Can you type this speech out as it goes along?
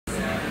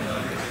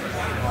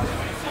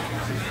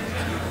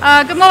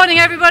Good morning,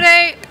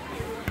 everybody.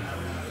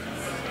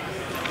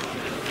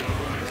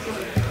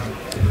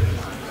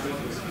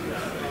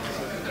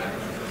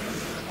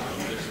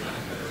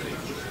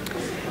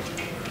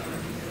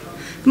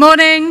 Good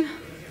morning.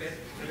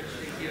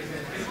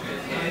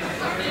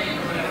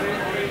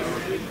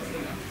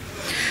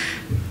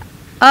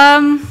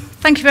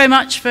 Thank you very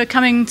much for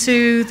coming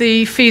to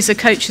the FISA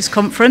Coaches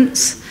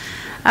Conference.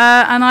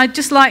 And I'd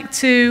just like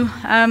to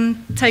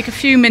take a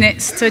few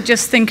minutes to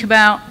just think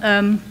about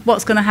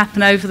what's going to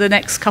happen over the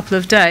next couple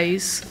of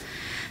days.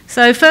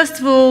 So first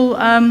of all,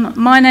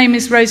 my name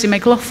is Rosie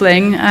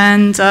McLaughlin,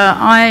 and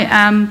I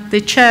am the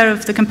chair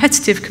of the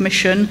Competitive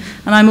Commission,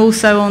 and I'm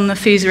also on the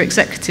FISA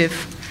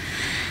Executive.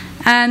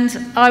 And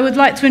I would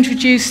like to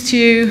introduce to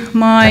you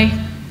my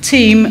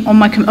team on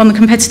the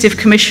Competitive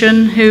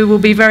Commission, who will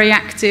be very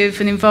active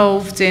and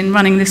involved in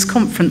running this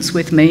conference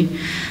with me.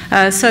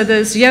 So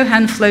there's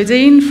Johan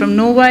Flodin from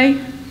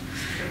Norway,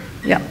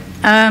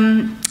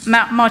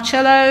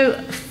 Marcelo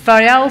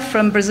Varial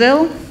from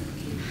Brazil,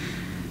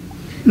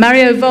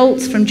 Mario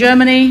Volz from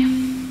Germany,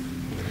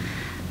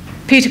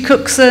 Peter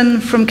Cookson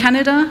from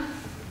Canada,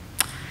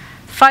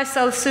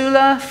 Faisal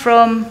Sula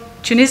from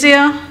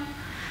Tunisia,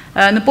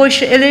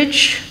 Nebojša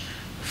Ilić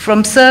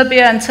from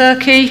Serbia and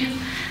Turkey,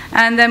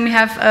 and then we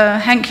have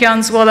Henk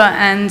Janswolle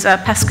and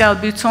Pascal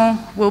Bouton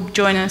will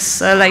join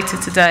us later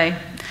today.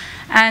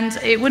 And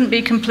it wouldn't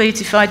be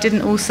complete if I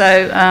didn't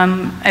also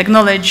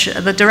acknowledge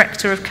the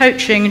Director of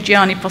Coaching,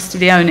 Gianni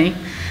Postiglione,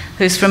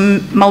 who's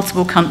from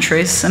multiple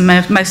countries, and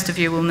most of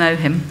you will know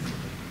him.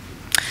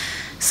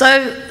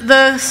 So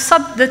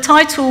the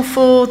title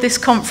for this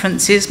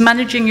conference is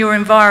Managing Your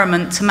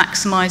Environment to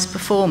Maximise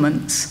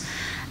Performance.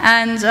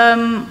 And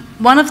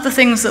one of the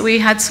things that we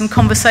had some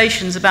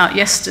conversations about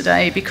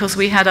yesterday, because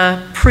we had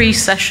a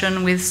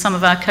pre-session with some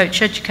of our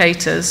coach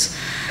educators,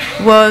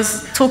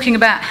 was talking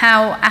about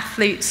how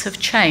athletes have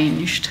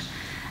changed.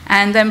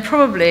 And then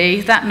probably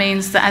that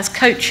means that as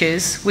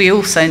coaches, we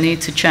also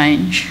need to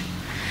change.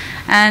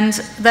 And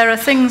there are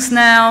things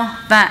now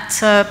that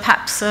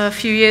perhaps a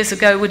few years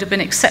ago would have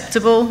been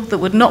acceptable, that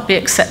would not be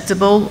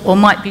acceptable, or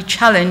might be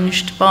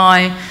challenged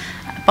by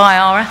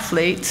our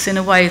athletes in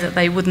a way that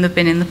they wouldn't have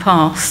been in the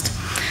past.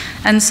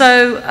 And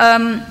so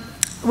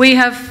we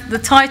have the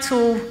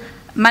title,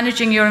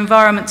 Managing Your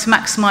Environment to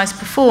Maximise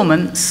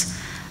Performance,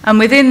 and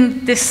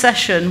within this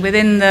session,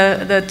 within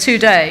the 2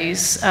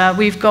 days,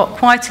 we've got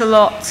quite a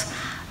lot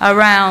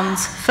around,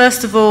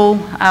 first of all,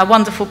 our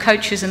wonderful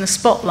coaches in the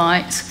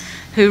spotlight,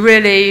 who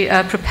really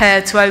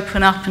prepared to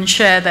open up and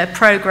share their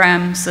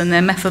programs and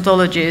their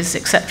methodologies,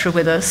 etc.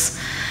 with us.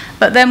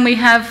 But then we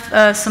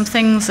have some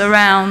things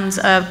around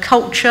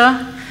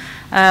culture,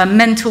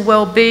 mental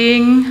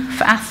well-being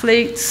for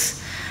athletes.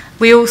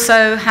 We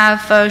also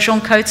have Jean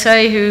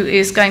Côté, who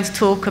is going to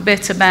talk a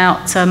bit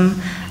about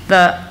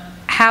the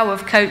how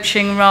of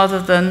coaching rather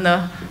than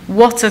the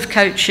what of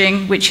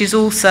coaching, which is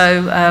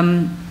also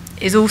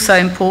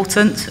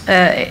important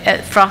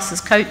for us as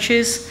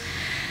coaches.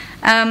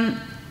 And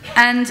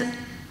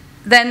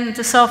then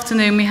this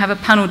afternoon we have a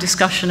panel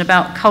discussion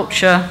about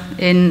culture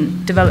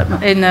in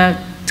development,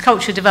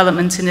 culture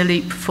development in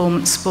elite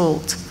performance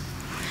sport.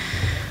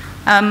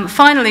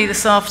 Finally,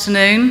 this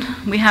afternoon,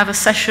 we have a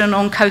session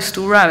on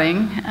coastal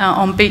rowing,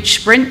 on beach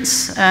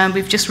sprints.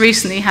 We've just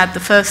recently had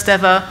the first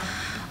ever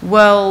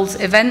world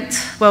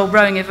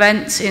rowing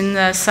event in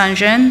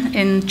Shenzhen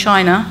in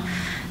China.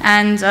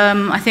 And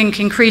I think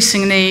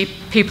increasingly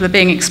people are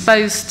being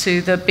exposed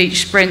to the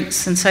beach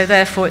sprints, and so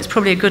therefore it's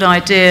probably a good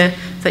idea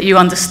that you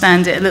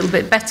understand it a little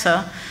bit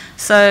better.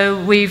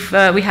 So we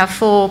have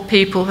 4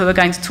 people who are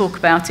going to talk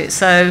about it.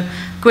 So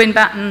Gwyn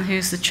Batten,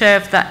 who's the chair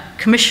of that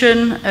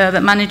commission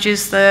that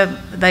manages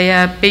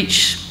the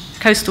beach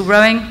coastal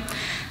rowing.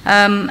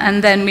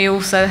 And then we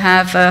also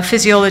have a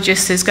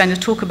physiologist who's going to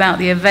talk about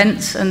the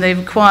event and the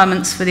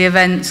requirements for the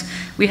event.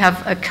 We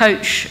have a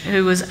coach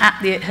who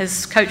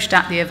has coached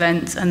at the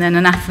event, and then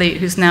an athlete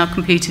who's now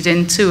competed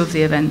in 2 of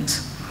the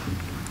events.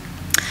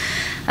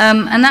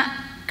 And that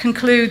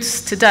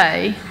concludes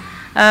today.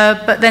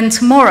 But then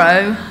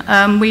tomorrow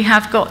we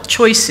have got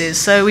choices.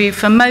 So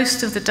for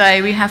most of the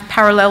day we have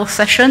parallel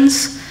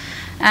sessions,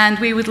 and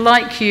we would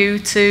like you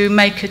to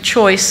make a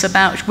choice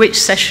about which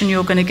session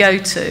you're going to go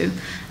to.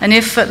 And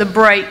if at the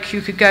break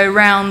you could go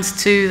round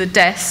to the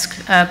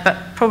desk, but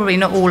probably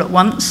not all at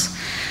once,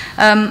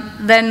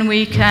 then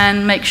we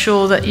can make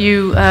sure that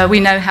we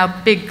know how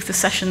big the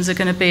sessions are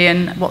going to be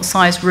and what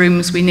size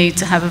rooms we need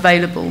to have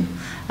available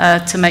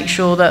to make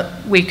sure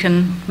that we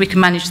can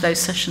manage those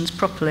sessions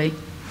properly.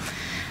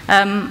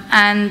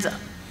 And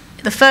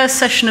the first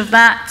session of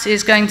that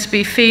is going to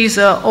be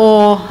FISA,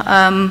 or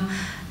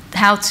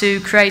how to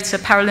create a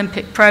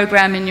Paralympic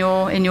program in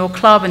your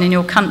club and in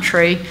your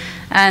country.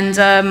 And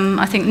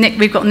I think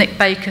we've got Nick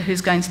Baker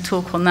who's going to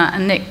talk on that.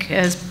 And Nick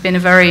has been a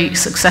very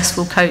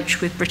successful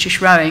coach with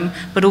British rowing,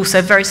 but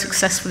also very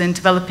successful in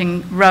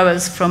developing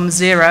rowers from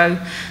 0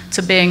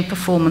 to being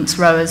performance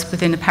rowers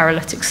within a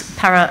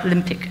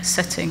Paralympic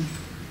setting.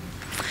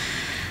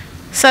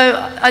 So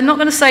I'm not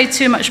going to say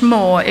too much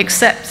more,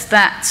 except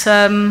that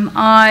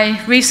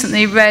I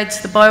recently read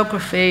the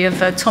biography of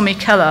Tommy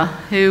Keller,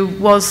 who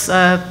was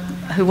the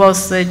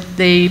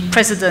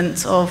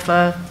president of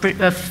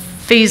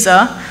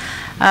FISA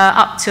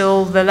up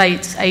till the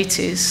late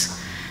 80s.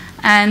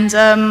 And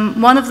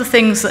one of the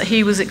things that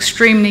he was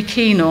extremely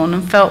keen on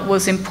and felt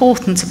was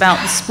important about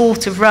the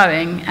sport of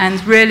rowing,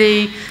 and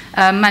really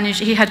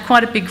he had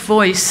quite a big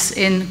voice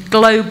in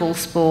global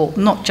sport,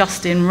 not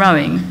just in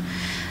rowing.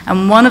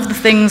 And one of the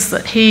things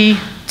that he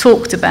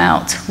talked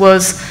about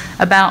was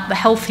about the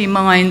healthy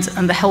mind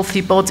and the healthy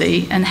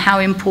body, and how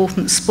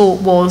important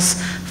sport was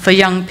for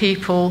young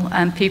people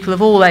and people of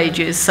all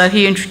ages. So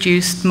he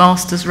introduced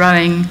masters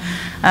rowing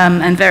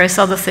and various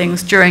other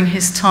things during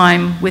his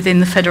time within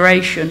the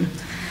Federation.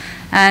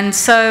 And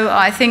so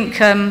I think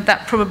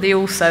that probably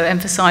also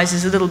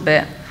emphasises a little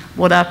bit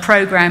what our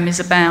programme is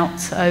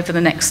about over the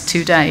next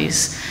 2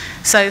 days.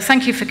 So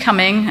thank you for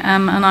coming,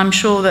 and I'm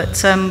sure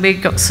that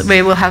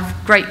we will have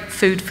great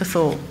food for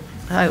thought.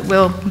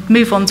 We'll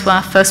move on to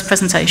our first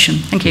presentation.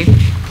 Thank you.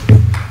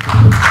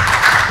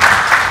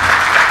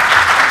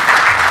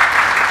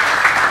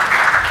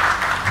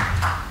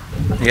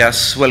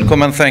 Yes,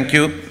 welcome and thank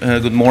you.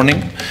 Good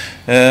morning.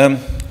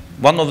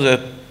 One of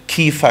the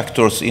key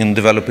factors in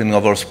developing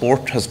of our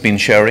sport has been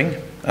sharing,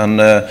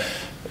 and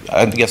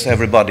I guess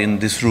everybody in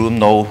this room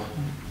know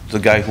the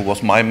guy who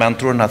was my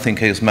mentor, and I think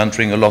he is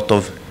mentoring a lot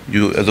of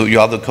you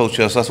other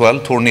coaches as well,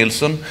 Tor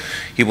Nilsson.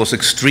 He was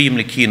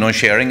extremely keen on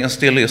sharing and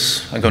still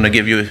is. I'm going to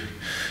give you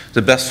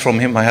the best from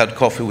him. I had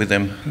coffee with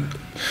him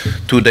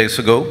 2 days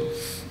ago.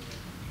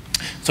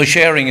 So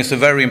sharing is a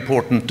very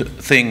important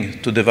thing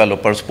to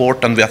develop our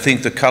sport, and I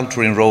think the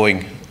culture in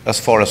rowing, as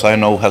far as I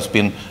know, has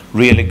been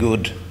really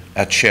good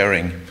at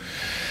sharing.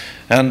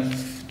 And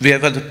we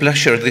have had the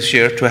pleasure this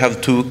year to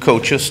have 2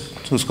 coaches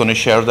who's going to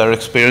share their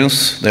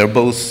experience. They're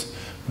both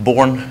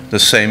born the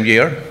same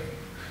year.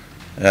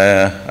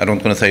 I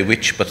don't want to say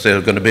which, but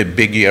they're going to be a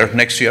big year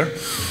next year.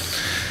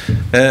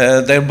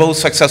 They're both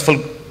successful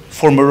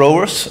former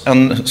rowers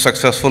and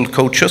successful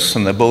coaches,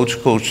 and they're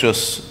both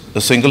coaches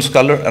a single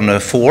sculler and a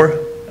 4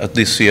 at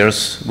this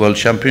year's World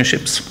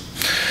Championships.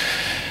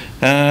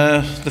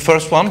 The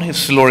first one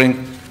is Laurel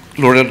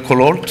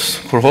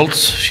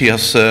Korholz. She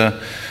has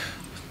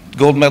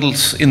gold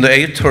medals in the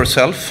 8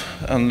 herself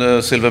and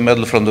a silver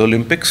medal from the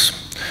Olympics.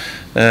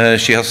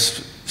 She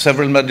has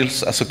several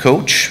medals as a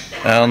coach,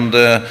 and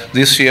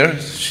this year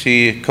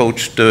she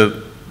coached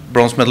the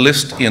bronze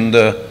medalist in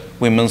the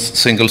women's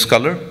single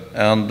sculler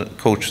and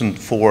coached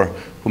 4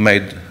 who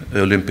made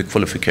the Olympic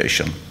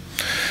qualification.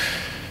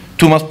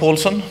 Thomas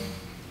Poulsen,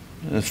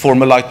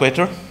 former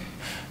lightweighter.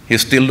 He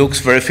still looks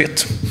very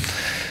fit.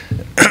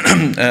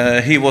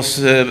 He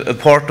was a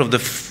part of the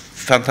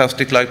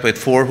fantastic lightweight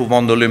 4 who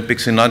won the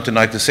Olympics in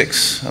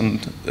 1996 and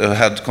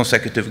had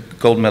consecutive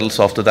gold medals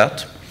after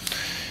that.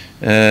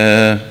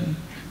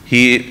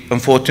 He,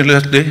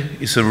 unfortunately,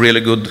 is a really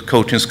good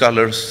coaching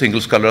sculler,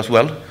 single sculler as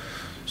well.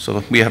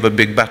 So we have a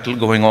big battle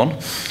going on.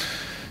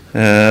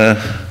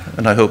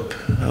 And I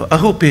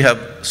hope he have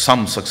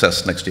some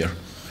success next year.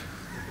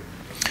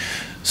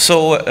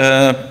 So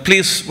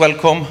please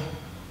welcome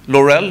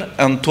Laurel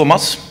and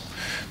Thomas.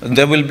 And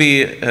there will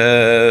be,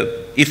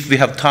 if we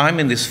have time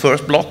in this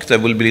first block, there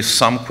will be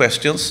some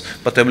questions,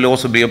 but there will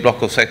also be a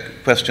block of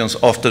questions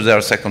after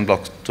their second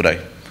block today.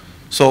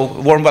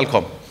 So warm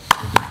welcome.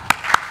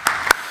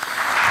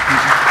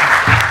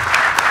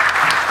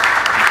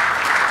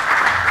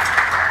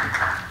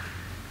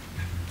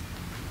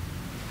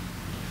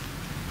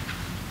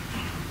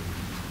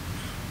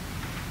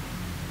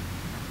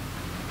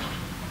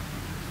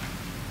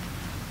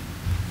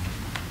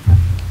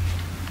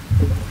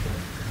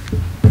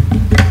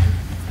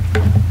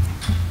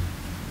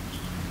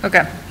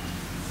 Okay.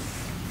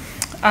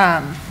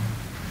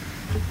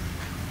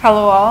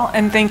 Hello all,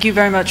 and thank you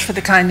very much for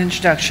the kind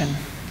introduction.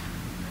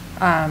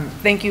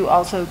 Thank you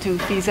also to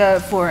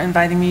FISA for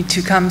inviting me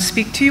to come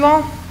speak to you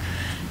all,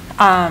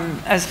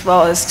 as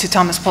well as to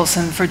Thomas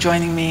Poulsen for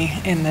joining me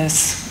in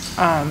this,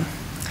 to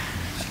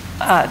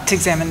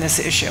examine this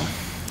issue.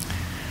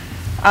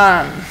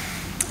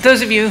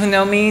 Those of you who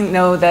know me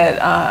know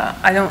that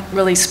I don't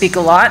really speak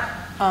a lot.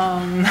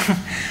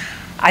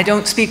 I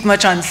don't speak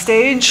much on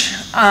stage,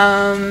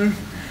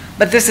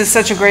 but this is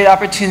such a great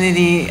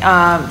opportunity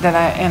that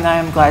I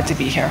am glad to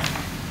be here.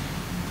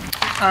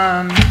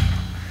 Well,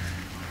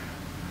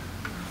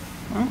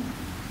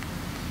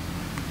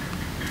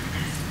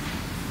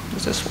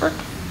 does this work?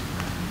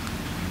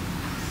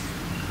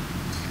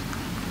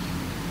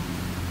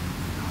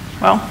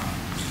 Well,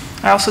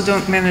 I also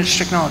don't manage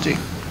technology.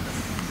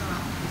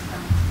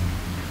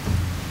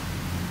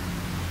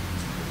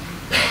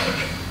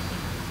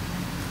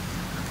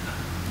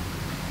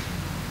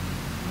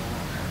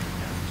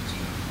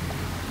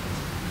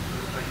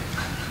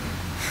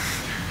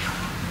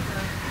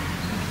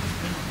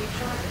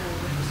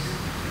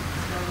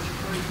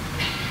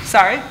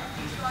 Sorry?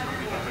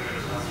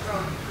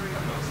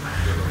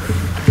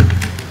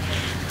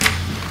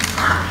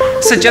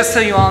 So just so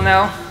you all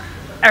know,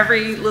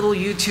 every little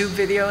YouTube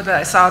video that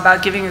I saw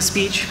about giving a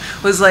speech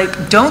was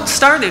like, don't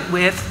start it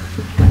with,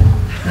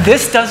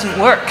 this doesn't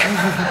work.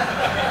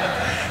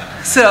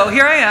 So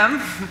here I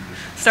am,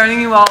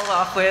 starting you all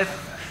off with,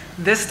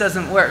 this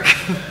doesn't work.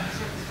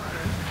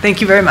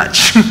 Thank you very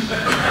much.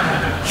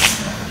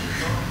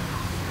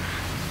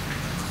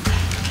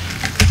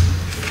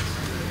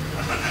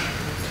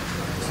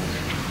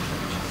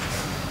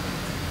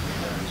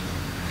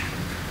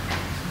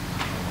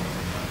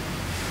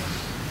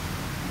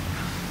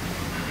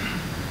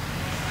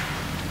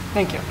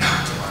 Thank you.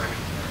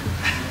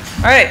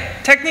 All right,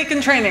 technique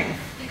and training.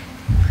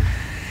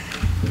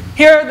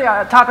 Here are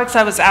the topics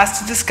I was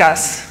asked to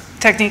discuss,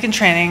 technique and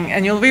training,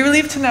 and you'll be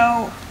relieved to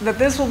know that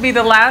this will be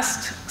the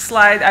last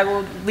slide I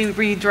will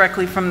read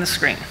directly from the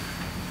screen.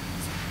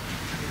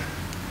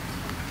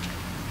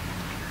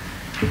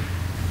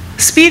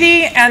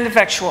 Speedy and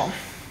effectual.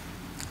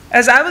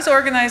 As I was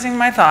organizing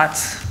my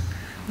thoughts,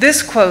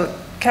 this quote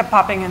kept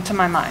popping into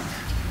my mind,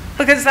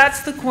 because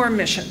that's the core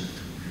mission,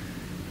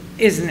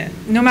 isn't it?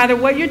 No matter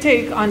what your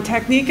take on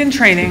technique and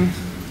training,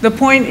 the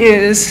point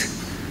is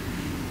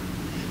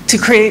to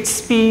create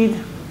speed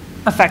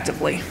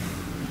effectively.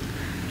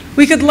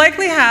 We could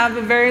likely have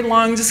a very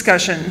long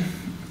discussion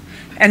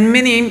and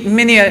many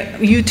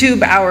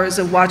YouTube hours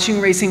of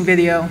watching racing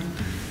video,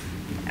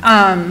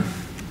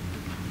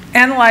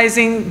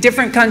 analyzing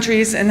different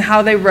countries and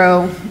how they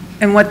row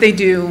and what they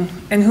do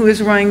and who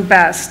is rowing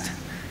best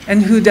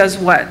and who does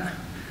what.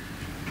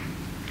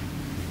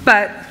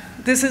 But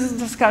this is a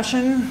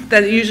discussion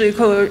that usually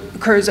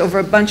occurs over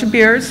a bunch of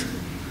beers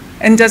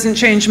and doesn't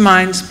change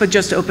minds, but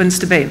just opens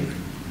debate.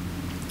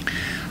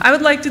 I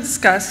would like to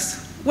discuss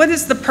what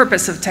is the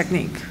purpose of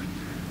technique.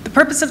 The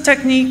purpose of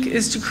technique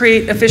is to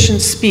create efficient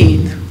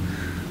speed.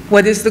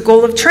 What is the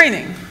goal of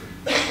training?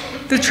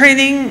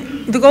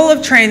 The goal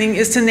of training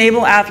is to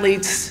enable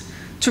athletes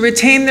to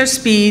retain their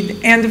speed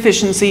and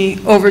efficiency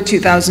over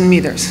 2,000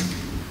 meters.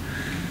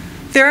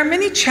 There are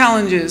many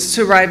challenges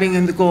to arriving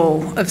at the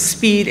goal of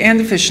speed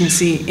and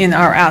efficiency in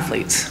our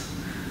athletes.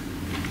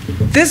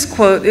 This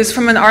quote is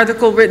from an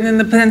article written in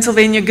the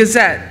Pennsylvania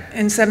Gazette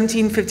in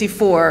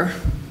 1754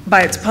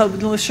 by its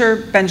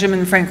publisher,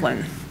 Benjamin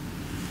Franklin.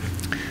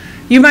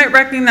 You might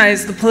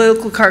recognize the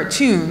political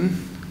cartoon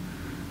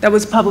that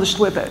was published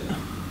with it.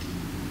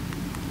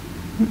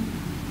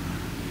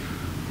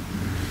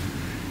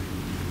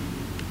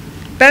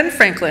 Ben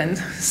Franklin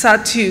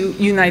sought to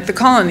unite the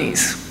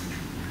colonies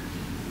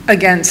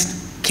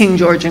against King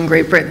George in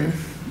Great Britain.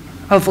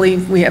 Hopefully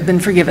we have been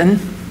forgiven.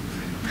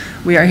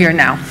 We are here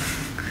now.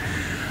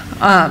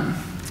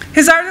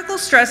 His article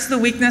stressed the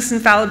weakness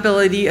and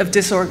fallibility of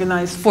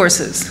disorganized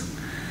forces.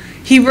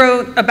 He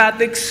wrote about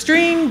the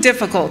extreme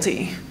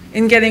difficulty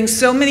in getting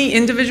so many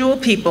individual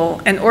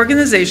people and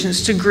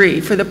organizations to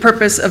agree for the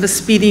purpose of a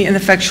speedy and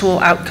effectual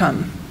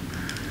outcome.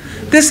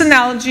 This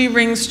analogy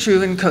rings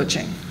true in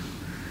coaching.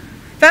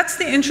 That's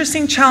the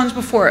interesting challenge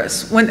before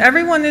us. When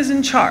everyone is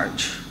in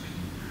charge,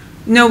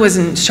 no one's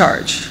in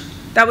charge.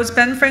 That was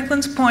Ben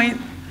Franklin's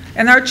point,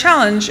 and our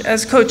challenge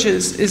as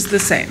coaches is the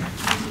same.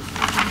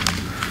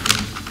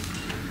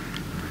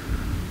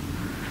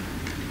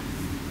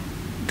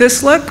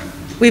 This look,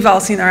 we've all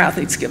seen our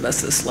athletes give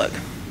us this look.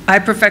 I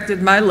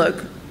perfected my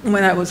look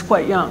when I was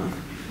quite young.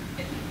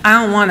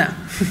 I don't wanna.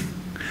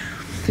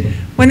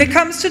 When it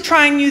comes to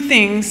trying new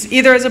things,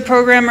 either as a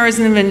program or as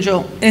an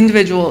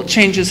individual,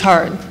 change is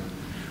hard.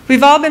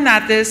 We've all been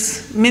at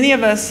this, many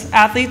of us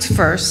athletes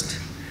first,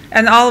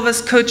 and all of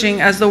us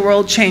coaching as the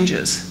world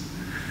changes.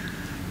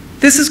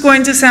 This is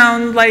going to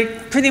sound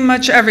like pretty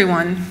much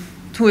everyone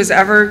who has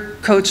ever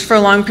coached for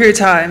a long period of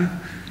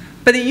time,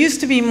 but it used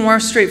to be more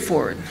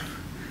straightforward.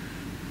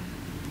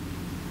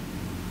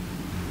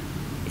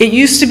 It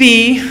used to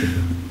be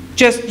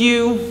just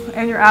you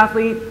and your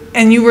athlete,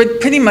 and you were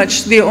pretty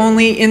much the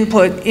only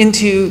input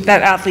into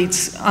that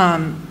athlete's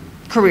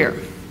career.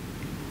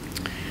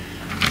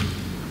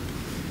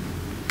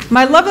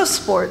 My love of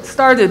sport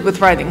started with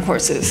riding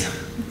horses.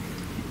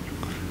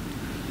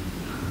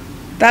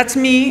 That's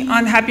me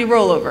on Happy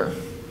Rollover.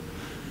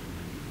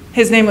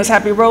 His name was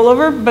Happy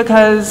Rollover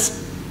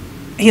because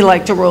he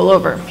liked to roll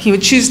over. He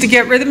would choose to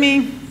get rid of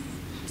me,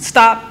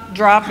 stop,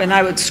 drop, and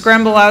I would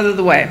scramble out of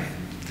the way.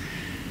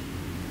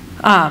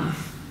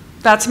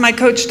 That's my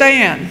coach,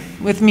 Diane,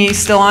 with me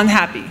still on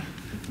Happy.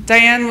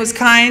 Diane was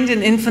kind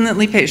and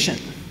infinitely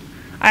patient.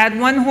 I had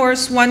one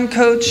horse, one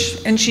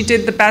coach, and she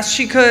did the best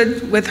she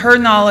could with her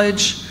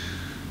knowledge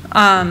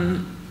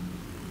and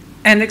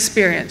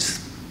experience.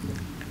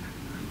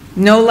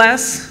 No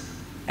less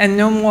and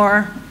no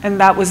more, and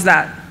that was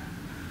that.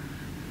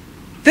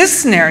 This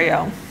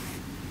scenario,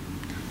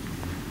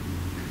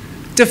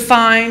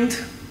 defined,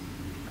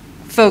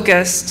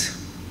 focused,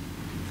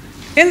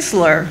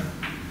 insular,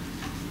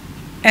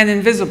 and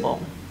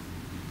invisible,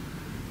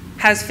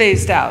 has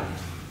phased out.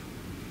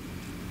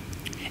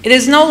 It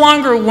is no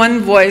longer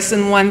one voice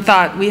and one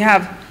thought. We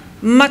have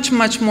much,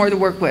 much more to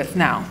work with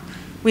now.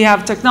 We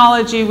have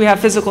technology, we have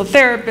physical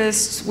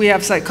therapists, we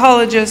have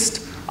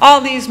psychologists.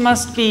 All these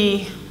must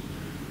be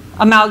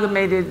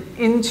amalgamated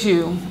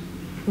into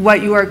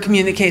what you are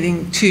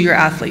communicating to your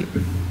athlete.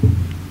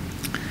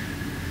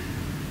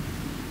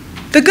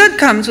 The good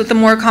comes with the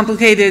more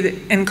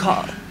complicated and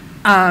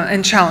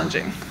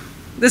challenging.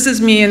 This is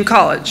me in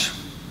college,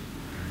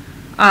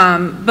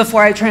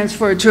 before I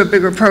transferred to a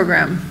bigger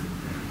program.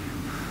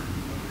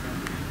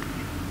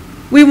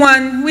 We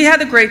won, we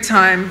had a great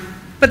time,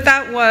 but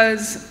that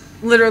was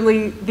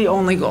literally the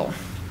only goal.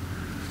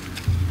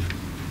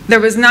 There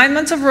was 9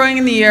 months of rowing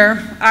in the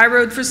year. I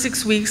rowed for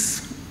 6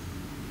 weeks,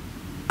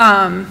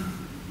 and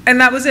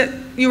that was it.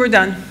 You were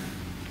done.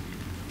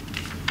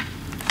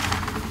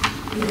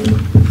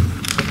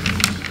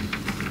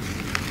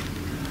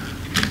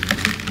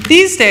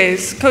 These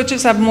days,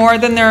 coaches have more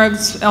than their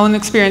own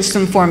experience to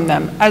inform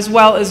them, as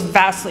well as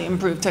vastly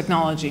improved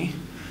technology.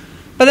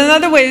 But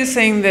another way of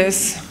saying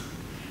this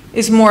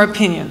is more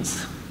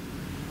opinions,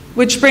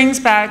 which brings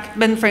back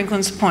Ben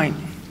Franklin's point.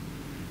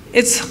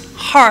 It's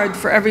hard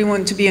for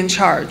everyone to be in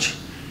charge.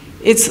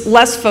 It's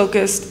less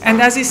focused, and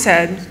as he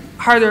said,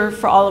 harder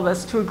for all of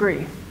us to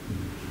agree.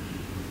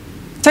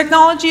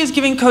 Technology is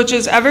giving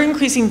coaches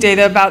ever-increasing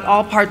data about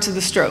all parts of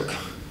the stroke.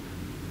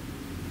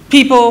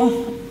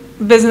 People,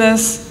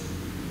 business,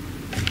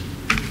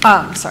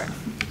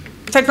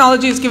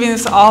 Technology is giving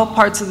us all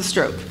parts of the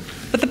stroke.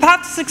 But the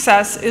path to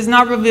success is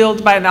not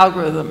revealed by an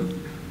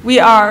algorithm. We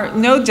are,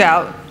 no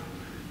doubt,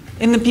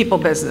 in the people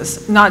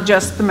business, not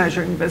just the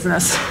measuring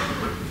business.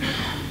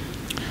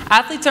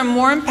 Athletes are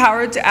more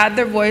empowered to add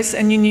their voice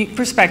and unique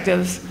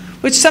perspectives,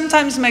 which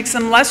sometimes makes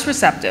them less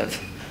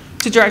receptive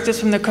to directives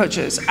from their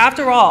coaches.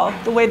 After all,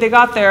 the way they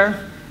got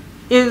there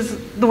is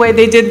the way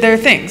they did their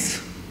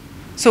things.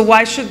 So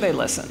why should they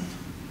listen?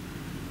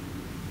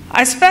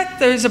 I suspect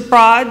there's a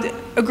broad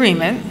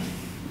agreement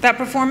that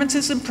performance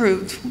is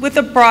improved with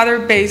a broader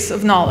base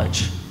of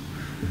knowledge.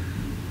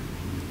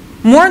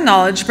 More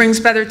knowledge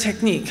brings better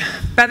technique,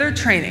 better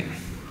training.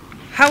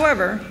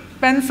 However,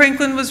 Ben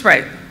Franklin was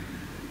right.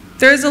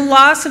 There is a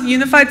loss of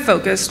unified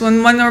focus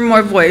when one or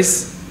more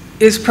voice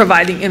is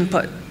providing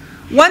input.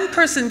 One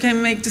person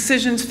can make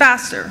decisions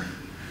faster,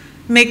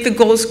 make the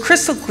goals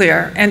crystal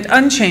clear and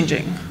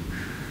unchanging,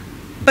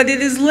 but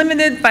it is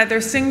limited by their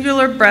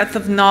singular breadth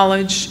of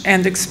knowledge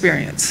and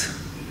experience.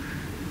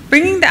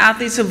 Bringing the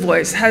athletes a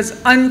voice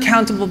has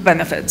uncountable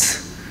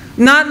benefits,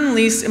 not in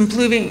least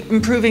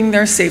improving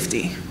their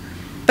safety.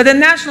 But a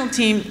national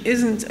team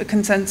isn't a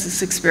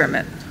consensus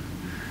experiment.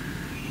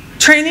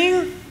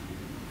 Training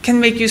can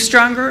make you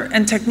stronger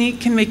and technique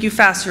can make you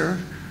faster,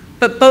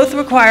 but both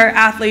require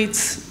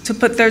athletes to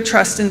put their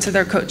trust into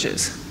their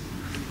coaches.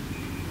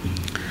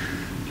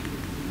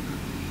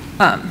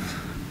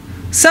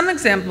 Some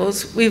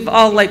examples we've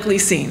all likely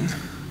seen.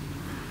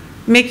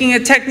 Making a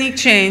technique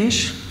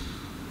change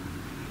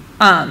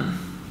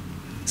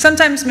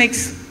sometimes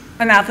makes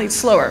an athlete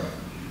slower,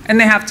 and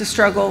they have to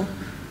struggle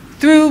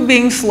through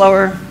being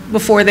slower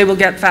before they will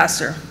get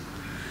faster.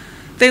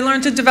 They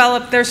learn to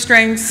develop their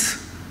strengths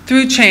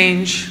through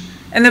change,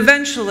 and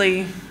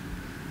eventually,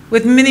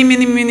 with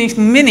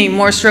many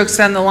more strokes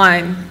down the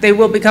line, they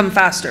will become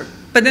faster.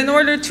 But in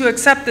order to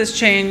accept this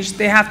change,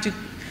 they have to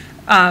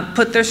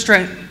put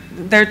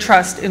their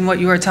trust in what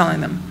you are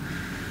telling them.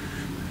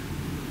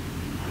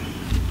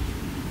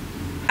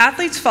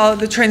 Athletes follow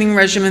the training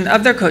regimen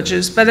of their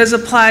coaches, but as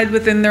applied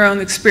within their own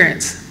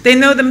experience. They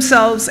know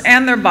themselves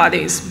and their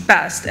bodies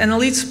best, and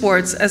elite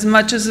sports as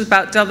much as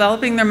about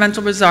developing their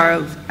mental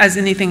reserve as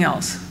anything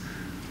else.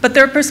 But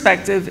their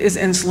perspective is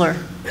insular.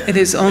 It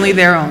is only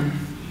their own.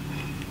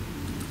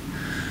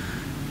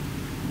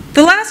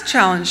 The last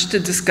challenge to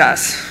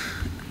discuss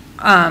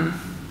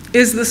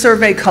is the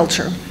survey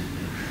culture.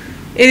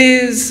 It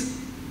is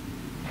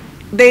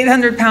the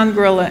 800-pound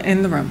gorilla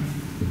in the room.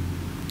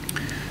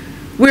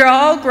 We're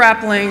all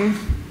grappling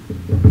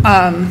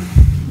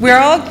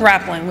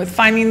with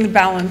finding the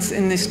balance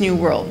in this new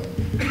world.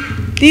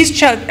 These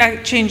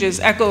changes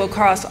echo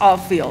across all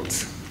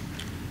fields.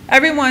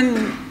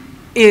 Everyone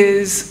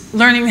is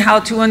learning how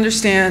to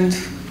understand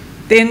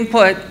the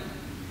input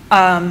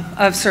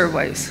of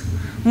surveys.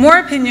 More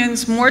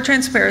opinions, more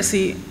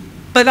transparency,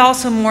 but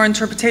also more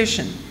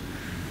interpretation.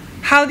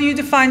 How do you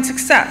define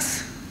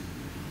success?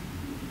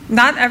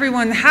 Not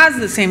everyone has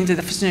the same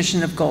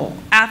definition of goal.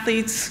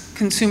 Athletes,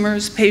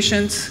 consumers,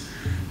 patients,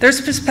 their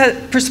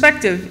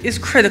perspective is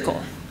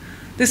critical.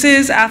 This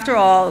is, after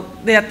all,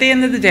 at the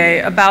end of the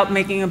day, about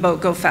making a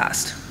boat go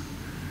fast.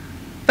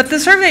 But the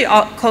survey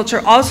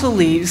culture also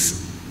leaves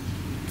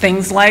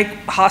things like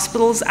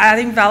hospitals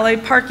adding valet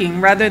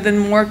parking rather than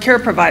more care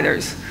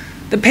providers.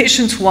 The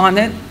patients want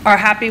it, are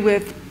happy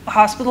with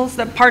hospitals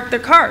that park their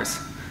cars,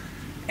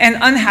 and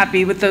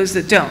unhappy with those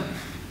that don't.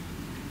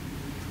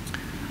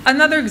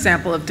 Another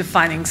example of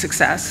defining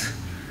success.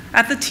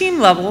 At the team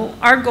level,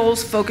 our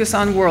goals focus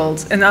on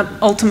worlds and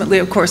ultimately,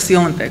 of course, the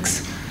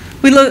Olympics.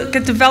 We look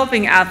at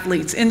developing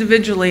athletes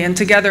individually and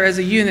together as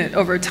a unit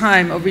over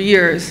time, over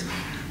years.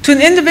 To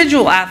an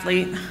individual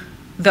athlete,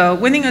 though,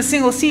 winning a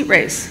single seat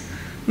race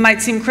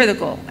might seem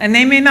critical, and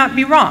they may not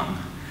be wrong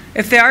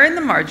if they are in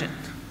the margin,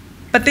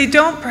 but they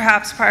don't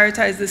perhaps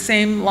prioritize the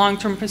same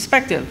long-term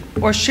perspective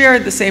or share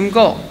the same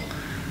goal.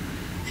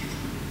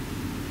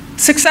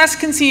 Success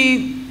can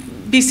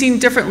be seen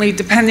differently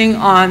depending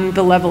on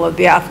the level of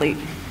the athlete.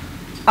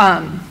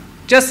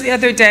 Just the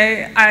other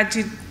day, I had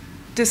to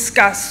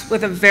discuss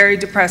with a very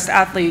depressed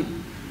athlete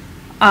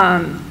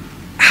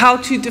how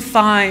to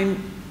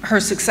define her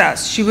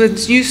success. She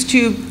was used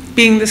to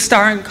being the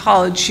star in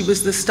college. She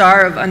was the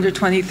star of under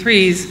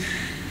 23s,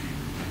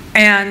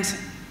 and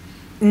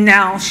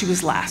now she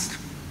was last.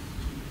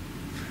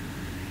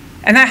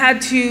 And I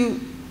had to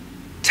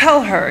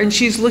tell her, and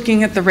she's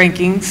looking at the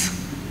rankings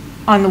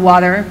on the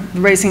water,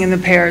 racing in the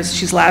pairs.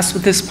 She's last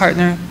with this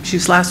partner,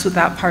 she's last with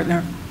that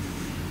partner.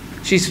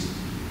 She's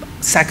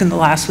second to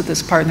last with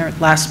this partner,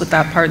 last with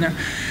that partner.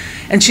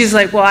 And she's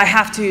like, well, I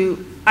have to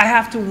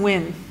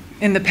win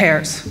in the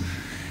pairs.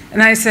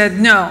 And I said,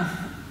 no,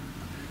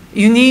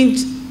 you need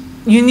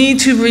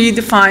to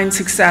redefine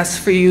success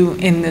for you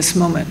in this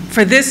moment.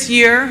 For this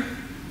year,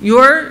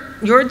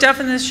 your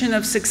definition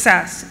of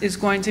success is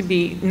going to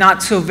be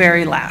not so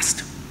very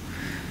last.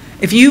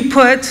 If you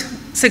put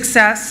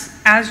success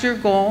as your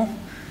goal,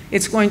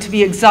 it's going to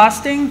be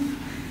exhausting,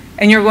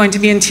 and you're going to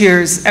be in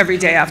tears every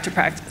day after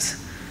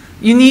practice.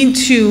 You need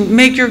to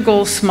make your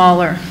goal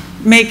smaller,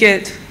 make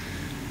it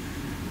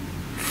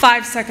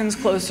 5 seconds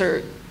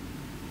closer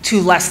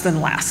to less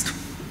than last.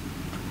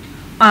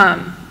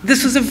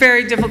 This was a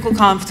very difficult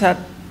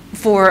concept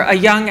for a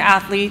young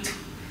athlete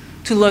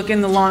to look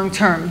in the long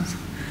term.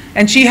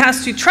 And she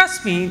has to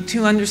trust me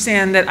to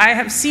understand that I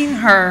have seen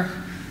her,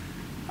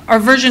 or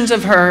versions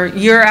of her,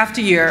 year after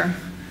year,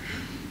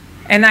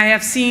 and I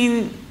have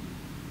seen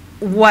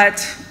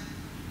what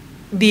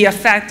the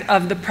effect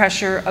of the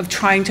pressure of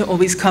trying to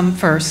always come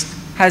first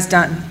has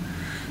done.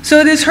 So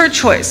it is her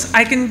choice.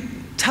 I can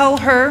tell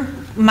her,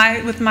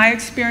 with my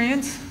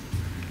experience,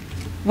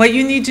 what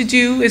you need to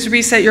do is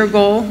reset your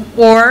goal,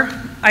 or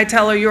I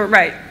tell her, you're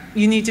right,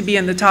 you need to be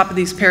in the top of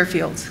these pair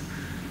fields.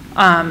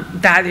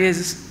 That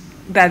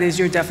is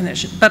your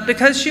definition. But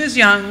because she was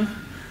young,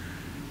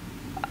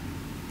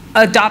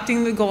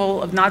 adopting the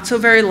goal of not so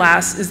very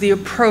last is the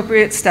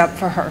appropriate step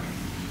for her.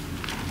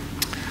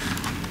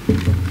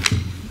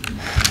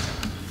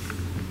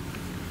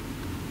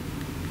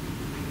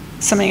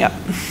 Summing up,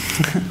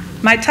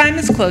 my time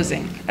is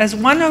closing. As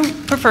one who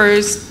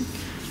prefers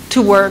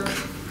to work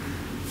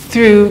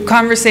through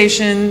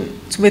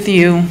conversations with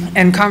you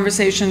and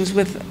conversations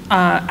with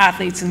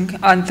athletes and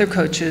other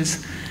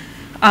coaches,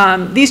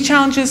 these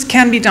challenges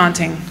can be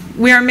daunting.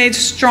 We are made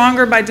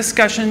stronger by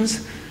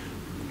discussions,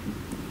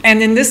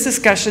 and in this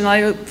discussion,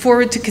 I look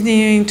forward to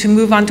continuing to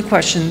move on to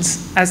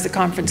questions as the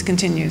conference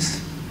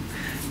continues.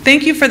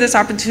 Thank you for this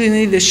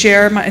opportunity to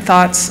share my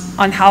thoughts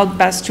on how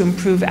best to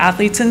improve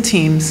athletes and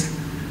teams.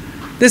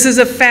 This is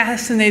a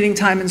fascinating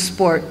time in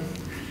sport,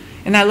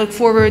 and I look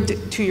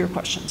forward to your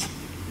questions.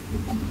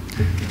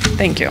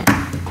 Thank you.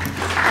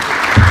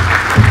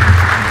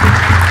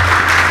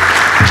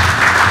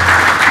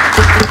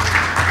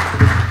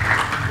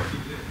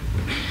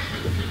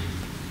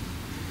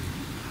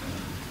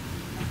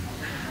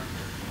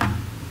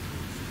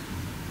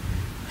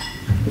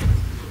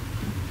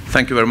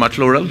 Thank you very much,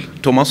 Laurel.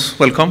 Thomas,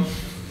 welcome.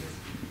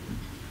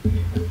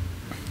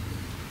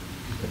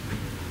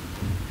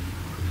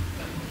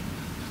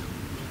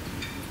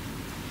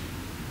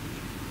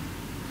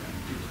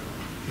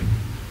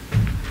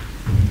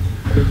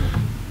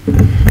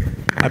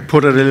 I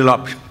put it a little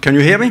up. Can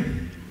you hear me?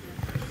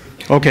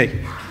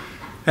 Okay.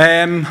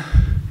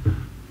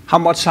 How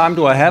much time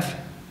do I have?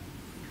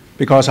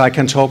 Because I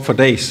can talk for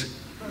days.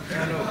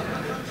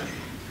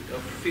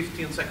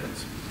 15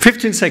 seconds.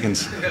 15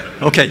 seconds?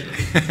 Okay.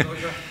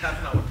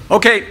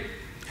 Okay.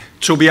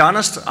 To be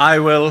honest,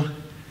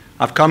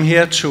 I've come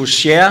here to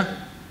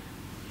share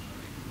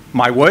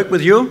my work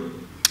with you,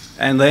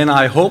 and then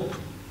I hope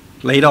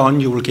later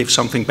on you will give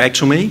something back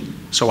to me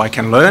so I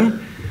can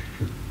learn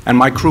and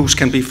my cruise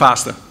can be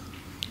faster.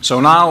 So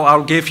now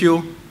I'll give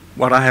you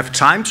what I have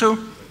time to,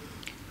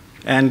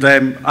 and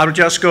I'll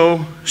just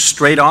go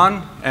straight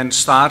on and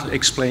start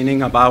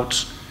explaining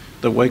about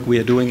the work we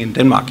are doing in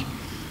Denmark.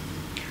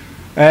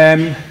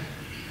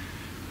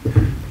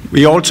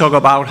 We all talk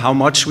about how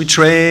much we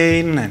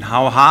train and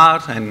how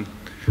hard and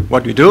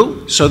what we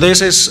do. So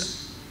this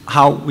is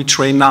how we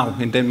train now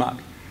in Denmark.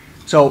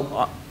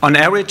 So on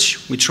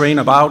average, we train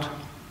about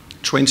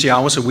 20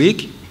 hours a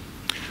week.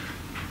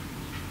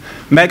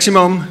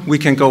 Maximum, we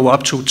can go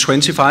up to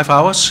 25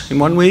 hours in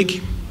 1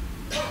 week.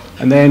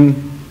 And then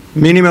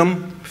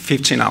minimum,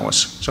 15 hours.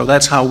 So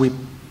that's how we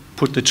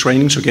put the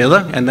training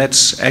together. And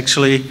that's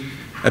actually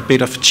a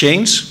bit of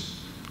change.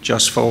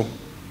 Just for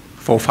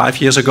 4 or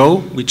 5 years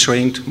ago, we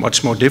trained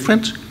much more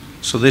different.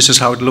 So this is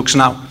how it looks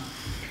now.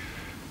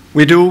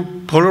 We do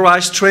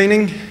polarized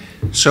training.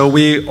 So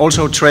we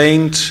also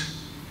trained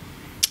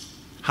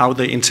how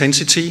the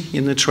intensity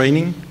in the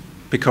training,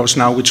 because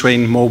now we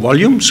train more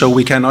volume, so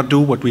we cannot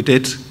do what we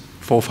did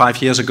 4 or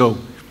 5 years ago.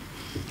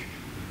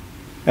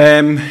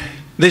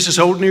 This is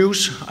old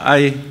news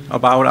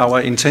about our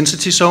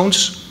intensity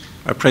zones.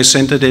 I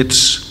presented it,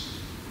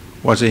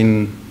 was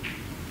in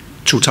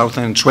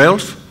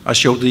 2012. I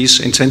showed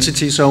these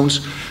intensity zones.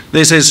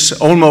 This is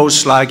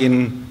almost like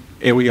in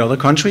every other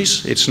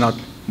countries. It's not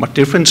much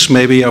difference,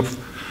 maybe a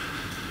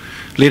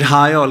little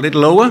higher or a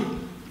little lower.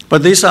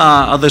 But these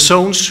are the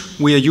zones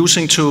we are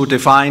using to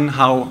define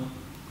how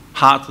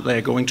hard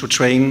they're going to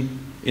train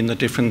in the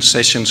different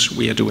sessions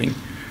we are doing.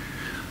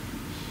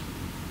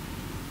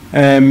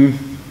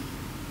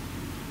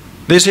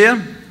 This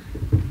here,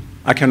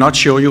 I cannot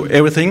show you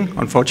everything,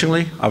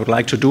 unfortunately. I would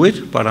like to do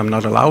it, but I'm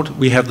not allowed.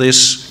 We have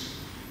this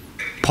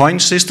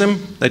point system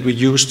that we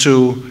use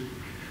to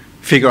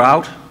figure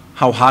out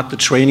how hard the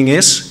training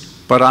is,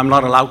 but I'm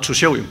not allowed to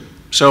show you.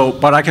 So,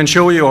 but I can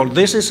show you all.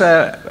 This is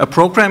a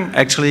program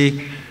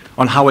actually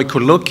on how it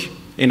could look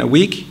in a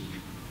week,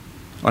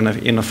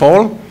 in the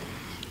fall.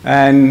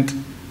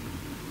 And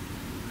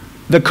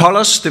the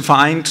colors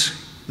defined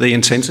the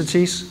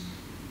intensities.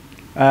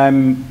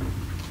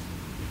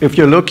 If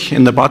you look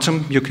in the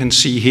bottom, you can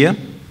see here.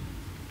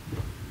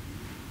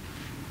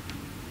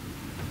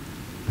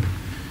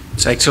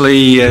 It's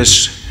actually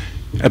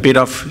a bit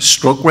of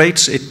stroke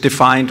rates. It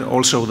defined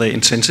also the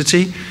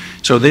intensity.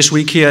 So this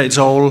week here, it's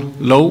all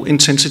low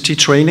intensity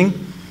training.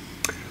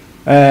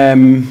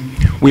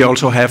 We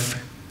also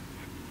have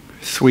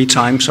 3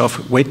 times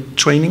of weight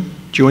training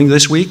during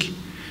this week.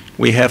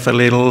 We have a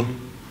little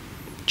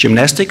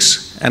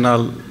gymnastics, and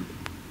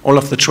all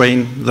of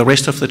the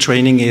rest of the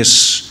training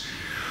is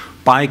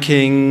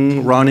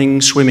biking,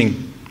 running,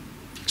 swimming.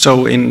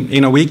 So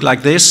in a week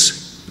like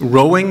this,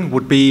 rowing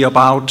would be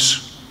about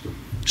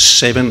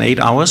 7-8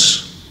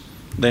 hours,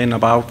 then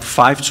about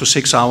 5 to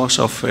 6 hours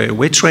of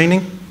weight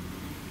training,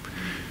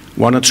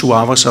 1 or 2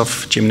 hours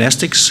of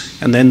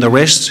gymnastics, and then the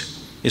rest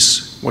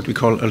is what we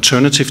call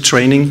alternative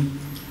training.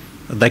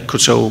 That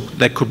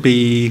could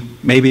be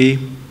maybe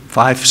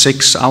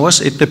 5-6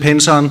 hours. It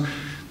depends on,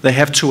 they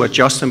have to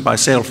adjust them by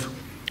self.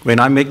 When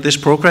I make this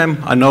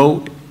program, I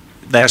know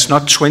there's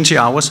not 20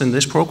 hours in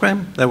this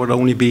program. There would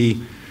only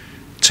be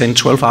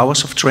 10-12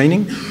 hours of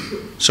training.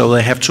 So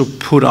they have to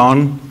put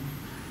on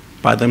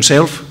by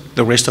themselves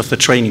the rest of the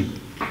training.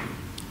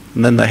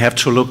 And then they have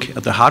to look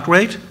at the heart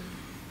rate,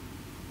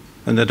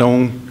 and they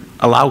don't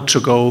allow to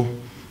go,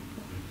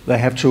 they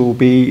have to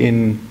be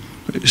in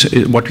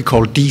what we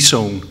call D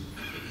zone.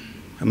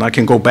 And I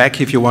can go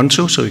back if you want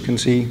to, so you can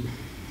see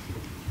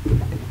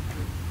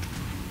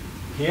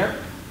here.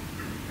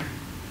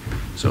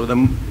 So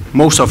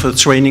most of the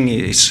training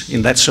is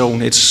in that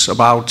zone. It's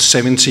about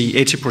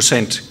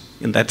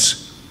 70-80% in that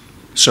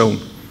zone.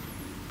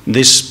 In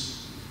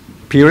this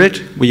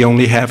period, we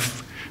only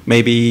have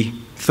maybe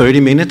 30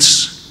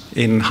 minutes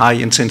in high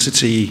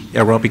intensity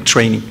aerobic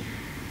training.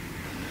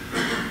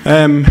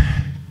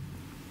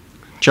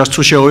 Just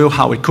to show you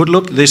how it could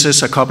look, this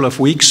is a couple of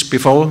weeks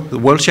before the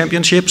World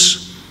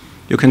Championships.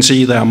 You can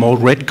see there are more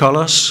red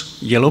colors,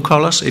 yellow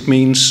colors. It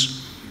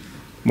means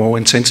more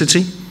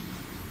intensity.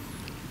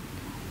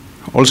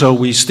 Also,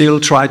 we still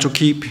try to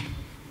keep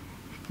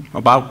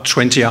about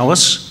 20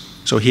 hours.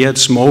 So here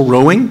it's more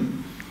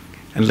rowing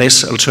and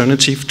less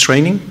alternative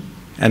training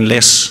and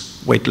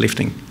less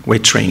weightlifting,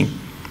 weight training.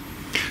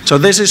 So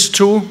this is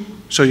 2,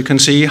 so you can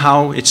see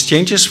how it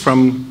changes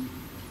from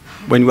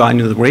when we are in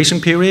the racing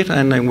period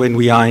and then when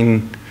we are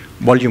in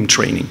volume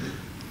training.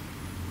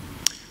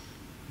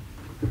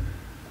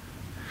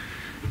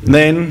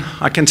 Then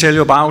I can tell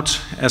you about,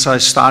 as I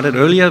started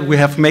earlier, we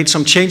have made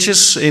some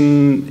changes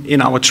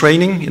in our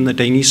training in the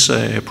Danish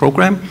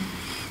program.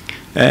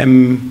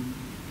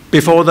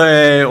 Before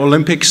the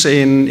Olympics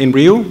in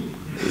Rio,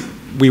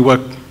 we were,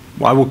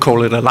 I would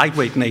call it a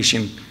lightweight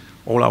nation.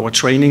 All our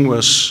training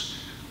was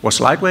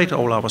lightweight,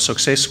 all our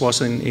success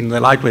was in the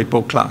lightweight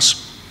boat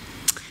class.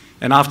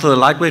 And after the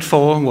lightweight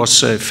 4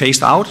 was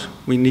phased out,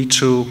 we need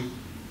to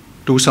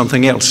do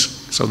something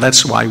else. So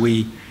that's why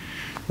we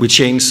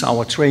changed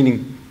our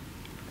training.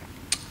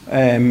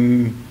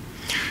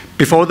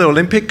 Before the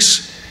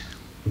Olympics,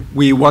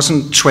 we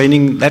wasn't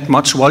training that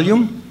much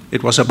volume.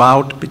 It was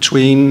about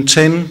between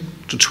 10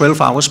 to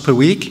 12 hours per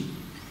week.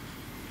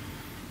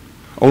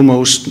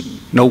 Almost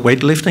no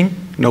weightlifting,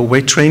 no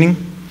weight training.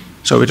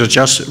 So it was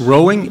just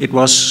rowing. It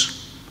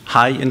was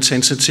high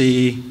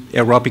intensity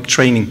aerobic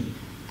training.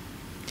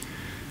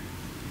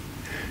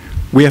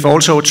 We have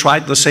also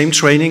tried the same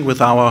training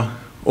with our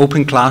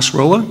open class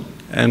rower,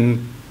 and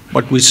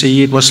what we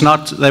see, they was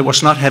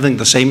not having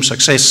the same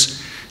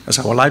success as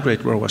our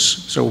lightweight rowers.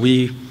 So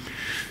we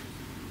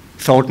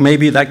thought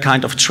maybe that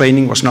kind of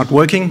training was not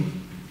working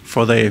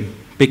for the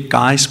big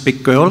guys,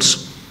 big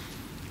girls.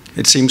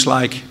 It seems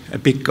like a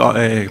big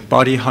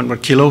body,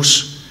 100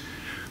 kilos,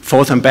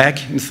 forth and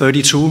back in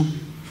 32,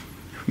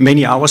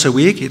 many hours a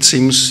week. It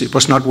seems it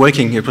was not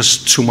working. It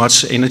was too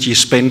much energy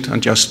spent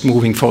on just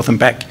moving forth and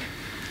back.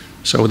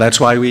 So that's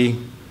why we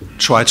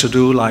try to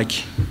do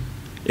like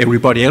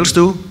everybody else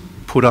do,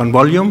 put on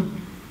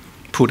volume,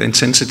 put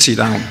intensity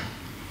down.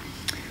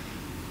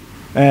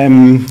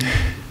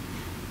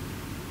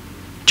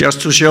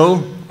 Just to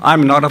show,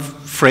 I'm not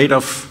afraid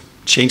of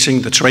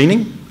changing the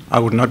training. I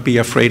would not be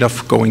afraid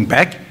of going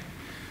back.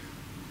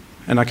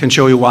 And I can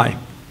show you why.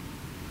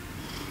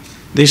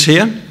 This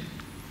here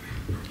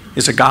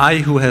is a guy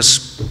who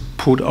has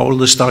put all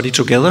the study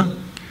together.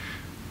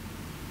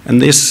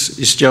 And this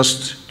is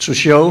just to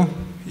show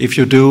if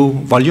you do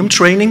volume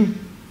training,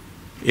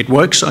 it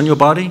works on your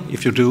body.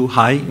 If you do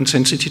high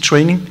intensity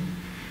training,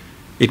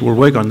 it will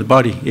work on the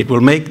body. It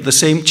will make the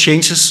same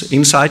changes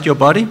inside your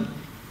body.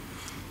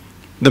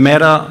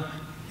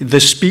 The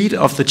speed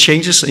of the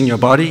changes in your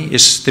body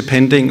is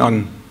depending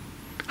on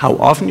how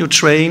often you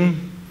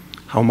train,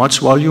 how much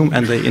volume,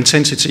 and the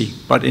intensity.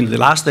 But in the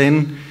last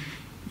end,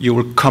 you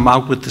will come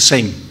out with the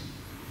same.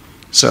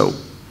 So,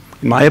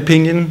 in my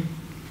opinion,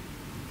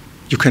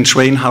 you can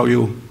train how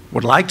you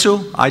would like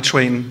to. I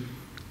train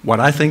what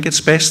I think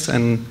is best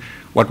and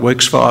what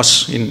works for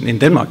us in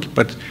Denmark.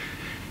 But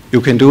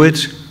you can do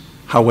it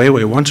however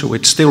you want to.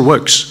 It still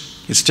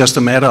works. It's just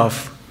a matter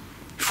of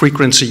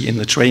frequency in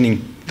the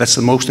training. That's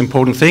the most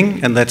important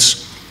thing, and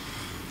that's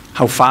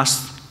how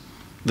fast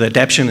the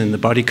adaptation in the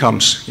body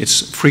comes.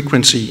 It's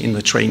frequency in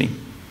the training.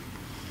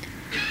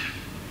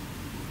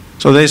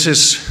 So this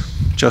is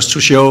just to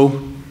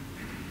show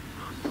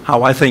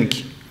how I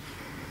think.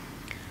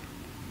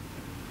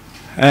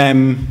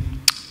 Then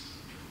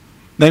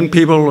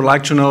people would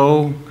like to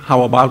know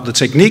how about the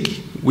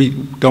technique. We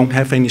don't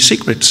have any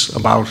secrets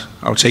about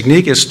our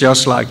technique. It's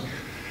just like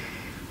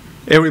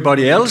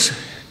everybody else,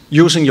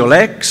 using your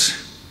legs,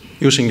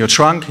 using your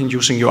trunk, and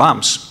using your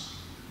arms.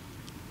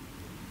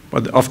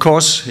 But of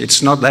course,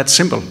 it's not that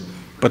simple.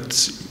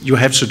 But you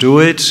have to do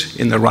it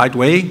in the right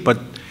way. But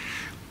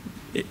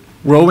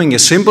rowing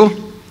is simple.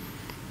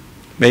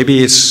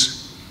 Maybe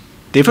it's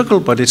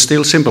difficult, but it's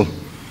still simple.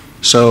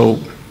 So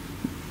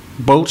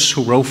boats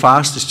who row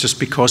fast is just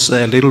because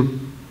they're a little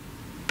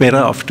better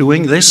of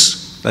doing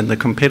this than the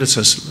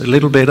competitors, a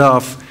little better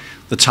of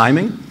the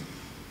timing.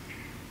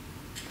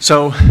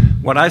 So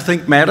what I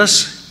think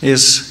matters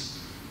is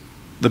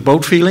the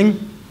boat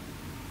feeling,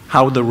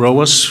 how the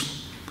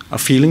rowers are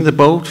feeling the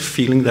boat,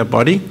 feeling their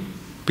body,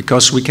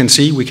 because we can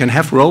see, we can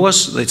have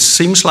rowers that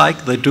seems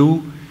like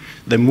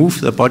they move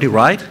their body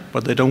right,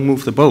 but they don't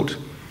move the boat.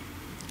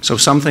 So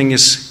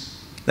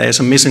there's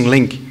a missing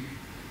link.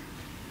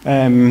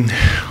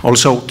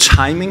 Also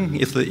timing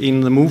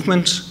in the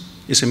movement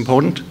is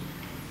important.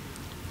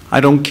 I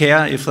don't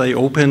care if they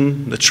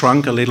open the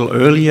trunk a little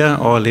earlier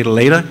or a little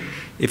later.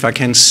 If I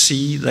can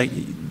see that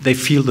they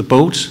feel the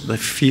boat, they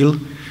feel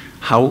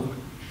how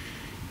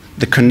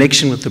the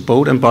connection with the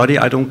boat and body,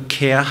 I don't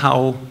care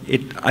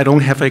I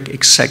don't have an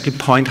exactly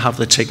point how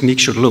the technique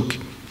should look.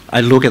 I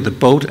look at the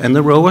boat and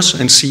the rowers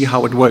and see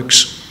how it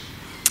works.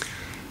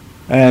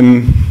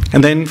 And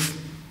then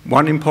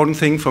one important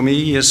thing for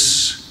me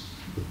is,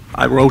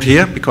 I wrote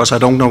here, because I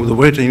don't know the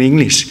word in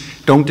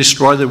English, don't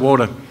destroy the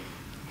water.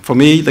 For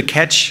me, the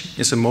catch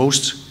is the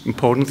most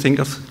important thing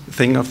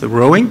of the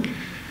rowing.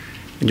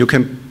 And you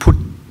can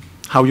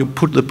how you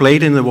put the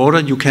blade in the water,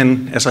 you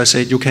can, as I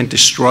said, you can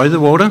destroy the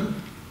water.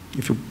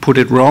 If you put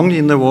it wrongly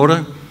in the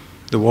water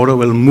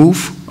will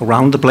move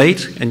around the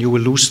blade and you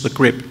will lose the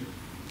grip.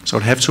 So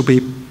it has to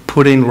be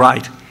put in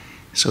right.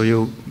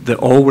 So the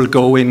oar will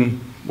go in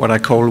what I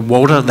call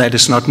water that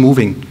is not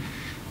moving.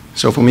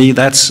 So for me,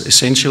 that's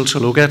essential to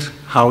look at,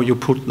 how you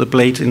put the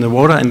blade in the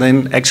water, and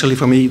then actually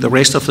for me, the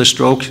rest of the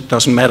stroke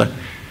doesn't matter.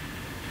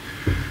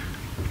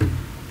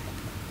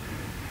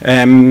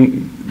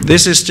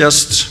 This is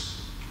just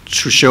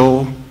to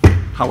show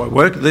how I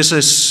work. This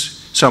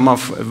is some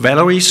of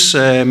Valerie's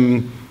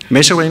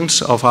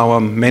measurements of our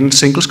men's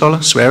single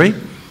sculler, Sverre.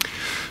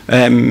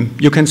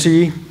 You can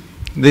see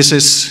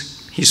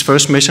his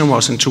first measurement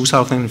was in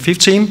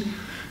 2015.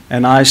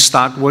 And I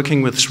started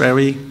working with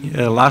Sverre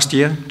last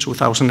year,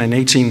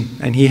 2018,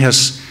 and he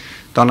has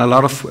done a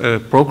lot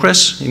of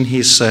progress in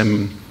his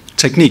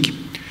technique.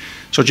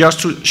 So just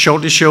to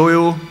shortly show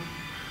you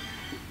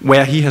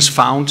where he has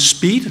found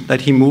speed,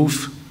 that he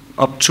moved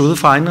up to the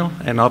final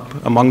and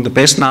up among the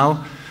best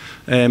now.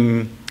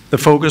 The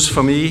focus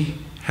for me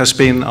has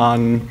been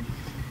on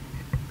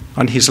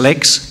his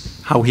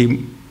legs, how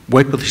he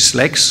worked with his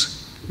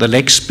legs, the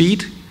leg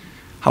speed,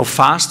 how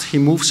fast he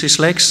moves his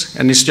legs,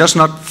 and it's just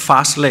not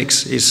fast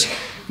legs, it's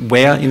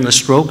where in the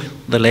stroke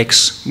the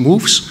legs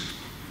moves,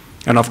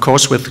 and of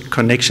course with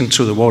connection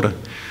to the water.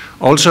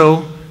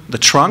 Also the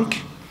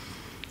trunk,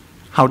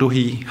 how do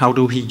he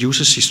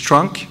uses his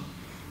trunk,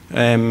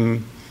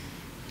 and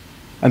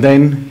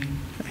then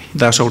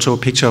there's also a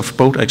picture of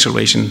boat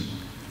acceleration.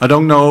 I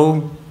don't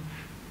know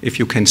if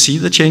you can see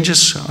the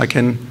changes. I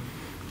can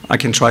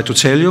try to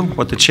tell you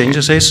what the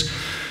changes is.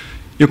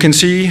 You can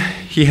see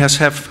he has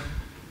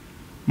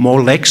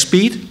more leg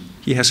speed.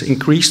 He has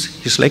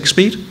increased his leg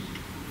speed.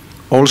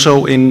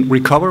 Also in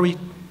recovery,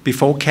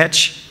 before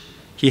catch,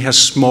 he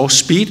has more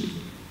speed.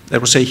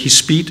 That would say his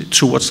speed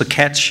towards the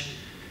catch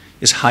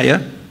is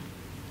higher.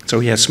 So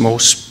he has more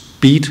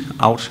speed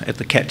out at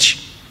the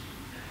catch.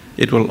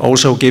 It will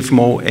also give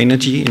more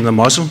energy in the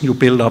muscle. You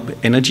build up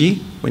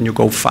energy when you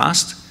go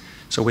fast.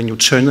 So when you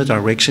turn the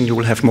direction, you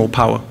will have more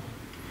power.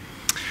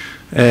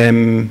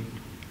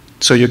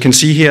 So you can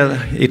see here,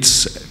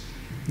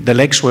 the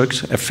legs work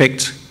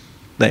affect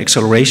the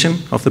acceleration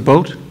of the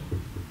boat.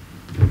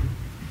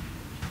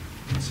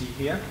 See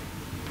here.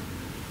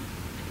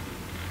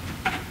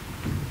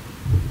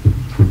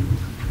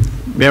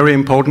 very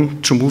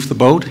important to move the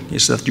boat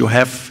is that you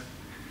have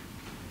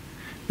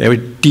very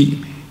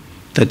deep,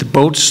 that the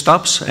boat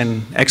stops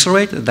and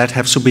accelerates. That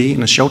has to be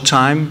in a short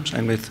time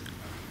and with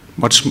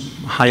much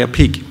higher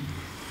peak.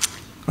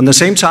 On the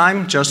same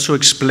time, just to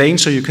explain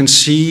so you can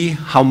see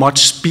how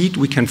much speed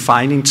we can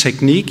find in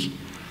technique,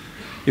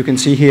 you can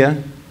see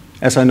here,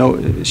 as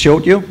I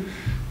showed you,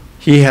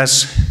 he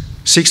has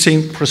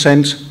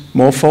 16%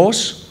 more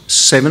force,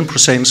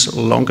 7%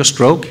 longer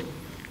stroke.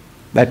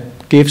 That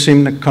gives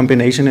him a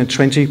combination of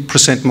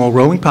 20% more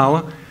rowing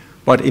power,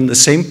 but in the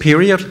same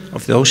period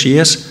of those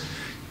years,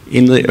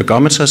 in the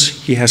ergometers,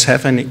 he has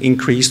had an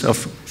increase of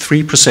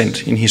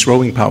 3% in his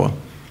rowing power.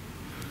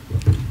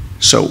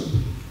 So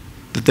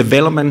the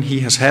development he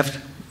has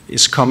had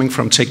is coming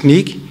from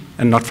technique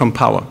and not from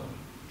power.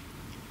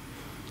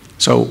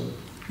 So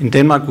in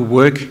Denmark, we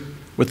work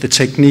with the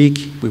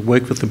technique, we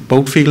work with the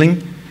boat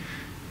feeling,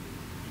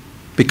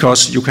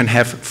 because you can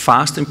have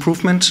fast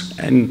improvement,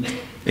 and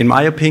in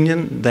my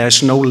opinion,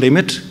 there's no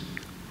limit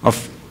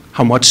of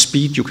how much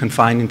speed you can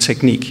find in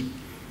technique.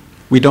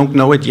 We don't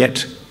know it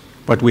yet,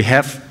 but we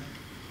have,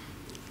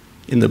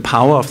 in the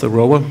power of the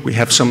rower, we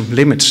have some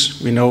limits.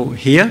 We know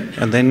here,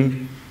 and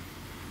then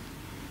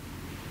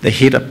they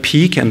hit a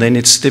peak, and then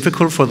it's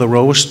difficult for the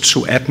rowers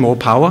to add more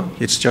power.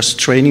 It's just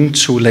training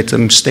to let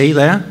them stay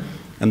there,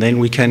 and then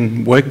we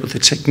can work with the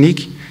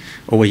technique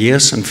over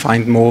years and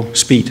find more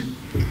speed.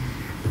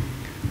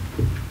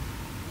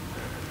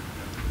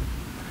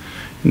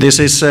 This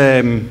is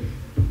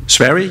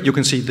Sverre. You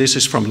can see this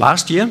is from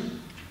last year.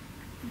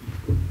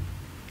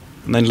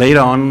 And then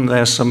later on,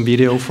 there's some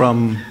video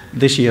from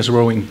this year's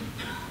rowing.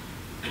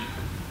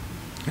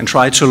 And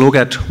try to look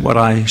at what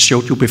I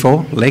showed you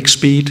before: leg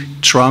speed,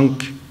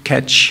 trunk,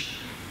 catch.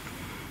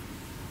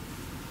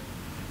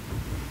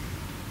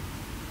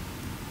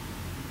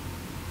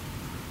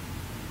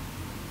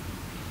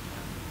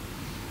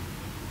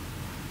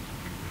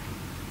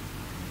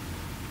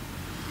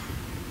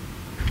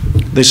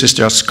 This is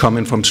just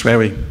coming from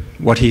Sverre,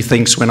 what he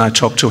thinks when I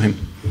talk to him.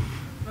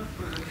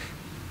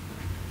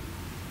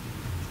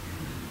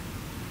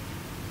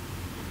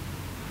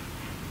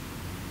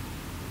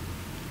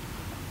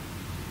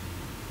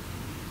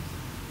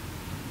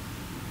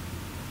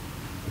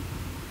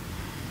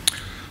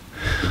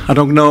 I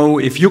don't know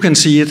if you can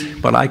see it,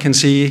 but I can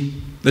see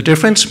the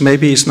difference.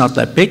 Maybe it's not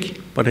that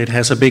big, but it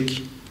has a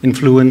big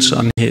influence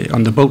on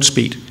the boat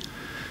speed.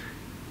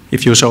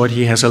 If you saw it,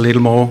 he has a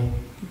little more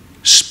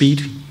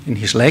speed in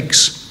his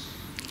legs.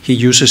 He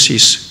uses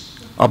his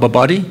upper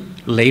body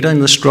later in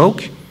the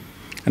stroke,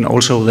 and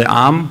also the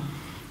arm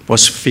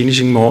was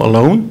finishing more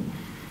alone.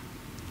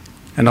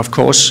 And of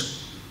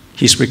course,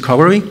 his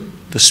recovery,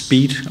 the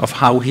speed of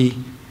how he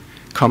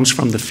comes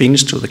from the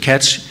finish to the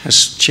catch,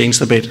 has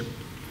changed a bit.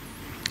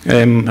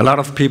 A lot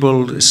of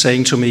people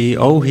saying to me,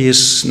 oh, he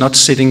is not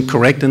sitting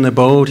correct in the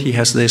boat, he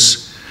has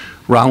this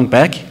round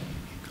back.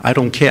 I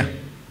don't care.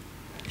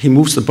 He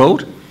moves the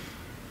boat,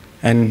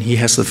 and he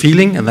has the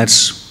feeling, and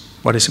that's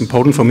what is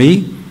important for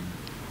me.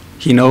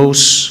 He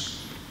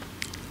knows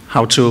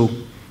how to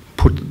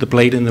put the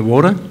blade in the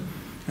water.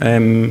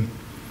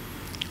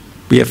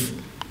 We have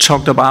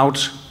talked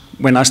about,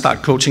 when I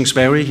start coaching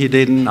Sverre,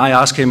 I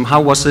asked him,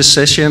 how was this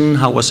session,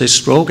 how was this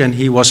stroke, and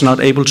he was not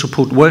able to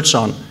put words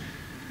on.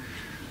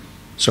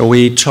 So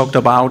we talked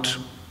about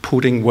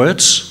putting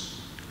words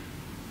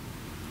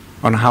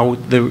on how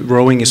the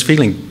rowing is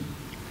feeling.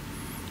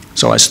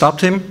 So I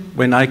stopped him.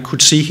 When I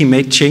could see he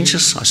made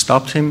changes, I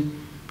stopped him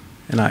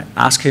and I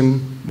asked him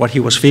what he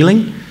was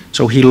feeling.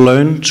 So he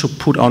learned to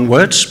put on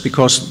words,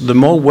 because the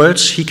more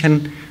words he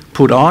can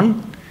put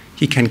on,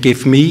 he can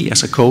give me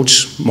as a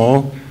coach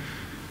more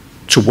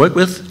to work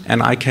with,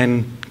 and I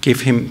can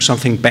give him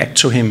something back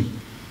to him.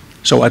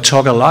 So I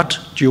talk a lot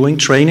during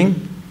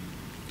training.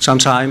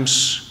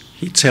 Sometimes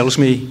he tells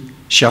me,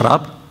 shut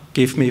up,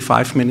 give me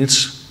 5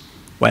 minutes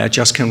where I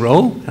just can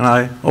row, and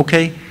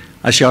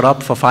I shut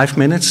up for 5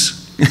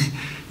 minutes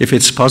if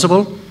it's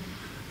possible.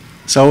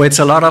 So it's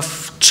a lot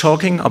of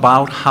talking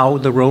about how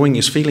the rowing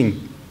is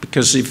feeling,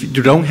 because if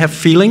you don't have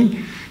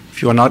feeling,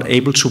 if you are not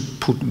able to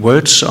put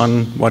words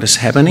on what is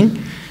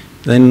happening,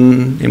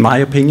 then in my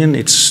opinion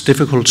it's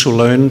difficult to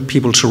learn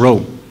people to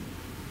row.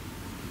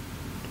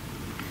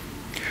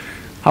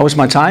 How is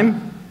my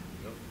time?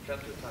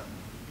 Plenty of time.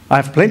 I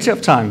have plenty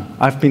of time.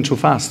 I've been too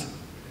fast.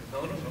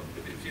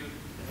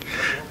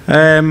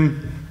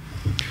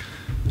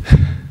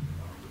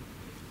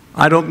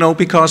 I don't know,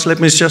 because let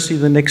me just see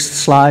the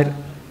next slide.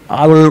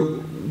 I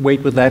will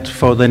wait with that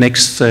for the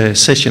next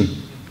session.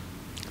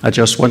 I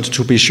just wanted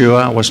to be sure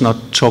I was not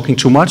talking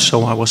too much,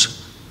 so I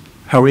was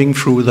hurrying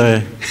through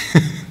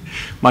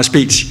my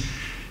speech.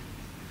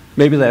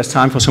 Maybe there's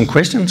time for some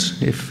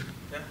questions. If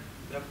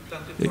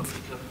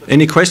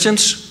any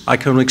questions, I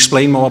can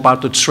explain more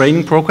about the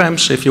training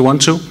programs if you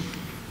want to.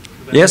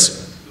 Yes?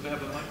 Do they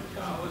have a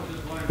microphone? I was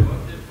just wondering, what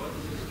is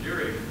the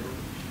steering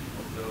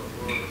of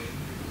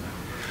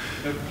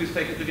the... Please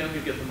take it again,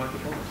 you get the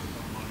microphone.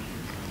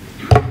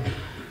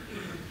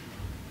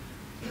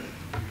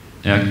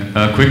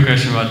 Yeah, a quick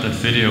question about that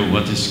video.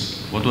 What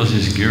is What was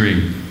his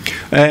gearing?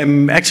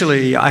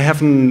 Actually, I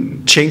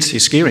haven't changed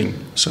his gearing,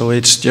 so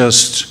it's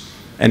just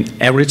an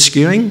average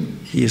gearing.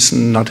 He's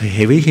not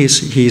heavy.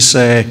 He's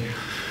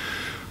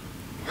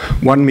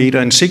 1 meter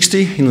and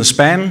 60 in the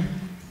span.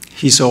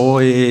 He's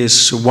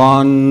always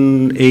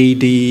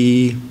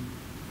 180,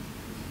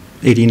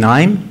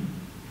 89,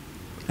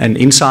 and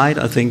inside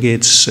I think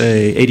it's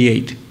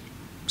 88.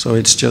 So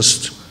it's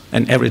just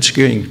an average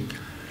gearing.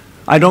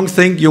 I don't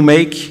think you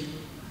make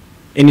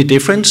any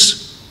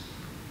difference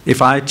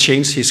if I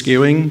change his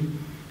gearing,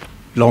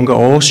 longer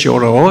oars,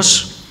 shorter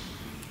oars.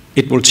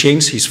 It will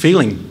change his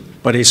feeling,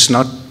 but it's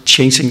not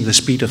changing the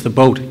speed of the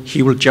boat.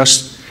 He will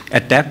just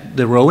adapt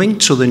the rowing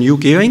to the new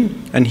gearing,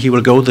 and he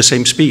will go the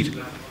same speed.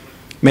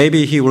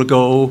 Maybe he will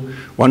go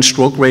 1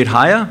 stroke rate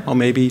higher, or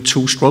maybe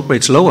 2 stroke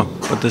rates lower,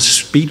 but the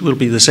speed will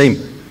be the same.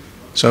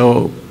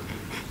 So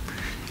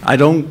I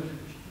don't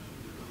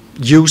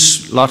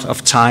use a lot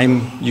of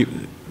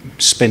time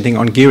spending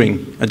on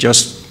gearing. I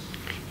just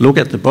look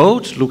at the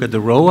boat, look at the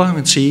rower,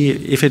 and see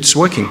if it's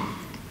working.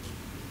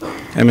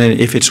 I mean,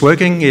 if it's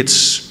working,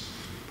 it's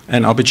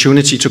an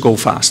opportunity to go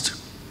fast.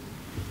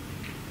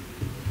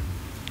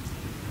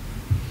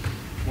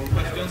 More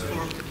questions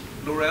for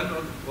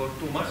Laurel or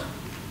Thomas?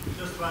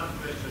 Just one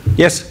question.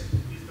 Yes.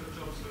 Mr.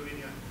 From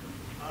Slovenia.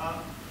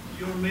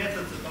 Your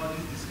methods about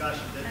this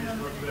discussion, that is not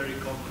very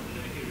common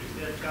here. Is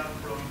that come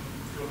from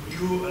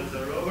you as a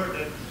rower?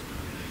 That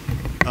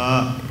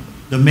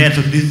the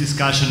method, this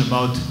discussion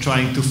about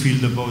trying to feel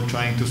the boat,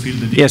 trying to feel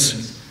the difference.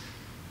 Yes.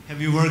 Have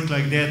you worked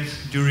like that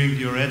during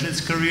your athlete's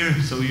career?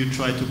 So you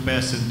try to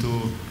pass and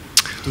to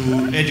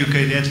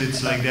educate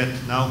athletes like that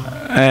now?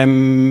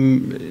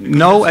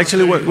 No,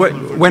 actually,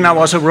 when I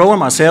was a rower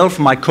myself,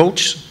 my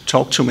coach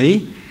talked to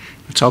me,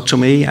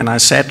 and I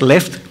sat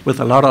left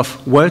with a lot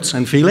of words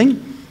and feeling.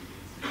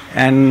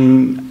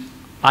 And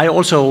I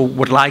also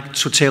would like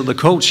to tell the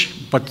coach,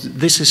 but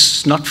this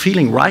is not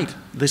feeling right.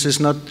 This is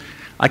not,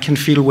 I can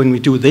feel when we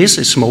do this,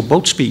 it's more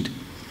boat speed.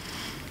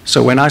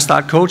 So when I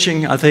start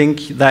coaching, I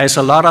think there is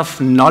a lot of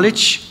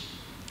knowledge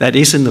that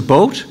is in the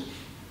boat,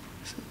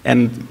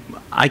 and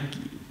I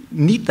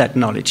need that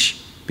knowledge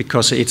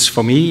because it's,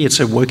 for me, it's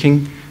a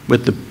working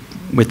with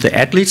the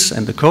athletes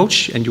and the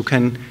coach, and you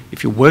can,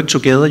 if you work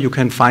together, you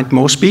can find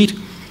more speed.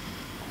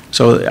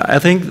 So I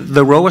think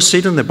the rowers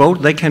sit in the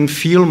boat, they can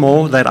feel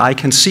more that I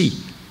can see.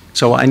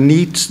 So I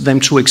need them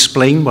to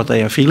explain what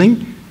they are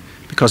feeling,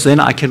 because then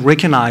I can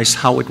recognize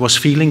how it was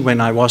feeling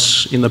when I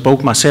was in the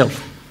boat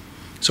myself.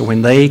 So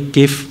when they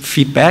give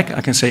feedback,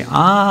 I can say,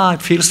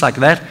 it feels like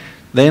that.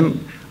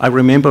 Then I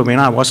remember when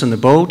I was in the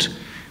boat,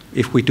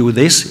 if we do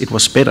this, it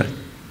was better.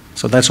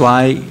 So that's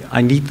why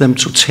I need them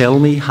to tell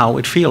me how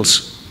it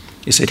feels.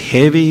 Is it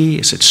heavy?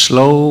 Is it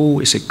slow?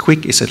 Is it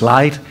quick? Is it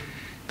light?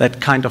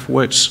 That kind of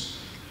words.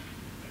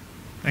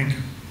 Thank you.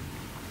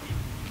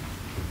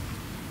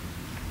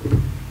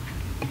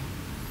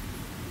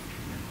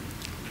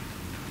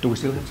 Do we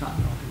still have time?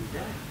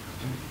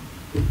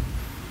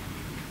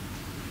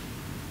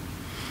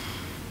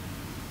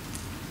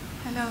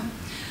 Hello.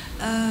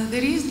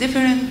 There is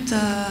different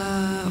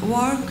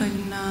work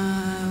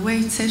and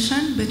weight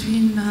session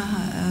between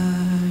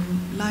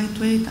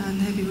lightweight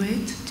and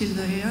heavyweight till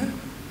the air.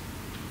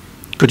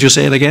 Could you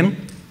say it again?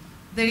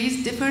 There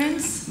is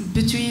difference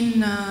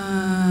between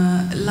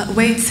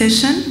weight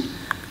session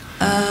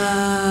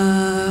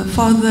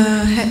for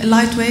the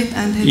lightweight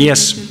and heavyweight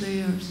Yes. till the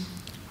air.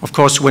 Of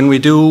course, when we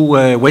do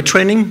weight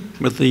training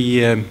with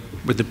the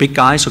big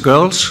guys or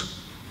girls,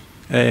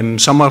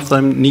 some of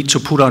them need to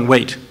put on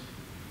weight.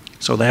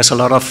 So there's a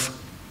lot of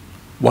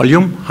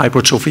volume,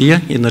 hypertrophy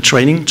in the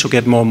training to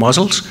get more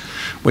muscles.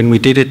 When we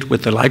did it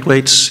with the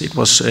lightweights, it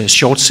was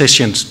short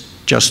sessions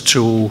just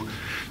to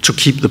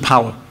keep the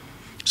power.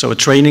 So a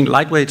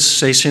lightweight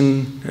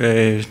session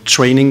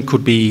training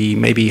could be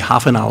maybe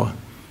half an hour,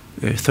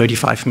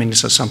 35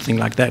 minutes or something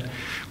like that.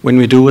 When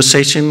we do a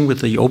session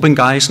with the open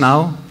guys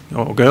now,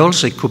 or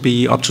girls, it could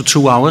be up to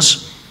 2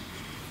 hours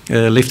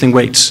lifting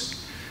weights.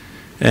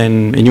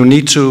 And you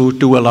need to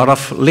do a lot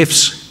of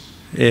lifts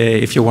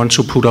if you want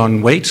to put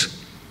on weight.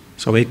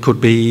 So it could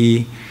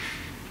be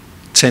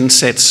 10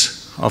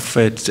 sets of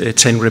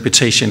 10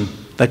 repetition.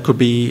 That could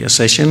be a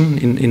session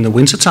in the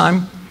winter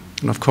time.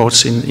 And of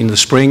course, in the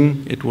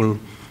spring, it will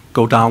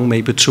go down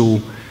maybe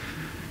to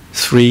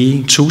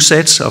 2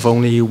 sets of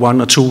only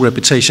 1 or 2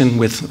 repetition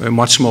with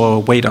much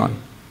more weight on.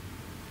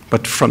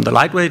 But from the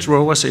lightweight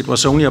rowers, it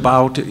was only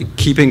about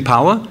keeping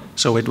power.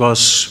 So it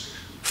was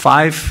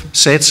 5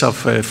 sets of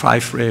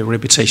 5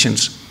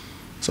 repetitions.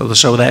 So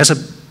there's a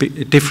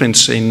big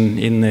difference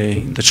in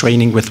the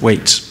training with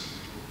weights.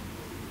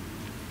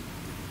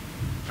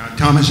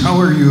 Thomas, how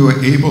are you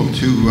able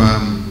to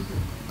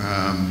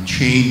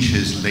change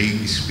his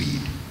leg speed?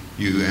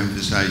 You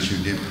emphasized you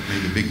did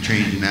make a big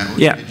change in that.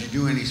 Yeah. Did you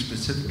do any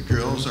specific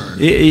drills? Or?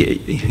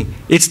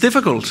 It's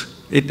difficult.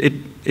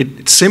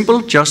 It's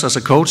simple just as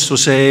a coach to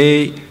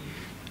say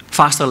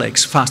faster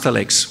legs, faster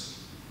legs.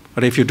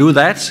 But if you do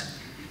that,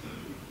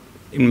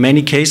 in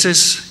many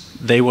cases,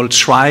 they will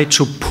try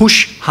to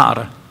push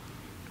harder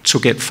to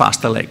get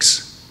faster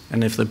legs.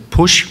 And if they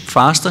push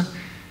faster,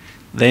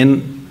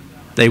 then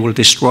they will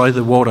destroy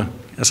the water.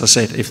 As I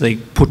said, if they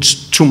put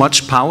too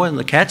much power in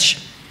the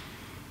catch,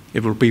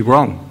 it will be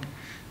wrong.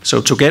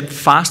 So to get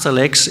faster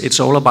legs, it's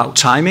all about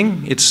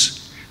timing.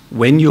 It's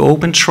when you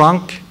open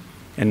trunk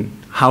and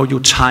how you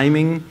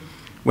timing,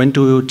 when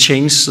do you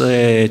change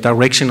the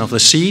direction of the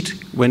seat,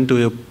 when do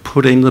you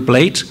put in the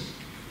blade,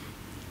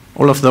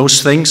 all of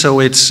those things. So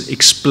it's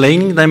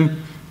explaining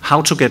them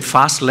how to get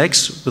fast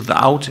legs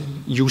without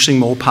using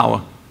more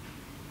power.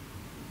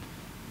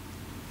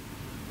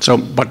 So,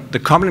 but the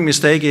common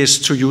mistake is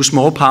to use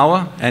more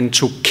power and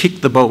to kick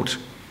the boat.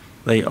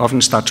 They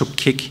often start to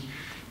kick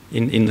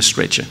in the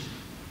stretcher.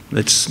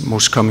 That's the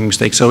most common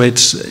mistake. So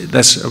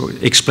that's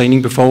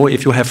explaining before,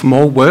 if you have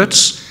more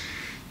words,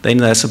 then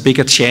there's a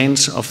bigger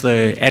chance of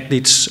the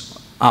athletes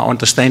are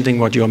understanding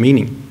what you're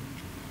meaning.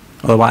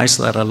 Otherwise,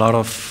 there are a lot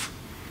of,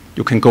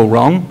 you can go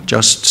wrong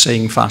just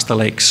saying faster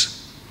legs.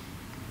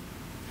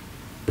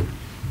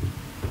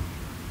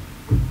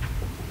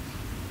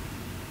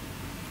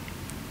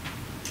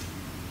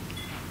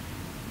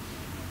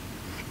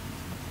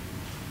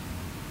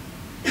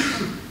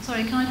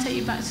 Sorry, can I take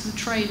you back to the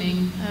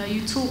training?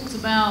 You talked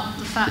about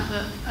the fact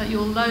that at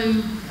your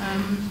low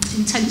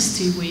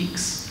intensity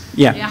weeks,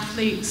 the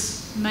athletes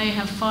may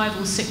have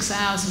 5 or 6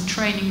 hours of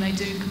training they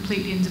do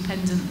completely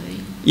independently.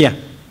 Yeah.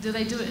 Do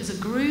they do it as a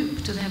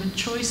group? Do they have a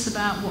choice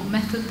about what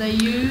method they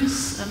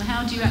use? And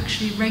how do you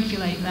actually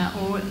regulate that,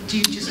 or do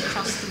you just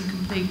trust them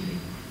completely?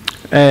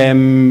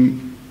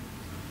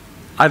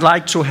 I'd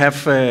like to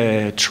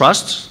have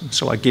trust,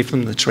 so I give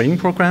them the training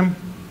program.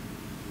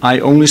 I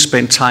only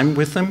spend time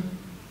with them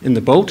in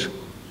the boat.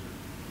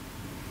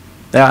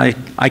 There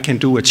I can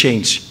do a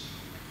change.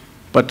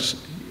 But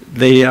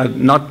they are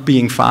not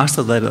being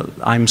faster, that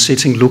I'm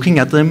sitting looking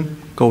at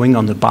them, going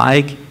on the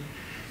bike,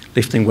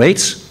 lifting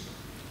weights.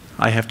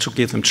 I have to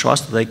give them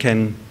trust that they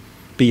can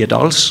be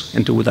adults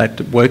and do that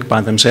work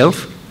by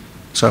themselves.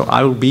 So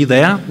I will be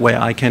there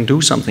where I can do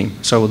something.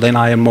 So then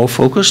I am more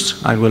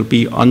focused. I will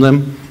be on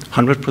them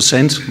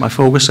 100%, my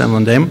focus and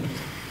on them.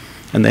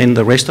 And then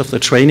the rest of the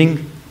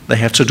training, they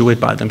have to do it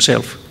by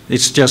themselves.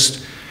 It's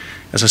just,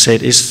 as I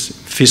said, it's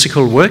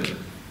physical work,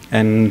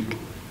 and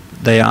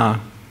they are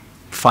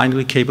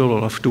finally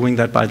capable of doing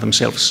that by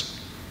themselves.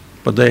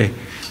 But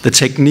the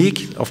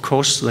technique, of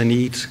course, they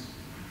need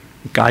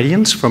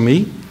guidance from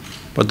me,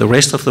 but the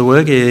rest of the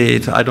work,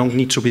 I don't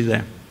need to be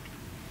there.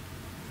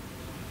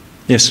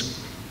 Yes?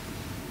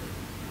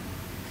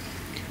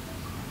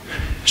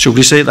 Should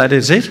we say that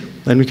is it?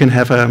 Then we can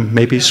have a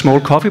maybe small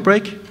coffee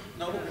break?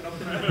 No.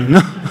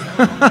 No?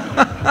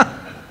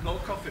 No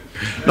coffee.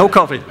 No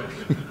coffee.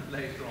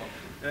 Later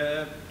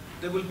on.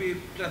 There will be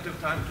plenty of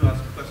time to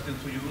ask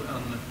questions to you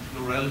and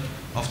Laurel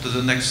after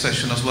the next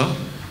session as well.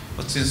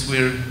 But since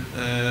we're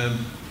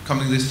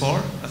coming this far,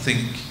 I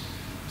think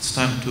it's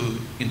time to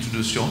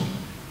introduce John.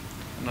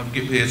 And I'll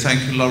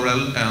thank you,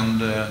 Laurel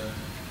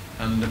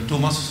and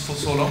Thomas, for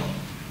so long.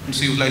 And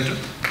see you later.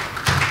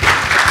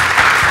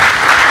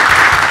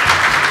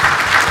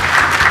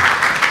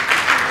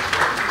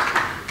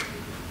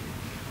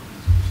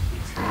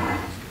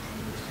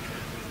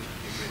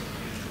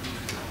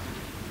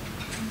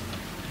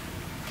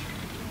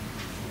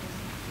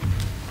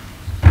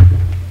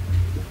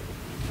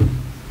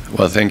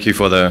 Well, thank you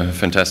for the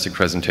fantastic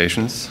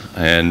presentations.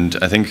 And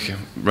I think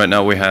right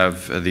now we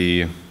have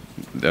the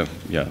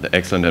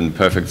excellent and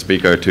perfect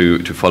speaker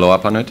to follow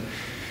up on it,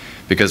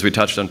 because we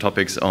touched on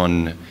topics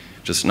on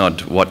just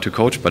not what to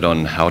coach, but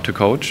on how to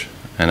coach.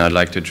 And I'd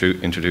like to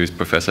introduce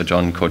Professor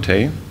Jean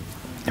Côté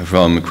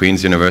from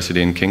Queen's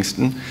University in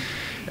Kingston.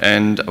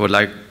 And I would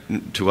like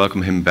to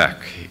welcome him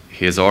back.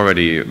 He has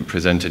already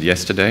presented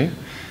yesterday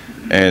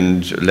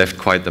and left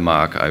quite the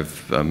mark,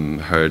 I've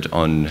heard,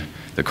 on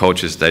the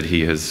coaches that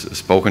he has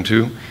spoken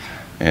to.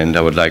 And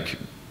I would like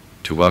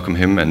to welcome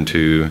him and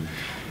to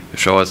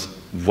show us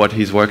what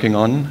he's working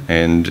on,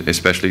 and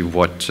especially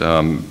what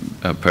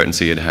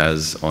pertinency it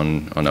has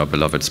on our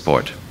beloved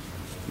sport.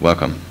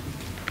 Welcome.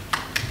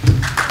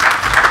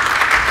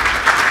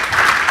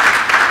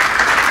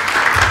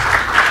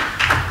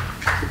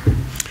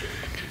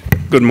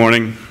 Good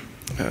morning.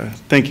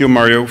 Thank you,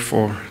 Mario,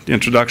 for the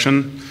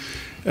introduction.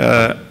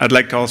 I'd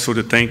like also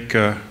to thank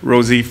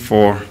Rosie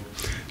for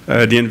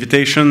the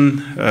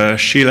invitation,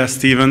 Sheila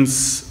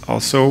Stevens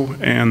also,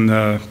 and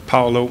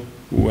Paolo,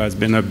 who has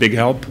been a big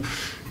help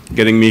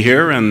getting me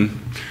here. And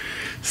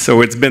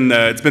so it's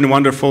been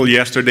wonderful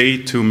yesterday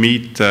to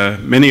meet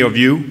many of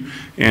you,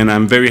 and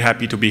I'm very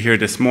happy to be here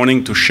this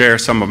morning to share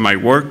some of my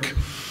work.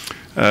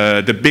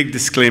 The big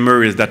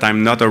disclaimer is that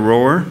I'm not a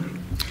rower,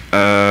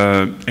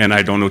 and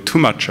I don't know too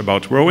much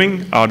about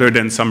rowing, other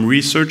than some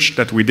research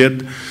that we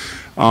did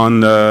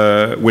on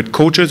with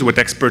coaches, with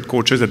expert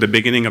coaches at the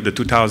beginning of the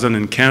 2000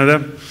 in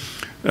Canada.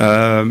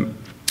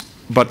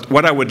 But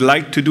what I would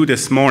like to do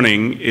this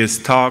morning is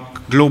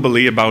talk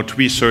globally about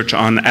research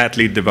on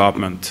athlete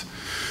development.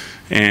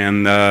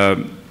 And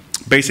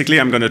basically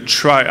I'm going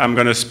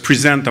to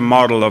present a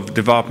model of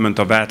development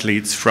of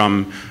athletes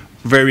from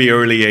very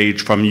early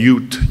age, from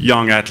youth,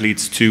 young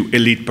athletes to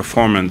elite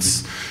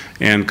performance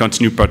and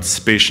continued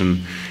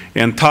participation,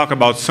 and talk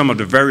about some of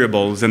the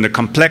variables and the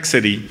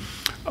complexity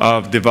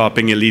of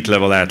developing elite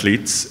level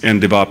athletes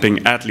and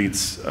developing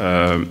athletes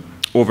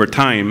over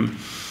time.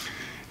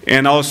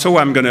 And also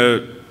I'm going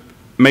to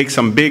make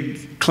some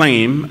big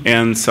claim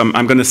and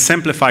I'm going to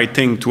simplify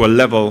things to a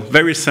level,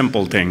 very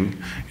simple thing,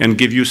 and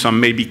give you some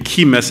maybe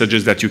key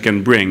messages that you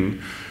can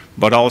bring.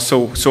 But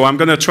also, so I'm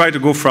going to try to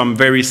go from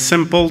very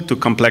simple to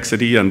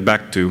complexity and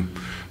back to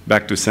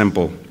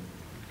simple.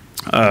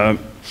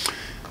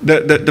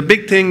 The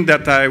big thing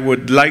that I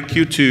would like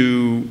you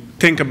to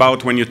think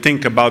about when you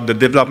think about the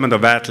development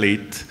of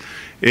athlete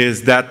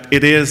is that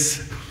it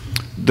is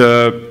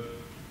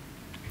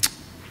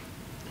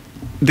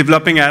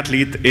developing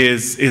athlete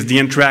is the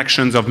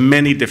interactions of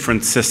many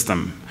different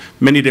systems,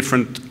 many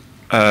different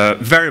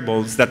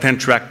variables that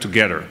interact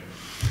together.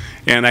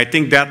 And I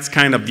think that's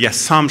kind of the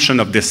assumption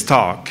of this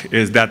talk,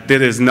 is that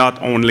it is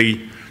not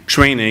only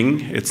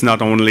training, it's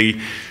not only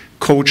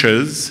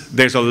coaches,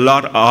 there's a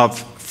lot of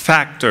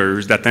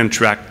factors that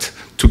interact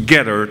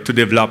together to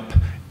develop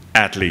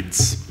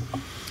athletes.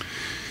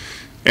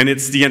 And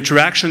it's the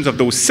interactions of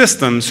those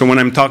systems. So when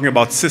I'm talking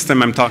about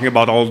system, I'm talking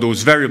about all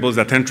those variables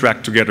that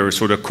interact together.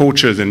 So the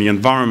coaches and the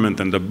environment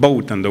and the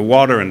boat and the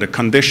water and the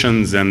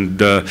conditions and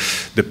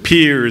the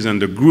peers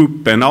and the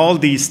group, and all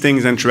these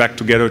things interact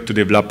together to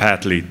develop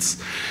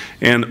athletes.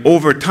 And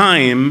over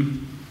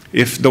time,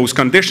 if those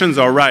conditions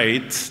are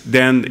right,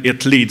 then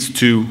it leads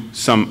to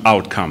some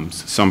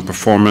outcomes, some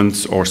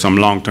performance or some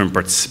long-term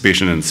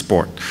participation in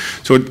sport.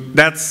 So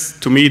that's,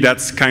 to me,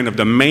 that's kind of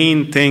the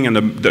main thing, and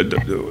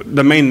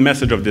the main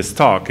message of this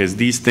talk is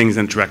these things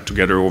interact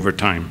together over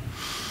time.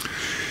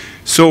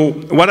 So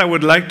what I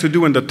would like to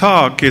do in the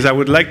talk is I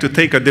would like to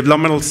take a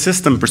developmental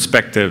system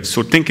perspective,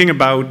 so thinking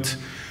about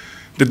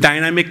the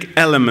dynamic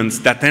elements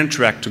that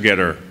interact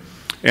together.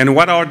 And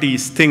what are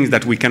these things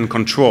that we can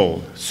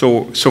control?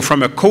 So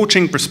from a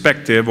coaching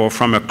perspective, or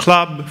from a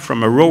club,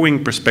 from a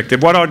rowing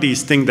perspective, what are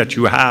these things that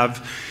you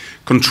have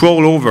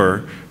control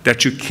over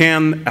that you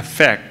can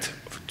affect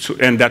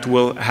and that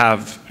will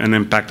have an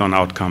impact on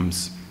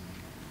outcomes?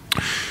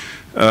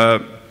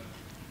 And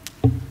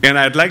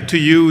I'd like to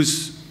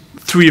use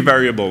 3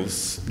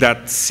 variables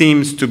that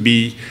seems to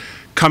be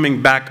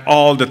coming back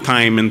all the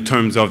time in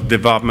terms of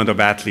development of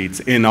athletes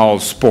in all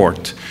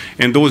sport.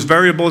 And those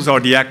variables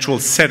are the actual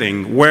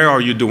setting. Where are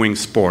you doing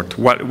sport?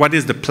 What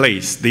is the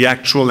place, the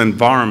actual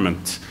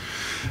environment?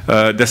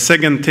 The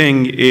second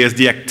thing is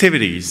the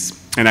activities.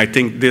 And I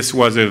think this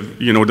was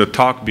the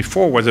talk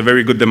before was a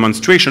very good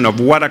demonstration of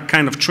what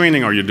kind of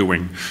training are you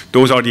doing.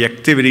 Those are the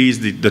activities,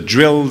 the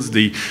drills,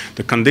 the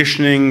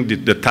conditioning,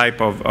 the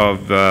type of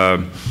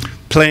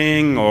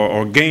playing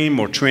or game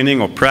or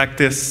training or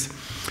practice.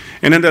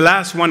 And then the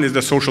last one is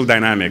the social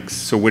dynamics,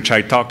 so which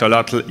I talked a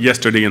lot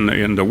yesterday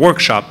in the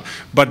workshop,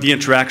 but the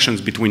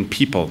interactions between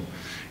people.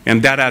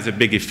 And that has a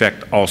big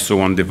effect also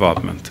on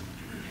development.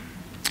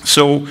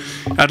 So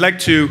I'd like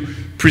to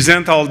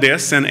present all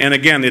this, and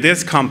again, it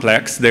is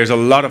complex. There's a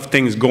lot of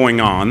things going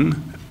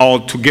on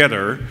all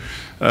together.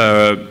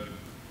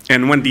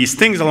 And when these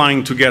things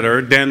align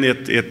together, then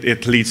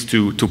it leads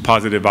to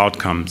positive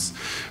outcomes.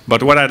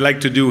 But what I'd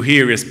like to do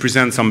here is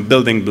present some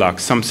building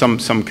blocks,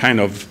 some kind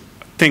of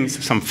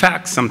things, some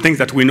facts, some things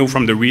that we know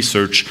from the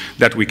research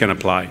that we can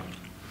apply.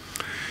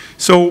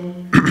 So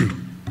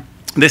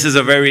this is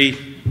a very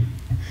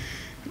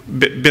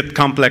bit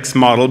complex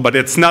model, but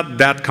it's not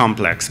that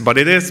complex. But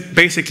it is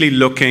basically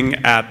looking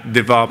at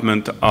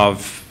development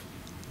of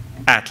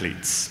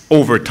athletes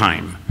over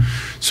time.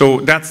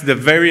 So that's the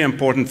very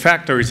important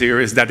factors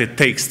here, is that it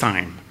takes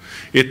time.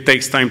 It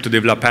takes time to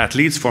develop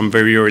athletes from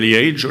very early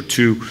age or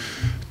to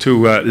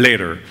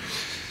later.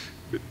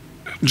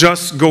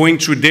 Just going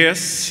through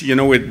this,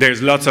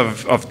 there's lots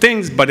of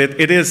things, but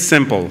it is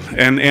simple.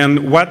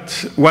 And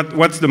what's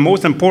the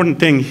most important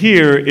thing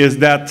here is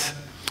that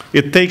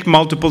it takes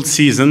multiple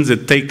seasons,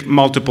 it takes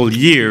multiple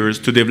years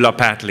to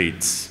develop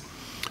athletes.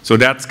 So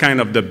that's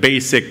kind of the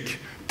basic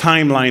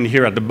timeline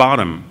here at the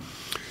bottom.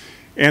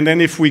 And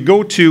then if we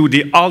go to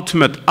the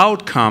ultimate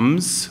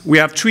outcomes, we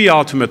have 3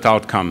 ultimate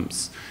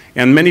outcomes.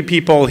 And many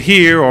people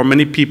here, or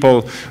many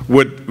people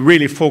would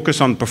really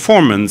focus on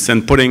performance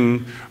and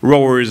putting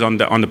rowers on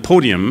the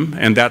podium,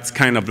 and that's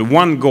kind of the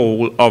one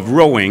goal of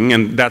rowing,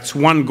 and that's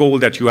one goal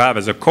that you have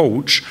as a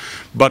coach.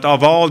 But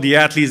of all the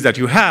athletes that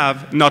you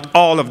have, not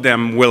all of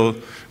them will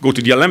go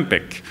to the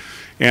Olympic.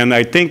 And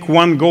I think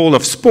one goal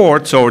of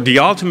sports, or the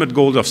ultimate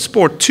goal of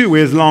sport too,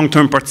 is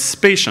long-term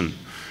participation.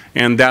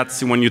 And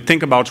that's, when you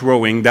think about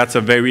rowing, that's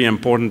a very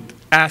important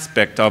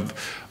aspect of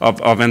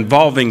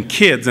involving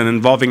kids and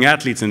involving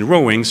athletes in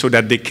rowing so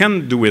that they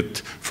can do it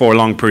for a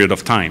long period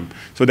of time.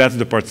 So that's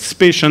the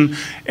participation.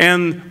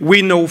 And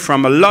we know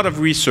from a lot of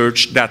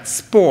research that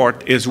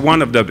sport is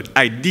one of the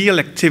ideal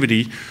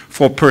activity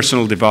for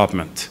personal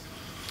development.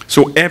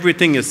 So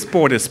everything is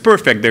sport is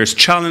perfect. There's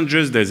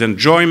challenges, there's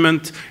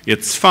enjoyment,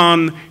 it's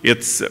fun,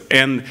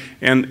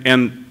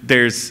 and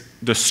there's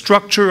the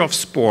structure of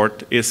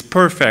sport is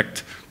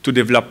perfect to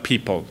develop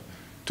people.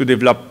 to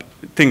develop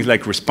things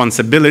like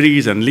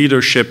responsibilities and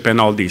leadership and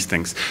all these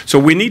things. So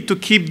we need to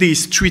keep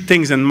these three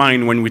things in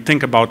mind when we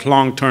think about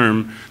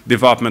long-term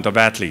development of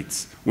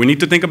athletes. We need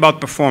to think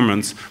about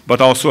performance, but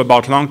also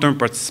about long-term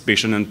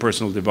participation and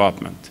personal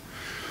development.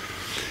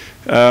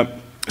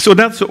 So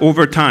that's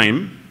over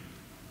time.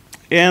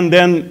 And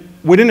then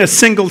within a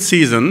single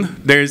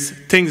season, there's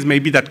things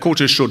maybe that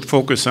coaches should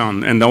focus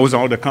on, and those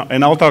are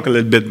and I'll talk a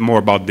little bit more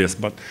about this,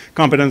 but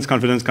competence,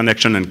 confidence,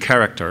 connection, and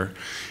character.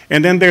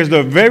 And then there's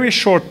the very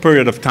short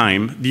period of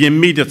time, the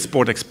immediate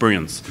sport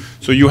experience.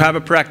 So you have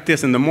a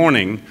practice in the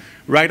morning,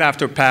 right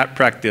after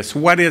practice,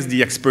 what is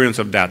the experience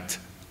of that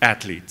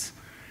athlete?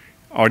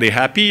 Are they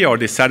happy? Are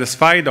they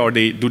satisfied?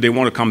 Do they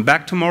want to come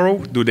back tomorrow?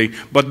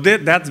 But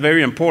that's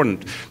very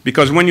important,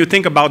 because when you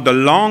think about the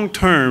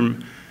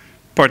long-term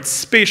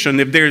participation,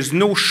 if there's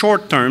no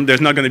short-term,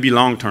 there's not going to be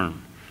long-term.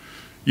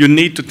 You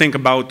need to think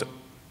about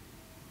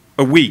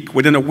a week,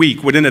 within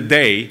a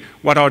day,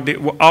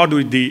 how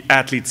do the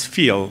athletes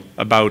feel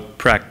about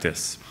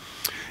practice?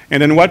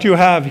 And then what you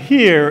have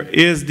here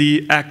is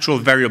the actual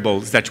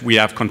variables that we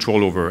have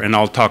control over, and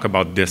I'll talk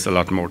about this a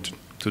lot more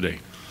today.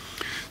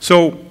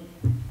 So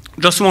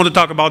just want to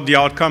talk about the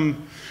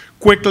outcome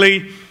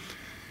quickly.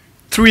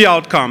 3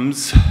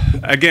 outcomes,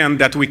 again,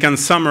 that we can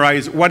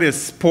summarize. What is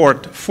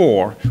sport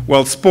for?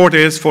 Well, sport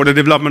is for the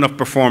development of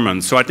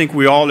performance. So I think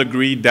we all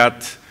agree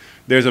that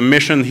there's a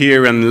mission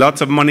here and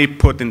lots of money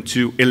put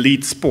into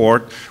elite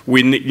sport.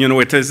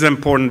 It is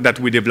important that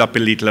we develop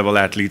elite level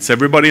athletes.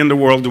 Everybody in the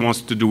world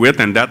wants to do it,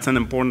 and that's an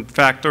important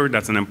factor.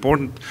 That's an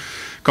important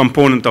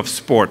component of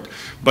sport.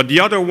 But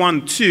the other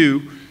one,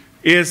 too,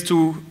 is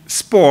to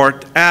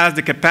sport as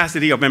the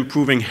capacity of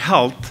improving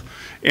health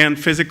and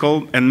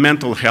physical and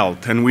mental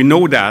health. And we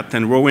know that,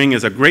 and rowing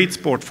is a great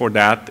sport for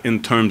that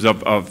in terms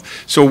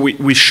so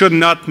we should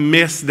not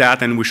miss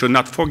that, and we should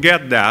not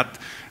forget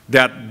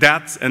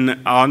that's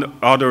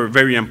another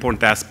very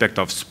important aspect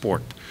of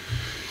sport.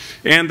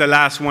 And the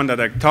last one that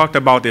I talked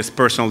about is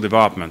personal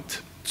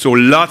development. So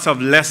lots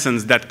of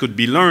lessons that could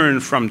be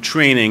learned from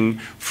training,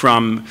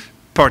 from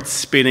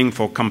participating,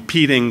 for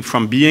competing,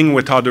 from being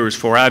with others,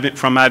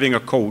 from having a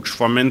coach,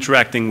 from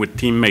interacting with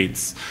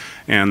teammates.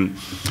 And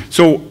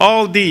so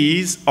all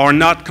these are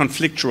not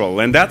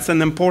conflictual, and that's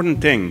an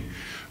important thing.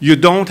 You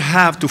don't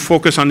have to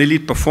focus on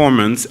elite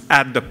performance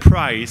at the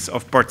price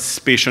of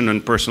participation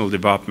and personal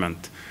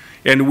development.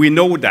 And we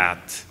know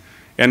that.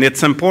 And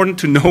it's important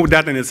to know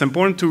that, and it's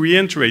important to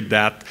reiterate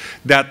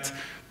that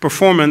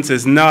performance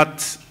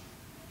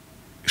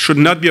should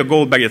not be a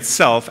goal by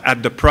itself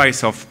at the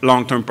price of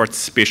long-term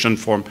participation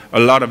for a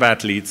lot of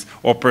athletes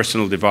or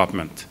personal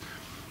development.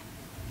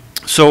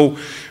 So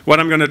what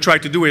I'm going to try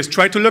to do is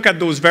try to look at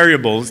those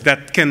variables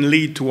that can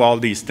lead to all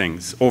these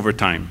things over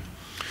time.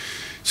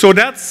 So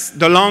that's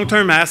the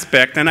long-term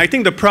aspect, and I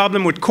think the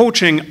problem with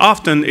coaching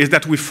often is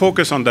that we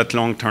focus on that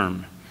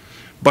long-term.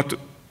 But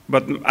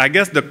I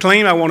guess the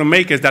claim I want to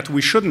make is that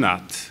we should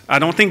not. I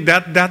don't think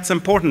that's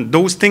important.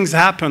 Those things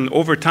happen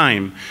over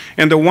time.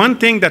 And the one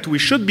thing that we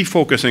should be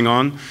focusing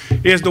on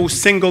is those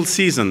single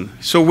seasons.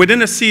 So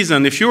within a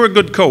season, if you're a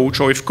good coach,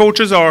 or if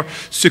coaches are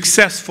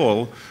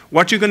successful,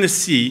 what you're going to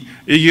see,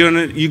 you're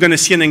going to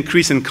see an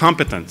increase in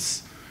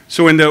competence.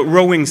 So in the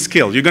rowing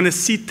skill, you're going to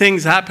see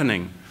things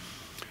happening.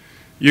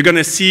 You're going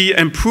to see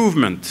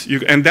improvement.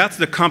 And that's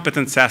the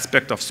competence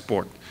aspect of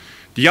sport.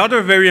 The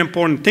other very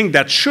important thing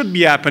that should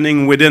be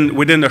happening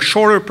within a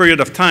shorter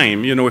period of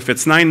time, if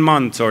it's 9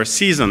 months or a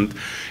season,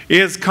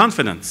 is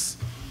confidence.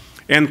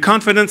 And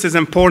confidence is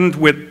important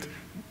with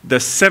the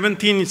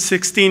 17,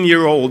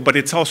 16-year-old, but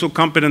it's also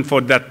competent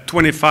for that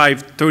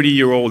 25,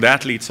 30-year-old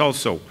athletes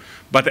also.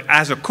 But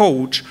as a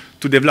coach,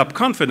 to develop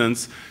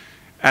confidence,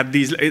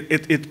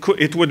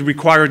 it would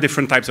require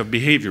different types of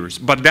behaviors.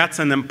 But that's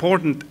an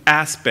important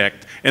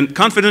aspect, and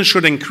confidence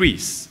should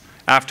increase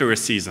after a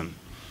season.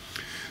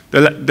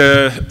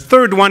 The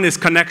third one is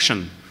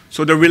connection,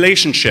 so the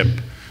relationship.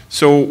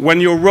 So when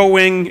you're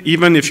rowing,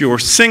 even if you're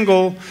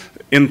single,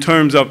 in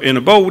terms of in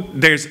a boat,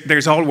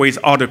 there's always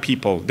other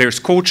people. There's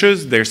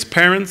coaches, there's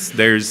parents,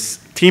 there's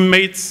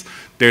teammates,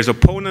 there's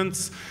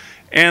opponents,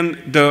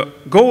 and the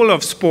goal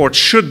of sport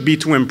should be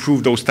to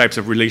improve those types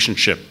of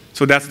relationships.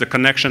 So that's the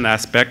connection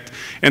aspect.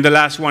 And the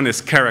last one is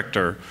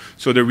character.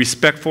 So the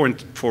respect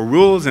for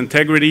rules,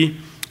 integrity,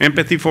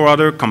 empathy for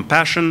others,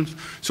 compassion.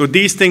 So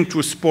these things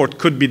through sport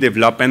could be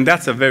developed, and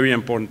that's a very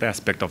important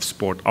aspect of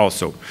sport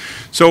also.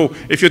 So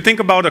if you think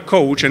about a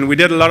coach, and we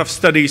did a lot of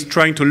studies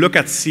trying to look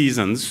at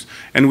seasons,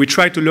 and we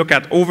try to look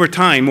at over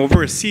time,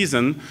 over a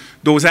season,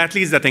 those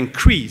athletes that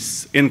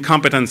increase in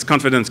competence,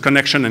 confidence,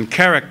 connection, and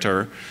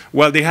character,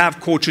 well, they have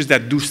coaches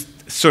that do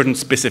certain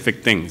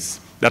specific things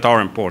that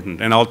are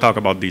important, and I'll talk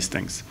about these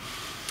things.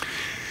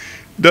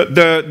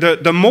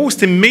 The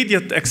most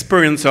immediate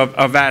experience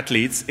of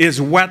athletes is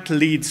what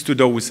leads to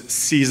those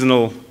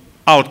seasonal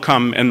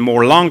outcome and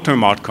more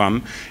long-term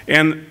outcome.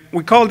 And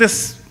we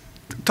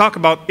talk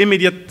about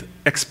immediate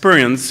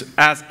experience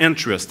as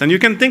interest. And you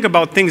can think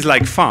about things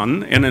like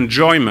fun and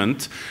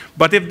enjoyment,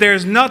 but if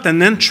there's not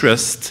an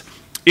interest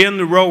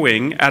in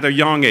rowing at a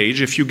young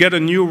age, if you get a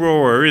new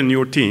rower in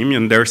your team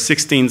and they're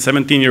 16,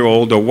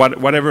 17-year-old or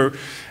whatever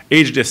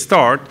age they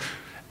start,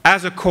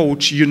 as a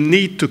coach, you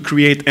need to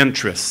create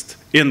interest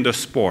in the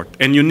sport,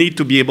 and you need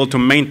to be able to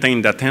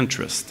maintain that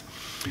interest.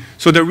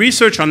 So the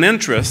research on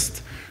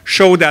interest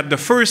show that the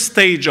first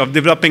stage of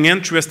developing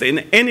interest in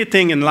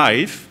anything in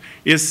life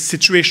is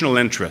situational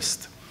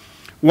interest.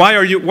 Why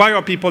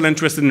are people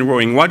interested in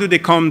rowing? Why do they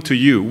come to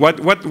you? What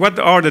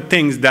are the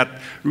things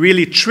that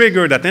really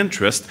trigger that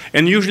interest?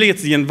 And usually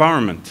it's the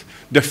environment,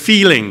 the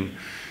feeling,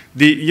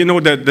 the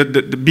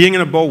being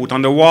in a boat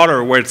on the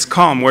water where it's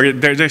calm, where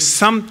there's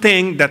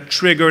something that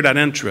trigger that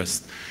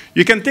interest.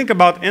 You can think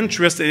about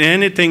interest in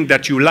anything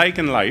that you like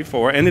in life,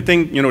 or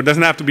anything, it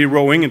doesn't have to be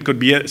rowing, it could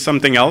be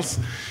something else.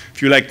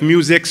 If you like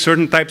music,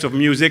 certain types of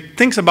music,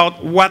 think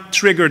about what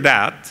triggered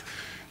that.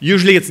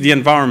 Usually it's the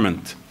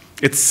environment.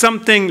 It's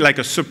something like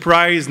a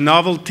surprise,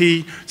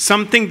 novelty,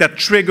 something that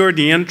triggered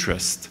the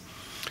interest.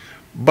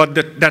 But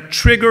that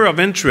trigger of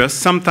interest,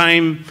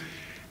 sometimes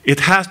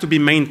it has to be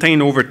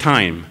maintained over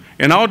time.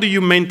 And how do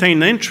you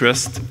maintain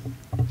interest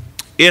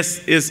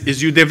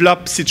is you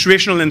develop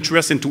situational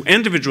interest into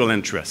individual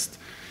interest.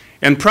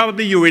 And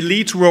probably your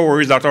elite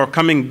rowers that are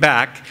coming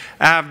back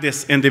have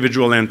this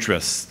individual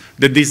interest,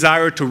 the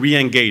desire to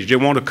re-engage. They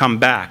want to come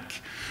back.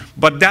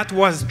 But that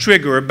was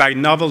triggered by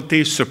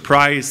novelty,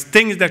 surprise,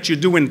 things that you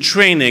do in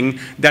training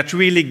that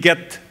really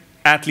get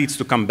athletes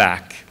to come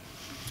back.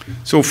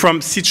 So from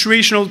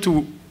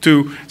situational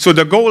so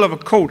the goal of a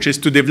coach is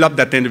to develop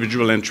that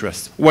individual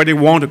interest, where they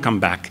want to come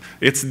back.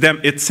 It's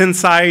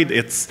inside,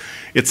 it's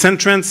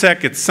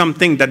intrinsic, it's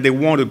something that they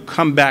want to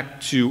come back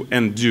to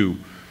and do.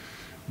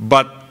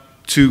 But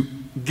to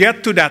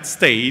get to that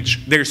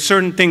stage, there's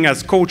certain things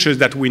as coaches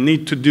that we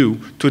need to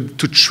do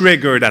to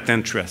trigger that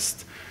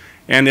interest.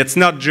 And it's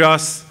not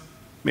just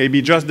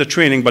maybe just the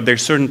training, but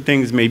there's certain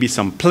things, maybe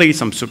some play,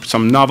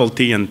 some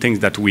novelty, and things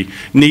that we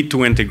need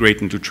to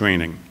integrate into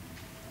training.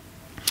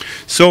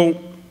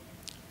 So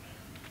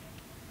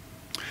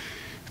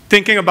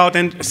thinking about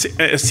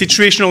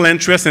situational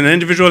interest and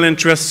individual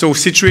interest, so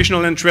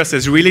situational interest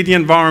is really the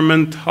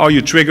environment, how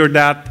you trigger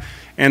that,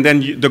 and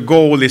then the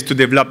goal is to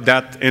develop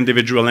that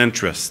individual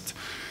interest.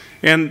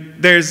 And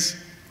there's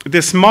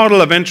this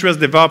model of interest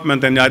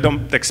development, and I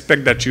don't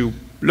expect that you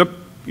look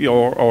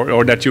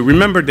or that you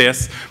remember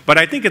this, but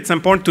I think it's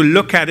important to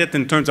look at it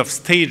in terms of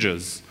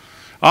stages.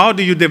 How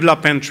do you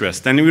develop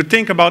interest? And you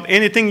think about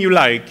anything you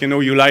like,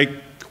 you like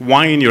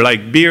wine, you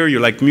like beer, you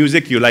like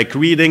music, you like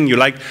reading,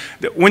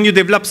 when you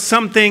develop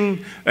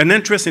something, an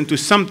interest into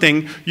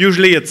something,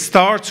 usually it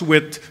starts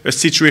with a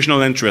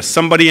situational interest.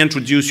 Somebody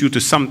introduced you to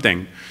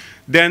something.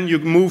 Then you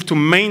move to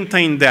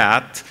maintain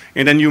that,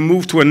 and then you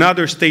move to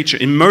another stage,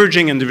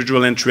 emerging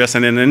individual interest,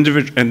 and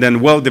then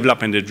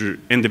well-developed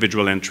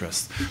individual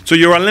interest. So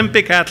your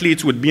Olympic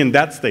athletes would be in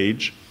that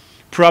stage,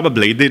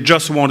 probably. They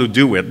just want to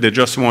do it.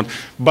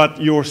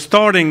 But you're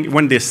starting,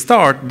 when they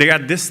start, they're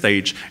at this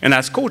stage. And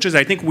as coaches,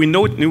 I think we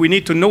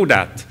need to know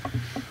that.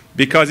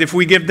 Because if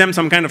we give them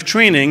some kind of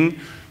training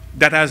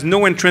that has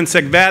no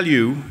intrinsic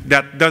value,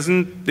 that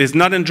is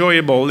not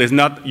enjoyable,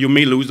 you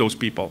may lose those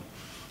people.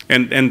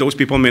 And those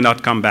people may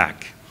not come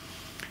back.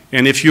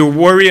 And if you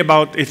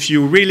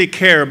really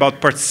care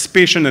about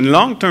participation and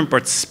long-term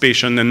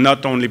participation and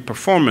not only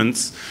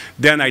performance,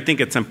 then I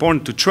think it's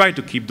important to try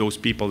to keep those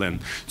people in.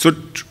 So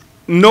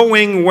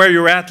knowing where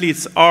your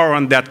athletes are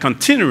on that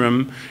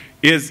continuum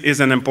is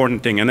an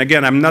important thing. And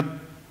again, I'm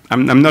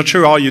not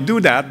sure how you do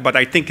that, but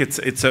I think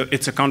it's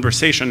a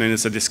conversation and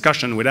it's a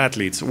discussion with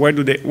athletes. Where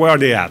are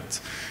they at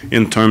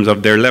in terms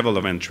of their level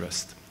of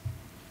interest?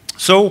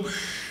 So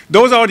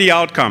those are the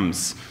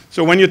outcomes.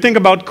 So when you think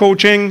about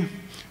coaching,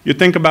 you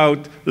think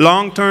about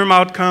long-term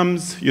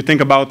outcomes, you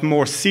think about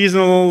more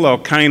seasonal or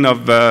kind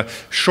of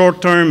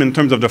short-term in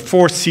terms of the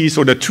 4 C's,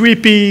 or the 3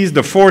 P's,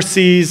 the 4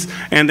 C's,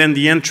 and then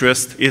the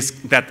interest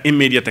is that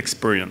immediate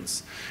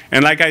experience.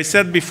 And like I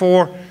said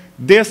before,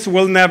 this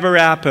will never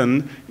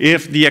happen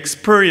if the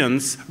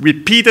experience,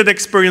 repeated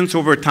experience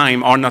over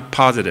time, are not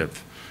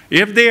positive.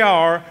 If they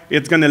are,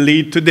 it's going to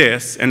lead to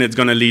this, and it's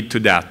going to lead to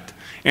that.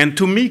 And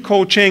to me,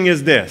 coaching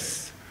is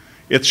this.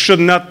 It should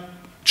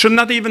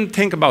not even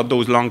think about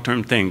those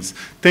long-term things.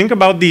 Think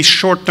about these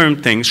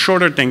short-term things,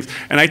 shorter things.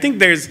 And I think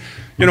there's,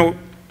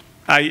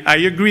 I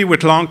agree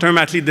with long-term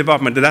athlete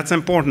development. That's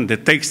important.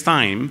 It takes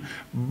time.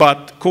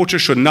 But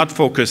coaches should not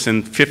focus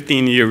in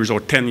 15 years or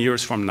 10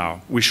 years from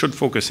now. We should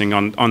focusing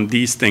on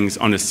these things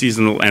on a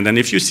seasonal end. And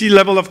if you see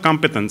level of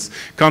confidence,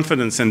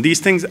 and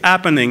these things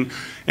happening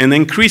and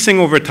increasing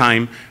over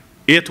time,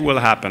 it will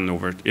happen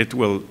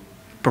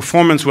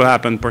performance will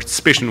happen,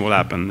 participation will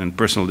happen, and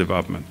personal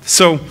development.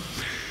 So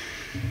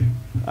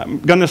I'm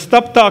going to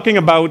stop talking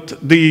about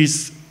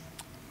these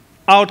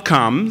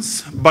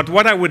outcomes, but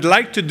what I would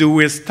like to do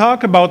is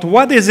talk about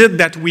what is it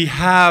that we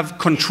have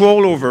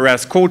control over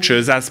as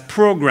coaches, as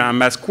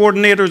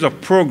coordinators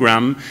of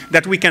program,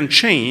 that we can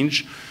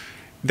change,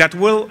 that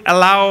will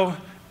allow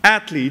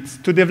athletes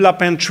to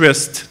develop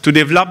interest, to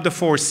develop the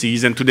 4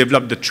 C's, and to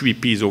develop the 3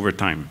 P's over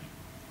time.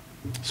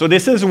 So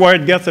this is where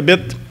it gets a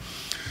bit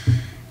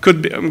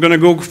I'm going to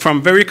go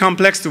from very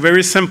complex to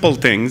very simple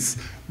things,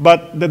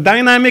 but the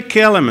dynamic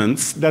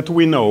elements that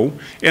we know,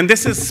 and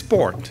this is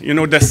sport. You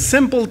know, the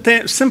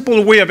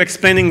simple way of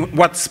explaining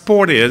what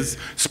sport is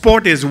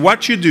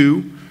what you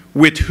do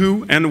with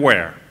who and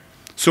where.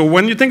 So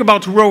when you think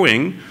about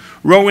rowing,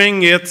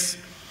 it's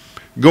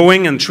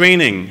going and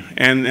training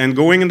and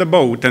going in the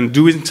boat and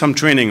doing some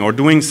training or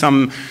doing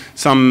some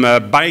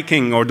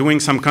biking or doing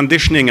some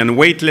conditioning and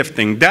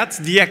weightlifting. That's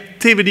the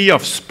activity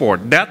of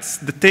sport. That's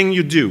the thing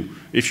you do.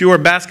 If you're a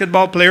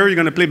basketball player, you're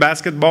going to play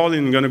basketball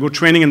and you're going to go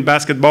training in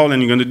basketball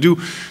and you're going to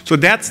do. So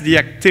that's the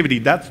activity.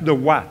 That's the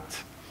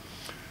what.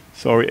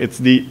 So it's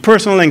the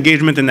personal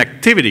engagement in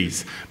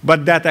activities.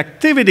 But that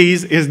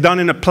activities is done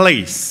in a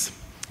place.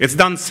 It's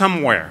done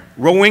somewhere.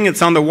 Rowing,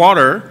 it's on the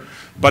water.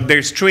 But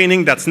there's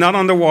training that's not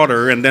on the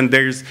water, and then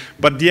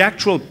but the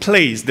actual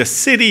place, the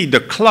city, the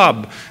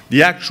club,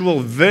 the actual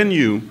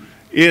venue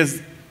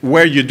is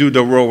where you do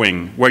the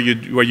rowing, where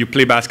you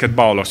play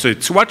basketball. So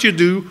it's what you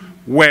do,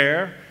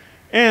 where,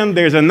 and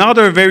there's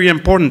another very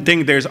important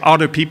thing, there's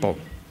other people.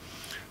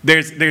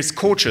 There's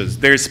coaches,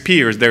 there's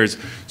peers,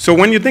 so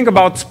when you think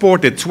about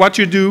sport, it's what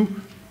you do,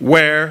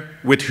 where,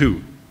 with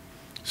who.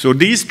 So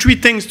these three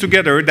things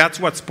together, that's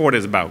what sport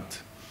is about.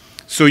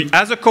 So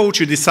as a coach,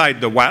 you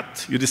decide the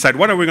what. You decide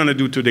what are we going to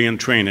do today in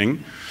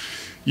training.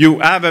 You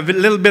have a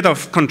little bit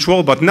of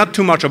control, but not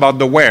too much about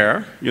the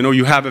where. You know,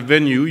 you have a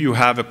venue, you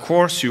have a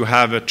course, you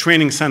have a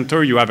training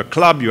center, you have a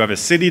club, you have a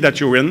city that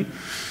you're in.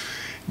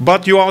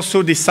 But you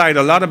also decide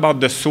a lot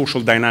about the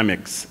social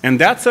dynamics. And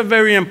that's a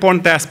very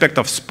important aspect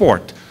of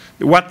sport.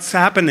 What's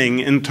happening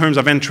in terms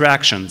of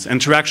interactions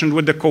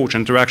with the coach,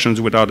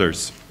 interactions with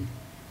others.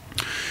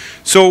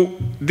 So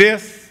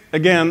this,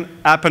 again,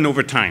 happens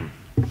over time.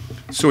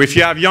 So if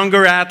you have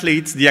younger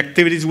athletes, the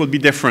activities will be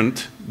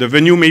different. The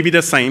venue may be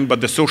the same,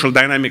 but the social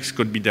dynamics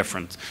could be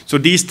different. So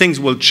these things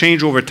will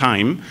change over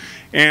time.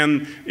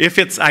 And if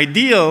it's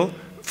ideal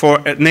for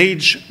an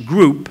age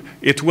group,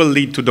 it will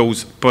lead to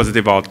those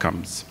positive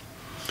outcomes.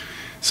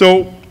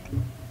 So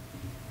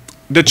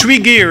the three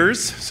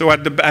gears, so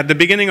at the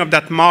beginning of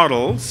that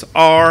models,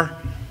 are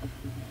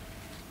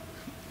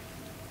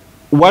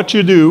what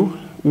you do,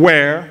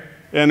 where,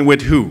 and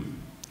with who.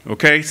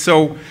 Okay,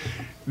 so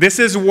this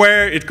is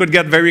where it could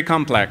get very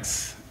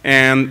complex,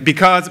 and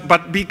because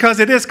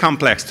it is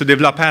complex to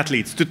develop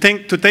athletes, to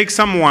take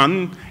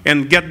someone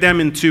and get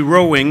them into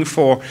rowing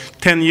for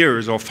 10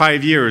 years or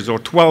 5 years or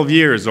 12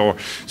 years,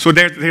 so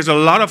there's a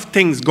lot of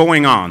things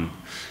going on,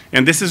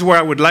 and this is where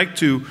I would like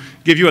to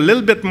give you a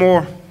little bit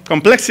more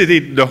complexity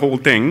to the whole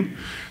thing.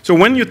 So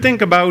when you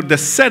think about the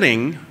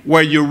setting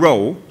where you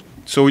row,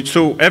 so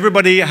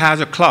everybody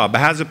has a club,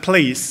 has a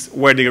place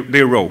where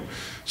they row.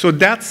 So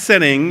that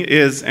setting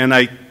is, and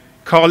I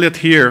call it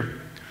here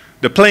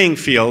the playing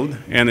field,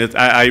 and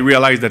I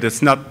realize that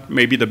it's not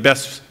maybe the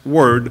best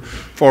word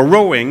for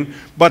rowing,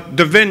 but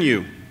the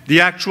venue, the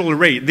actual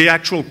rate, the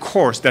actual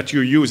course that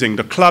you're using,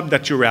 the club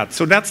that you're at.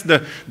 So that's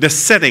the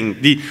setting,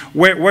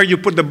 where you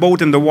put the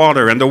boat in the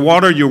water, and the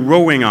water you're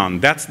rowing on,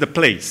 that's the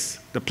place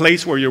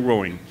where you're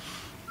rowing.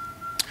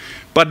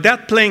 But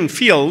that playing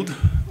field,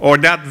 or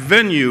that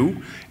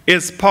venue,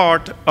 is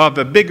part of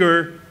a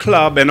bigger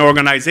club and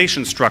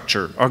organizational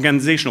structure.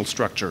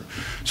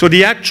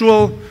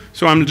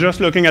 So I'm just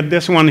looking at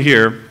this one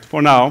here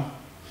for now.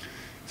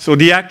 So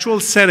the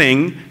actual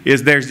setting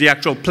is there's the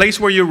actual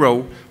place where you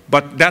row,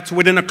 but that's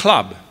within a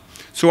club.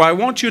 So I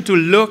want you to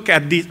look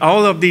at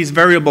all of these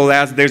variables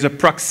as there's a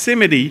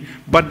proximity,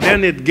 but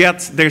then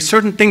there's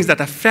certain things that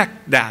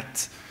affect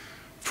that,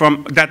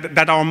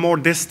 that are more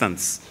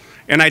distance.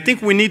 And I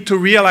think we need to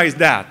realize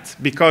that,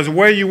 because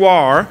where you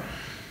are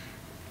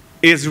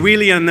is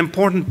really an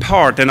important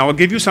part, and I'll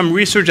give you some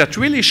research that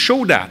really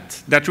show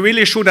that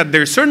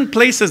there are certain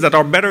places that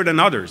are better than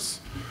others.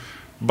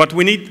 But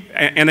we need,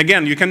 and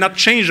again, you cannot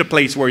change the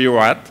place where you're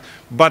at,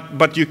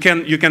 but you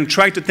can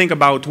try to think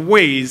about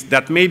ways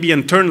that maybe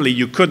internally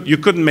you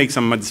could make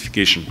some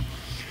modification.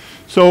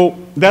 So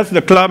that's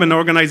the club and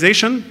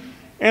organization,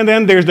 and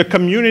then there's the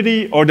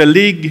community or the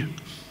league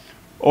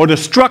or the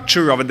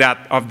structure of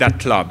that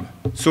club.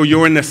 So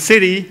you're in a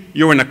city,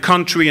 you're in a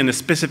country, in a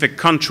specific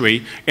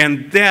country,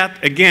 and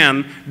that,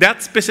 again,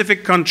 that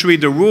specific country,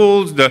 the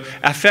rules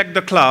affect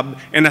the club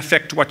and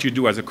affect what you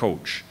do as a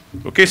coach.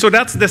 Okay, so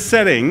that's the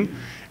setting.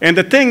 And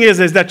the thing is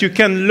that you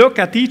can look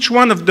at each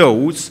one of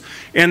those,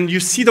 and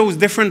you see those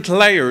different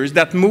layers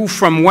that move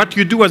from what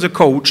you do as a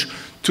coach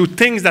to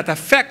things that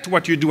affect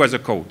what you do as a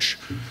coach.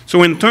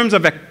 So in terms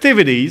of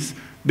activities,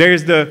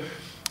 there's the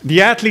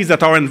athletes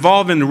that are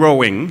involved in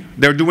rowing,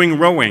 they're doing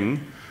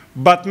rowing,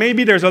 but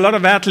maybe there's a lot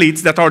of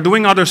athletes that are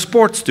doing other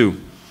sports too.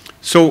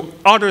 So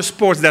other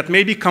sports that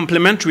may be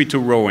complementary to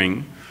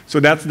rowing.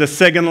 So that's the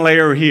second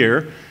layer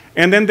here.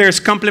 And then there's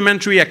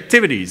complementary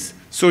activities.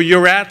 So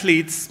your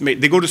athletes, they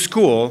go to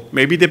school,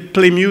 maybe they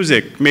play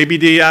music, maybe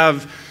they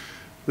have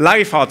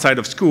life outside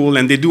of school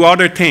and they do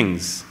other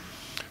things.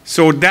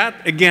 So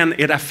that, again,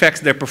 it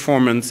affects their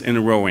performance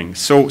in rowing.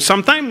 So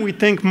sometimes we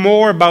think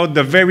more about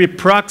the very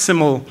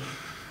proximal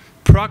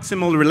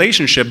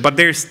relationship, but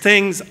there's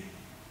things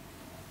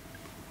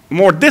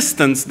more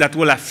distance that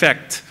will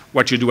affect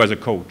what you do as a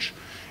coach.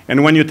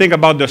 And when you think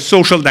about the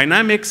social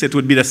dynamics, it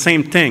would be the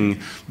same thing.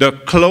 The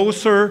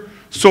closer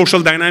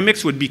social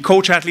dynamics would be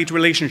coach-athlete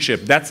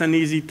relationship. That's an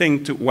easy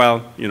thing to,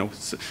 well, you know,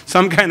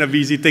 some kind of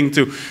easy thing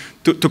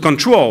to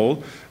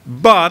control.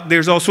 But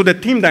there's also the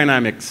team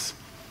dynamics.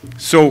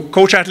 So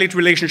coach-athlete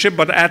relationship,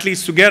 but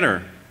athletes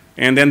together.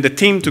 And then the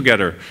team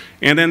together.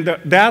 And then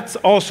that's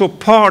also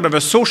part of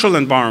a social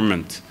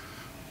environment.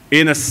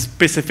 In a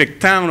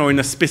specific town or in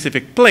a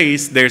specific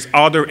place, there's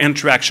other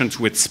interactions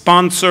with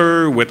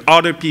sponsor, with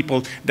other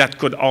people that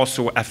could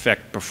also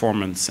affect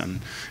performance and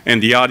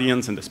the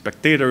audience and the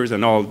spectators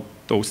and all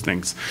those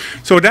things.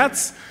 So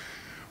that's,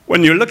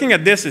 when you're looking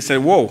at this, you say,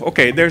 whoa,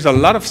 okay, there's a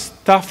lot of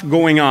stuff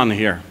going on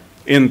here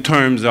in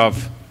terms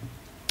of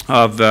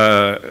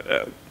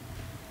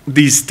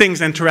these things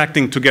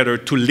interacting together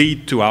to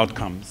lead to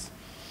outcomes.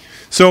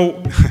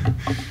 So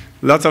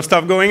lots of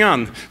stuff going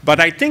on. But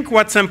I think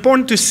what's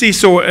important to see,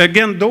 so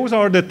again, those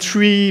are the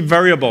three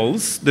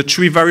variables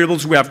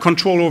we have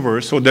control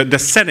over. So the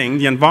setting,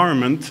 the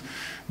environment,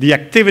 the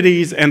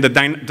activities, and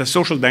the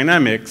social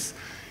dynamics.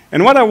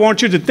 And what I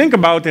want you to think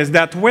about is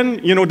that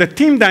when, you know, the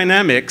team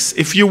dynamics,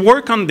 if you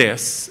work on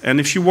this, and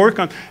if you work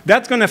on,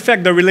 that's going to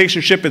affect the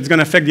relationship, it's going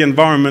to affect the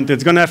environment,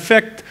 it's going to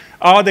affect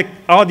how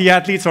the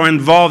athletes are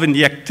involved in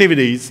the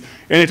activities,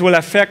 and it will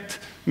affect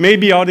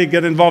maybe how they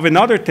get involved in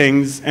other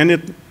things.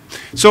 And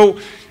so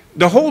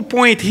the whole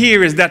point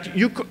here is that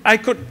I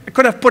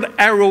could have put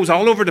arrows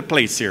all over the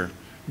place here,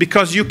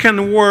 because you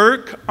can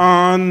work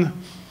on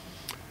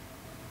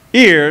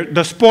here,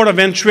 the sport of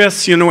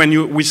interest, you know,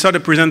 and we saw the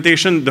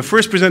presentation, the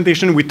first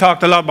presentation, we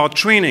talked a lot about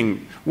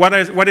training. What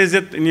is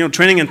it, you know,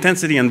 training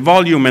intensity and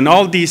volume and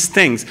all these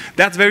things.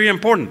 That's very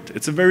important.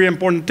 It's a very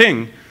important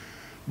thing.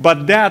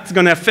 But that's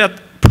going to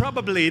affect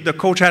probably the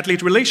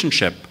coach-athlete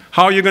relationship.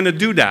 How are you going to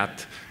do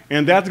that?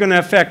 And that's going to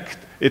affect,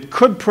 it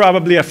could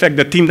probably affect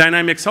the team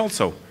dynamics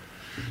also.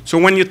 So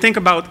when you think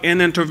about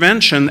an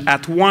intervention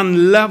at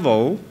one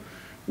level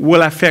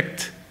will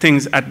affect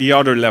things at the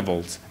other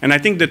levels. And I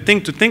think the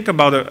thing to think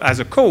about as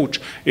a coach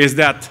is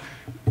that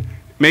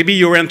maybe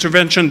your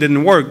intervention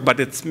didn't work, but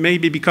it's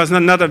maybe because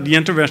not of the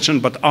intervention,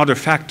 but other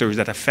factors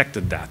that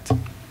affected that.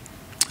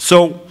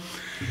 So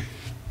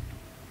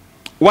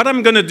what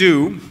I'm going to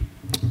do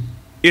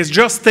is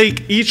just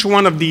take each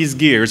one of these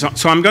gears.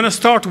 So I'm going to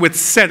start with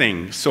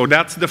setting. So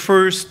that's the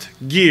first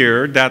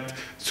gear,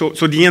 so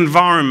the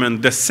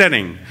environment, the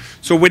setting.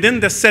 So within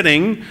the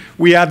setting,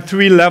 we had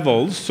three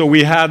levels. So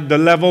we had the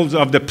levels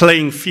of the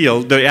playing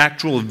field, the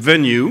actual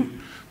venue,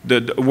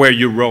 where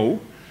you row,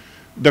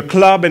 the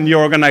club and the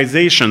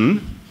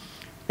organization,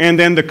 and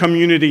then the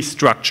community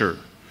structure.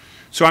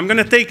 So I'm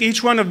going to take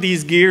each one of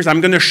these gears.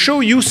 I'm going to show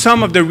you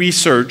some of the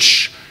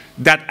research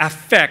that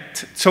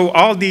affect, so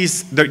all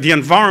these, the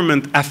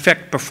environment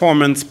affect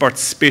performance,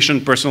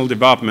 participation, personal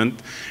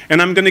development.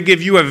 And I'm going to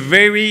give you a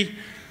very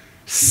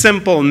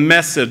simple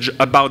message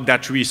about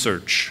that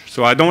research.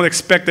 So I don't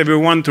expect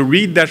everyone to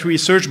read that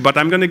research, but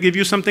I'm going to give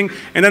you something,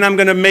 and then I'm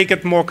going to make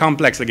it more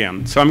complex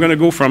again. So I'm going to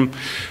go from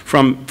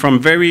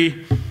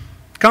very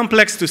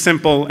complex to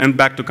simple and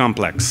back to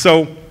complex.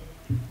 So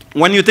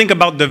when you think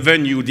about the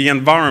venue, the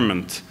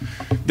environment,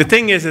 the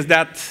thing is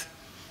that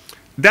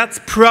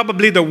that's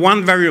probably the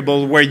one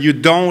variable where you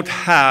don't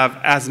have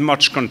as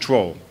much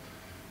control.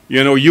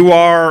 You know, you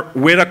are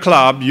with a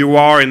club, you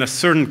are in a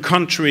certain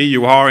country,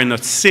 you are in a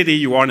city,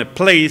 you are in a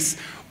place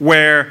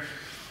where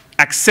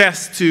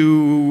access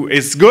to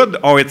is good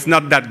or it's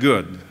not that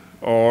good,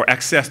 or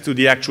access to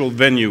the actual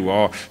venue.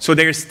 So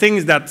there's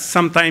things that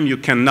sometimes you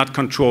cannot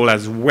control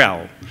as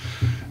well.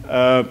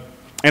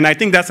 And I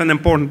think that's an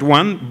important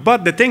one.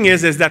 But the thing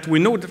is that we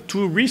know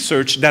through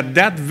research that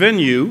that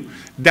venue,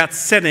 that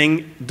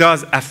setting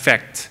does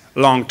affect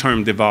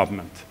long-term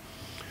development.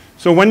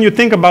 So when you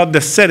think about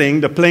the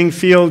setting, the playing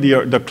field,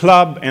 the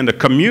club, and the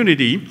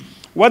community,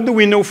 what do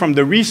we know from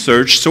the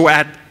research? So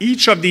at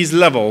each of these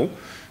levels,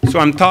 so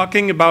I'm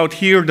talking about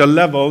here the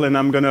level, and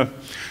I'm going to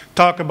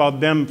talk about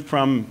them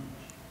from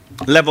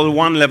level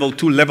 1, level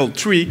 2, level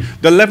 3.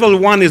 The level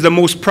 1 is the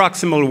most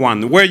proximal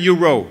one, where you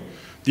row,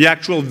 the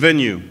actual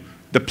venue,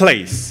 the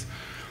place.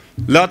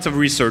 Lots of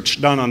research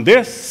done on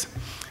this,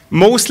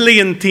 mostly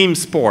in team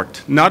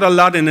sport, not a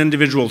lot in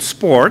individual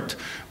sport.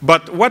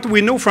 But what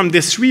we know from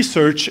this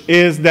research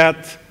is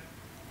that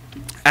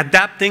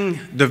adapting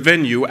the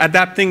venue,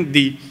 adapting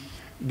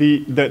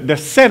the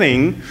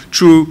setting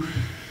through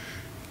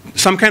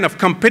some kind of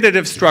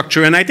competitive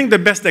structure, and I think the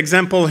best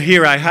example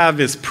here I have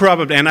is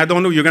probably, and I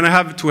don't know, you're going to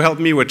have to help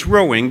me with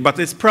rowing, but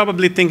it's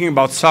probably thinking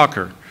about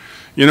soccer.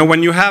 You know,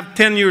 when you have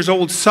 10 years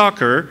old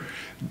soccer,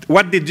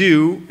 what they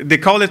do, they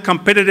call it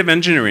competitive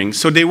engineering.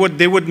 So they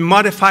would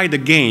modify the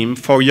game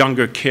for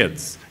younger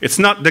kids. It's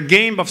not the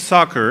game of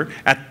soccer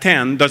at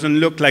 10 doesn't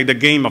look like the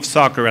game of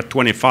soccer at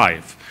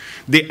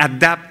 25. They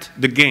adapt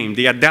the game.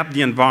 They adapt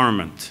the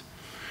environment.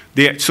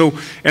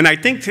 And I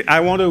think I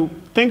want to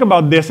think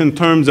about this in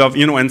terms of,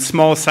 in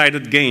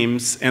small-sided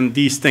games and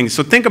these things.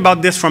 So think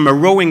about this from a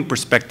rowing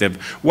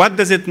perspective. What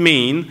does it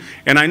mean?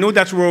 And I know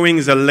that rowing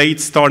is a late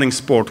starting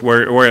sport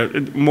where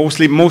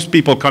most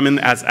people come in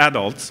as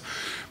adults.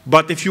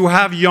 But if you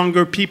have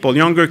younger people,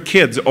 younger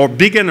kids, or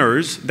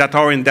beginners that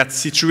are in that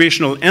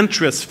situational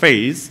interest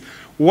phase,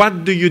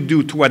 what do you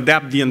do to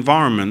adapt the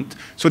environment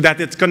so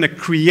that it's going to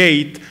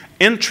create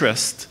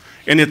interest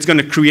and it's going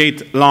to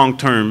create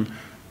long-term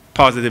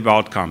positive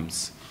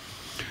outcomes?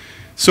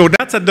 So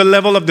that's at the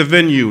level of the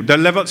venue.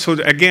 So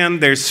again,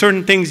 there's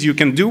certain things you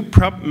can do,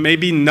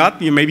 maybe not,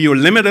 maybe you're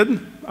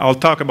limited. I'll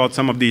talk about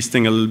some of these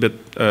things a little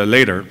bit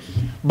later.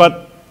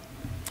 But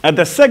at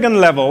the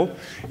second level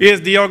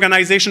is the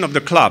organization of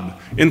the club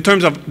in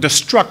terms of the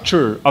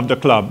structure of the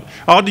club.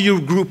 How do you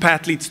group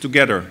athletes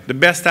together? The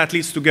best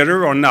athletes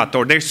together or not?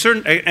 Or there's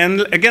certain,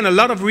 and again, a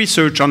lot of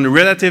research on the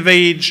relative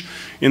age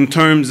in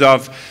terms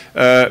of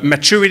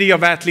maturity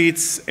of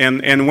athletes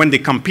and when they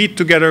compete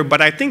together. But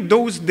I think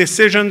those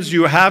decisions,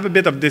 you have a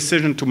bit of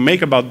decision to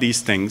make about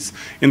these things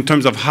in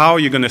terms of how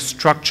you're going to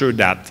structure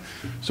that.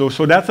 So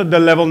that's at the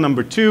level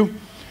number 2.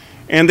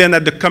 And then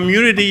at the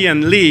community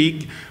and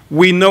league,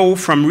 we know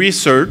from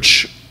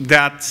research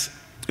that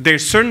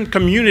there's certain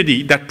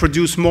community that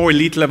produce more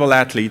elite level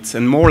athletes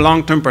and more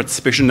long-term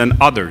participation than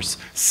others,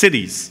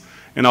 cities.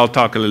 And I'll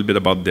talk a little bit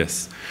about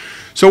this.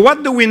 So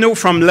what do we know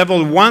from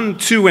level 1,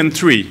 2, and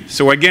 3?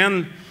 So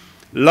again,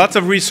 lots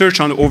of research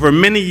on over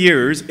many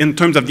years in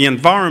terms of the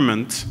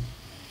environment.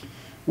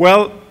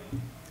 Well,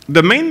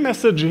 the main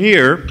message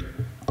here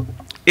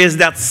is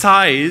that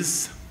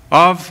size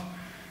of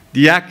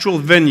the actual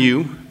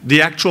venue,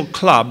 the actual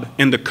club,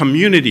 and the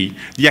community,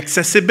 the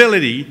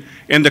accessibility,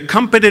 and the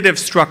competitive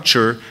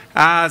structure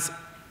has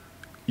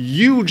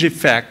huge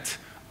effect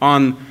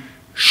on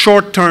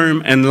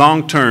short-term and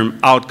long-term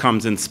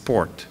outcomes in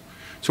sport.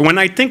 So when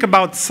I think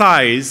about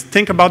size,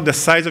 think about the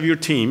size of your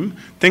team,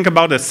 think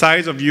about the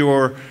size of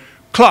your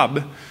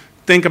club,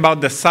 think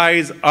about the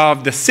size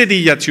of the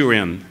city that you're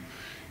in.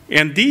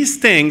 And these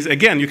things,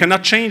 again, you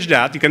cannot change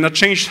that. You cannot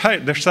change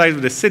the size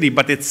of the city,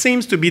 but it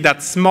seems to be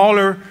that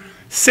smaller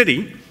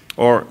city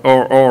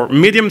or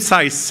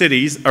medium-sized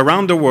cities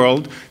around the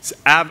world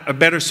have a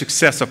better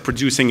success of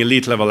producing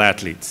elite-level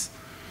athletes.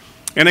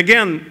 And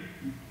again,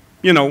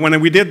 when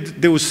we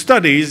did those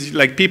studies,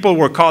 like people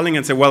were calling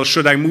and said, well,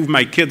 should I move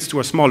my kids to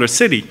a smaller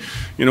city?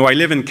 I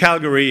live in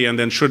Calgary, and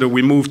then should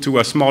we move to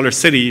a smaller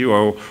city,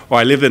 or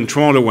I live in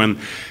Toronto? And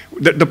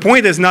the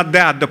point is not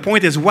that. The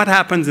point is what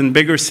happens in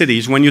bigger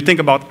cities. When you think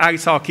about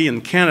ice hockey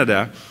in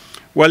Canada,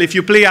 well, if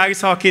you play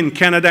ice hockey in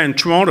Canada and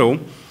Toronto,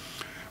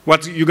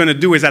 what you're going to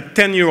do is at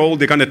 10-year-old,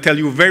 they're going to tell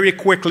you very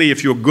quickly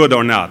if you're good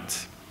or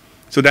not.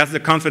 So that's the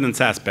confidence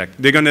aspect.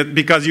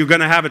 Because you're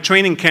going to have a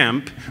training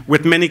camp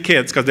with many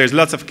kids, because there's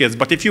lots of kids.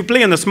 But if you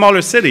play in a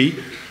smaller city,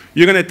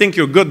 you're going to think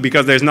you're good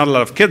because there's not a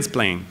lot of kids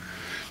playing.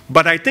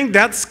 But I think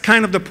that's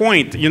kind of the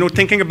point,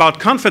 thinking about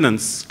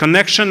confidence,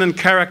 connection and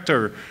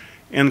character,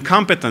 and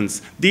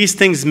competence. These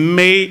things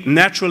may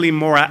naturally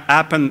more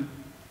happen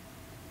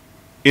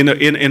in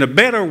a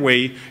better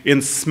way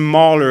in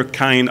smaller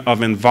kind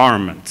of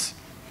environments.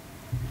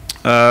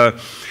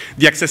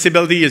 The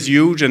accessibility is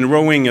huge, and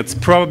rowing, it's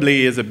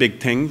probably is a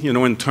big thing,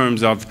 in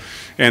terms of,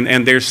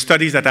 and there's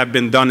studies that have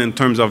been done in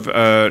terms of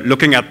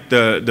looking at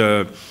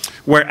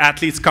where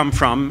athletes come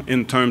from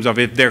in terms of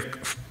if they're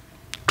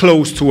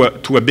close to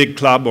a big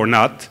club or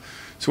not.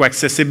 So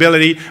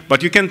accessibility,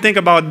 but you can think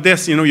about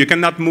this, you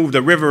cannot move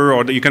the river,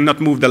 or you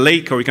cannot move the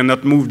lake, or you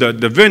cannot move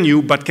the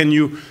venue, but can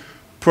you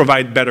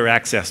provide better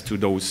access to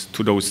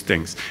those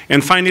things?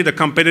 And finally, the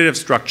competitive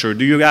structure.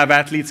 Do you have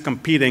athletes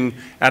competing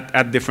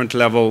at different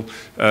level,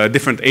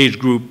 different age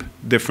group,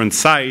 different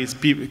size,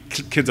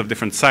 kids of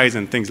different size,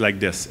 and things like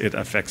this? It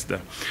affects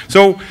them.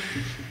 So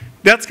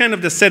that's kind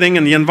of the setting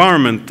and the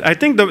environment. I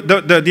think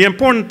the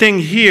important thing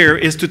here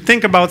is to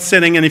think about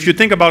setting, and if you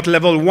think about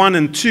level 1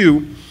 and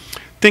 2,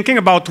 thinking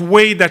about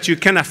way that you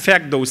can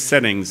affect those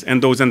settings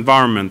and those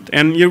environment.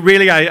 And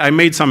I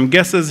made some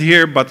guesses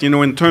here, but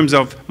in terms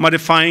of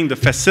modifying the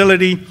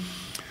facility,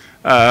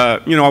 I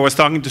was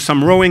talking to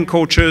some rowing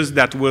coaches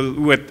that will,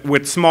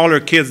 with smaller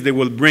kids, they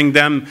will bring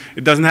them.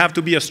 It doesn't have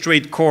to be a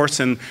straight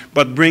course,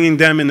 but bringing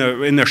them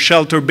in a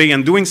shelter bay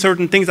and doing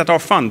certain things that are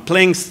fun,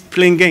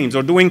 playing games,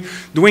 or doing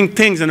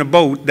things in a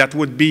boat that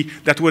would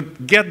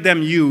get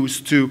them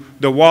used to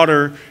the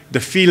water, the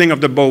feeling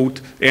of the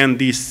boat, and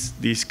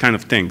these kind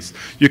of things.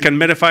 You can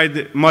modify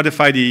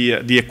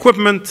the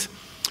equipment.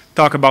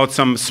 Talk about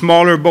some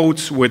smaller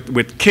boats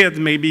with kids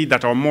maybe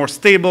that are more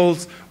stable,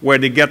 where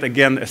they get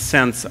again a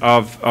sense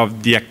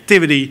of the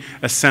activity,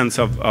 a sense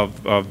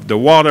of the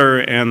water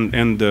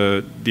and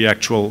the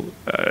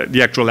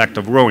actual act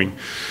of rowing.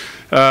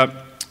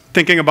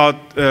 Thinking about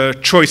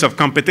choice of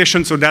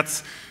competition, so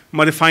that's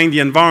modifying the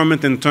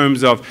environment in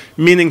terms of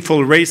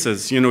meaningful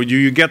races.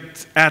 You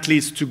get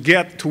athletes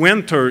to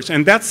enter,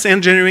 and that's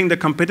engineering the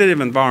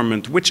competitive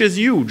environment, which is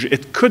huge.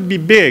 It could be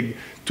big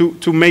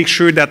to make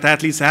sure that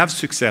athletes have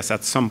success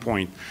at some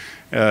point.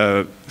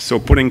 So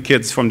putting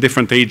kids from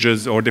different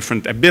ages or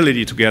different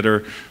ability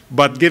together,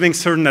 but giving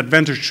certain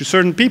advantage to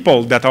certain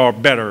people that are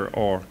better,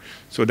 or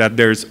so that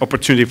there's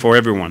opportunity for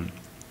everyone.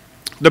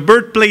 The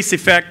birthplace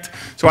effect,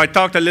 so I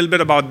talked a little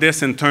bit about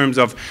this in terms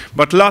of,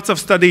 but lots of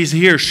studies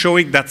here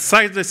showing that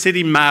size of the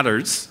city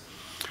matters,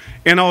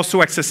 and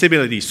also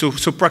accessibility, so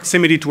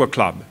proximity to a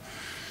club.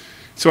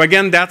 So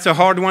again, that's a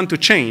hard one to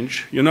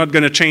change. You're not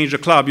going to change the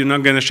club, you're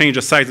not going to change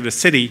the size of the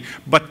city,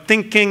 but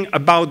thinking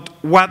about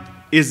what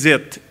is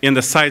it in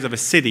the size of a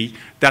city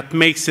that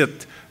makes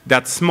it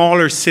that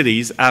smaller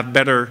cities have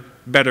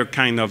better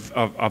kind of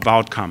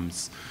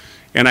outcomes.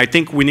 And I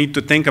think we need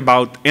to think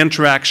about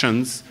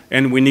interactions,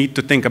 and we need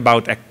to think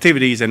about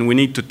activities, and we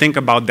need to think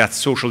about that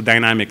social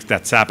dynamics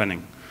that's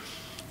happening.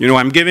 You know,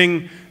 I'm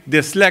giving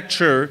this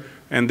lecture,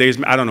 and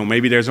there's, I don't know,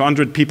 maybe there's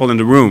 100 people in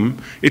the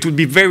room. It would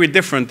be very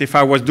different if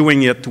I was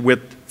doing it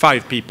with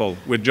 5 people,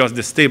 with just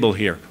this table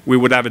here. We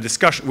would have a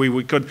discussion,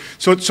 we could,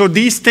 so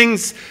these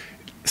things,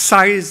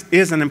 size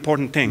is an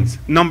important thing.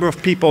 Number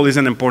of people is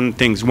an important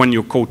thing when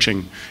you're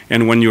coaching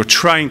and when you're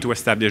trying to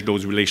establish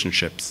those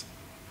relationships.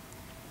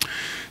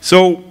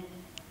 So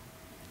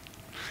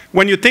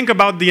when you think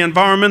about the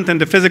environment and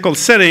the physical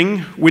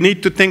setting, we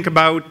need to think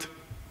about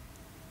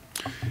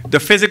the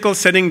physical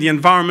setting, the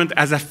environment,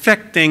 as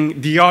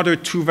affecting the other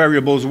 2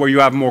 variables where you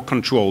have more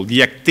control,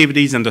 the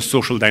activities and the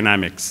social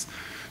dynamics.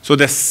 So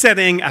the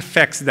setting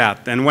affects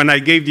that. And when I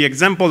gave the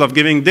example of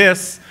giving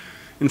this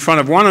in front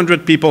of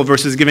 100 people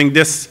versus giving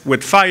this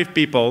with 5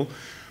 people,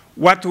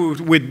 what we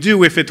would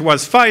do if it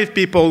was 5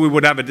 people, we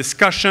would have a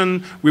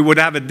discussion, we would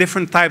have a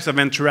different types of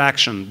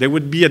interaction. There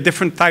would be a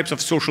different types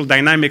of social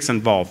dynamics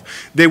involved.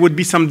 There would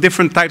be some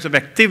different types of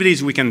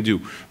activities we can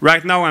do.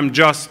 Right now I'm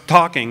just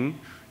talking,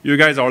 you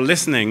guys are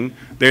listening,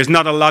 there's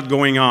not a lot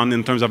going on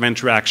in terms of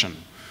interaction.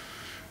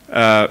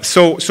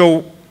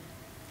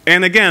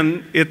 And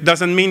again, it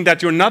doesn't mean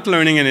that you're not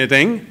learning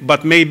anything,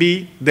 but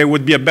maybe there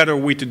would be a better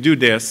way to do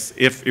this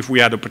if we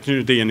had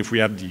opportunity and if we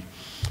had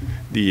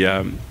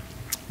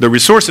the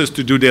resources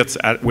to do this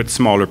with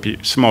smaller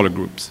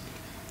groups.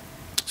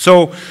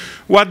 So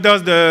what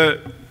does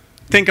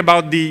think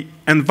about the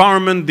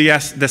environment,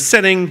 the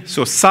setting,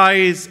 so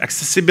size,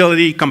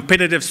 accessibility,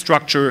 competitive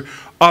structure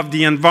of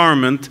the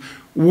environment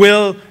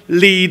will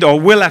lead or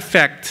will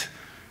affect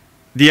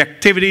the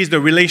activities, the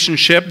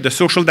relationship, the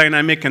social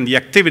dynamic, and the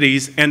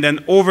activities, and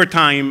then over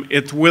time,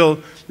 it will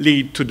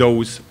lead to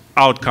those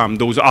outcomes,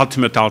 those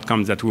ultimate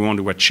outcomes that we want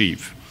to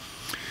achieve.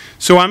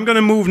 So I'm going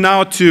to move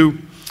now to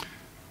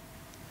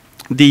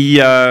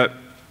the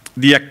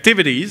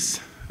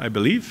activities, I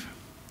believe.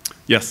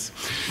 Yes.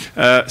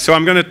 So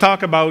I'm going to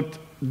talk about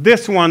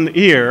this one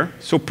here,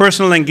 so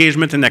personal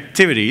engagement and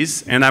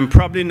activities, and I'm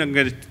probably not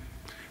going to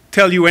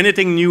tell you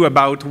anything new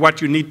about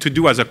what you need to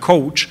do as a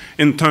coach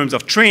in terms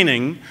of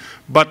training,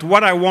 but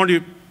what I want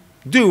to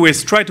do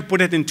is try to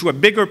put it into a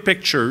bigger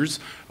pictures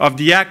of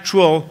the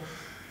actual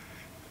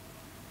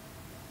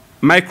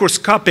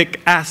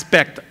microscopic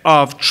aspect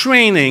of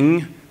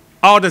training.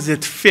 How does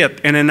it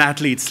fit in an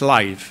athlete's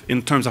life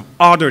in terms of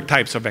other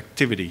types of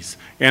activities?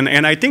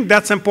 And I think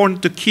that's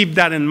important to keep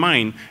that in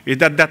mind, is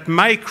that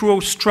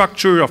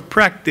microstructure of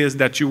practice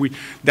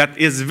that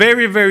is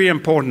very, very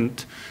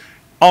important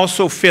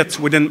also fits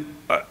within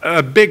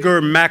a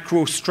bigger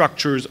macro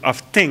structures of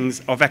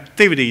things, of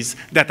activities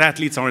that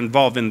athletes are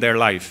involved in their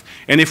life.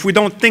 And if we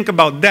don't think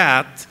about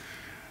that,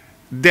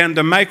 then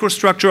the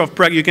microstructure of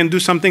practice, you can do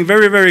something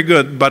very, very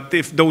good, but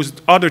if those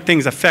other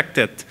things affect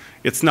it,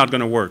 it's not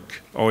going to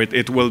work, or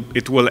it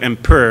will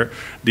impair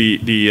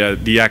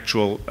the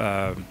actual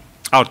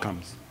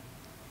outcomes.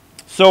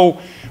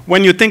 So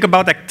when you think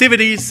about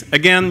activities,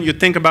 again, you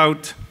think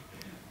about,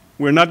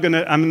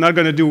 I'm not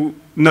going to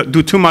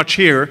do too much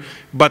here,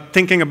 but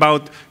thinking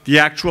about the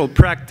actual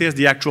practice,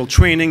 the actual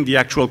training, the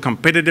actual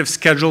competitive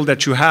schedule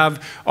that you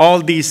have,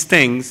 all these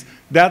things,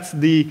 that's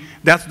the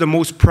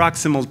most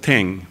proximal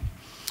thing.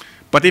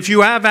 But if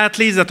you have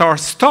athletes that are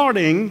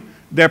starting,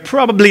 they're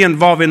probably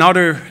involved in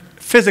other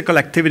physical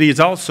activities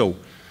also.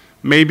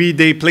 Maybe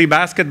they play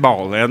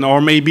basketball,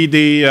 or maybe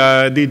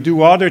they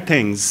do other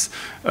things.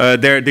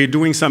 They're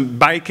doing some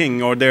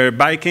biking, or they're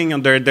biking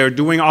and they're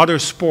doing other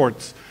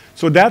sports.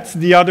 So that's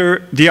the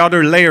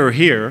other layer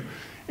here.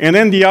 And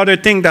then the other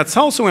thing that's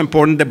also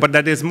important, but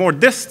that is more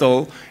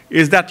distal,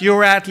 is that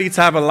your athletes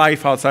have a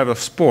life outside of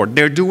sport.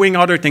 They're doing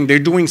other things. They're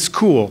doing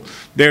school.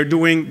 They're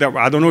doing,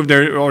 I don't know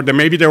if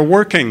maybe they're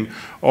working,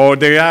 or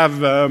they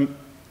have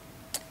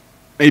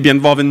maybe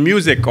involved in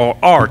music or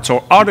arts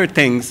or other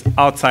things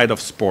outside of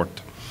sport.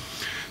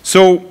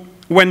 So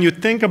when you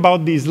think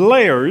about these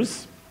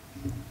layers,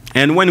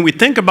 and when we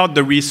think about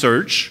the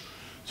research,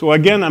 so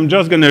again, I'm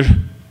just going to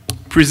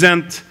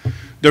present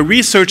the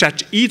research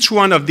at each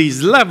one of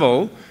these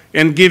levels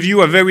and give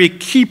you a very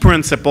key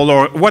principle,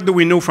 or what do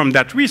we know from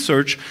that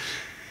research.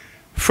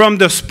 From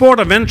the sport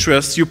of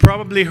interest, you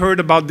probably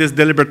heard about this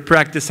deliberate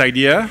practice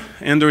idea.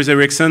 Anders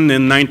Ericsson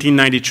in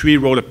 1993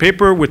 wrote a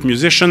paper with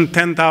musicians,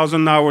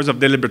 10,000 hours of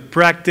deliberate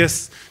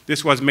practice.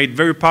 This was made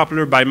very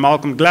popular by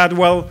Malcolm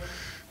Gladwell.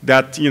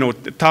 that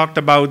talked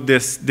about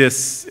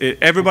this.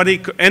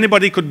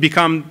 Anybody could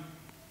become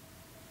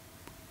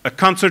a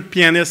concert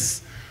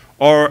pianist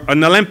or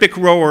an Olympic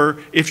rower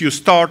if you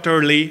start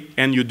early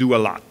and you do a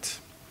lot.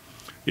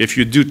 If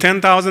you do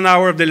 10,000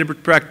 hours of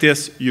deliberate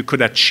practice, you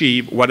could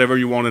achieve whatever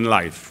you want in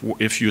life.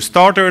 If you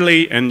start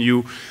early and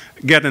you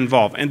get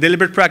involved. And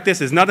deliberate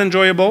practice is not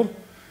enjoyable.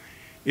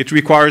 It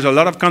requires a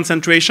lot of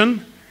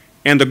concentration.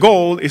 And the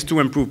goal is to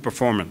improve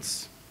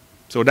performance.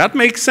 So that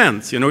makes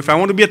sense. If I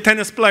want to be a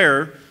tennis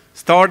player,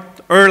 start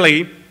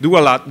early, do a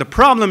lot. The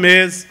problem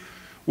is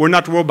we're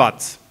not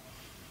robots.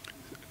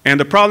 And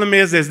the problem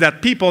is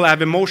that people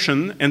have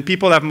emotion, and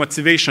people have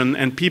motivation,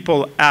 and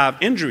people have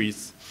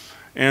injuries.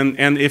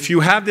 And if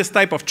you have this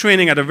type of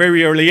training at a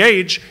very early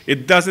age,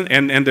 it doesn't,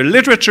 and the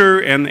literature,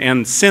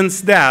 and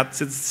since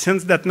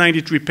that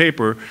 93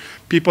 paper,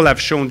 people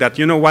have shown that,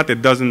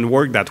 it doesn't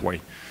work that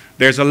way.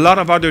 There's a lot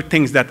of other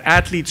things that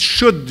athletes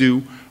should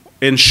do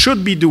and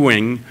should be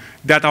doing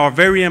that are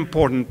very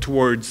important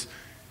towards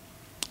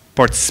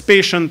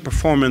participation,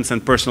 performance,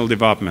 and personal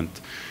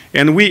development.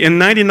 And in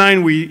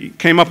 '99, we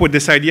came up with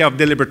this idea of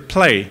deliberate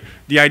play.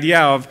 The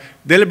idea of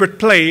deliberate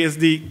play is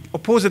the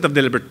opposite of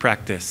deliberate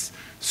practice.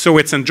 So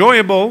it's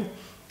enjoyable,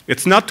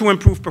 it's not to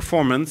improve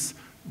performance,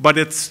 but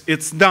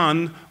it's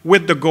done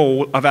with the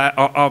goal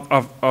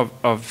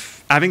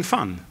of having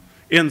fun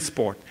in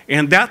sport.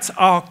 And that's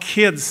how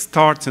kids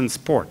start in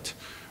sport.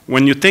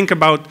 When you think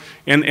about,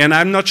 and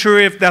I'm not sure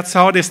if that's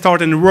how they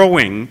start in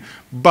rowing,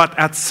 but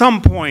at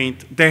some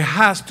point, there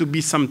has to be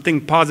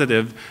something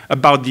positive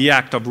about the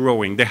act of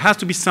rowing. There has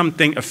to be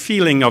something, a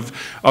feeling of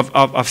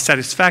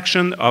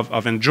satisfaction,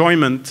 of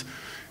enjoyment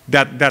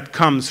that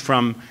comes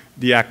from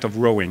the act of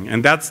rowing.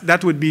 And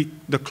that would be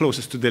the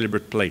closest to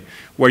deliberate play,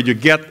 where you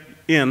get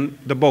in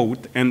the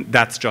boat and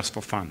that's just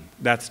for fun.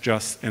 That's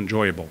just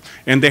enjoyable.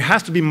 And there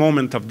has to be a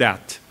moment of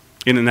that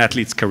in an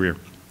athlete's career.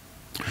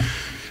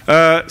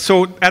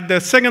 So at the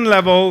second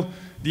level,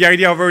 the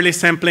idea of early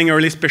sampling,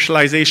 early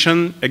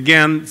specialization,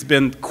 again, it's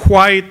been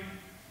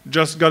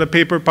just got a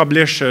paper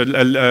published,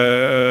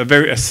 a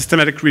very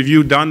systematic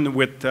review done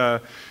with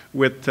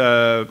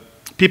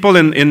people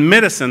in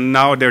medicine.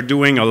 Now they're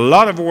doing a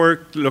lot of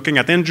work looking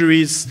at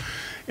injuries,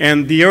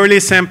 and the early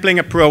sampling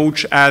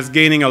approach is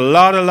gaining a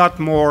lot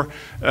more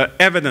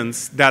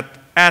evidence that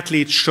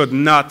athletes should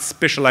not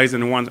specialize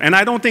in one. And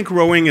I don't think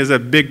rowing is a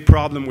big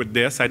problem with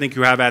this. I think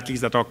you have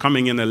athletes that are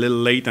coming in a little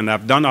late and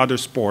have done other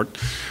sport.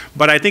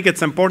 But I think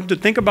it's important to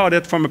think about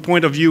it from a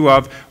point of view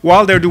of,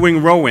 while they're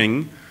doing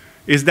rowing,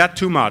 is that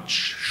too much?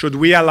 Should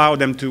we allow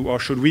them to, or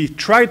should we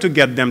try to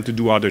get them to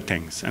do other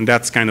things? And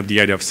that's kind of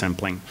the idea of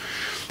sampling.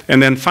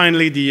 And then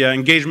finally, the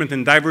engagement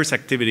in diverse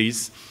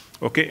activities.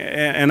 Okay,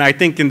 and I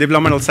think in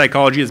developmental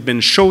psychology it's been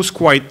shows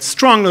quite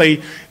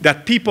strongly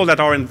that people that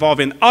are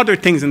involved in other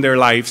things in their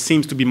life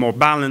seems to be more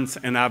balanced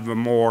and have a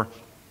more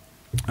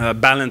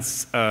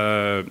balanced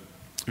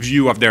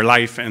view of their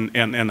life and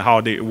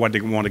what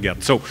they want to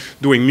get. So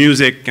doing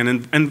music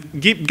and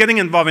getting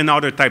involved in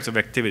other types of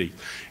activity.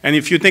 And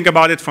if you think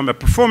about it from a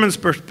performance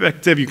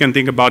perspective, you can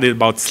think about it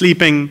about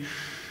sleeping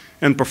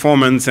and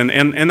performance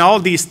and all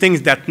these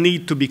things that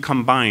need to be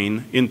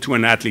combined into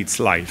an athlete's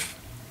life.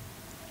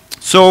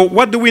 So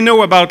what do we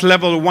know about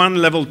level 1,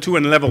 level 2,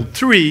 and level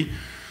 3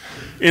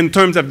 in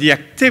terms of the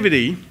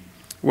activity?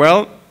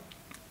 Well,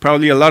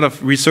 probably a lot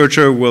of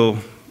researchers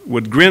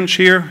would grinch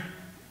here,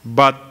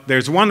 but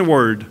there's one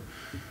word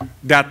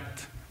that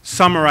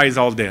summarizes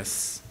all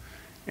this.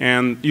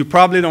 And you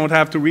probably don't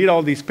have to read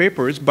all these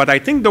papers, but I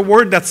think the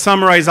word that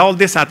summarizes all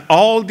this at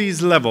all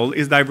these levels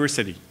is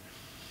diversity.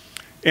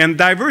 And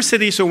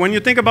diversity, so when you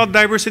think about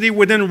diversity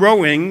within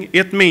rowing,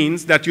 it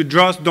means that you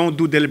just don't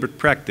do deliberate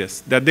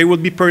practice, that there will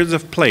be periods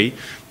of play,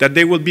 that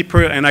there will be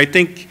and I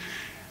think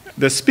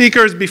the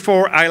speakers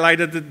before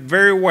highlighted it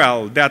very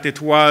well, that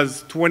it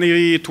was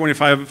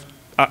 25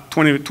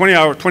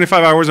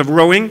 hours of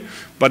rowing,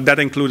 but that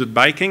included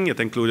biking, it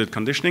included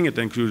conditioning, it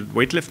included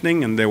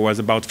weightlifting, and there was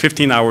about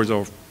 15 hours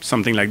or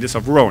something like this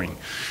of rowing.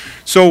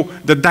 So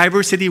the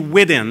diversity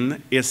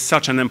within is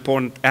such an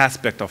important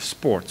aspect of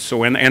sports.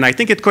 So, and I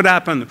think it could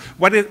happen.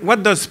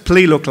 What does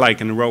play look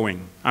like in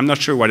rowing? I'm not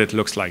sure what it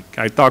looks like.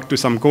 I talked to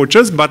some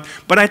coaches, but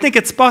I think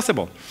it's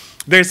possible.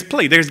 There's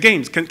play, there's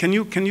games. Can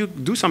you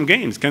do some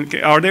games?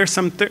 Are there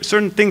some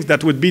certain things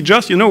that would be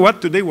just, you know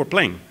what, today we're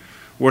playing.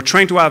 We're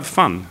trying to have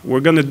fun. We're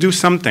going to do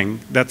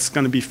something that's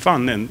going to be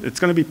fun, and it's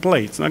going to be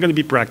play. It's not going to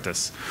be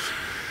practice.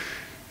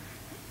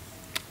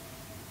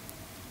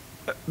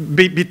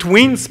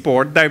 Between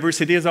sport,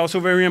 diversity is also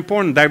very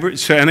important.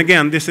 And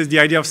again, this is the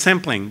idea of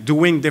sampling,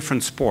 doing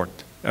different sport,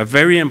 a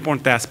very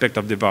important aspect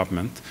of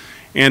development.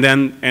 And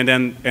then at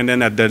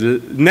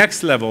the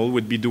next level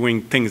would be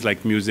doing things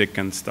like music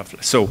and stuff.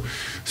 So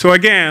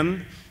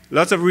again,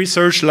 lots of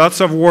research, lots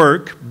of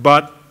work,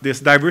 but this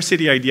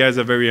diversity idea is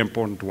a very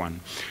important one.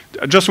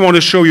 I just want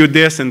to show you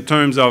this in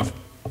terms of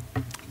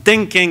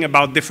thinking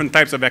about different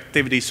types of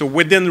activities. So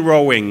within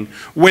rowing,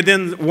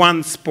 within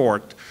one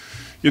sport,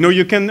 You know,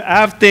 you can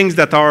have things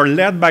that are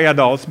led by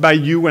adults, by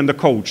you and the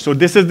coach. So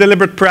this is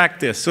deliberate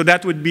practice. So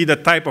that would be the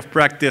type of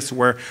practice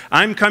where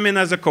I'm coming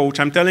as a coach,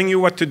 I'm telling you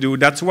what to do,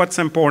 that's what's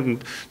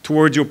important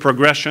towards your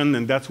progression,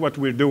 and that's what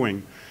we're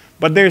doing.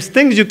 But there's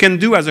things you can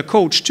do as a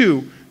coach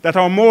too that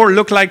are more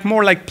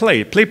like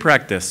play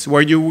practice,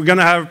 where we're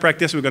gonna have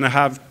practice, we're gonna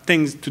have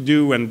things to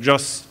do and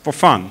just for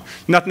fun.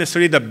 Not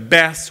necessarily the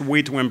best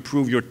way to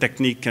improve your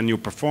technique and your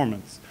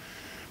performance.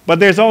 But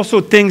there's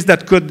also things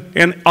that could,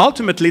 and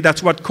ultimately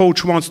that's what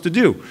coach wants to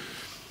do.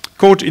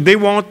 Coach, they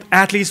want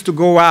athletes to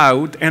go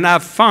out and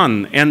have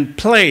fun and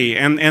play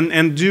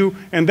and do,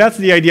 and that's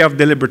the idea of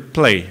deliberate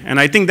play. And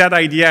I think that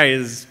idea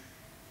is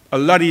a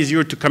lot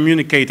easier to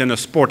communicate in a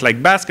sport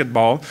like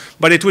basketball,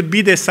 but it would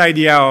be this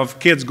idea of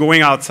kids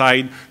going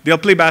outside, they'll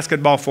play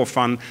basketball for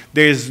fun,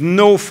 there's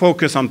no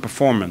focus on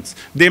performance.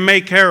 They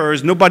make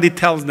errors, nobody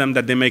tells them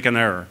that they make an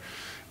error.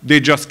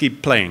 They just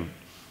keep playing.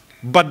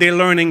 But they're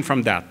learning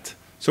from that.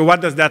 So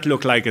what does that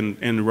look like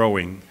in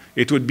rowing?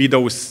 It would be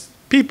those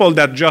people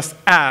that just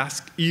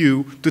ask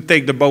you to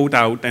take the boat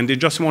out and they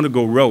just want to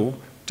go row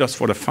just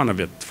for the fun of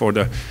it.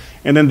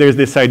 And then there's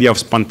this idea of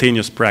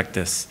spontaneous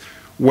practice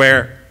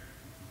where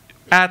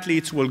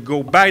athletes will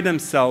go by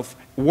themselves,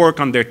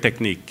 work on their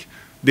technique.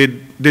 They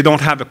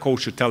don't have a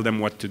coach to tell them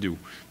what to do.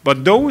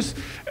 But those,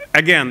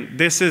 again,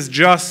 this is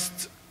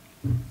just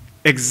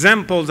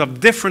examples of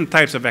different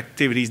types of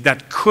activities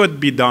that could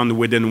be done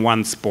within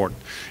one sport.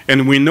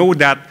 And we know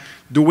that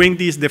doing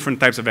these different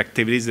types of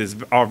activities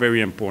are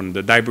very important,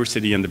 the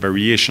diversity and the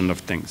variation of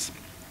things.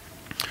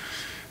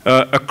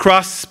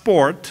 Across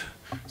sport,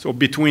 so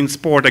between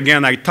sport,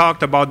 again, I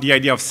talked about the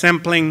idea of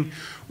sampling.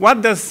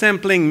 What does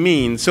sampling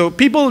mean? So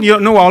people,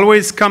 you know,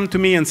 always come to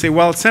me and say,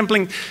 well,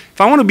 sampling,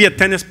 if I want to be a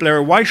tennis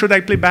player, why should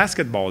I play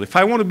basketball? If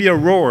I want to be a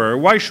rower,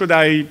 why should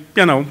I,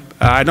 you know,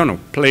 I don't know,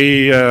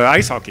 play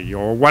ice hockey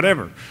or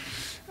whatever?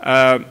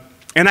 And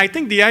I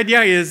think the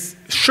idea is,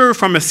 sure,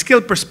 from a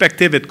skill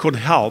perspective, it could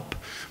help.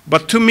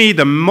 But to me,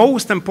 the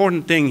most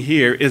important thing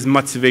here is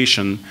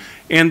motivation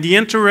and the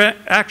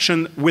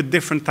interaction with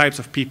different types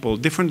of people,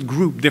 different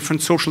group,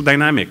 different social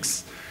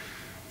dynamics.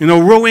 You know,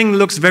 rowing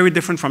looks very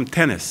different from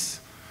tennis.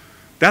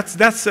 But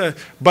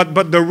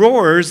the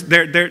rowers,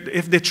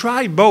 if they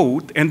try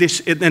both and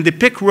they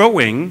pick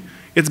rowing,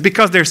 it's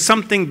because there's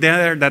something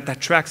there that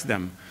attracts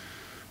them.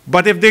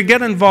 But if they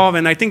get involved,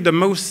 and I think the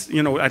most,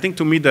 you know, I think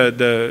to me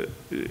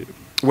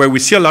where we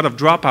see a lot of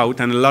dropout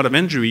and a lot of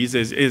injuries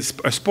is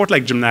a sport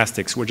like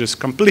gymnastics, which is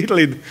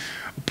completely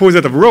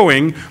opposite of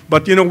rowing,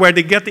 but you know, where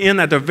they get in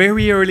at a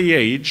very early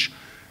age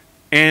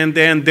and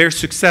then they're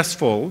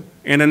successful,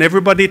 and then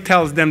everybody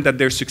tells them that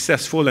they're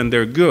successful and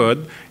they're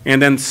good,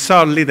 and then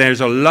suddenly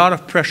there's a lot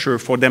of pressure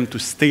for them to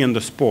stay in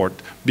the sport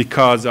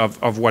because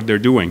of what they're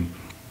doing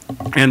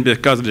and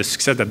because of the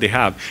success that they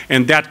have.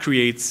 And that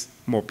creates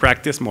more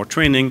practice, more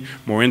training,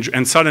 more injury,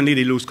 and suddenly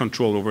they lose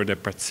control over their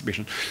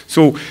participation.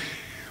 So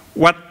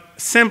what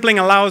sampling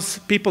allows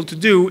people to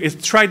do is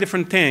try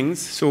different things.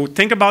 So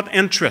think about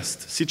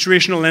interest,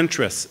 situational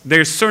interest.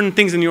 There's certain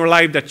things in your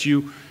life that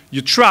you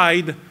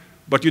tried,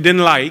 but you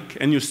didn't like,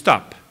 and you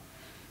stop.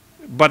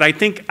 But I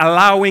think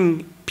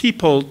allowing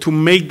people to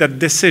make that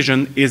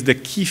decision is the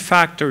key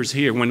factors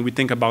here when we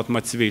think about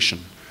motivation.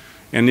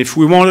 And if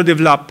we want to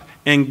develop,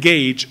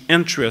 engage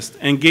interest,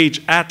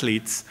 engage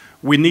athletes,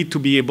 we need to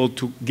be able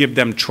to give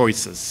them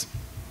choices.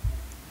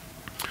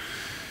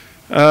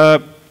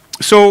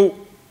 So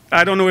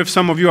I don't know if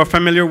some of you are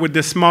familiar with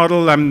this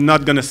model. I'm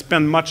not going to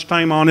spend much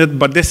time on it,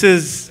 but this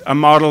is a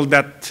model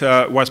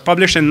that was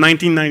published in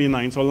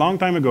 1999, so a long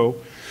time ago.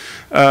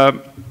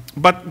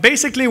 But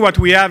basically what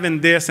we have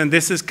in this, and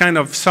this is kind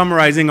of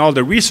summarizing all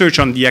the research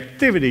on the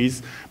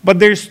activities, but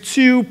there's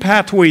two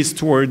pathways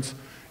towards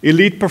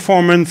elite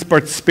performance,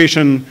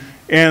 participation,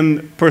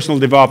 and personal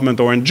development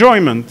or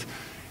enjoyment.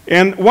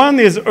 And one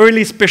is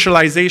early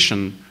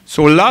specialization.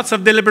 So lots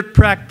of deliberate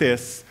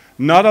practice,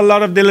 not a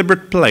lot of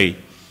deliberate play.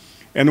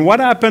 And what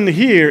happened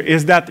here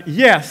is that,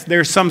 yes,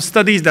 there's some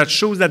studies that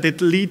shows that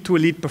it leads to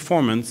elite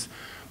performance,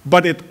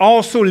 but it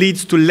also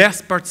leads to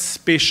less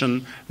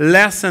participation,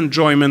 less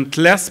enjoyment,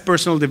 less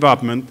personal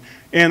development,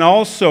 and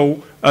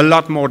also a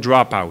lot more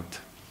dropout.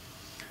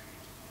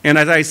 And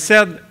as I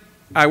said,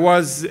 I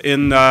was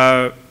in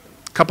a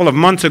couple of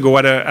months ago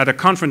at a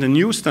conference in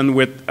Houston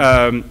with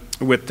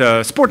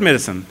sport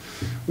medicine,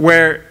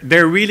 where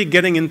they're really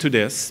getting into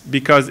this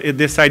because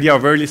this idea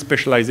of early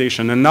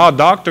specialization. And now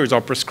doctors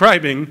are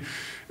prescribing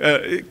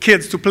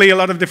kids to play a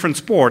lot of different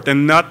sport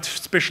and not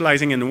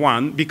specializing in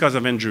one because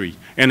of injury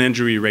and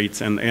injury rates,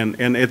 and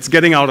it's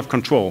getting out of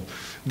control.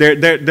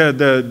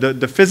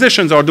 The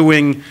physicians are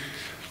doing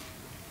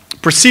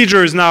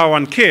procedures now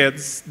on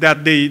kids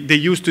that they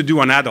used to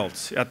do on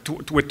adults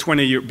with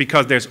 20 years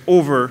because there's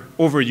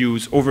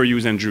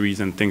overuse injuries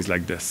and things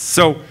like this.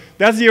 So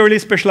that's the early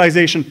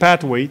specialization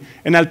pathway.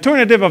 An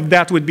alternative of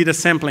that would be the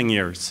sampling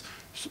years.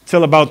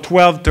 till about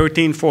 12,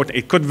 13, 14.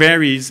 It could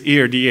vary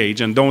here the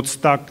age, and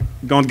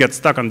don't get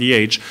stuck on the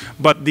age.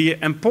 But the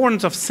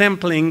importance of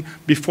sampling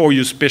before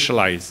you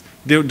specialize,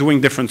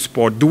 doing different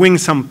sport, doing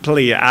some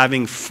play,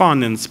 having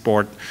fun in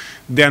sport,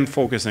 then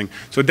focusing.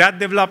 So that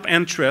develop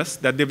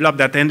interest,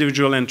 that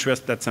individual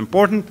interest, that's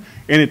important,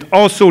 and it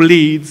also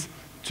leads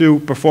to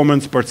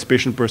performance,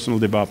 participation, personal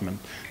development.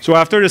 So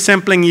after the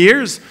sampling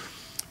years,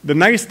 the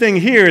nice thing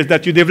here is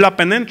that you develop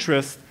an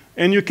interest,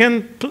 and you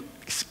can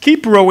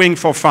keep rowing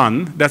for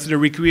fun, that's the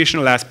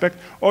recreational aspect,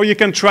 or you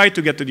can try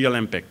to get to the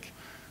Olympic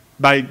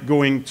by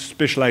going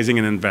specializing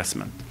in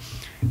investment.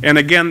 And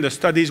again, the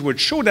studies would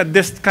show that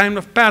this kind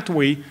of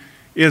pathway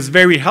is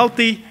very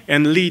healthy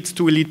and leads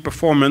to elite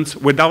performance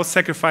without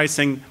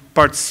sacrificing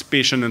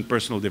participation and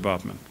personal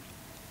development.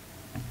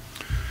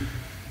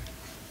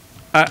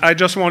 I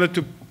just wanted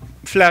to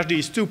flash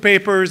these two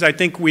papers. I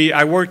think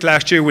I worked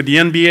last year with the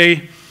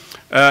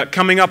NBA,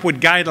 coming up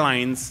with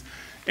guidelines.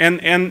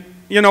 And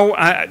you know,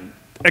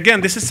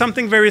 again, this is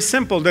something very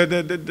simple,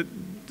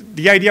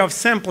 the idea of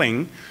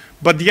sampling,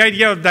 but the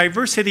idea of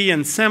diversity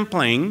and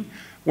sampling,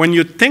 when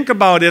you think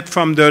about it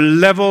from the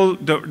level,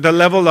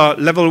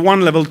 level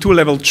 1, level 2,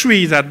 level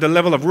 3, at the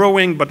level of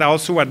rowing, but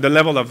also at the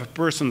level of a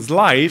person's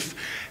life,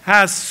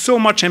 has so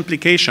much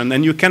implication.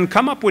 And you can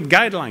come up with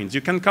guidelines.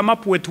 You can come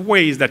up with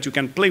ways that you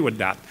can play with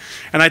that.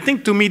 And I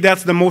think, to me,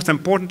 that's the most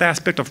important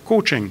aspect of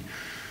coaching.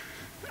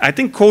 I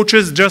think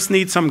coaches just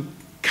need some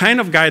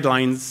kind of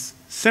guidelines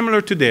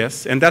similar to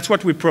this, and that's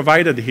what we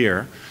provided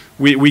here.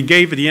 We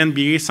gave the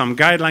NBA some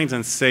guidelines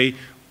and say,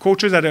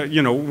 coaches,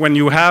 you know, when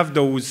you have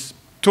those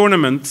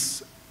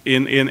tournaments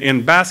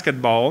in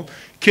basketball,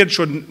 kids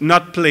should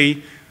not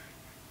play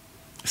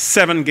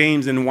 7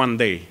 games in one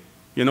day.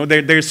 You know,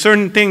 there's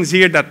certain things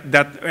here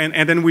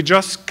and then we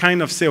just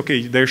kind of say,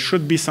 okay, there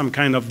should be some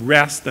kind of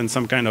rest and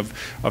some kind of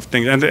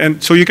things.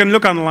 And so you can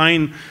look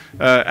online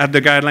at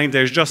the guidelines.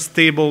 There's just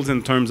tables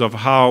in terms of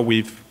how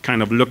we've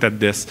kind of looked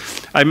at this.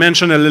 I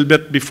mentioned a little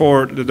bit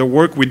before the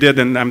work we did,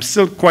 and I'm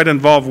still quite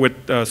involved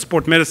with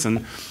sport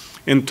medicine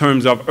in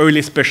terms of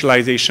early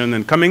specialization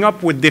and coming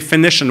up with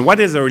definition. What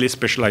is early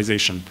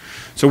specialization?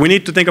 So we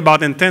need to think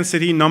about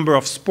intensity, number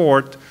of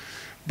sport,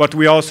 but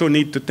we also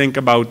need to think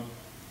about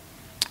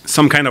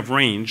some kind of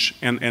range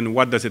and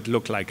what does it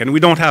look like. And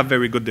we don't have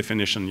very good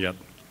definition yet.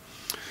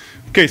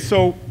 Okay,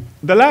 so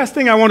the last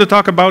thing I want to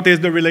talk about is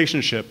the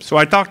relationship. So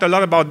I talked a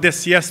lot about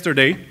this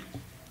yesterday,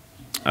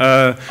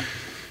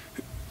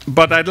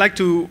 but I'd like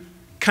to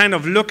kind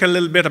of look a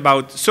little bit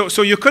about,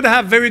 so you could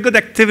have very good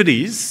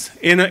activities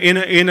in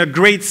a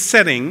great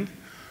setting,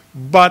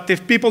 but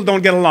if people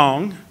don't get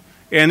along,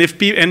 and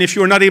if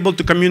you're not able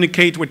to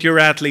communicate with your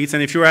athletes,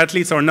 and if your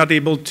athletes are not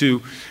able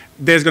to,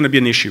 there's going to be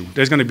an issue.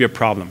 There's going to be a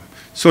problem.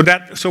 So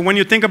when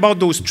you think about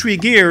those 3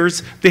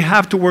 gears, they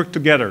have to work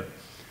together.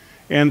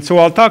 And so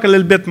I'll talk a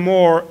little bit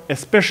more,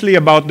 especially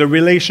about the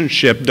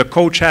relationship, the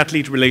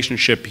coach-athlete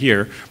relationship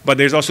here, but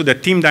there's also the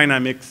team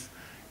dynamics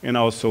and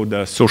also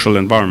the social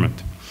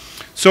environment.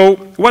 So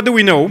what do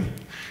we know?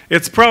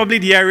 It's probably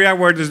the area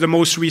where there's the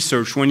most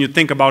research when you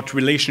think about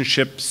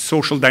relationships,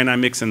 social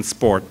dynamics, and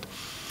sport.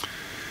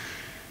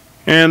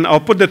 And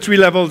I'll put the 3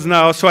 levels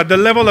now. So at the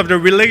level of the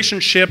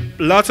relationship,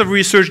 lots of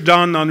research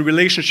done on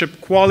relationship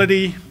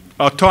quality,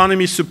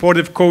 autonomy,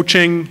 supportive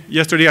coaching.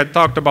 Yesterday I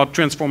talked about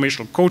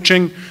transformational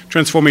coaching,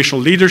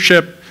 transformational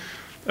leadership.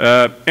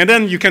 And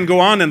then you can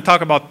go on and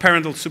talk about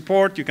parental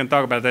support. You can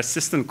talk about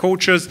assistant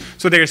coaches.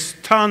 So there's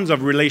tons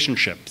of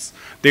relationships.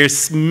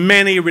 There's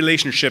many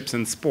relationships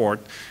in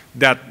sport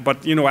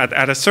but you know,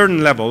 at a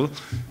certain level,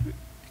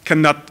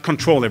 cannot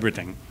control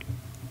everything.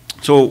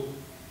 So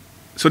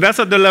that's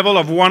at the level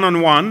of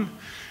one-on-one.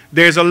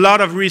 There's a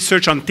lot of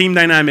research on team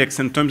dynamics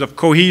in terms of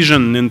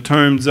cohesion, in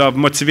terms of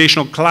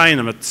motivational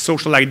climate,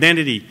 social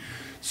identity.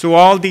 So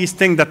all these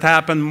things that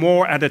happen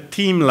more at a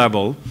team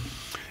level.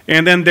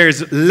 And then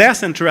there's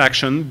less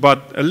interaction,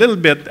 but a little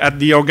bit at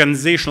the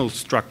organizational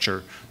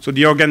structure. So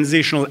the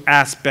organizational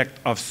aspect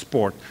of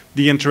sport,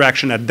 the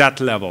interaction at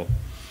that level.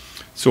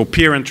 So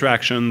peer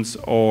interactions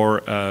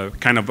or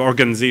kind of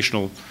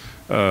organizational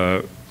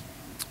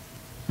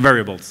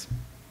variables.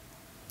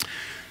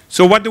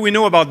 So what do we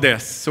know about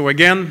this? So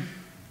again,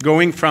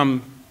 going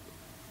from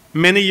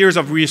many years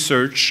of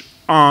research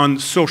on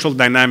social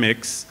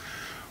dynamics,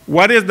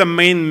 what is the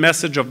main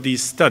message of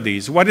these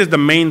studies? What is the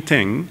main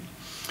thing?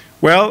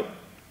 Well,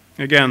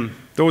 again,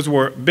 those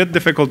were a bit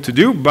difficult to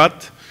do,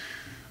 but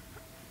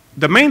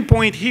the main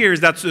point here is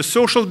that the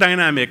social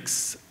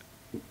dynamics,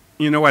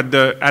 you know, at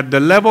the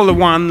level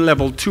 1,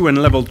 level 2, and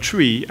level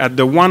 3, at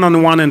the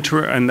one-on-one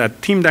and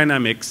at team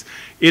dynamics,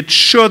 it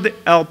should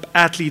help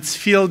athletes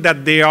feel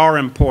that they are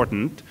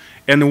important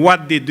and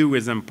what they do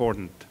is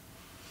important.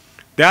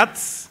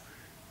 That's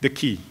the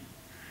key.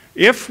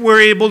 If we're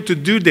able to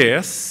do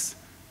this,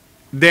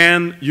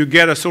 then you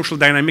get a social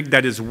dynamic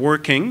that is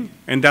working,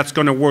 and that's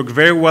going to work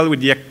very well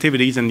with the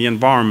activities and the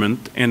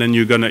environment, and then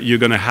you're going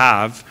to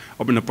have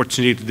an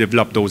opportunity to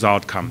develop those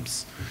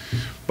outcomes.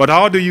 But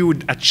how do you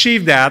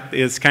achieve that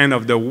is kind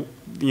of the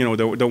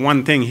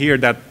one thing here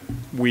that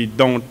we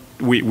don't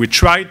we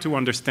try to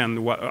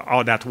understand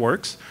how that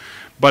works,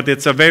 but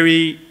it's a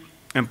very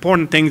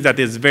important thing that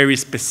is very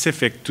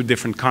specific to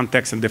different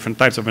contexts and different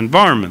types of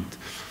environment.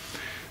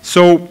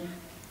 So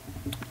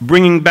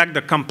bringing back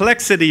the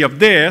complexity of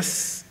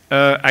this,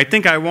 I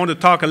think I want to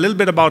talk a little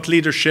bit about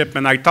leadership,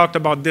 and I talked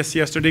about this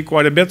yesterday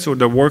quite a bit, so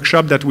the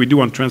workshop that we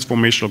do on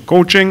transformational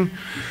coaching.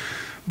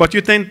 But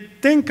you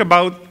think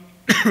about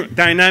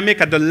dynamic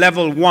at the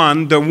level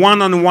one, the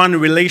one-on-one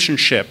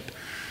relationship,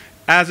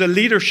 as a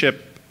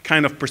leadership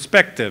kind of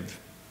perspective.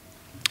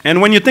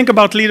 And when you think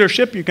about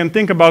leadership, you can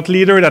think about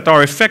leaders that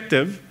are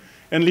effective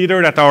and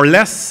leaders that are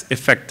less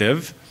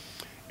effective,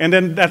 and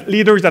then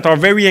leaders that are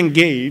very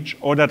engaged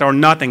or that are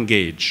not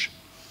engaged.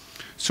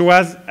 So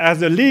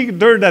as a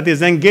leader that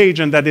is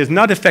engaged and that is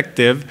not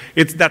effective,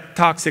 it's that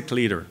toxic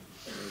leader.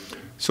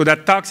 So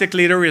that toxic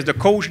leader is the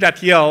coach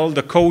that yells,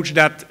 the coach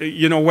that,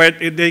 where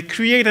they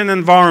create an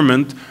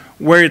environment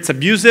where it's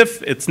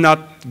abusive, it's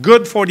not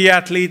good for the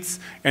athletes,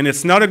 and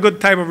it's not a good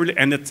type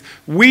of,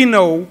 we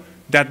know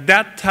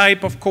that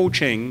type of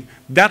coaching,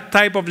 that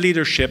type of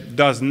leadership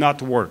does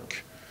not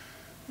work.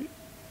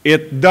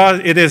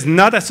 It is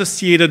not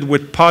associated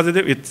with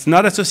positive, it's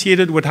not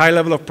associated with high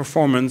level of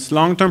performance,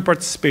 long-term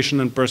participation,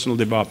 and personal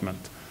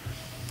development.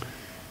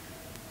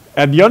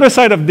 At the other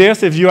side of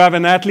this, if you have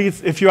an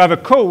athlete, if you have a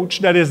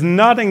coach that is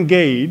not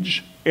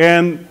engaged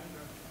and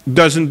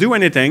doesn't do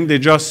anything, they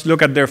just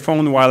look at their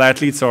phone while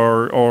athletes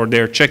or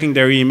they're checking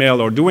their email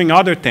or doing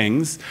other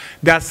things,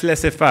 that's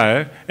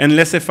laissez-faire, and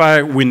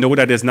laissez-faire we know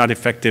that is not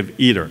effective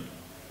either.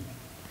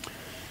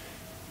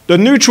 The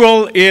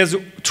neutral is,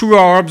 through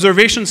our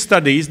observation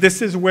studies,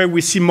 this is where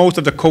we see most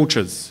of the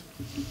coaches.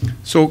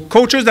 So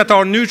coaches that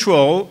are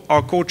neutral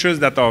are coaches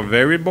that are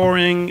very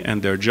boring,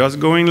 and they're just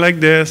going like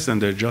this,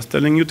 and they're just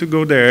telling you to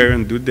go there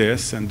and do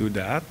this and do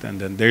that, and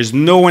then there's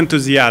no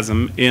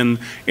enthusiasm in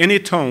any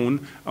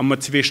tone, a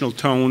motivational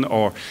tone,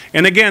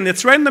 and again,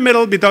 it's right in the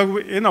middle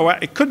because,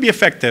 it could be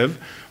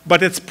effective,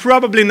 but it's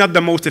probably not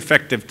the most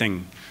effective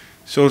thing.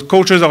 So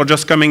coaches are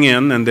just coming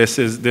in, and this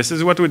is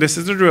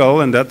the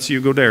drill, and that's,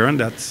 you go there, and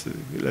that's,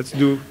 let's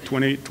do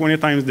 20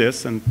 times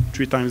this and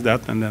 3 times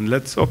that, and then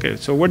okay,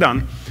 so we're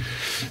done.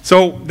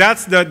 So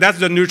that's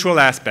the neutral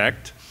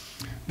aspect.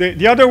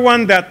 The other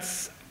one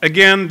that's,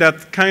 again,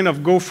 that kind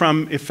of go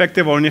from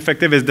effective or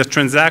ineffective is the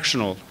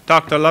transactional.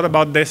 Talked a lot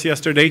about this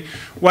yesterday.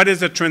 What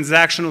is a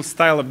transactional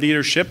style of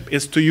leadership?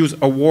 Is to use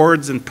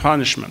awards and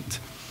punishment.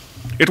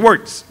 It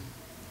works.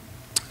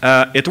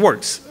 It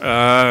works.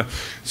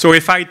 So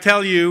if I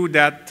tell you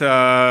that,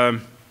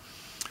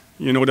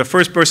 the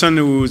first person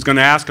who's going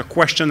to ask a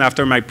question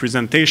after my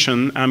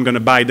presentation, I'm going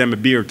to buy them a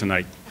beer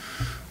tonight.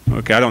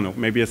 Okay, I don't know.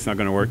 Maybe it's not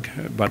going to work,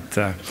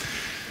 but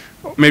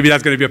maybe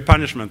that's going to be a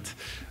punishment.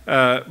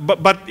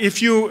 But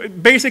if you,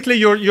 basically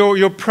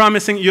you're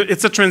promising,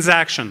 it's a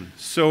transaction.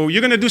 So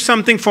you're going to do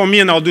something for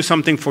me and I'll do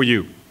something for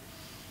you.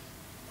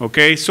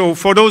 Okay, so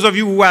for those of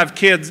you who have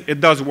kids,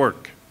 it does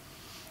work.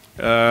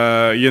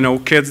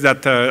 Kids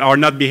that are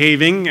not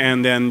behaving,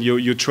 and then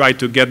you try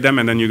to get them,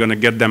 and then you're going to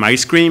get them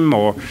ice cream,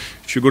 or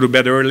if you go to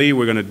bed early,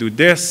 we're going to do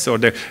this, or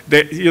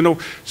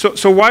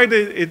so why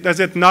does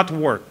it not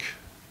work?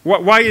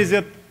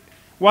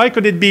 Why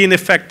could it be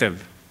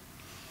ineffective?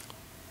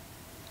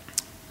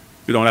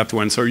 You don't have to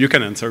answer. You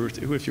can answer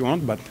if you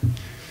want, but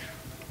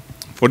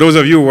for those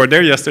of you who were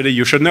there yesterday,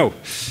 you should know.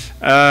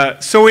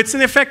 So it's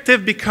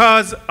ineffective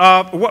because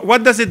of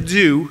what does it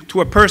do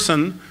to a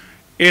person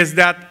is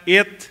that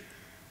it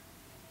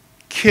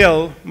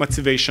kills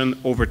motivation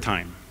over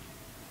time.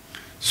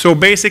 So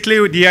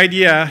basically the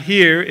idea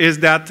here is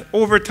that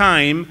over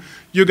time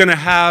you're going to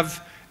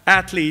have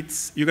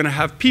athletes, you're going to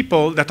have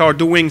people that are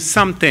doing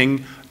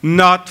something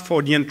not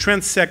for the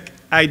intrinsic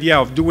idea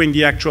of doing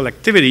the actual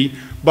activity,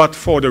 but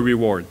for the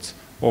rewards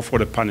or for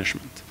the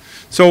punishment.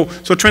 So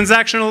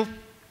transactional,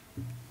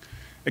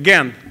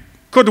 again,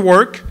 could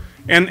work.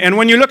 And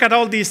when you look at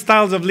all these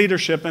styles of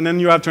leadership, and then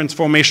you have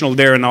transformational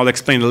there, and I'll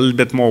explain a little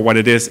bit more what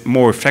it is,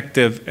 more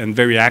effective and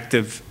very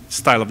active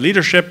style of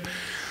leadership.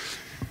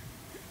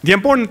 The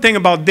important thing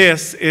about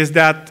this is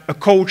that a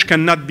coach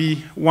cannot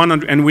be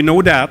 100%, and we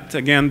know that,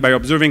 again, by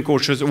observing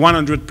coaches,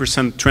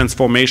 100%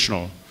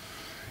 transformational.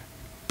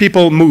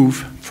 People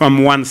move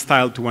from one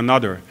style to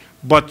another.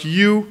 But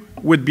you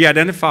would be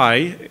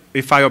identified,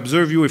 if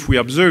we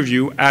observe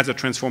you as a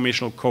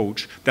transformational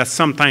coach that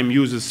sometimes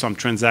uses some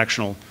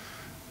transactional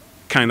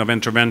kind of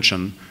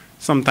intervention,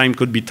 sometimes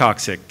could be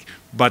toxic.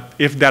 But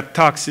if that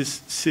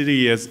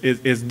toxicity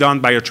is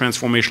done by a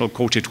transformational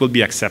coach, it will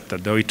be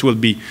accepted, though it will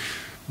be.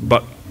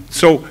 But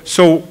so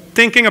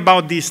thinking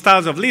about these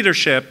styles of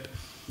leadership,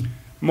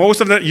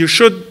 most of that you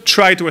should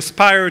try to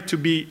aspire to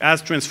be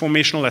as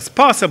transformational as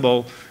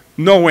possible,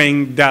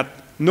 knowing that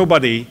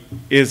nobody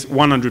is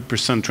 100%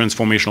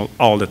 transformational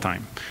all the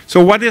time.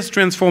 So what is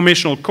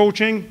transformational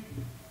coaching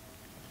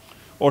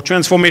or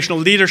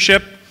transformational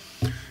leadership?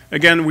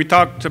 Again, we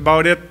talked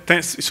about it.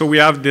 So we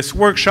have this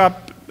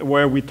workshop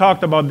where we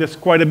talked about this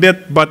quite a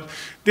bit, but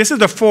this is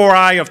the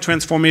 4I of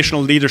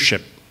transformational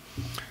leadership.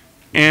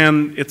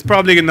 And it's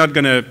probably not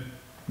going to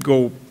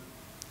go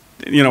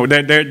you know,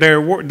 there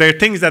are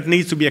things that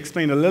needs to be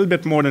explained a little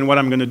bit more than what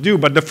I'm going to do.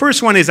 But the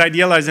first one is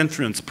idealize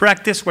influence.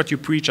 Practice what you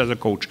preach as a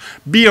coach.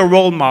 Be a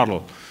role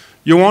model.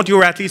 You want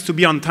your athletes to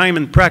be on time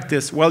in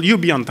practice, well, you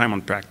be on time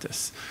on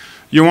practice.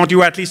 You want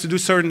your athletes to do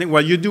certain things,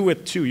 well, you do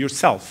it too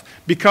yourself.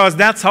 Because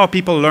that's how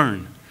people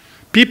learn.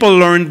 People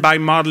learn by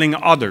modeling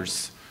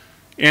others.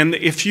 And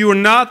if you're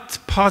not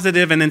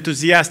positive and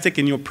enthusiastic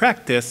in your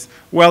practice,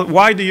 well,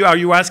 why are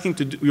you asking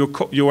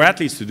your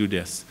athletes to do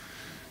this?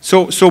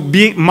 So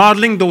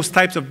modeling those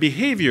types of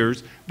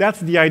behaviors, that's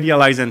the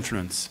idealized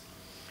influence.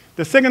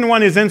 The second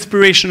one is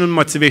inspiration and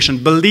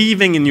motivation,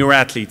 believing in your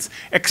athletes,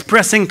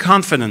 expressing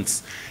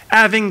confidence,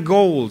 having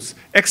goals,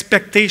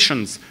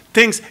 expectations,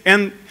 things,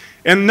 and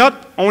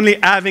not only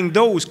having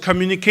those,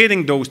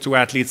 communicating those to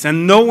athletes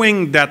and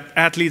knowing that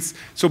athletes,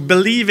 so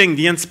believing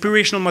the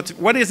inspirational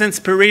motivation. What is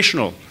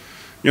inspirational?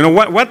 You know,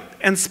 what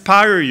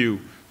inspire you?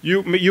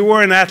 You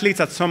were an athlete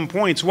at some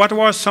points. What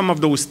were some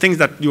of those things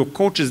that your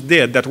coaches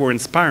did that were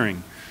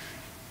inspiring?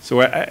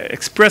 So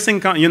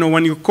expressing, you know,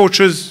 when your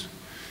coaches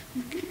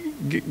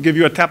give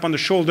you a tap on the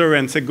shoulder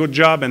and say good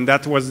job, and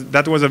that was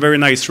a very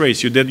nice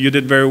race. You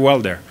did very well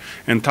there,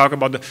 and talk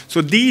about the.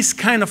 So these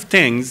kind of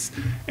things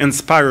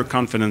inspire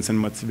confidence and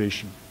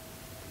motivation.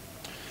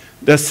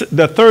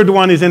 The third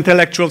one is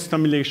intellectual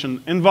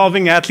stimulation,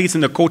 involving athletes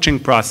in the coaching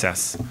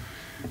process.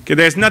 Okay,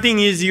 there's nothing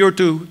easier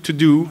to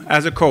do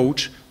as a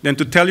coach than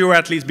to tell your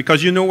athletes,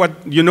 because you know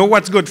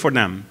what's good for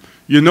them.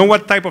 You know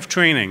what type of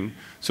training.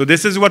 So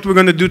this is what we're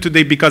going to do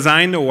today because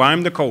I know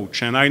I'm the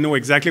coach and I know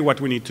exactly what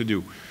we need to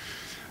do.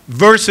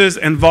 Versus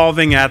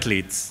involving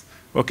athletes.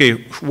 Okay,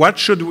 what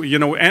should we, you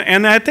know,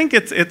 and I think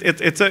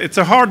it's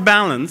a hard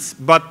balance,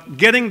 but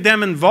getting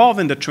them involved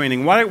in the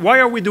training. Why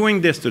are we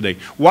doing this today?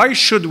 Why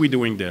should we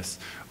doing this?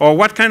 Or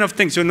what kind of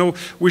things? You know,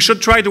 we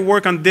should try to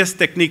work on this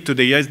technique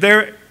today. Is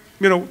there,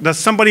 you know, does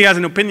somebody has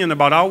an opinion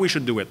about how we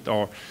should do it?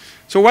 Or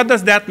so what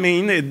does that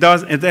mean?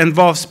 It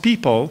involves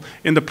people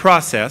in the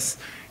process,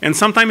 and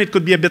sometimes it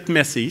could be a bit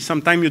messy.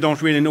 Sometimes you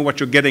don't really know what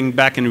you're getting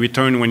back in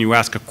return when you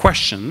ask a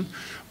question,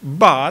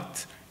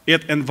 but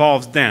it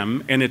involves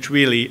them, and it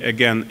really,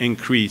 again,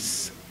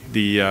 increases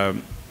the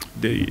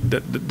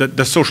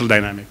social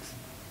dynamics.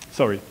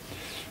 Sorry.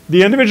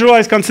 The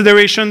individualized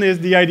consideration is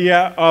the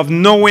idea of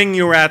knowing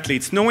your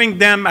athletes, knowing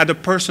them at a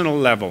personal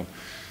level.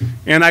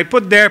 And I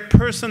put there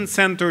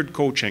person-centered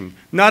coaching,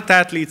 not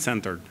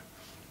athlete-centered,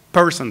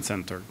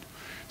 person-centered.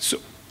 So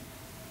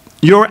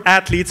your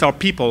athletes are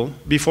people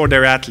before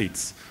they're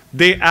athletes.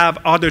 They have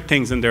other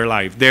things in their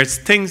life. There's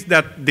things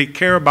that they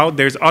care about.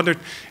 There's other,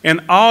 and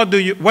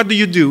what do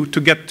you do to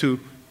get to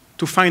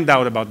find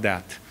out about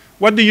that?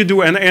 What do you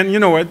do? And you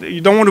know, you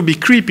don't want to be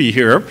creepy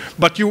here,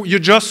 but you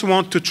just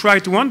want to try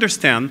to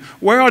understand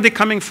where are they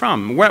coming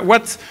from?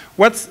 What's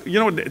you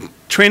know,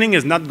 training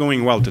is not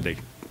going well today.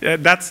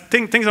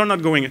 Things are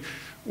not going.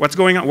 What's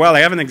going on? Well, I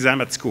have an exam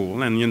at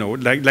school, and you know,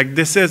 like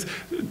this is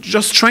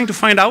just trying to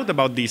find out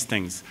about these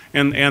things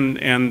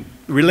and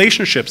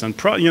relationships and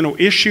you know,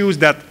 issues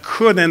that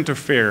could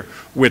interfere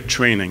with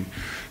training.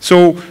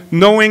 So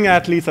knowing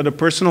athletes at a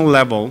personal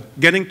level,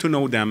 getting to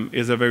know them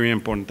is a very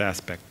important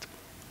aspect.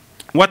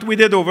 What we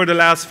did over the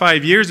last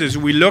 5 years is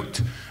we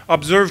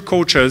observed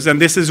coaches,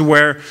 and this is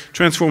where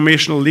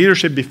transformational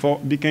leadership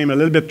became a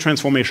little bit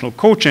transformational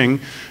coaching.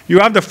 You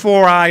have the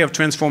 4I of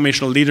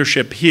transformational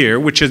leadership here,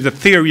 which is the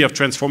theory of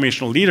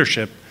transformational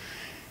leadership.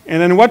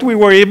 And then what we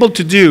were able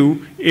to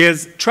do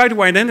is try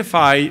to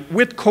identify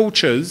with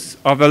coaches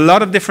of a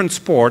lot of different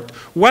sport,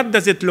 what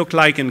does it look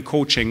like in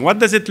coaching? What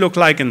does it look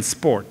like in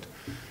sport?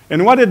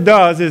 And what it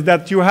does is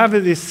that you have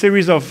this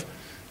series of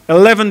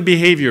 11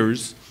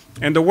 behaviors.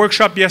 And the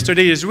workshop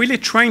yesterday is really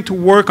trying to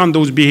work on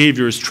those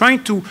behaviors,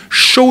 trying to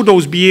show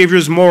those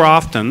behaviors more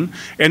often.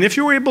 And if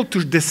you're able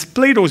to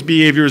display those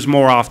behaviors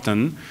more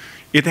often,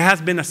 it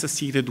has been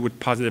associated with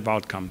positive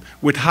outcome,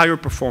 with higher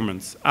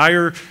performance,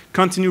 higher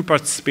continued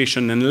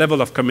participation, and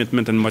level of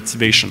commitment and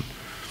motivation.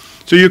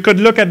 So you could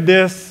look at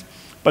this,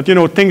 but you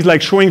know, things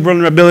like showing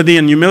vulnerability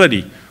and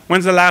humility.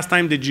 When's the last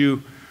time did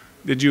you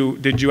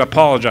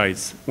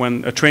apologize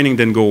when a training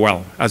didn't go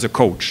well as a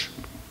coach?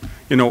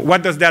 You know,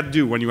 what does that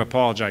do when you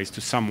apologize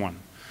to someone?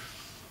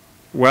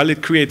 Well,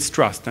 it creates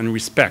trust and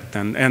respect.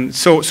 And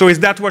so is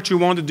that what you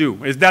want to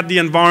do? Is that the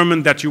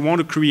environment that you want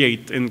to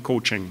create in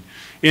coaching,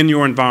 in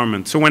your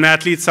environment? So when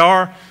athletes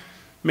are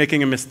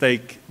making a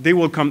mistake, they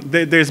will come,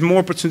 there's more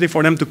opportunity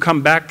for them to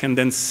come back and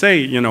then say,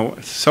 you know,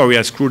 sorry,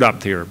 I screwed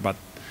up here. But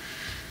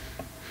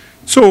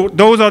so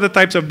those are the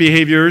types of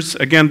behaviors.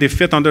 Again, they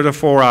fit under the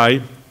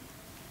 4I.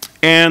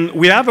 And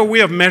we have a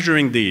way of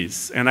measuring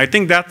these, and I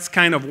think that's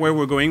kind of where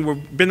we're going.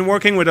 We've been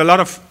working with a lot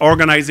of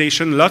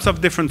organizations, lots of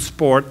different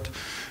sport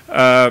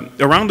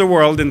around the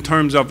world in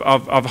terms of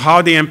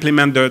how they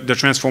implement the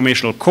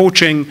transformational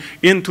coaching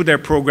into their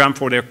program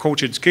for their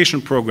coach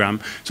education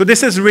program. So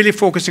this is really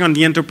focusing on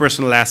the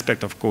interpersonal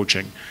aspect of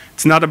coaching.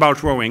 It's not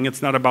about rowing,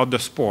 it's not about the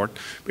sport,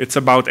 it's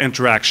about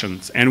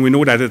interactions, and we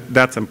know that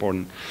that's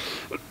important.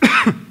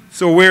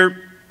 So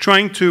we're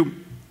trying to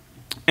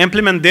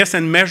implement this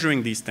and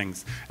measuring these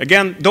things.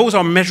 Again, those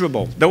are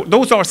measurable.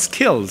 Those are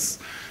skills.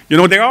 You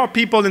know, there are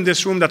people in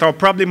this room that are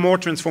probably more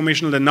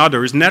transformational than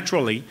others,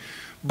 naturally.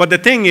 But the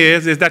thing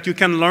is that you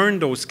can learn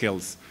those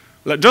skills.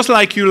 Just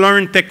like you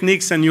learn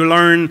techniques and you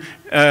learn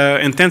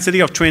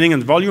intensity of training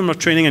and volume of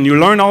training and you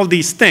learn all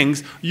these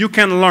things, you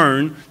can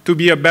learn to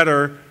be a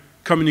better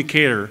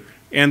communicator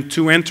and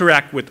to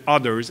interact with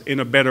others in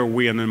a better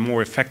way and a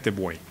more effective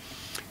way.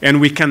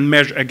 And we can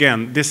measure,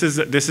 again, this is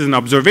an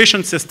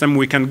observation system.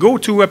 We can go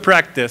to a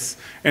practice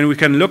and we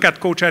can look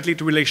at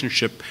coach-athlete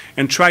relationship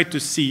and try to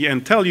see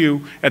and tell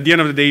you at the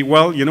end of the day,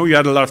 well, you know, you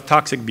had a lot of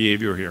toxic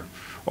behavior here,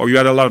 or you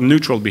had a lot of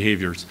neutral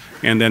behaviors.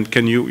 And then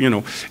can you, you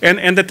know,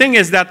 and the thing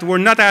is that we're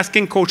not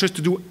asking coaches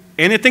to do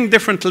anything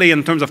differently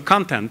in terms of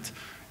content.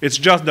 It's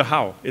just the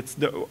how. It's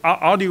the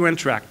how do you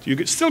interact.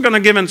 You're still going to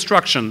give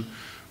instruction,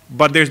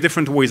 but there's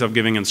different ways of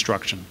giving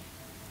instruction.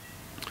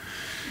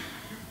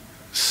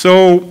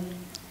 So,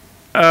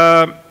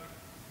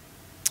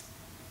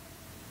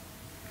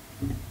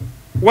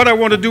 what I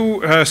want to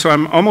do, so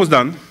I'm almost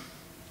done,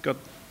 got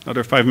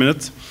another 5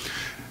 minutes.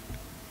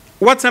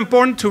 What's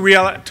important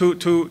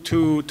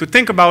to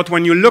think about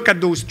when you look at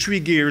those three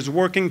gears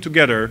working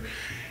together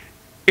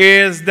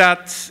is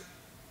that,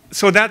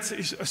 so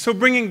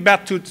bringing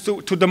back to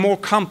the more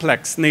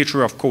complex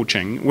nature of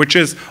coaching, which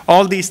is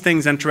all these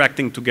things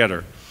interacting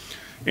together.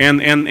 And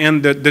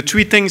the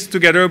three things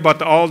together,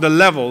 but all the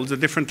levels, the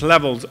different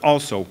levels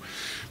also.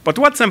 But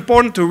what's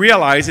important to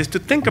realize is to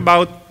think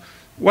about,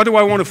 what do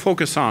I want to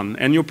focus on?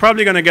 And you're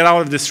probably going to get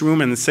out of this room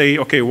and say,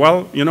 okay,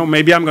 well, you know,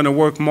 maybe I'm going to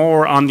work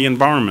more on the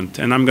environment,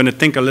 and I'm going to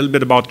think a little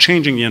bit about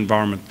changing the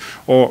environment,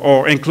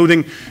 or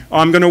including,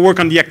 I'm going to work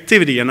on the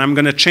activity, and I'm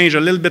going to change a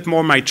little bit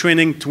more my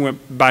training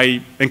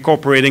by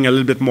incorporating a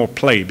little bit more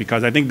play,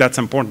 because I think that's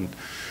important.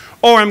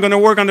 Or I'm going to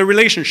work on the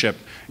relationship.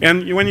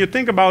 And when you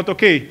think about,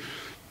 okay,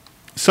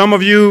 some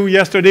of you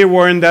yesterday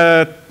were in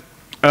the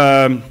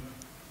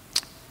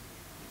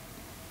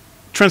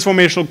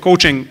transformational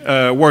coaching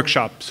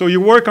workshop. So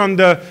you work on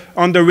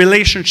the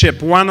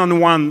relationship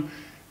one-on-one,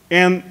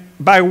 and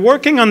by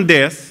working on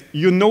this,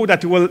 you know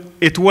that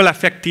it will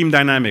affect team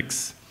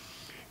dynamics.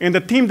 And the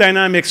team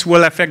dynamics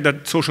will affect the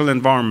social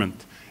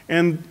environment.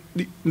 And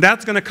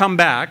that's going to come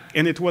back,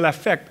 and it will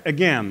affect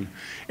again.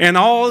 And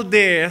all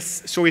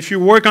this, so if you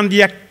work on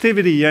the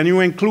activity and you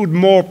include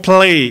more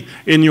play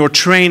in your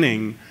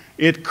training,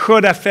 it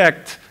could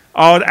affect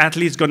how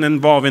athletes going to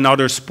involve in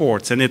other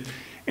sports.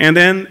 And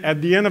then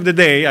at the end of the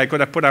day, I could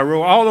have put a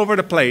row all over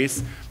the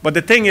place, but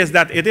the thing is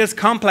that it is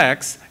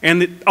complex,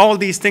 and all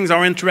these things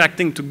are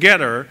interacting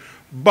together,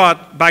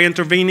 but by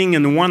intervening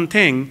in one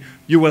thing,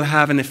 you will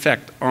have an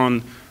effect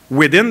on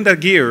within the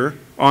gear,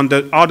 on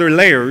the other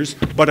layers,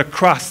 but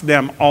across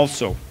them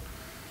also.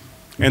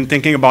 And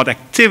thinking about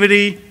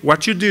activity,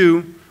 what you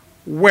do,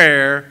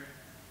 where,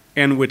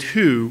 and with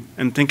who,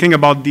 and thinking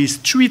about these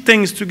three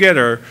things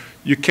together,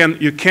 you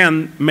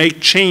can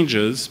make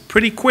changes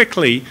pretty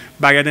quickly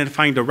by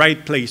identifying the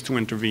right place to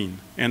intervene,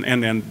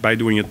 and by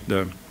doing it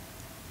in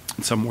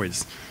some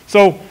ways.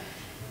 So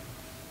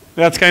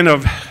that's kind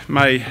of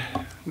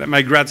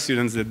my grad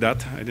students did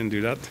that. I didn't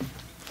do that.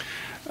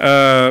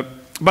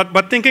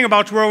 But thinking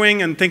about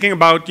rowing and thinking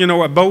about, you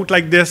know, a boat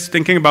like this,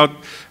 thinking about,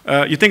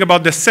 you think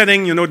about the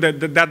setting, you know,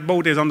 that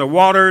boat is on the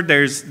water,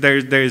 there's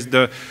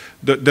the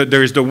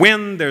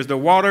wind, there's the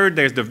water,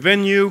 there's the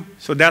venue,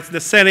 so that's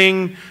the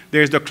setting,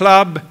 there's the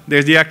club,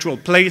 there's the actual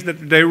place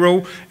that they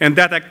row, and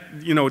that,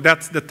 you know,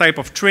 that's the type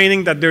of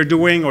training that they're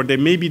doing or they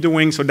may be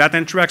doing, so that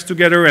interacts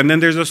together, and then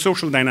there's the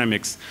social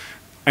dynamics.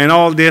 And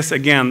all this,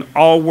 again,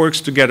 all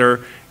works together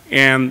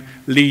and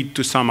lead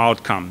to some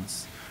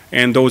outcomes.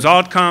 And those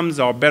outcomes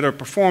are better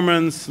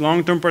performance,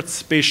 long-term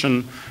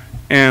participation,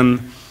 and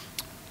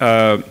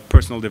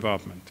personal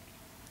development.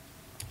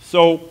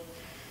 So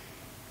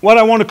what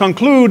I want to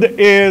conclude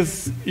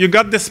is you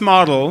got this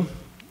model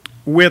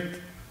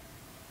with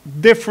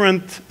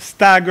different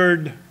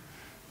staggered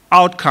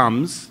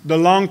outcomes, the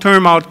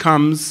long-term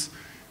outcomes,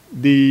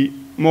 the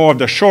more of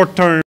the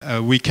short-term.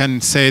 We can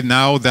say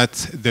now that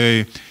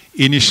the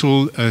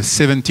initial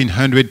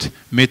 1700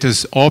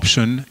 meters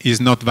option is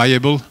not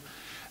viable.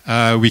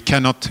 We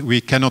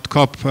cannot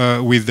cope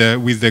with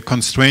the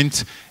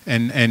constraint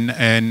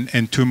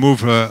and to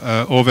move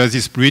over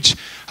this bridge,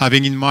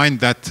 having in mind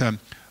that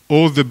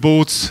all the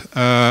boats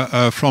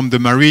from the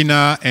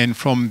marina and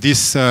from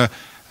this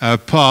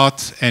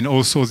part, and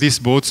also these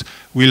boats,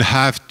 will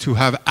have to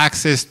have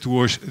access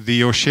to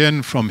the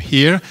ocean from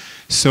here.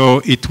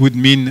 So it would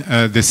mean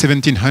the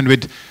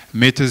 1700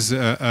 meters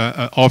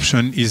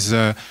option is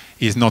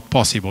not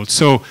possible.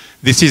 So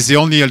this is the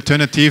only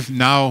alternative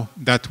now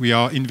that we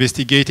are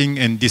investigating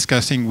and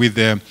discussing with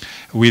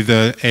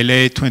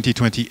LA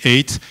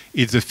 2028.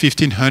 It's a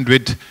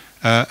 1500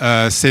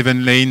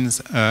 7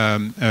 lanes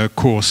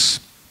course.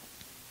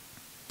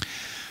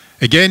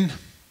 Again,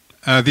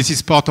 this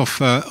is part of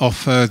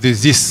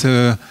this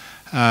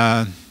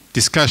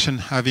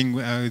discussion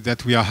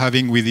that we are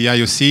having with the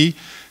IOC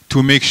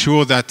to make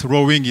sure that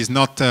rowing is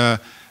not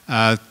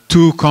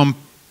too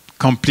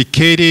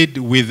complicated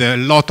with a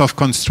lot of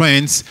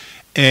constraints,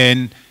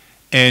 and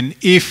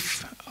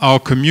if our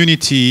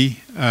community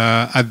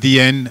at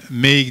the end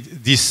made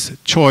this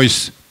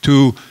choice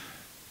to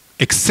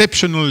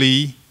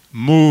exceptionally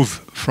move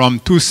from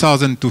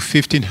 2,000 to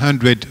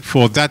 1,500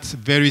 for that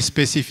very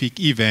specific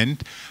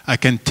event, I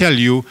can tell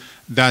you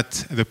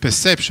that the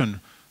perception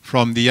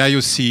from the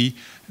IOC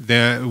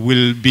there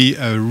will be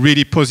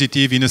really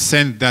positive, in a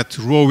sense that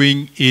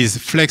rowing is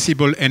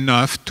flexible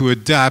enough to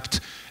adapt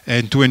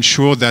and to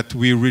ensure that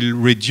we will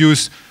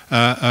reduce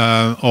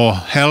or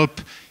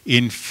help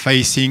in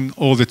facing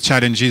all the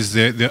challenges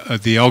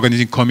the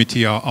organizing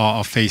committee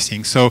are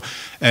facing. So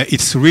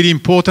it's really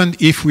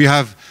important if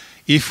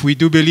we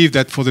do believe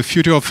that for the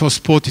future of our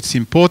sport it's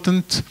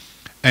important,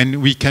 and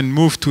we can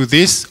move to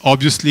this.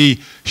 Obviously,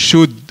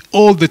 should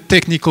all the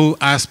technical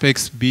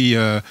aspects be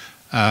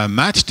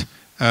matched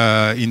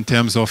in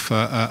terms of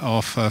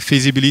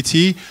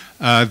feasibility,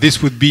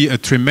 this would be a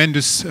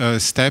tremendous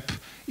step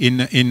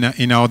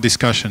in our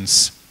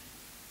discussions.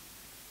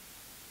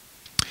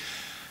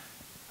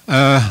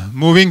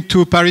 Moving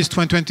to Paris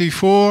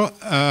 2024,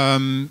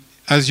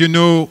 as you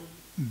know,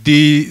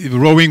 the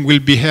rowing will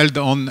be held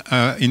on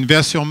in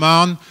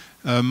Vers-sur-Marne.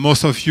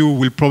 Most of you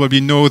will probably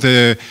know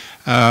the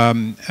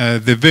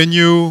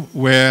venue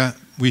where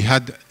we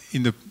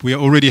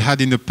already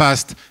had in the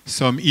past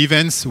some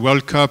events,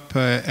 World Cup.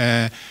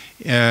 The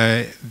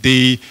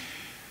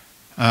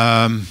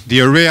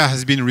area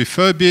has been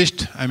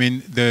refurbished. I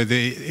mean,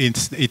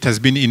 it has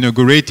been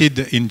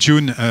inaugurated in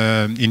June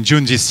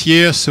this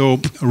year,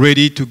 so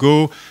ready to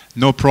go,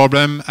 no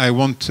problem. I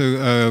won't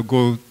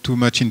go too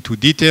much into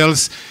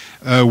details.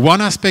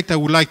 One aspect I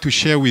would like to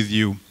share with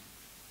you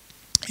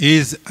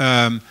is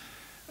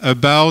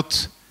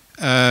about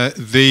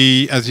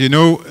as you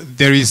know,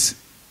 there is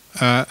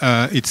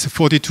it's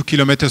 42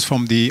 kilometers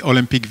from the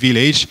Olympic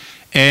Village,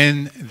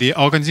 and the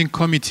organizing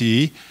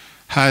committee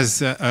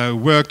has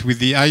worked with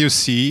the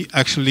IOC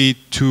actually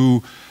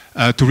to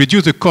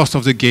reduce the cost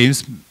of the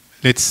games.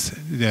 Let's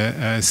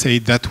say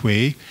it that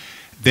way.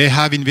 They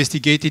have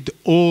investigated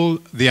all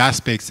the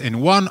aspects,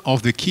 and one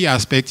of the key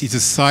aspects is the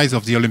size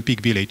of the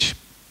Olympic Village.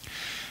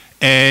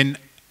 And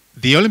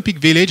the Olympic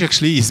Village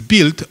actually is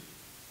built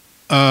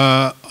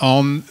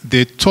on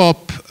the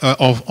top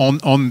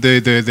on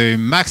the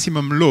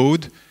maximum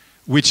load,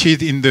 which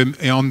is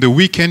on the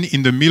weekend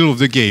in the middle of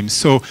the game.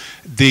 So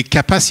the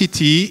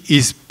capacity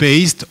is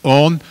based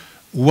on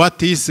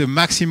what is the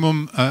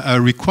maximum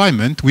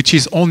requirement, which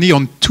is only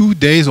on 2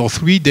 days or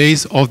 3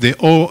 days of the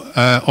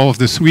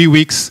 3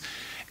 weeks,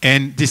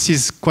 and this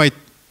is quite.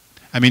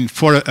 I mean,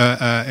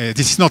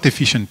 this is not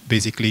efficient,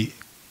 basically,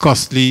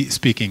 costly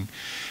speaking.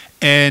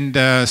 And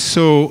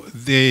so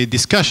the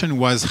discussion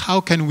was,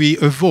 how can we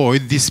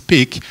avoid this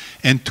peak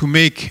and to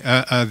make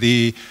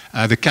the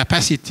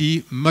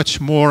capacity much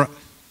more,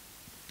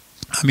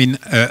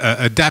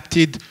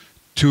 adapted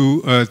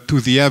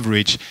to the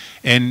average.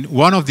 And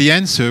one of the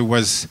answers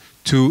was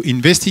to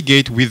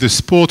investigate with the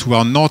sport who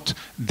are not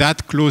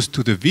that close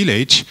to the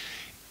village.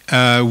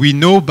 We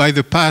know by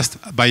the past,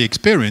 by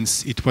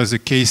experience, it was a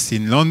case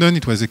in London,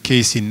 it was a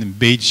case in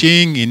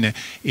Beijing,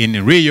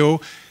 in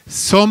Rio.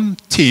 Some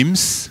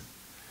teams,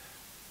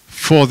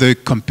 for the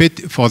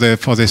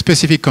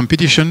specific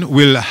competition,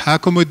 will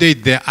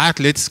accommodate their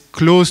athletes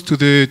close to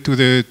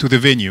the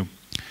venue.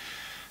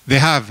 They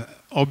have,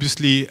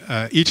 obviously,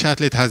 each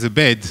athlete has a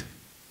bed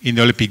in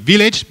the Olympic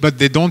Village, but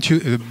they don't.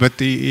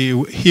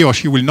 He or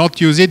she will not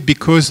use it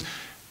because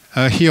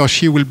he or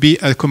she will be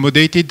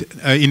accommodated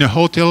in a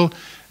hotel,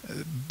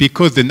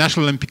 because the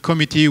National Olympic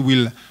Committee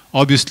will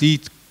obviously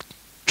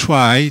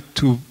try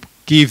to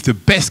give the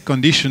best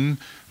condition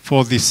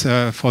for these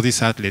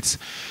athletes.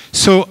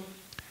 So,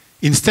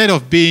 instead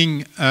of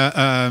being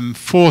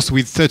forced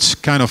with such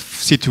kind of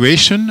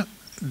situation,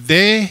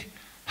 they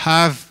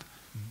have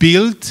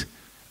built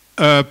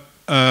a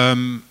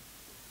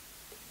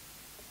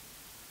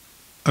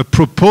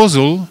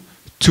proposal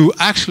to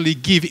actually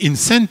give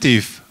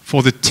incentive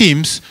for the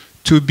teams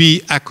to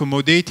be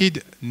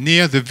accommodated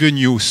near the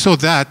venue, so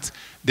that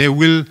they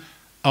will,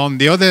 on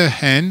the other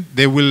hand,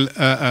 they will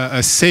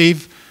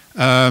save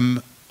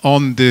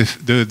on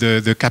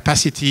the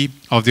capacity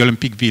of the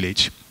Olympic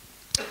Village.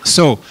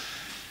 So,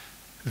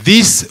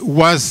 this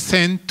was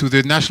sent to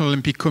the National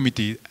Olympic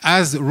Committee.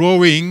 As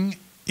rowing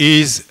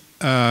is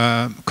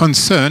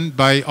concerned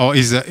by, or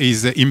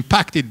is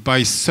impacted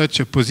by such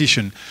a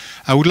position,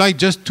 I would like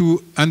just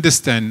to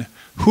understand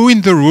who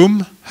in the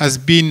room has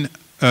been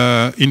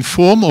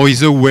informed or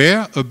is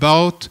aware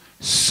about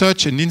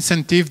such an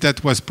incentive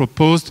that was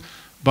proposed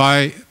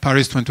by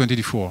Paris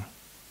 2024.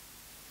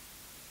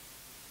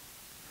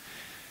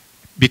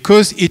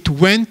 Because it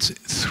went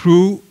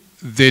through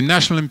the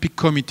National Olympic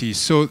Committee.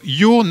 So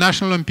your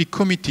National Olympic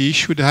Committee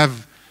should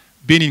have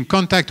been in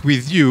contact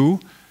with you,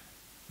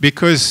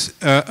 because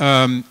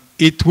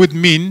it would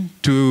mean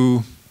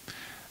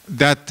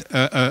that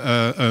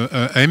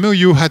a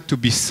MOU had to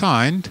be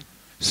signed,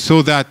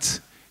 so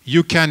that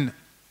you can,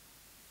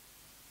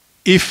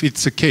 if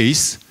it's a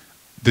case,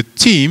 the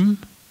team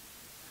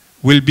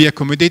will be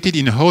accommodated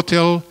in a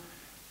hotel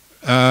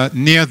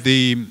near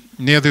the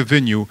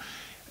venue.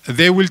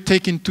 They will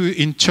take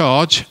in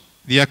charge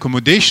the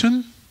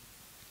accommodation.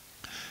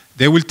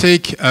 They will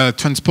take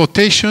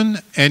transportation,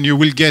 and you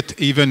will get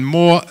even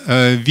more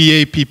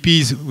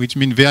VAPPs, which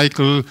mean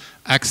vehicle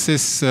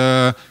access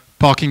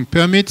parking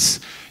permits.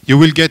 You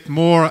will get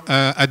more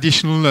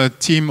additional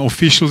team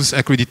officials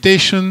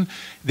accreditation.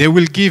 They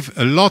will give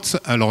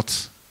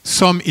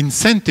some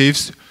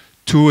incentives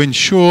to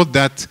ensure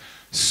that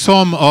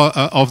some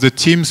of the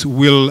teams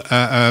will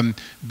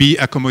be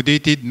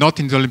accommodated, not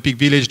in the Olympic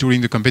Village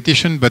during the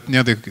competition, but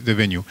near the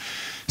venue.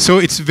 So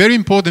it's very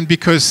important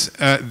because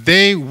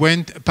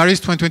Paris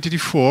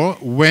 2024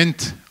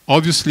 went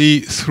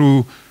obviously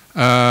through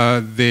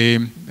the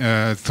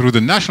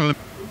national.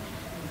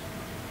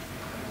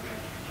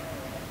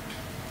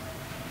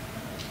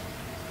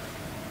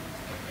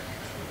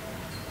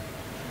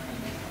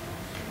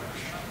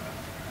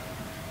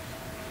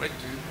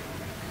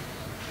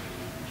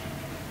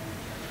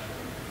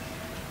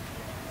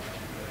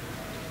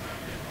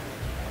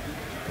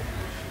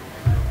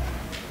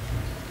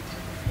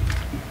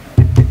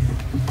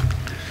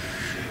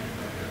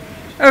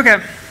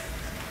 Okay.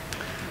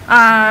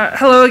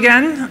 Hello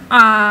again.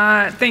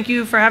 Thank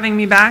you for having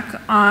me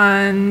back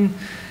on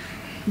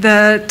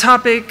the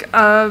topic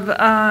of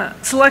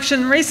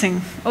selection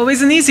racing.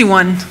 Always an easy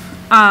one.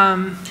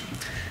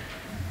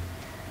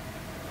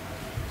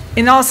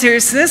 In all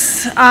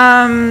seriousness,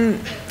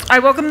 I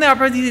welcome the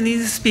opportunity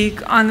to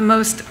speak on the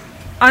most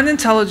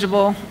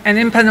unintelligible and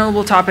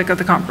impenetrable topic of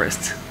the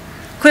conference.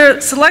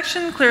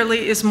 Selection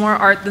clearly is more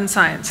art than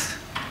science.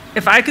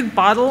 If I could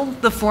bottle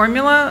the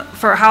formula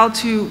for how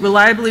to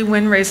reliably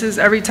win races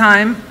every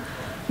time,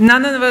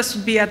 none of us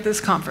would be at this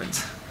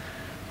conference.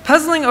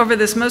 Puzzling over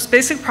this most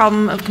basic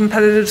problem of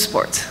competitive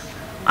sports,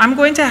 I'm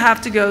going to have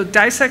to go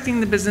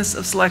dissecting the business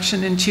of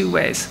selection in two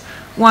ways.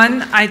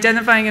 One,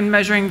 identifying and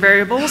measuring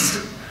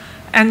variables,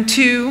 and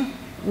two,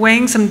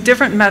 weighing some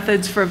different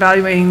methods for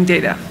evaluating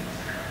data.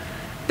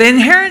 The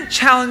inherent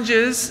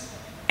challenges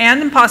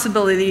and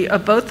impossibility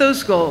of both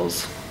those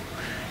goals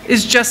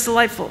is just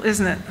delightful,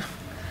 isn't it?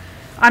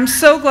 I'm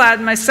so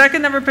glad my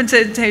second ever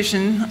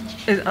presentation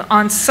is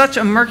on such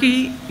a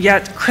murky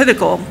yet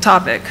critical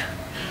topic.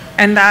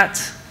 And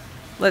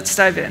let's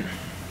dive in.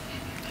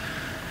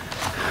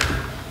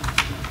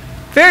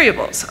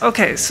 Variables.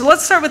 Okay, so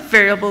let's start with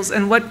variables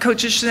and what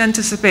coaches should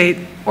anticipate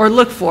or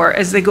look for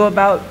as they go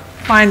about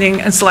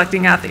finding and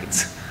selecting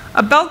athletes.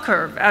 A bell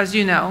curve, as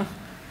you know,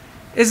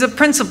 is a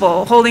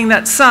principle holding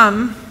that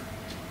some,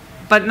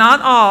 but not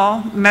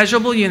all,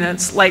 measurable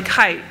units, like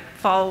height,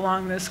 fall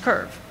along this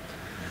curve.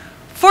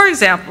 For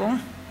example,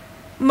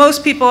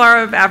 most people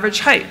are of average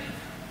height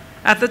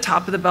at the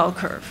top of the bell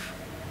curve.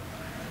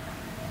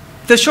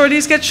 The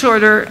shorties get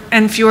shorter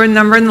and fewer in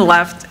number on the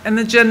left, and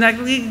the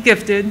genetically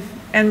gifted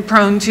and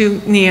prone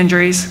to knee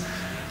injuries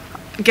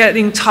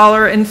getting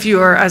taller and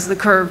fewer as the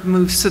curve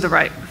moves to the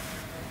right.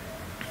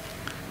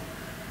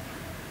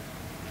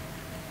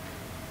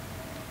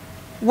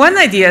 One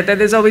idea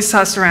that is always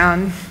tossed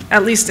around,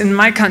 at least in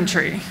my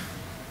country,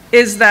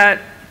 is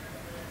that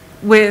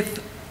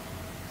with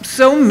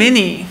so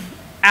many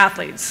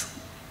athletes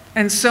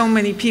and so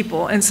many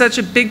people and such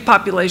a big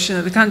population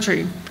of the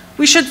country,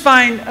 we should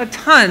find a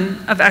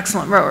ton of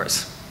excellent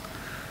rowers.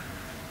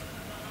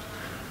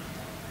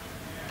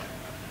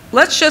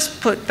 Let's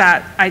just put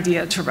that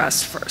idea to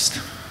rest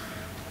first.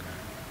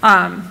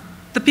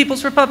 The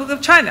People's Republic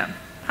of China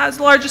has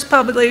the largest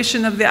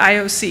population of the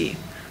IOC,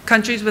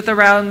 countries with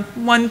around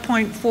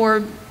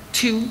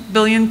 1.42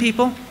 billion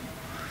people.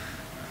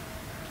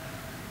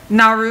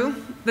 Nauru,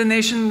 the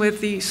nation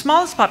with the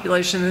smallest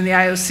population in the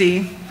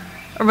IOC,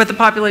 or with a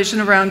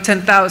population of around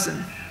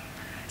 10,000.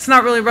 It's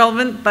not really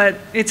relevant, but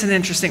it's an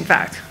interesting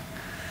fact.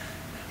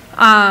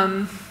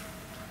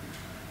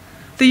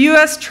 The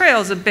US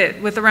trails a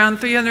bit with around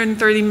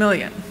 330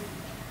 million.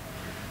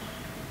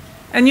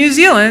 And New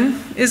Zealand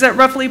is at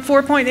roughly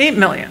 4.8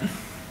 million.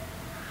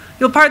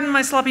 You'll pardon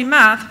my sloppy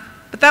math,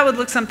 but that would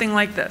look something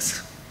like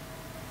this.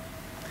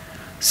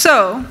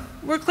 So,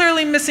 we're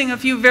clearly missing a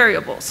few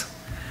variables.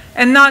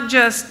 And not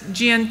just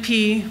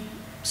GNP,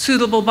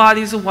 suitable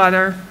bodies of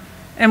water,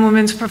 and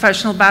women's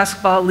professional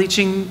basketball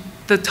reaching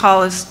the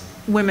tallest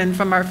women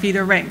from our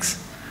feeder ranks.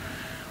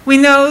 We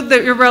know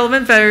the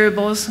irrelevant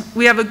variables.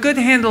 We have a good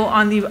handle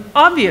on the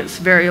obvious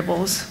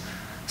variables.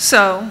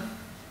 So,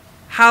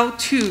 how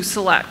to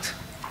select?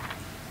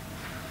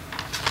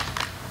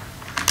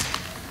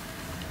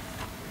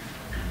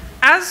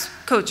 As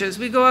coaches,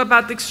 we go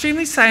about the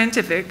extremely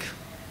scientific,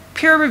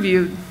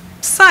 peer-reviewed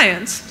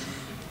science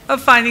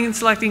of finding and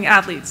selecting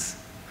athletes.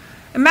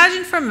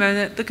 Imagine for a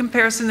minute the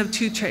comparison of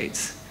two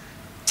traits,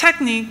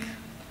 technique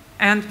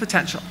and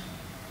potential.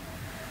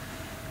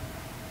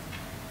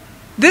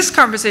 This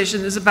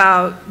conversation is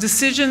about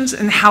decisions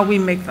and how we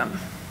make them.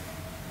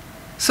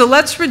 So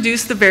let's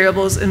reduce the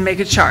variables and make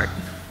a chart.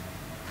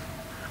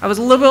 I was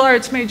a liberal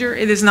arts major,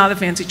 it is not a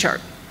fancy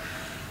chart.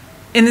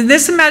 In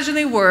this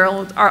imaginary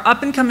world, our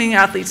up-and-coming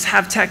athletes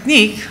have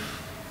technique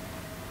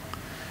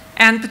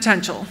and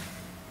potential.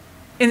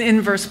 in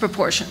inverse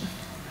proportion.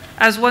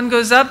 As one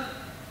goes up,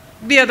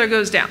 the other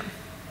goes down.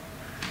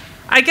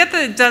 I get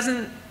that it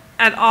doesn't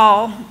at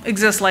all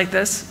exist like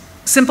this,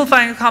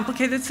 simplifying a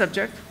complicated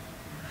subject,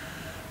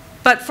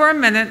 but for a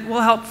minute,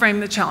 we'll help frame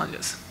the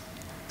challenges.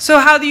 So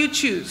how do you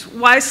choose?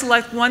 Why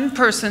select one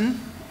person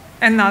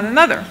and not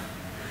another?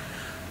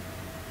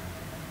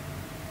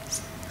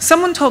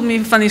 Someone told me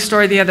a funny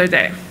story the other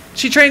day.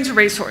 She trains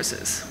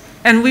racehorses,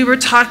 and we were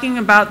talking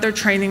about their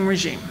training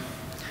regime.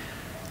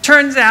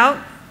 Turns out,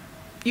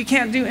 you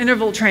can't do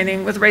interval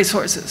training with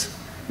racehorses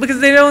because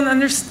they don't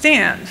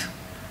understand.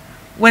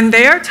 When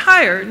they are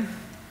tired,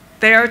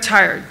 they are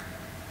tired.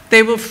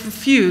 They will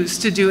refuse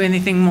to do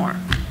anything more.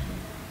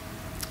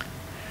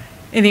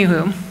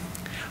 Anywho,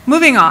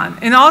 moving on.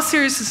 In all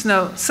seriousness,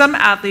 note, some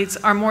athletes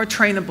are more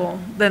trainable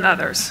than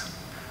others.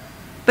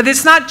 But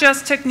it's not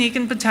just technique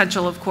and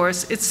potential, of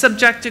course, it's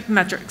subjective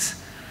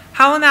metrics.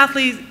 How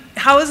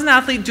is an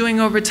athlete doing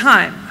over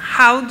time?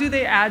 How do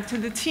they add to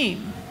the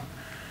team?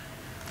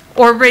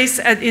 Or race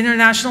at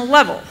international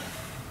level?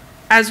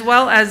 As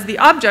well as the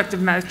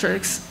objective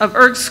metrics of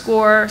erg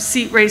score,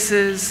 seat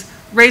races,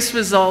 race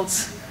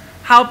results,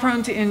 how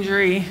prone to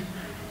injury,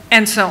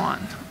 and so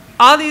on.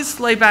 All these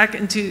tie back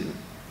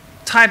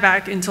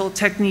into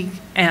technique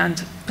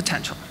and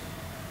potential.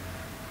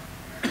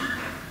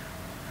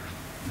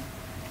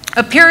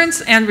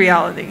 Appearance and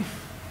reality.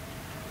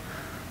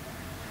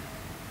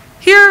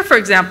 Here, for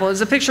example,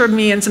 is a picture of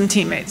me and some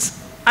teammates.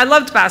 I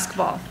loved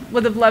basketball,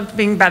 would have loved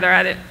being better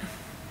at it.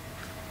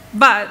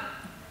 But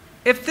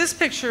if this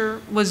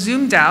picture was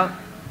zoomed out,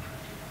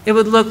 it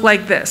would look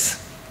like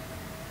this.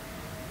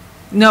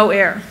 No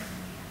air.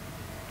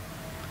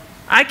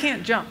 I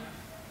can't jump.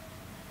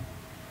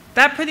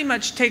 That pretty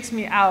much takes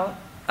me out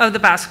of the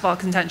basketball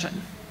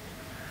contention.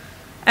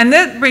 And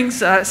that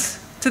brings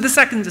us to the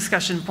second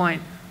discussion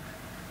point.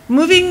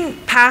 Moving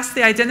past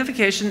the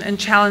identification and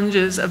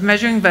challenges of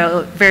measuring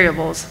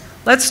variables,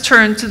 let's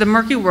turn to the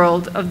murky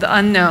world of the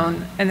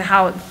unknown and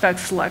how it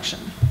affects selection.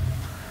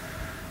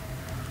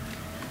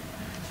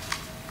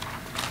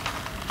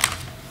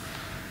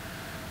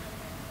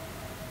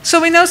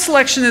 So we know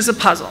selection is a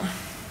puzzle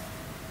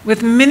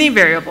with many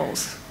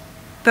variables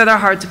that are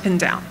hard to pin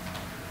down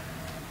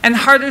and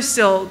harder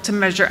still to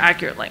measure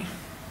accurately.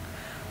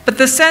 But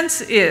the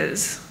sense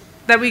is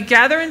that we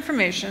gather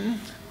information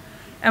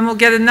and we'll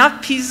get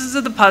enough pieces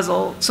of the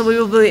puzzle so we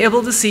will be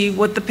able to see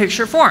what the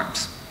picture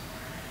forms.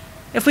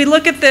 If we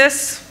look at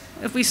this,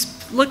 if we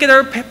look at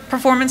our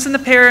performance in the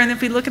pair, and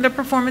if we look at our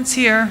performance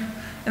here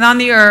and on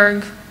the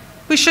erg,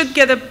 we should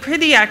get a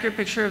pretty accurate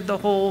picture of the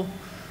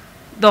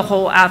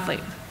whole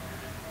athlete.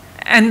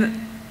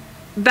 And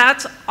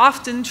that's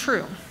often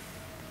true.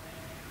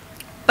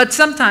 But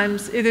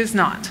sometimes it is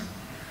not.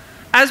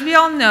 As we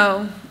all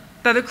know,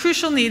 that a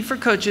crucial need for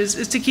coaches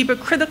is to keep a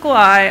critical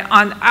eye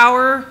on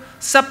our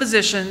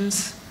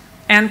suppositions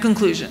and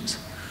conclusions.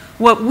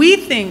 What we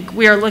think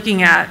we are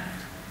looking at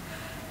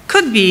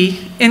could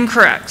be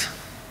incorrect.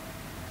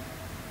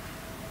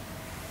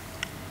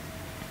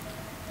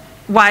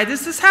 Why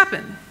does this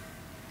happen?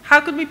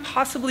 How could we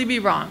possibly be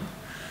wrong?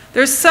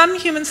 There's some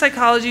human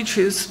psychology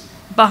truths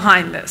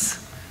behind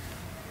this.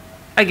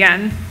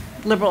 Again,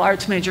 liberal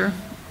arts major,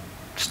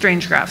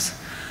 strange graphs.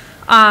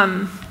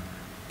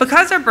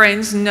 Because our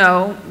brains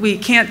know we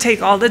can't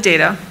take all the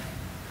data,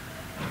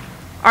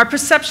 our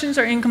perceptions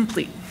are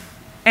incomplete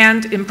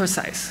and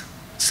imprecise.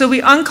 So we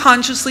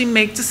unconsciously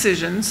make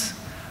decisions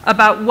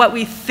about what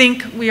we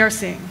think we are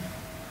seeing,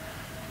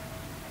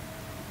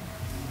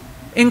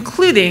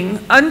 including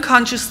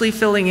unconsciously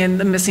filling in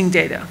the missing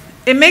data.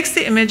 It makes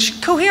the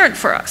image coherent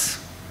for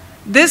us.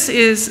 This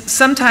is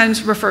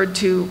sometimes referred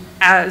to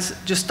as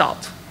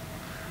gestalt.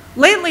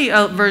 Lately,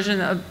 a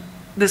version of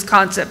this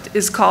concept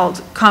is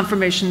called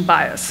confirmation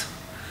bias.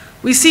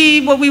 We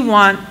see what we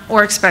want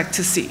or expect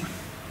to see.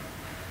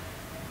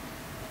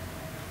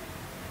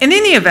 In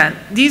any event,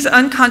 these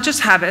unconscious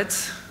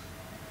habits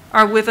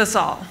are with us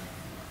all.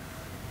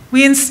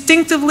 We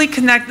instinctively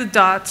connect the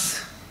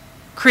dots,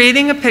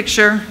 creating a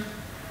picture.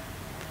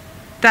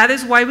 That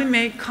is why we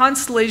make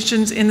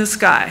constellations in the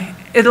sky.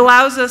 It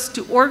allows us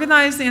to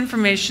organize the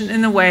information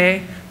in a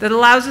way that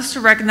allows us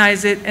to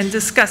recognize it and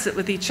discuss it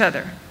with each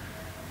other.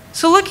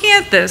 So looking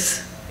at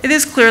this, it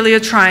is clearly a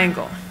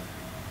triangle.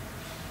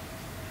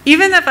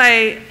 Even if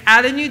I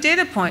add a new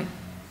data point,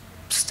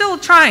 still a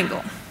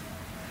triangle.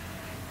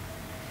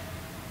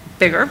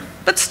 Bigger,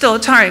 but still a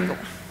triangle.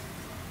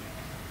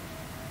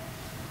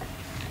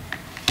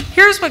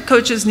 Here's what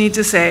coaches need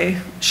to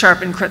say,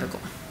 sharp and critical.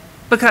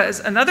 Because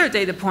another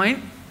data point,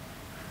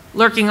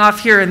 lurking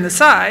off here in the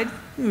side,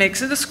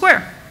 makes it a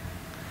square.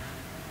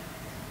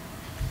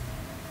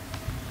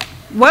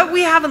 What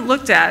we haven't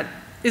looked at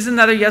is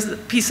another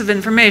piece of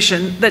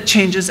information that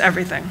changes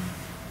everything.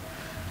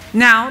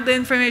 Now the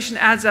information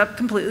adds up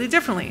completely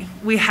differently.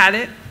 We had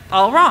it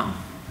all wrong.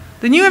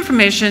 The new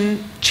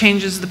information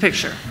changes the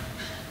picture.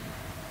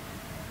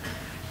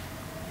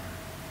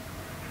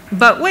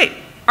 But wait,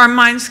 our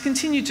minds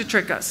continue to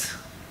trick us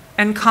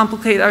and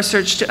complicate our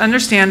search to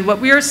understand what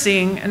we are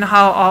seeing and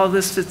how all of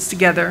this fits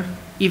together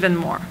even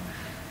more.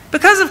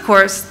 Because, of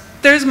course,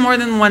 there's more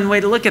than one way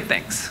to look at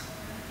things.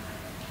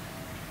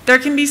 There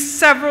can be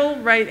several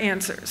right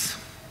answers.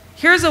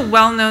 Here's a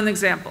well-known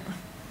example.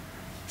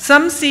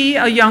 Some see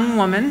a young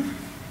woman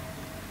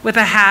with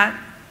a hat.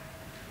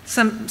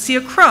 Some see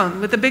a crone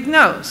with a big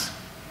nose.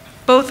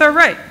 Both are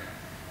right.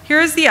 Here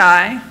is the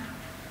eye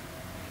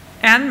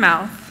and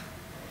mouth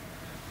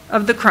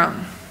of the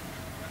crone.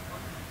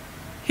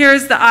 Here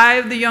is the eye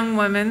of the young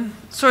woman,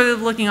 sort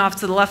of looking off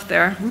to the left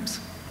there. Oops.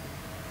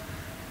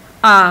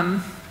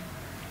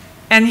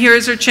 And here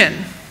is her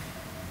chin.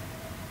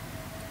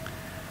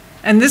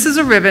 And this is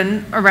a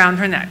ribbon around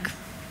her neck.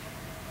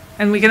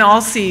 And we can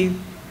all see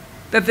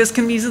that this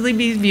can easily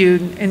be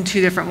viewed in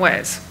two different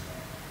ways.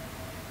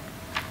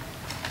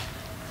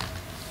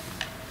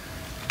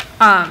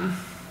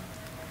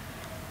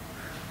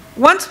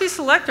 Once we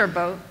select our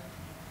boat,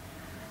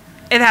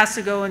 it has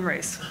to go and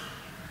race.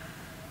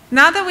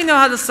 Now that we know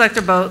how to select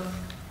a boat,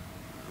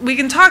 we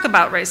can talk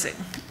about racing.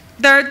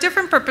 There are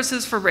different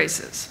purposes for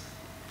races.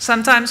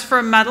 Sometimes for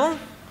a medal,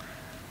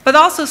 but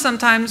also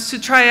sometimes to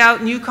try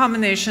out new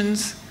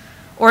combinations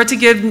or to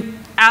give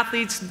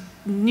athletes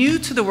new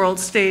to the world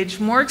stage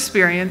more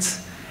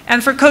experience,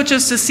 and for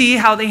coaches to see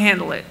how they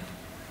handle it.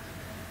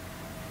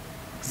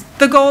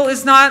 The goal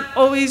is not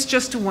always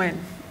just to win,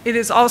 it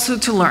is also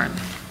to learn.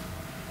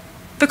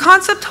 The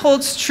concept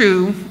holds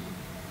true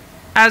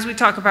as we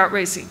talk about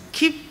racing.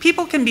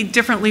 People can be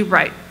differently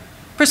right.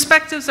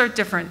 Perspectives are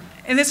different,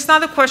 and it's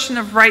not a question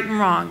of right and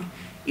wrong.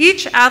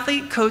 Each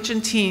athlete, coach,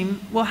 and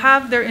team will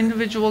have their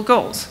individual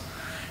goals,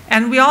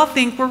 and we all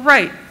think we're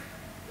right.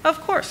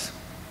 Of course.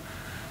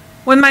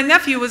 When my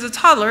nephew was a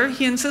toddler,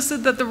 he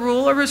insisted that the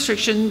rule or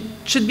restriction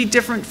should be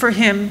different for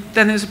him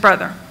than his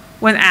brother.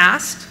 When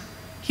asked,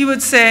 he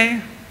would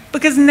say,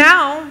 "Because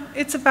now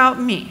it's about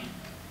me."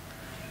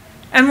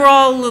 And we're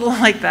all a little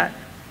like that.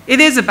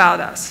 It is about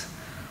us.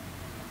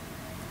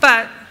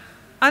 But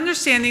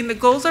understanding the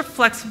goals are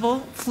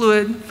flexible,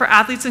 fluid for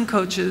athletes and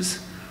coaches,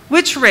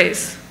 which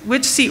race,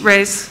 which seat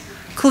race,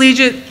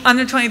 collegiate,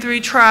 under-23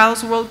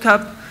 trials, World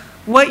Cup,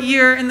 what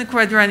year in the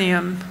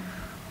quadrennium,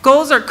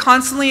 goals are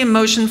constantly in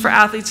motion for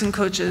athletes and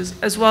coaches,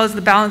 as well as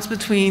the balance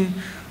between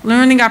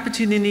learning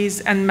opportunities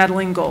and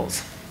medaling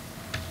goals.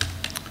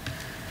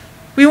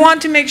 We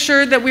want to make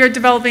sure that we are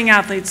developing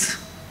athletes,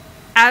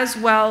 as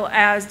well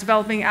as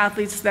developing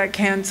athletes that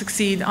can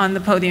succeed on the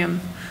podium.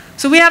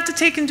 So we have to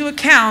take into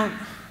account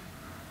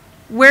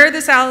where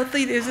this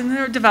athlete is in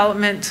her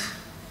development,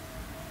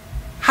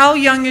 how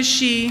young is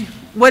she,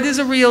 what is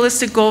a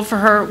realistic goal for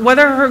her, what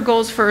are her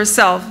goals for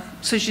herself,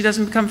 so she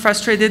doesn't become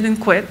frustrated and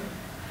quit,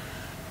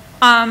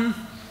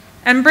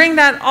 and bring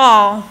that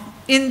all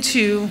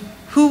into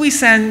who we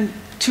send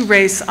to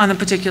race on a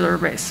particular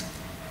race.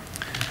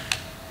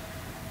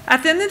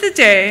 At the end of the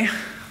day,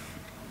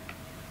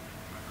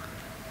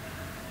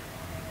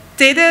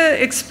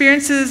 data,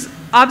 experiences,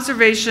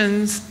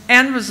 observations,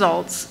 and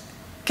results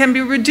can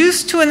be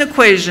reduced to an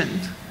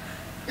equation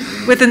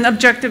with an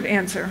objective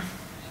answer.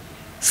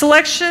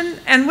 Selection,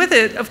 and with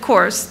it, of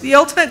course, the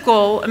ultimate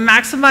goal of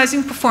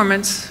maximizing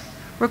performance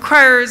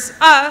requires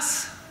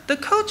us, the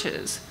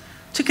coaches,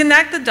 to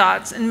connect the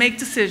dots and make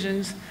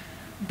decisions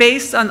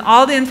based on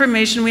all the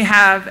information we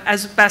have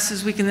as best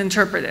as we can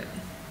interpret it.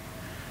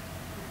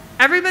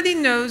 Everybody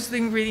knows the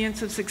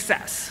ingredients of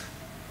success.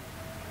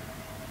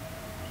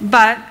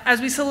 But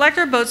as we select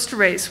our boats to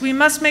race, we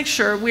must make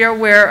sure we are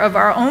aware of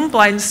our own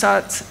blind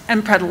spots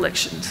and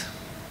predilections.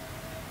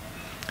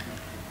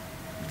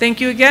 Thank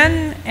you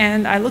again,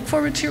 and I look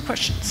forward to your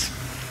questions.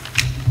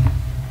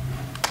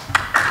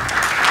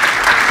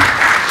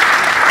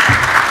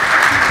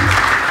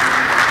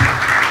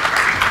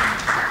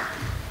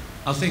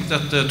 I think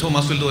that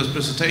Thomas will do his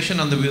presentation,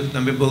 and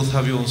then we both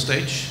have you on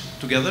stage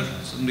together,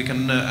 so we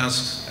can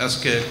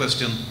ask a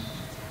question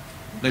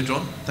later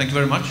on. Thank you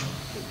very much.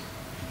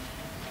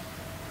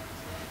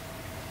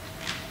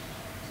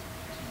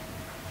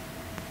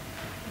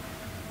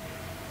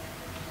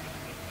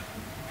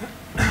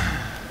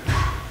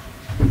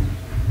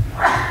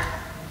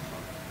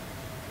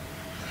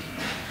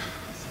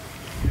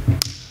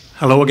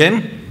 Hello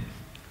again.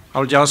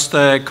 I'll just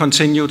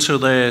continue to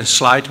the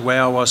slide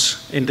where I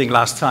was ending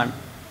last time.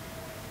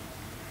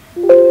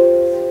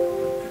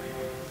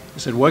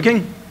 Is it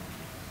working?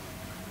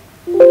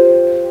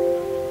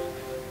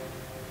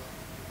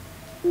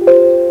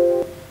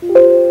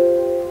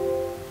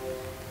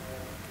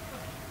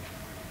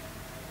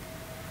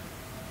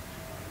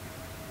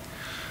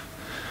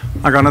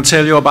 I'm going to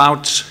tell you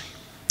about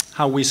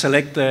how we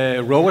select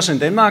the rowers in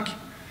Denmark.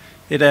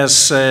 It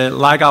has,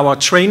 like our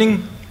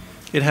training,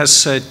 it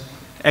has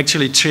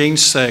actually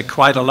changed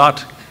quite a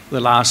lot the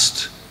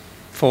last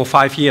 4 or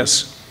 5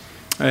 years.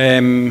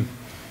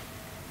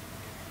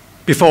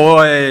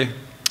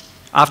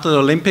 After the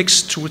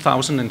Olympics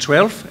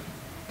 2012,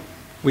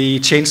 we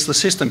changed the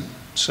system.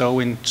 So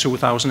in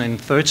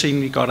 2013,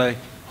 we got a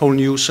whole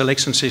new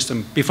selection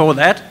system. Before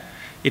that,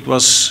 it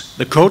was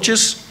the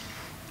coaches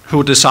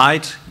who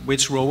decide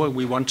which rower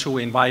we want to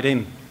invite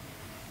in.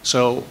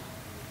 So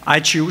I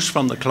choose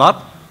from the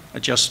club I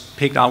just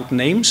picked out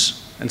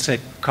names and said,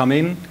 come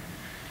in,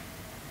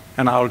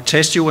 and I'll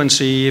test you and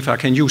see if I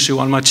can use you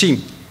on my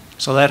team.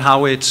 So that's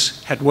how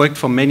it had worked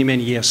for many,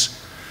 many years.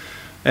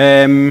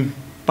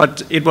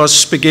 But it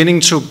was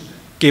beginning to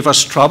give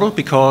us trouble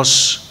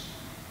because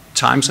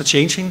times are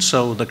changing,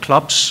 so the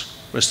clubs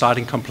were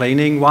starting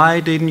complaining, why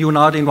didn't you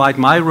not invite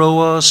my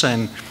rowers?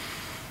 And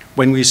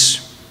when we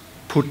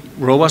put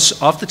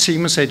rowers off the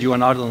team and said you are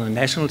not on the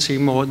national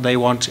team, or they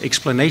want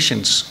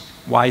explanations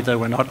why they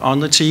were not on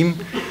the team.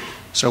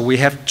 So we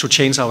have to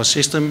change our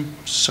system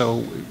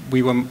so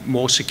we were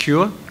more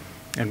secure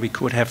and we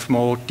could have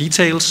more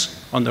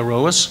details on the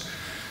rowers.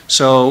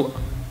 So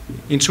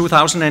in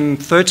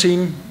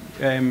 2013,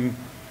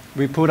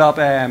 we put up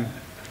a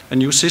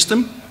new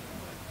system,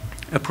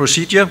 a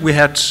procedure. We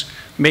had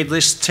made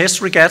this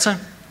test regatta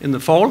in the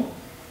fall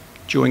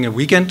during a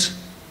weekend.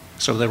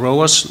 So the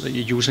rowers are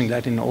using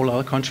that in all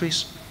other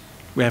countries.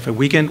 We have a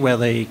weekend where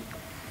they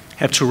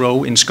have to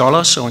row in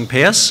scullers or in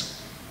pairs.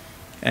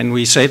 And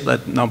we said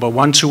that number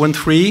 1, 2, and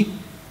 3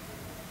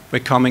 were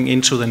coming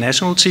into the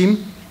national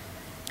team.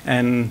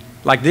 And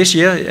like this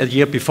year, a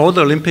year before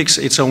the Olympics,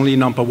 it's only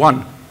number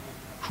 1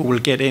 who will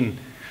get in.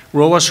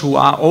 Rowers who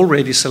are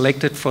already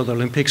selected for the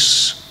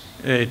Olympics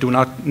do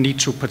not need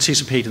to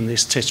participate in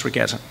this test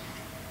regatta.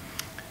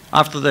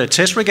 After the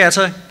test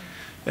regatta,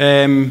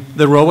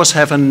 the rowers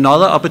have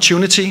another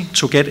opportunity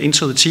to get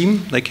into the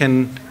team. They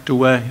can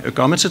do a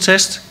ergometer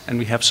test, and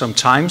we have some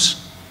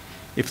times.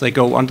 If they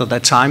go under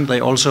that time, they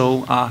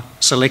also are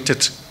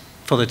selected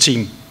for the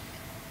team.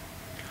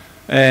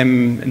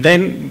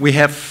 Then we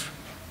have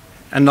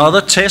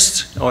another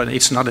test, or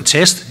it's not a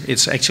test,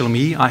 it's actually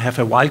me. I have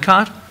a wild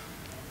card.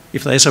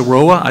 If there's a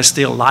rower I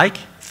still like,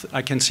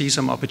 I can see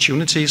some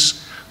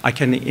opportunities, I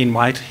can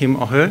invite him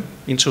or her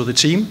into the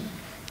team,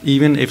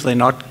 even if they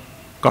not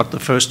got the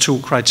first 2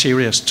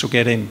 criteria to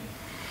get in.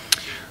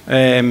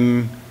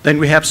 Then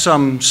we have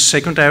some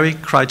secondary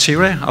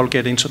criteria. I'll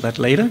get into that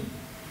later.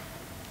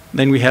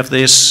 Then we have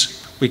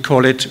this, we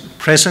call it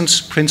presence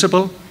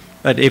principle,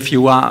 that if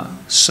you are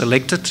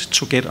selected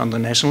to get on the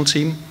national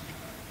team,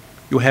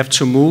 you have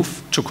to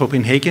move to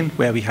Copenhagen,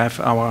 where we have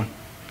our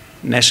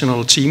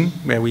national team,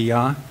 where we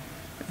are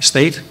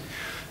state.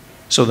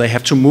 So they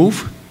have to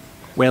move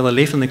where they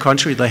live in the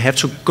country. They have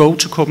to go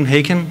to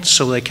Copenhagen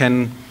so they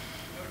can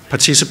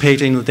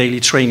participate in the daily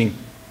training.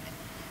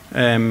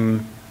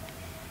 And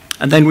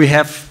then we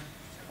have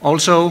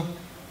also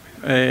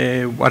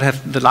what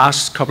have the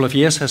last couple of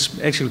years has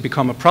actually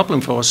become a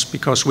problem for us,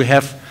 because we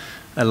have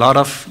a lot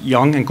of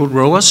young and good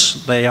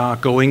rowers. They are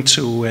going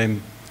to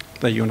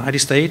the United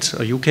States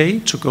or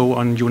UK to go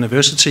on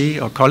university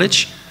or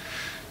college.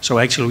 So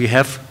actually we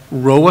have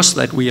rowers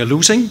that we are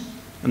losing,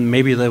 and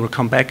maybe they will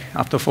come back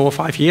after 4 or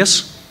 5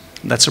 years.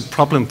 That's a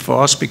problem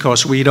for us,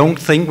 because we don't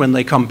think when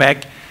they come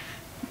back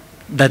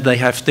that they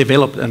have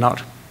developed or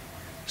not.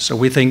 So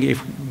we think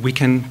if we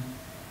can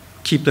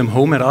keep them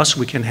home at us,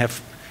 we can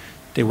have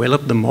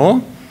developed them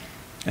more.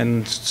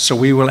 And so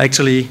we will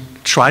actually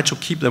try to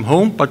keep them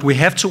home, but we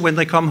have to, when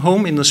they come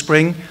home in the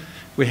spring,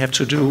 we have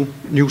to do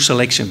new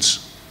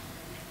selections.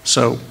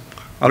 So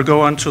I'll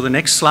go on to the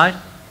next slide.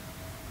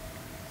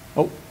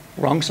 Oh,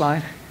 wrong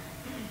slide.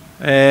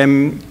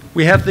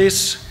 We have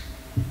this,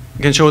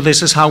 I can show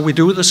this is how we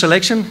do the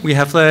selection. We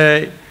have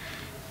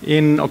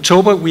in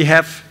October we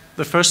have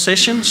the first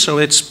session, so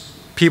it's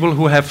people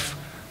who have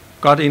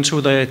got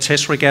into the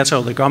test regatta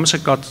or the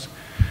ergometer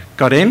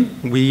got in.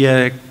 We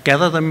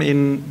gather them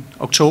in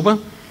October,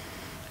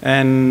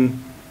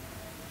 and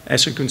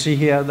as you can see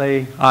here,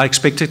 they are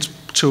expected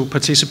to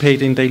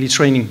participate in daily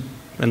training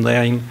when they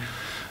are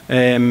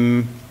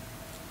in.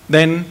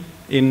 Then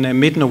in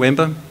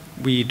mid-November,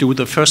 we do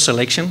the first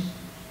selection.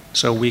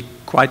 So we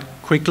quite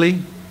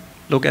quickly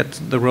look at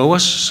the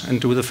rowers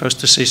and do the first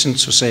decision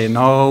to say,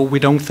 no, we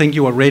don't think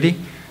you are ready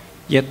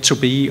yet to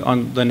be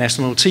on the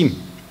national team.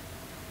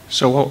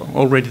 So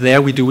already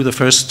there we do the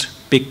first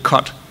big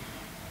cut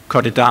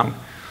it down.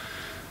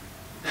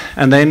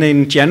 And then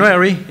in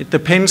January, it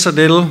depends a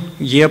little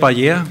year by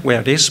year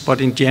where it is,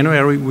 but in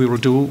January we will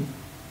do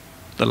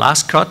the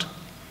last cut.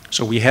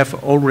 So we have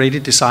already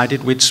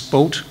decided which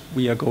boat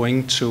we are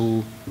going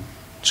to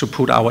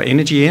put our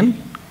energy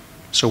in.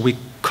 So we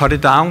cut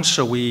it down,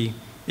 so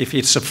if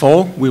it's a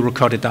 4, we will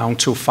cut it down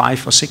to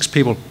 5 or 6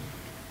 people.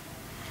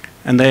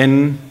 And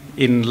then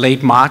in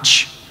late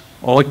March,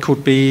 or it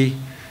could be,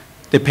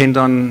 depend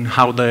on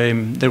how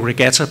the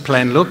regatta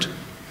plan looked,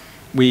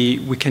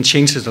 we can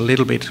change it a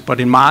little bit. But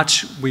in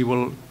March, we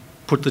will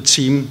put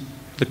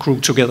the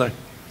crew together.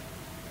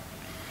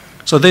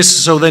 So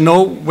they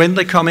know when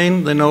they come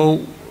in, they know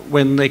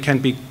when they can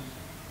be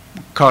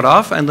cut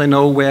off, and they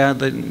know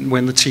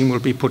when the team will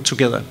be put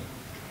together.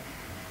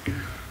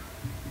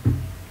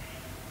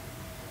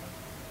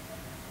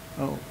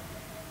 Oh.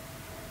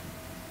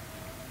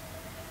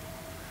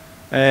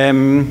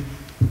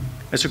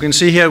 As you can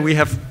see here, we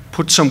have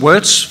put some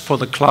words for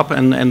the club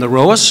and the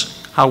rowers,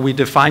 how we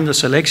define the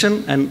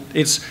selection, and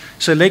it's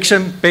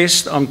selection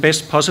based on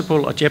best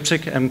possible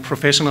objective and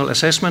professional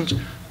assessment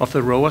of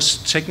the rowers'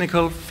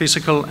 technical,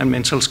 physical, and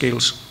mental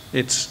skills.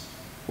 It's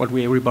what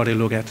everybody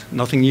look at,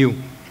 nothing new.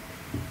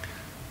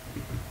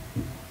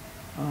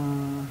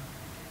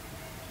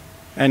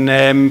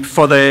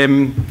 For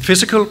the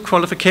physical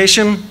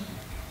qualification,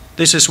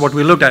 this is what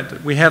we looked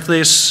at. We have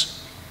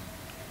this,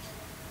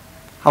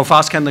 how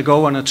fast can they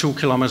go on a 2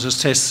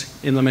 kilometers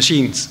test in the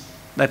machines?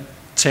 That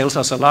tells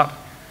us a lot,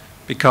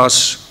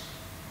 because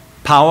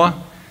power,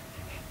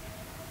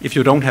 if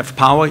you don't have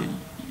power,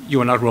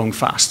 you are not rowing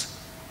fast.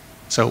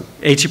 So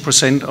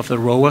 80% of the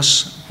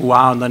rowers who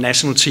are on the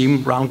national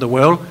team around the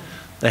world,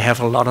 they have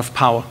a lot of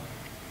power.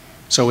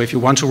 So if you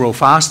want to row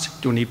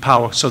fast, you need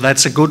power. So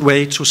that's a good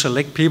way to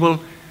select people.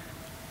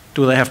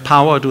 Do they have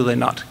power or do they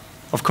not?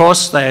 Of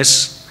course,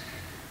 there's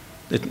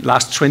the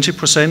last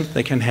 20%,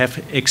 they can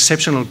have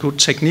exceptional good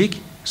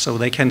technique, so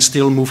they can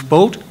still move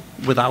boat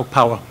without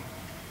power.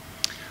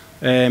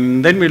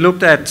 Then we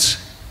looked at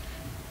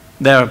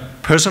their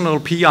personal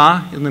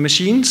PR in the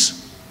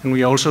machines, and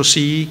we also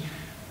see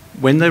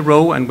when they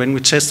row and when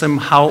we test them,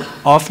 how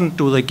often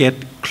do they get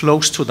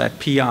close to that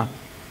PR?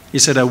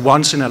 Is it a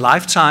once in a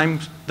lifetime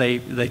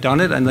they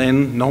done it and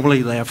then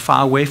normally they are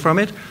far away from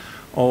it?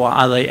 Or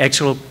are they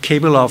actually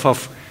capable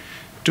of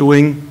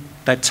doing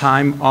that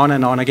time on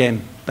and on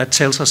again? That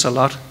tells us a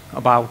lot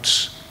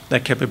about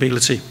their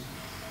capability.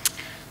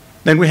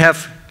 Then we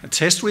have a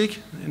test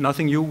week,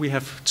 nothing new, we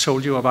have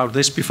told you about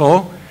this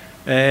before.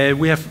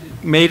 We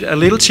have made a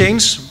little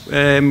change.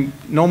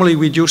 Normally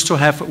we used to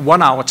have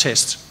 1 hour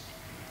test.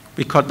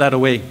 We cut that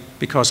away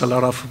because a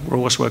lot of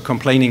rowers were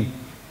complaining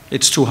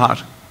it's too hard.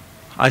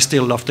 I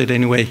still loved it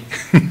anyway.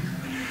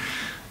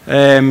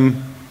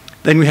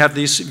 Then we have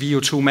these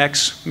VO2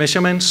 max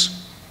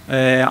measurements.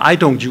 I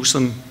don't use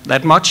them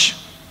that much.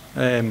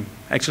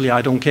 Actually,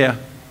 I don't care.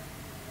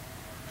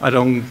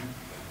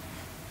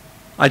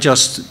 I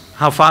just,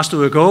 how fast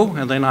do I go?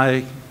 And then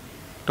I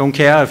don't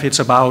care if it's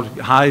about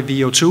high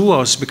VO2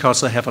 or it's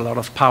because they have a lot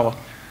of power.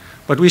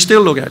 But we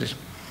still look at it.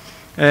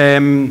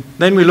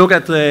 Then we look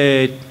at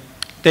the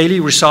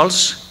daily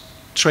results,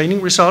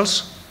 training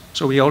results.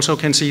 So we also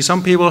can see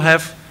some people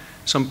have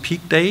some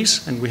peak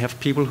days, and we have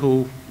people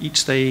who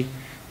each day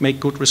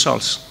make good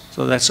results.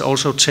 So that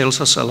also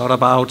tells us a lot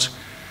about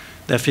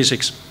their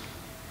physics.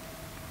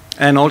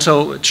 And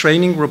also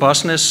training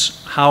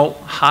robustness, how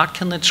hard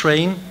can they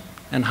train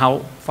and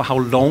for how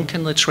long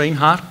can they train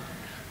hard?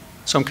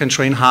 Some can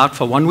train hard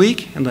for 1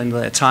 week and then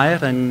they're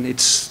tired and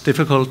it's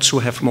difficult to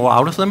have more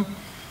out of them,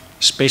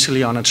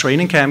 especially on a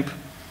training camp.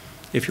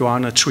 If you are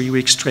on a 3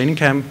 weeks training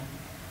camp,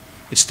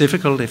 it's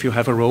difficult. If you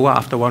have a rower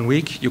after 1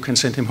 week, you can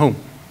send him home.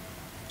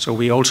 So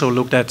we also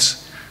looked at,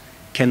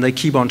 can they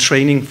keep on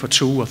training for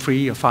 2 or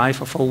 3 or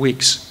 5 or 4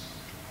 weeks?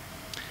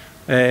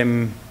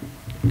 And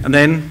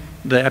then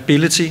the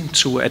ability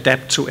to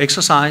adapt to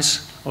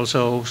exercise,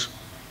 also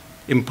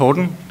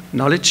important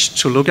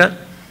knowledge to look at.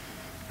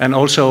 And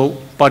also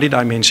body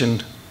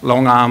dimension,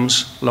 long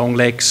arms, long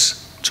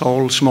legs,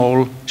 tall,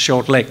 small,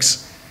 short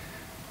legs.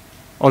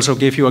 Also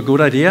give you a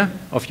good idea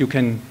of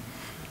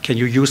can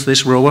you use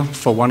this rower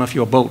for one of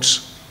your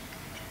boats.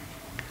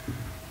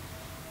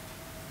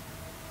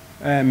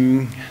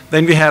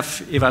 Then we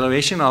have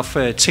evaluation of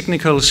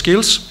technical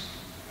skills.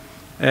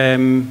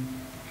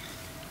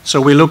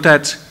 So we looked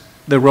at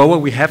the rower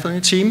we have in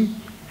the team.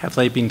 Have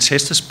they been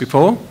tested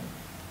before?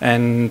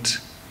 And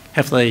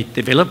have they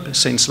developed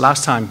since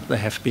last time they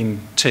have been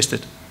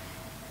tested?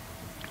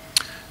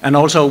 And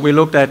also we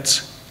looked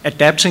at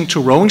adapting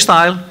to rowing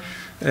style.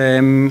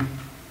 In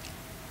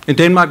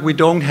Denmark we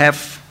don't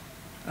have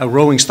a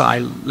rowing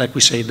style like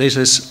we say this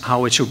is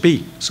how it should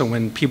be. So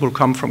when people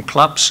come from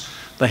clubs,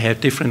 they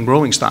have different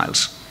rowing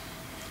styles.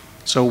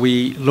 So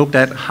we looked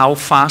at how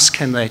fast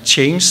can they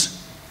change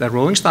their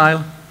rowing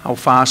style, how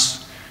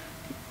fast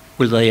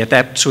will they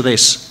adapt to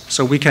this.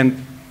 So we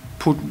can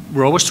put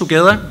rowers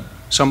together.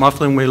 Some of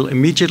them will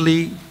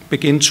immediately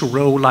begin to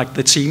row like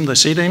the team they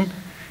sit in,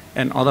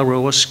 and other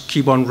rowers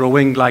keep on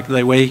rowing like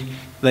the way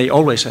they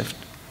always have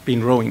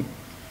been rowing.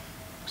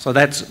 So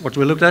that's what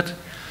we looked at.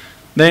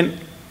 Then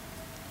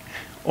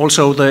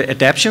also the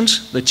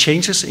adaptations, the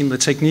changes in the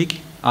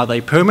technique, are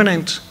they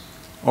permanent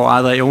or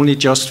are they only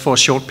just for a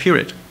short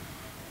period?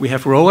 We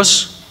have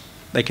rowers,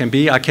 they can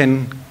be, I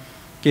can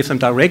give them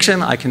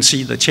direction, I can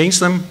see they change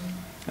them,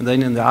 and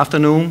then in the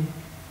afternoon,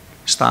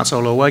 starts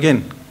all over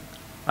again.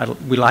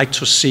 We like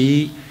to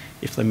see,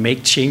 if they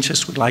make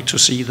changes, we'd like to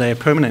see they're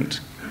permanent.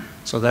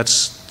 So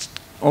that's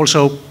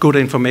also good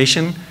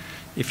information.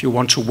 If you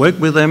want to work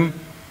with them,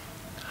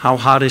 how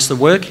hard is the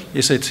work?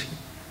 Is it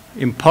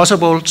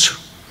impossible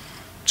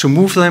to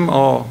move them,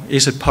 or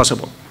is it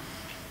possible?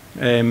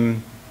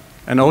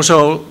 And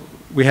also,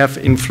 we have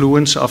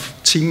influence of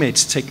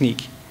teammates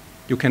technique.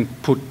 You can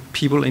put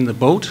people in the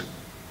boat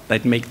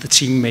that make the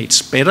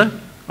teammates better,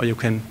 or you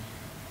can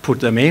put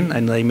them in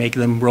and they make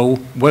them row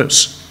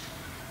worse.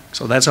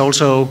 So that's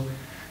also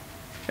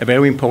a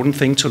very important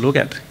thing to look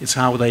at. It's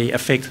how they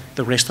affect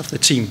the rest of the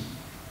team.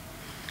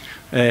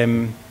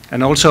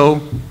 And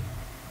also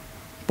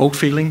boat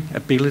feeling,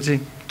 ability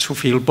to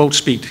feel boat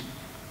speed.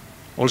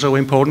 Also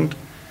important.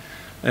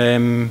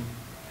 And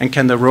And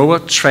can the rower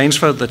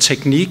transfer the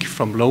technique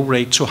from low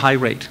rate to high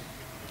rate?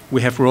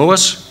 We have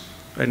rowers,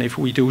 and if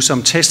we do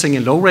some testing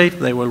in low rate,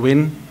 they will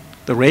win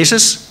the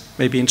races.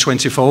 Maybe in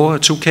 24 or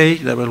 2K,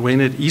 they will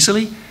win it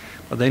easily.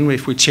 But then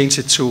if we change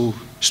it to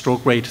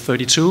stroke rate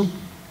 32,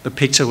 the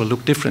picture will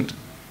look different.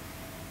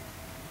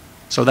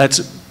 So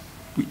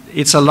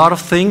it's a lot of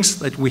things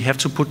that we have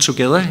to put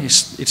together.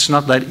 It's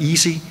not that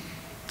easy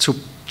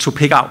to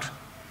pick out.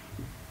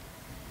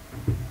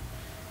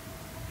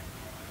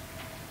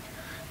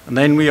 And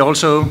then we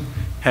also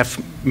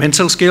have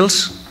mental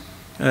skills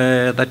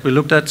that we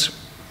looked at.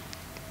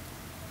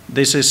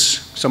 This is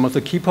some of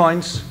the key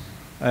points.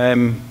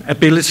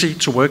 Ability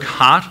to work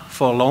hard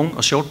for long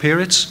or short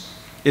periods.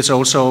 It's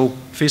also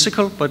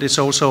physical, but it's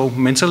also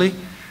mentally.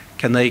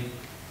 Can they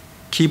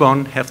keep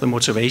on, have the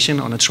motivation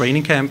on a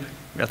training camp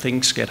where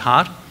things get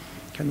hard?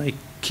 Can they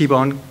keep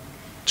on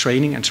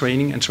training and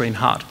training and train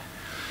hard?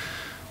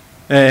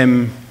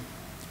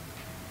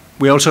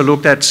 We also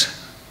looked at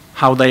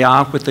how they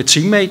are with the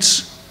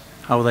teammates,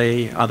 how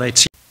they are they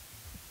team.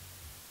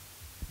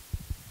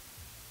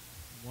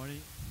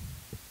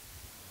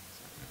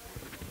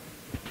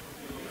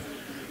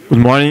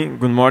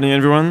 Good morning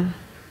everyone.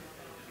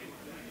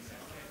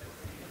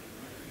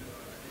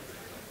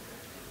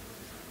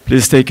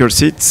 Please take your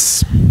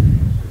seats.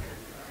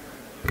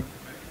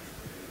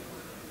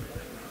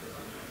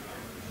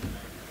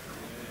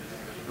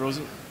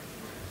 Rosie,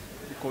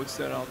 the code's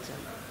there outside.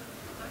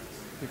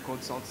 The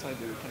code's outside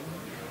there, okay?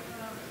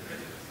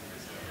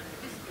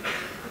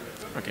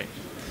 Okay.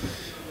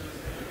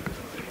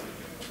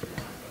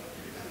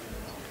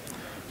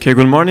 Okay,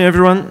 good morning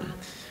everyone.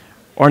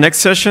 Our next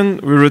session,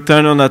 we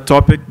return on a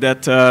topic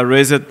that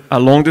raised a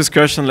long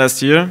discussion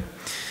last year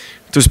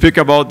to speak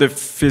about the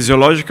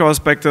physiological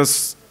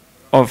aspects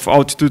of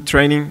altitude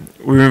training.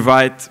 We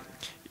invite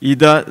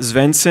Ida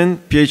Svendsen,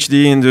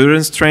 PhD in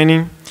endurance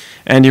training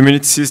and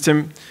immunity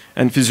system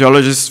and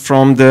physiologist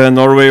from the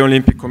Norway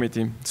Olympic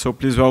Committee. So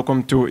please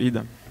welcome to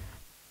Ida.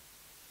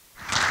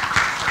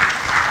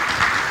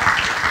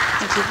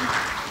 Thank you.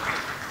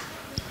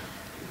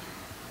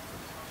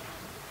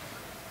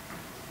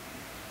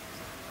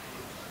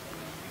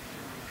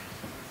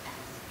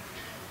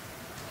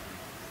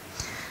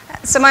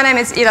 So my name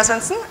is Ida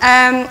Svendsen.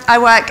 I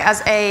work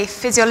as a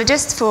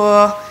physiologist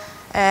for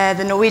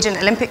the Norwegian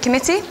Olympic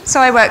Committee. So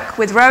I work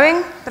with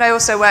rowing, but I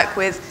also work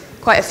with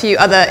quite a few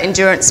other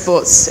endurance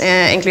sports,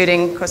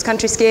 including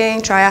cross-country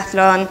skiing,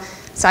 triathlon,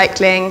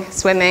 cycling,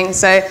 swimming.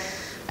 So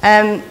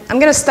I'm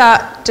going to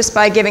start just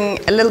by giving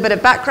a little bit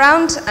of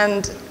background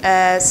and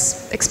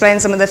explain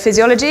some of the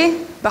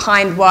physiology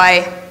behind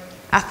why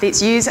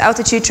athletes use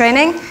altitude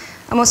training.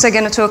 I'm also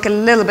going to talk a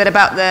little bit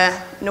about the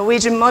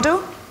Norwegian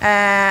model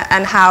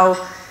and how,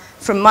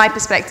 from my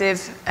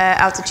perspective,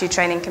 altitude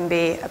training can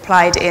be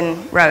applied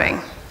in rowing.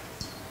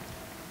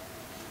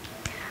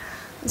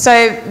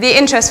 So the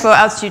interest for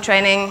altitude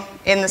training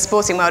in the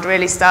sporting world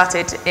really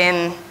started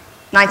in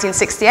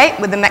 1968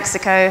 with the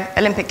Mexico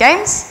Olympic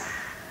Games.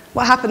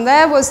 What happened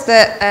there was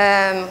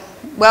that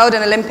world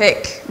and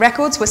Olympic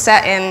records were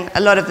set in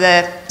a lot of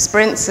the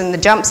sprints and the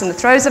jumps and the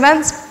throws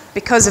events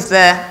because of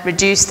the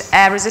reduced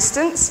air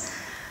resistance.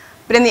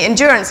 But in the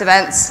endurance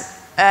events,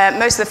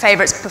 most of the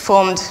favourites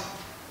performed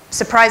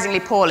surprisingly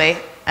poorly,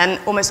 and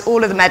almost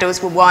all of the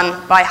medals were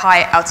won by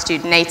high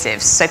altitude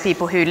natives, so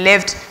people who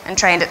lived and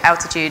trained at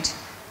altitude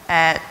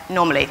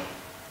normally.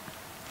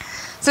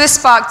 So this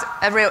sparked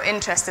a real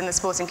interest in the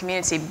sporting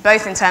community,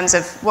 both in terms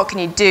of what can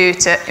you do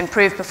to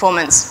improve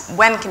performance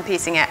when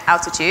competing at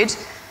altitude,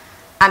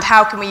 and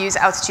how can we use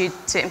altitude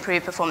to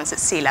improve performance at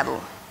sea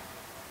level.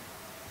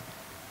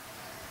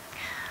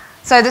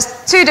 So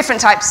there's two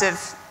different types of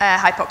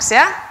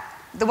hypoxia.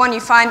 The one you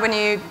find when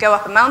you go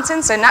up a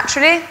mountain, so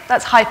naturally,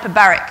 that's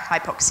hyperbaric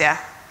hypoxia.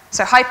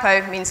 So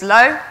hypo means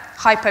low,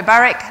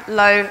 hypobaric,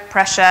 low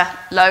pressure,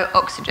 low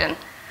oxygen.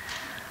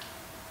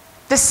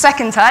 This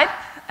second type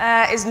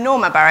is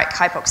normobaric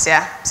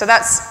hypoxia. So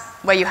that's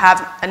where you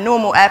have a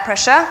normal air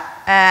pressure,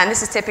 and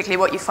this is typically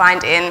what you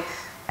find in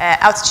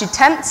altitude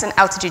tents and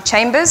altitude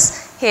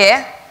chambers.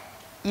 Here,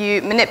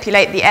 you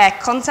manipulate the air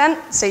content,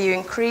 so you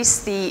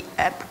increase the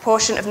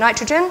proportion of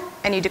nitrogen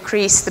and you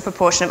decrease the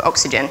proportion of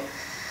oxygen.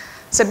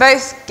 So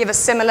both give a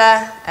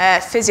similar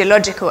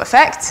physiological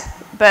effect,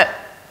 but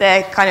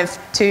they're kind of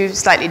two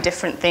slightly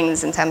different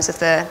things in terms of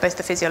both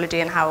the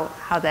physiology and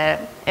how they're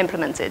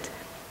implemented.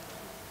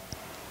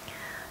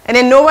 And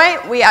in Norway,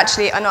 we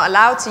actually are not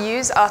allowed to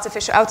use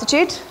artificial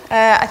altitude.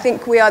 I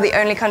think we are the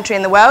only country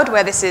in the world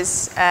where this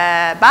is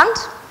banned.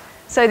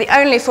 So the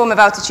only form of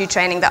altitude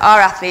training that our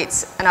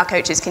athletes and our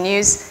coaches can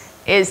use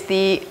is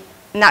the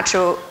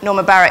natural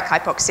normobaric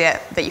hypoxia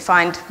that you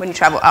find when you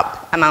travel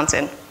up a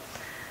mountain.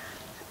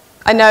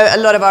 I know a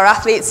lot of our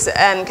athletes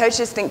and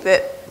coaches think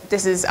that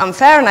this is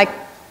unfair, and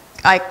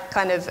I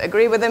kind of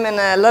agree with them in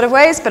a lot of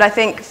ways, but I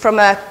think from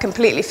a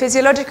completely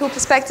physiological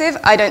perspective,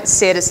 I don't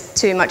see it as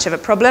too much of a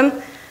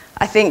problem.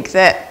 I think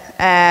that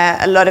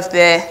a lot of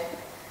the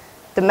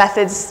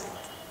methods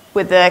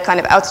with the kind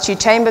of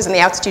altitude chambers and the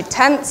altitude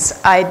tents,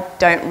 I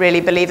don't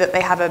really believe that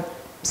they have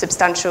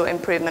substantial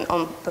improvement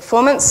on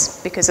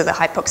performance because of the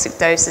hypoxic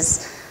dose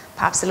is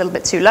perhaps a little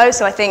bit too low.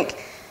 So I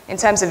think in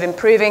terms of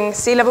improving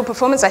sea level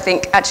performance, I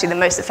think actually the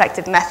most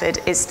effective method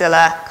is still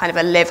a kind of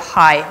a live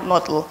high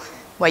model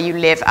where you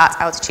live at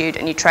altitude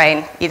and you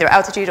train either at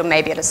altitude or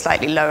maybe at a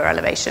slightly lower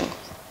elevation.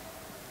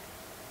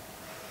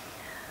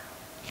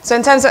 So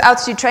in terms of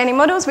altitude training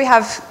models,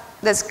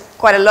 there's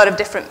quite a lot of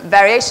different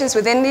variations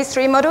within these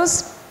three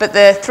models, but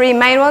the three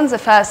main ones are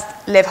first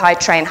live high,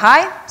 train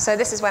high. So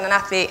this is when an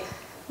athlete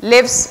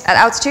lives at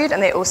altitude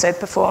and they also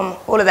perform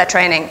all of their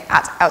training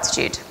at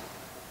altitude.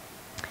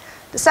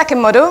 The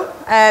second model,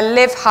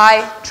 live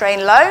high, train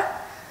low.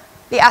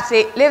 The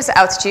athlete lives at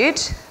altitude,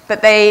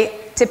 but they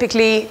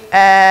typically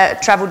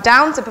travel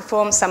down to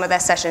perform some of their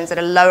sessions at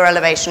a lower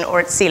elevation or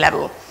at sea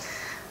level.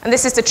 And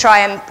this is to try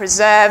and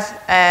preserve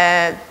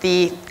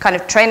the kind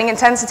of training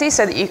intensity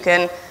so that you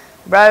can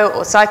row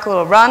or cycle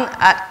or run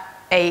at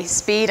a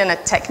speed and a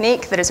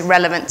technique that is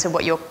relevant to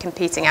what you're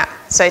competing at.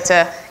 So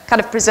to kind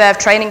of preserve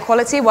training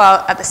quality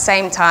while at the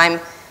same time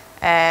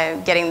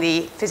getting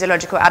the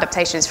physiological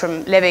adaptations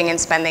from living and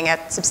spending a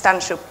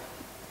substantial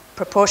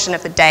proportion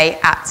of the day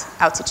at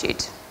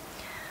altitude.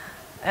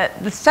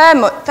 The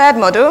third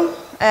model,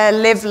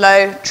 live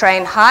low,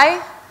 train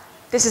high.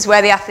 This is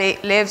where the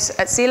athlete lives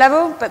at sea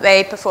level, but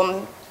they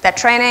perform their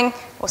training,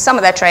 or some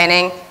of their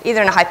training,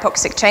 either in a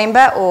hypoxic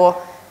chamber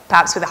or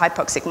perhaps with a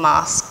hypoxic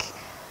mask.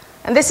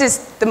 And this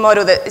is the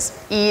model that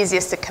is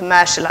easiest to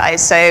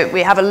commercialize. So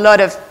we have a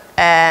lot of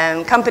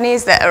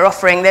companies that are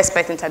offering this,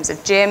 both in terms of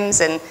gyms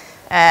and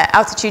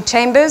altitude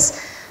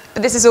chambers,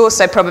 but this is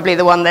also probably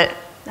the one that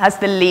has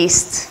the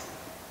least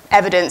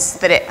evidence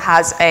that it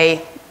has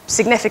a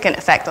significant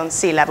effect on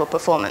sea level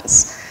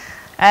performance.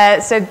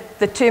 So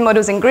the two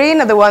models in green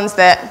are the ones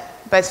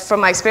that, both from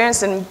my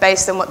experience and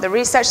based on what the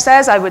research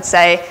says, I would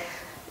say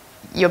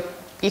you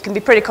can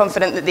be pretty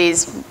confident that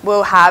these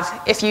will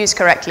have, if used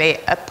correctly,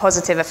 a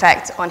positive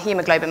effect on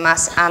hemoglobin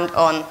mass and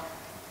on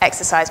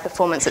exercise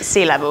performance at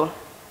sea level.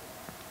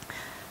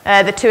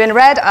 The two in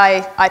red,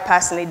 I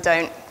personally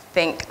don't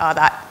think are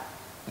that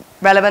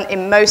relevant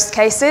in most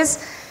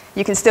cases.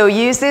 You can still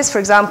use this. For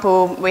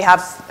example, we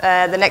have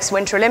the next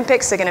Winter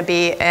Olympics are going to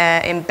be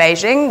in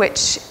Beijing,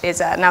 which is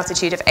at an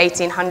altitude of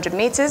 1,800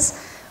 meters.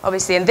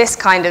 Obviously, in this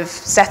kind of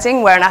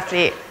setting, where an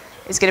athlete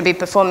is going to be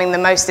performing the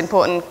most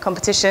important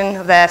competition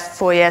of their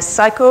 4-year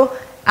cycle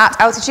at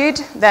altitude,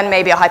 then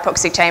maybe a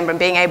hypoxic chamber and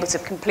being able to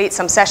complete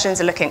some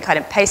sessions and looking at kind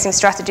of pacing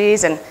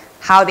strategies and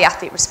how the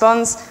athlete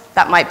responds,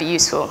 that might be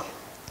useful.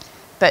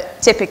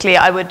 But typically,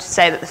 I would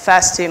say that the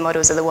first two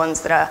models are the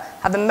ones that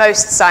have the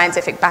most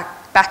scientific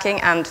backing,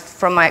 and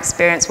from my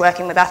experience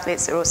working with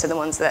athletes, are also the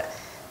ones that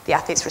the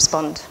athletes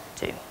respond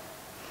to.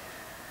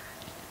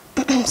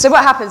 So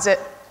what happens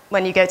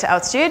when you go to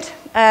altitude?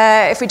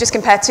 If we just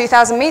compare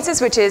 2,000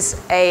 meters, which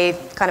is a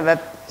kind of a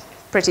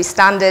pretty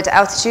standard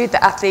altitude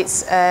that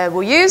athletes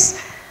will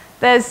use,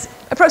 there's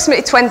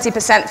approximately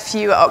 20%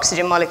 fewer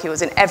oxygen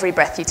molecules in every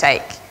breath you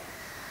take.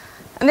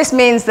 And this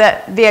means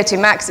that VO2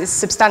 max is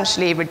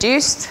substantially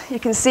reduced. You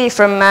can see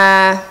from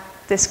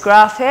this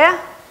graph here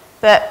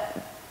that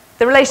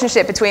the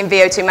relationship between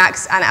VO2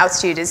 max and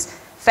altitude is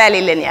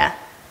fairly linear.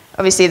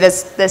 Obviously,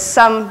 there's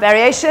some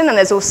variation, and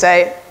there's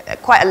also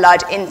quite a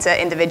large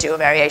inter-individual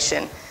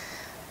variation.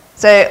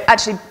 So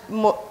actually,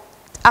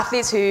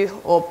 athletes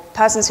or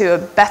persons who are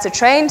better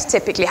trained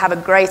typically have a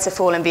greater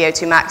fall in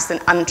VO2 max than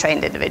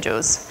untrained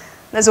individuals.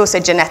 There's also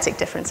genetic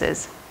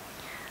differences.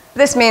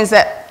 This means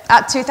that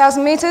at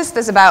 2,000 meters,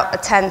 there's about a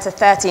 10 to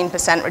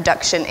 13%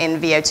 reduction in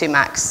VO2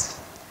 max.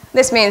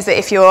 This means that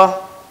if you're,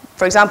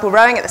 for example,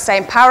 rowing at the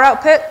same power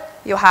output,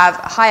 you'll have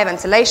higher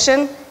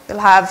ventilation, you'll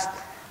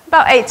have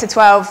about 8 to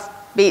 12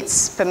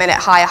 beats per minute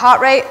higher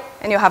heart rate,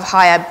 and you'll have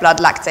higher blood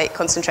lactate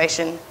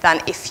concentration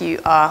than if you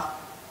are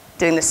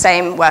doing the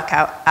same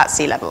workout at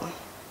sea level.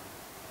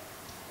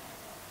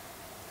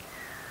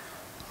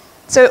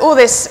 So all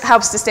this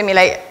helps to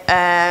stimulate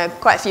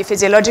quite a few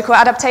physiological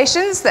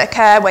adaptations that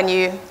occur when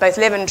you both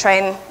live and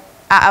train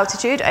at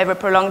altitude over a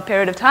prolonged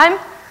period of time.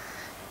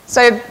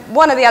 So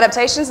one of the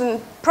adaptations,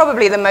 and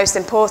probably the most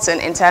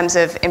important in terms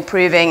of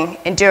improving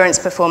endurance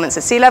performance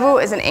at sea level,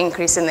 is an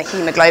increase in the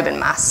hemoglobin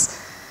mass.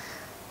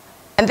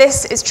 And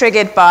this is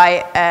triggered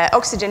by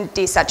oxygen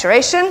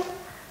desaturation,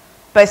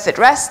 both at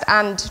rest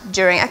and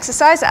during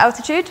exercise at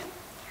altitude.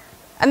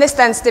 And this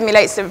then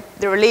stimulates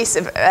the release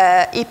of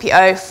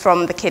EPO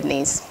from the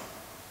kidneys.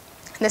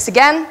 And this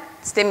again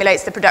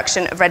stimulates the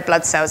production of red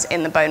blood cells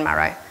in the bone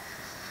marrow.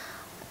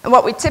 And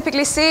what we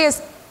typically see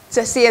is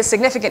to see a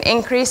significant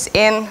increase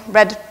in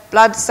red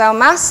blood cell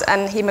mass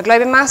and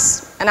hemoglobin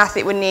mass. An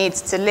athlete would need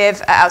to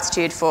live at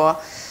altitude for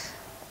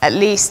at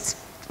least,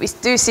 we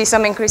do see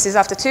some increases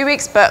after 2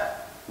 weeks,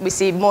 but we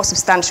see more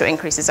substantial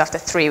increases after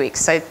 3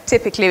 weeks. So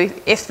typically,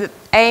 if the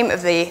aim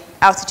of the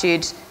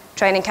altitude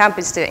training camp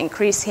is to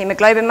increase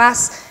hemoglobin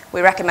mass,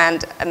 we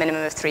recommend a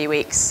minimum of 3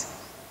 weeks.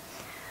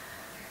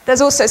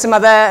 There's also some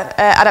other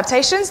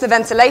adaptations, the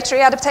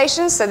ventilatory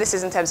adaptations. So this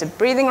is in terms of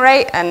breathing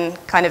rate and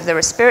kind of the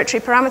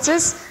respiratory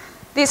parameters.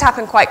 these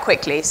happen quite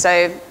quickly.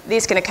 So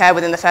these can occur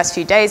within the first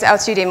few days at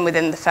altitude, even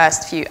within the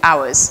first few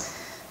hours.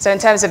 So in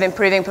terms of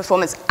improving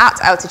performance at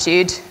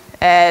altitude,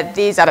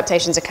 these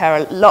adaptations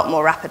occur a lot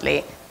more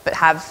rapidly, but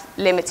have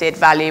limited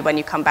value when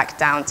you come back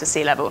down to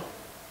sea level.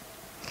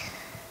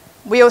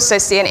 We also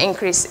see an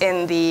increase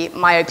in the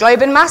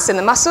myoglobin mass in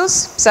the muscles.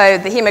 So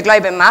the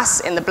hemoglobin mass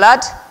in the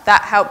blood,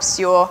 that helps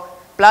your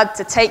blood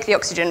to take the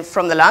oxygen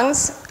from the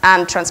lungs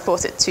and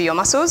transport it to your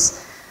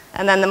muscles.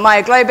 And then the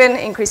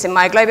myoglobin, increase in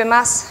myoglobin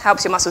mass,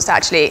 helps your muscles to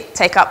actually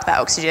take up that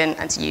oxygen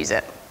and to use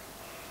it.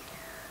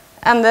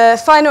 And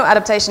the final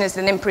adaptation is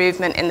an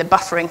improvement in the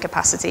buffering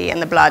capacity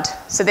in the blood.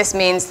 So this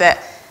means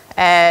that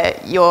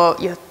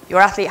your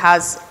athlete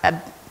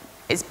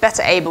is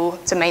better able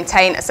to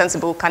maintain a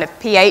sensible kind of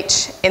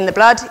pH in the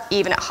blood,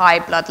 even at high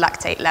blood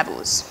lactate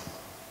levels.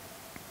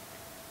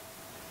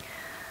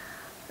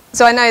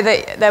 So I know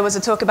that there was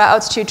a talk about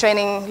altitude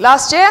training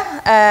last year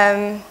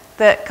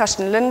that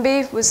Karsten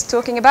Lundby was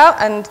talking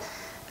about, and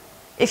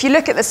if you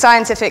look at the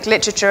scientific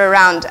literature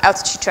around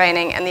altitude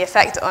training and the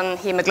effect on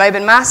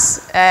hemoglobin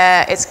mass,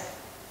 it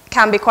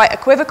can be quite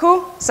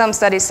equivocal. Some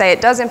studies say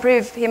it does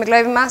improve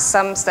hemoglobin mass,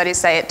 some studies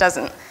say it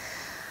doesn't.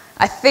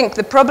 I think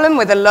the problem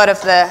with a lot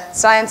of the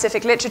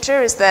scientific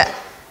literature is that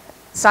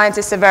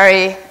scientists are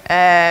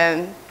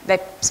they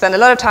spend a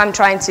lot of time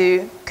trying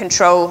to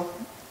control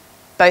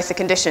both the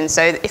conditions.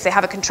 So if they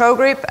have a control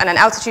group and an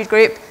altitude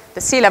group,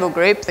 the sea level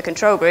group, the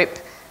control group,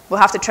 will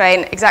have to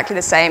train exactly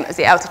the same as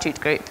the altitude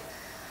group.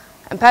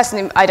 And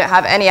personally, I don't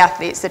have any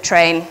athletes that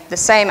train the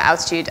same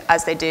altitude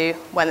as they do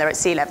when they're at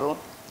sea level.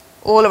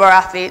 All of our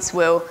athletes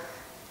will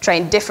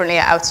train differently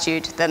at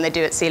altitude than they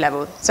do at sea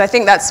level. So I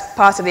think that's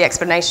part of the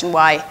explanation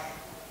why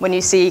when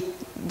you see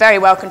very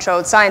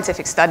well-controlled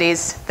scientific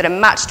studies that are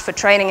matched for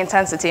training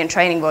intensity and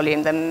training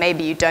volume, then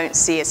maybe you don't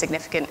see a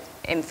significant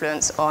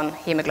influence on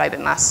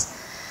hemoglobin mass.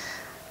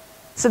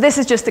 So this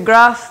is just a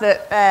graph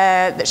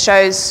that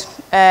shows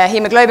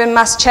hemoglobin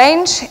mass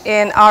change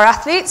in our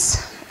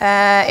athletes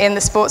in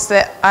the sports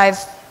that I've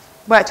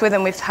worked with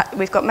and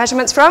we've got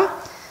measurements from.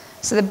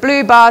 So the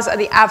blue bars are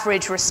the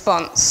average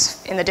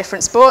response in the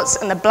different sports,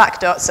 and the black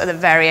dots are the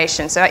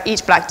variation. So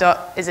each black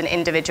dot is an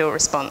individual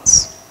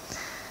response.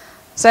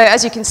 So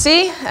as you can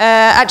see,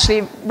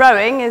 actually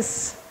rowing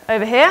is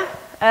over here.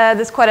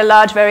 There's quite a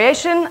large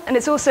variation, and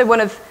it's also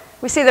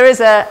we see there is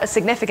a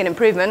significant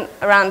improvement,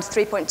 around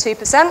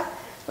 3.2%,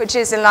 which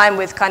is in line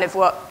with kind of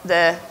what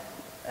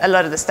a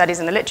lot of the studies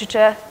in the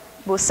literature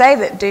will say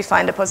that do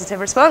find a positive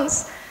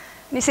response.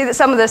 And you see that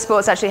some of the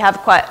sports actually have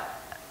quite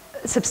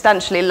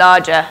substantially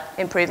larger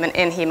improvement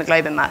in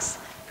hemoglobin mass.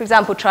 For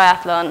example,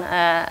 triathlon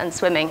and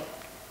swimming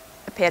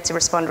appear to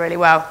respond really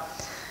well.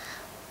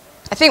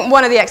 I think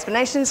one of the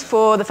explanations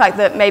for the fact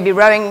that maybe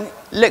rowing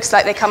looks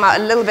like they come out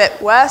a little bit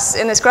worse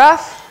in this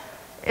graph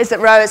is that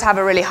rowers have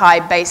a really high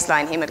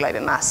baseline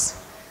hemoglobin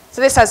mass.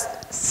 So this has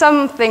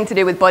something to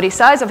do with body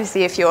size.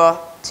 Obviously, if you're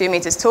 2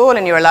 meters tall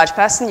and you're a large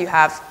person, you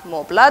have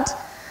more blood.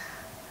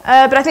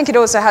 But I think it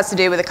also has to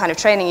do with the kind of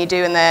training you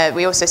do, and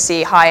we also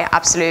see high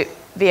absolute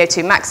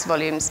VO2 max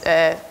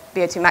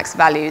VO2 max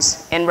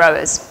values in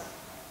rowers.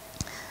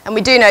 And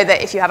we do know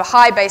that if you have a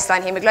high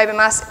baseline hemoglobin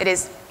mass, it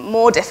is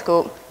more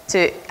difficult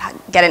to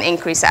get an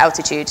increase at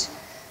altitude.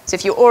 So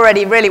if you're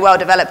already really well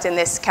developed in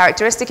this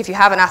characteristic, if you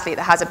have an athlete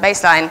that has a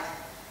baseline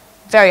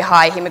very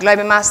high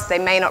hemoglobin mass, they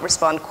may not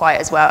respond quite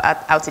as well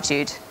at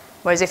altitude.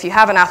 Whereas if you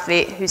have an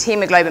athlete whose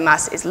hemoglobin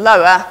mass is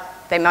lower,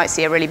 they might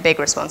see a really big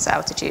response at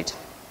altitude.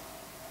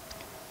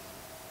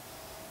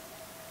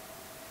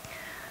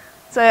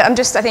 So I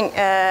think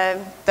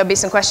there'll be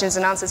some questions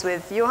and answers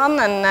with Johan,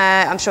 and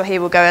I'm sure he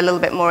will go a little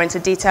bit more into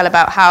detail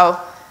about how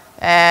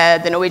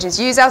the Norwegians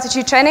use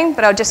altitude training,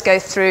 but I'll just go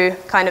through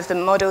kind of the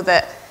model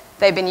that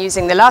they've been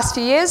using the last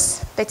few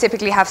years. They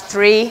typically have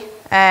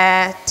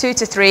 2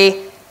 to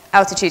 3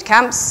 altitude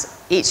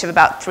camps, each of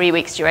about 3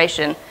 weeks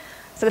duration.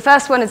 So the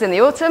first one is in the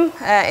autumn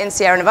in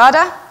Sierra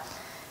Nevada.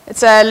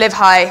 It's a live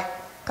high,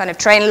 kind of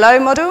train low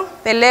model.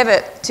 They live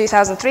at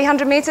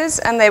 2,300 meters,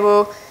 and they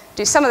will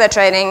do some of their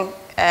training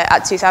at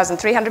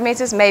 2,300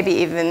 meters, maybe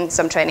even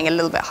some training a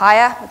little bit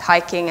higher with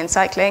hiking and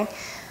cycling.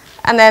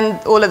 And then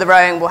all of the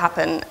rowing will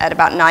happen at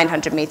about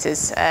 900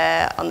 meters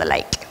on the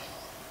lake.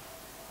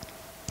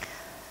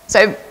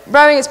 So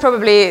rowing is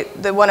probably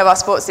one of our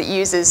sports that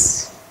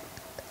uses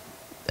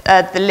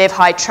the live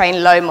high,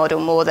 train low model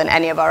more than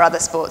any of our other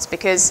sports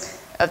because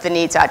of the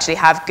need to actually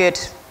have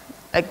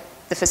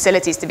the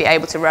facilities to be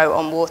able to row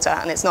on water.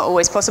 And it's not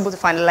always possible to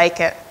find a lake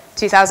at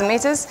 2,000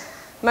 meters.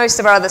 Most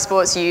of our other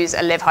sports use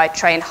a live high,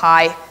 train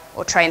high,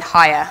 or train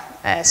higher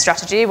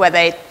strategy where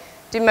they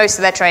do most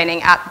of their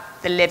training at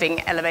the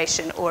living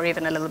elevation or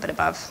even a little bit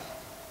above.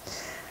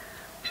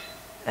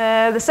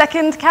 The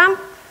second camp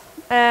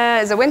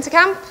is a winter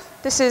camp.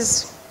 This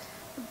is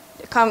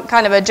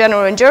kind of a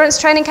general endurance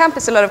training camp.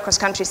 It's a lot of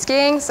cross-country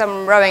skiing,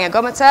 some rowing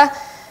ergometer,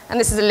 and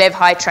this is a live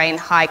high, train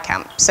high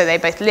camp. So they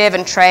both live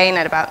and train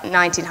at about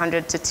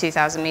 1,900 to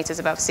 2,000 meters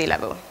above sea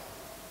level.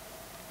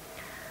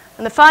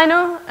 And the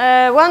final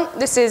one,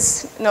 this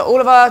is not all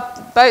of our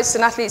boats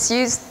and athletes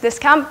use this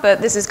camp, but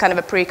this is kind of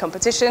a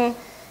pre-competition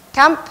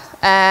camp,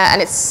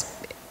 and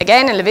it's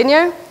again in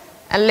Livigno,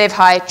 and live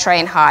high,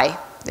 train high.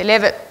 They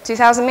live at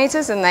 2,000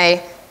 meters, and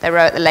they row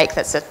at the lake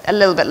that's a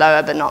little bit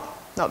lower, but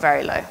not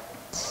very low.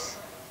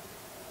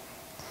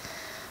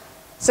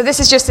 So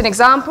this is just an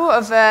example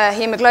of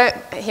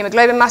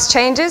hemoglobin mass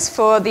changes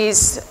for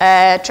these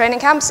training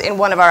camps in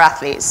one of our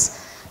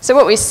athletes. So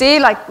what we see,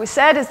 like we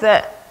said, is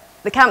that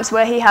the camps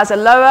where he has a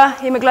lower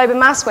hemoglobin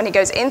mass, when he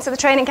goes into the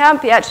training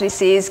camp, he actually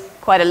sees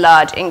quite a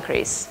large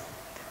increase.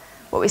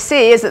 What we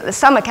see is that the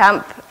summer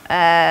camp,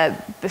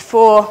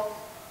 before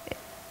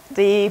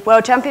the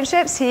World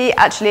Championships, he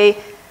actually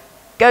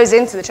goes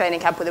into the training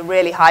camp with a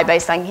really high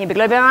baseline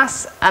hemoglobin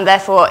mass, and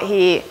therefore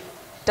he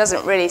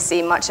doesn't really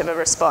see much of a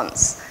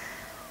response.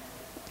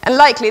 And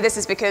likely this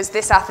is because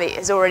this athlete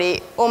has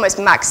already almost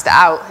maxed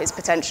out his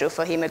potential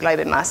for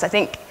hemoglobin mass. I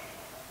think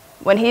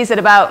when he's at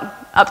about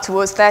up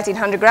towards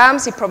 1,300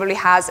 grams, he probably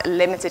has a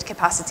limited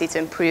capacity to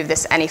improve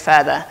this any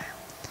further.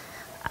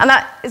 And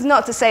that is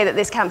not to say that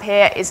this camp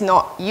here is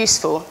not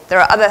useful. There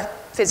are other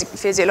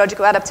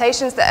physiological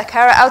adaptations that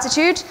occur at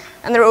altitude,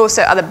 and there are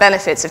also other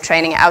benefits of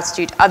training at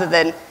altitude other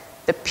than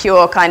the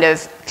pure kind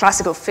of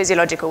classical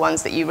physiological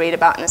ones that you read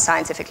about in the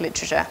scientific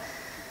literature.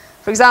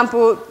 For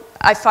example,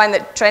 I find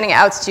that training at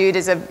altitude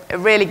is a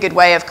really good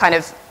way of kind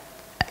of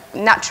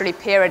naturally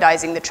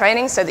periodizing the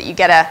training so that you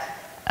get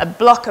a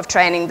block of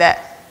training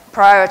that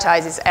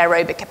prioritizes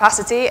aerobic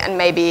capacity, and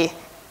maybe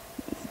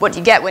what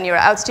you get when you're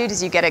at altitude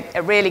is you get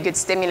a really good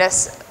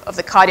stimulus of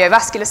the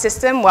cardiovascular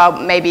system while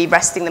maybe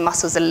resting the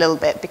muscles a little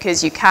bit,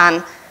 because you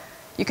can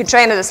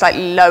train at a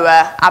slightly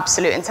lower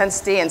absolute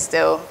intensity and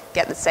still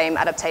get the same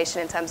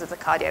adaptation in terms of the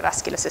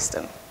cardiovascular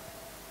system.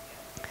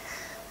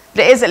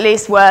 But it is at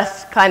least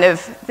worth kind of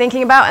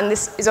thinking about, and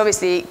this is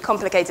obviously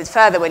complicated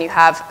further when you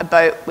have a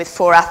boat with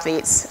 4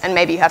 athletes, and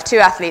maybe you have 2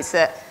 athletes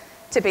that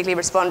typically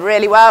respond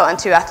really well and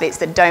 2 athletes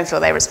that don't feel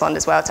they respond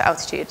as well to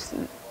altitude.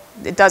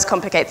 It does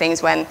complicate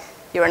things when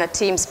you're in a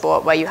team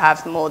sport where you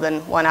have more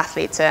than 1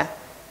 athlete to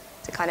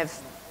kind of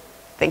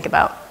think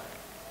about.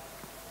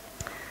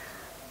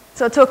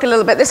 So I'll talk a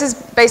little bit. This is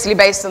basically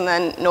based on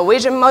the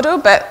Norwegian model,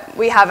 but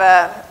we have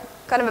a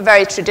kind of a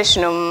very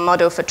traditional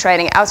model for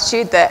training at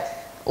altitude that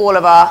all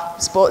of our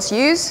sports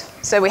use.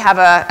 So we have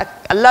a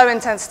low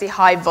intensity,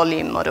 high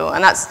volume model,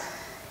 and that's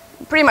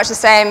pretty much the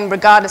same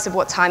regardless of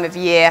what time of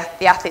year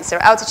the athletes are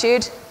at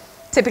altitude.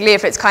 Typically,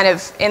 if it's kind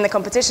of in the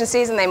competition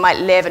season, they might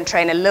live and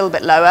train a little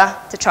bit lower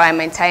to try and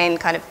maintain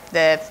kind of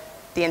the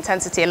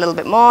intensity a little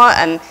bit more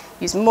and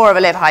use more of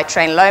a live high,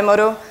 train low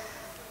model.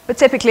 But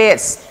typically,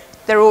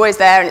 they're always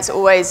there, and it's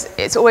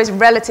always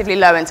relatively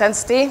low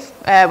intensity.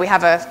 We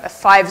have a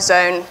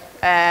 5-zone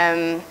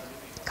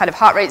kind of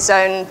heart rate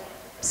zone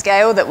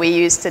scale that we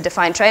use to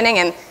define training,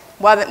 and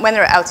when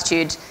they're at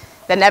altitude,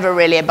 they're never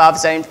really above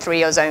zone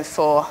 3 or zone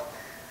 4.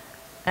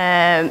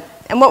 And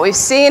what we've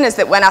seen is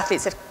that when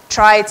athletes have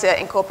tried to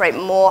incorporate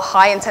more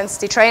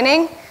high-intensity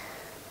training,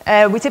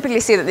 we typically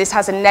see that this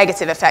has a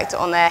negative effect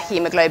on their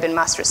hemoglobin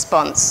mass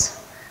response.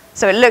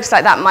 So it looks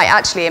like that might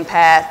actually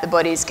impair the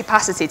body's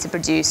capacity to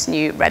produce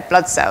new red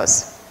blood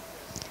cells.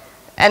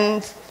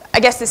 And I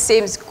guess this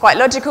seems quite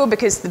logical,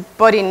 because the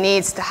body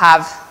needs to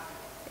have,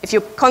 if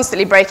you're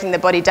constantly breaking the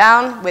body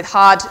down with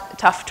hard,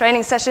 tough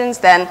training sessions,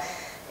 then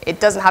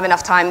it doesn't have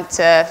enough time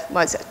to,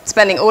 well, it's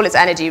spending all its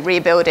energy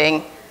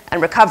rebuilding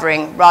and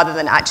recovering rather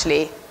than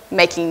actually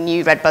making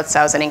new red blood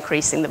cells and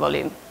increasing the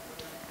volume.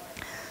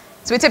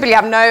 So we typically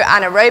have no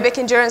anaerobic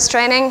endurance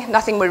training,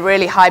 nothing with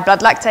really high blood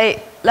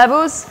lactate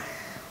levels.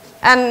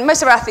 And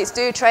most of our athletes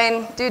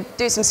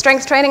do some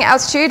strength training at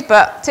altitude,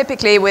 but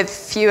typically with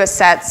fewer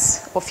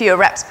sets or fewer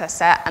reps per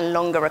set and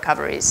longer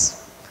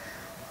recoveries.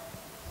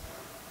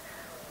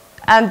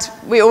 And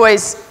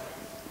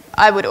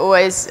I would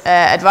always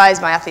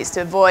advise my athletes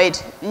to avoid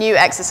new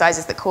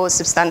exercises that cause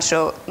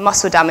substantial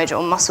muscle damage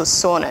or muscle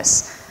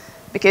soreness.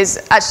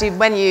 Because actually,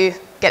 when you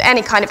get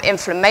any kind of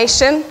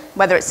inflammation,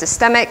 whether it's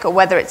systemic or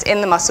whether it's in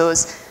the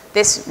muscles,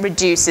 this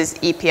reduces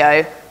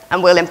EPO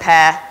and will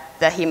impair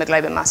the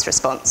hemoglobin mass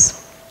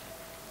response.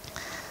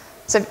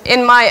 So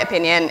in my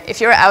opinion, if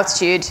you're at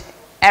altitude,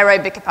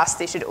 aerobic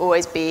capacity should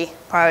always be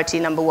priority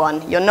number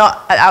 1. You're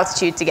not at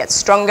altitude to get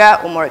stronger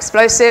or more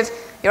explosive.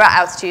 You're at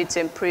altitude to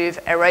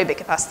improve aerobic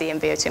capacity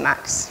and VO2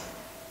 max.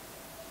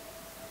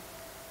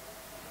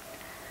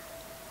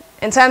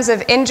 In terms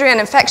of injury and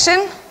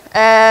infection,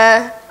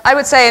 I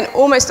would say in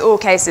almost all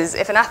cases,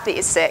 if an athlete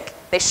is sick,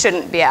 they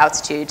shouldn't be at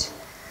altitude.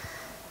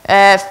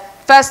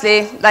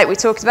 Firstly, like we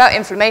talked about,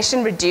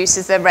 inflammation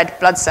reduces the red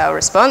blood cell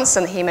response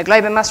and the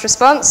hemoglobin mass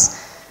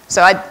response.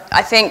 So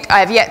I think I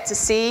have yet to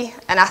see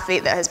an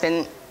athlete that has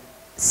been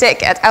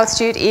sick at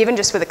altitude, even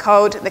just with a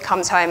cold, that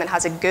comes home and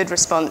has a good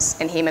response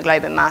in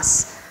hemoglobin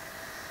mass.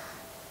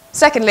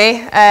 Secondly,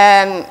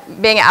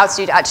 being at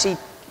altitude actually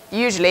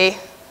usually,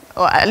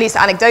 or at least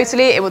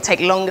anecdotally, it will take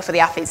longer for the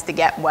athletes to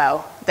get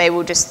well. They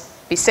will just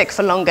be sick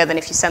for longer than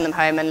if you send them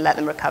home and let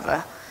them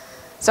recover.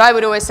 So I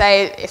would always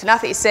say, if an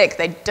athlete is sick,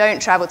 they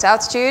don't travel to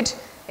altitude,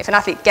 if an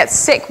athlete gets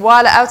sick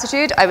while at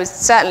altitude, I would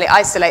certainly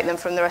isolate them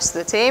from the rest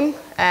of the team.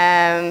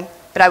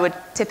 But I would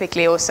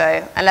typically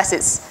also, unless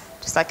it's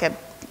just like a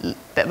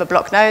bit of a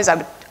blocked nose,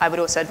 I would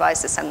also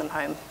advise to send them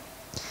home.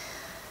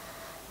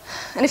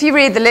 And if you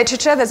read the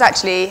literature, there's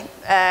actually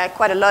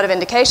quite a lot of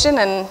indication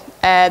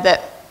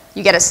that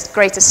you get a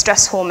greater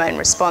stress hormone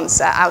response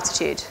at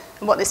altitude.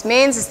 And what this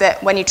means is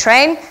that when you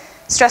train,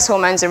 stress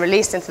hormones are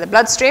released into the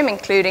bloodstream,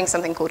 including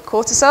something called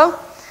cortisol.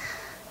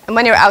 And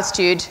when you're at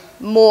altitude,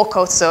 more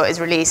cortisol is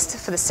released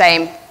for the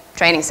same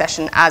training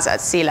session as at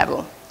sea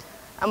level.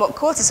 And what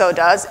cortisol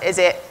does is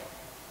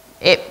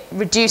it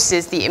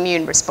reduces the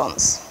immune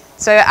response.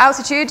 So at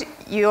altitude,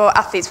 your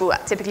athletes will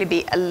typically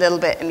be a little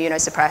bit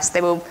immunosuppressed.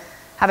 They will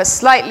have a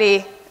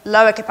slightly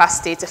lower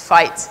capacity to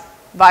fight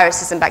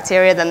viruses and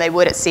bacteria than they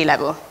would at sea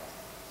level.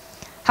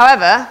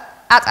 However,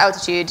 at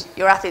altitude,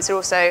 your athletes are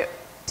also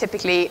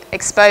typically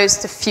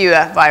exposed to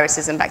fewer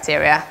viruses and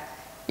bacteria.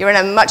 You're in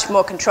a much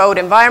more controlled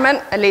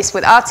environment. At least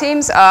with our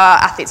teams, our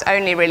athletes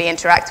only really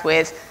interact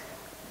with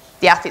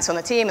the athletes on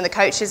the team and the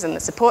coaches and the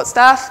support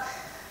staff.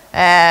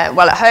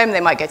 While at home,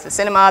 they might go to the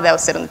cinema, they'll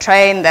sit on the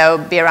train, they'll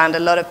be around a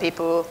lot of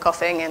people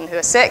coughing and who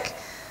are sick.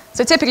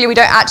 So typically, we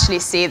don't actually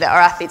see that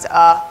our athletes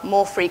are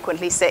more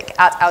frequently sick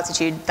at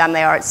altitude than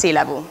they are at sea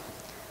level.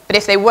 But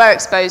if they were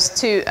exposed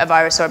to a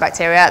virus or a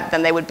bacteria,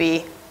 then they would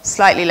be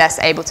slightly less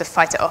able to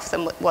fight it off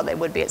than what they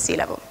would be at sea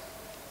level.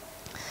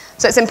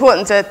 So it's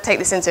important to take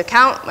this into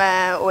account.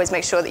 Always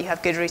make sure that you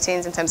have good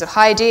routines in terms of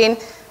hygiene,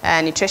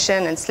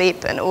 nutrition and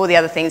sleep, and all the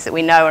other things that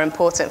we know are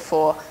important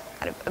for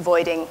kind of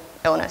avoiding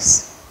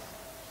illness.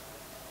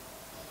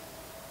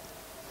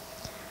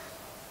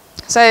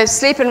 So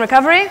sleep and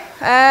recovery.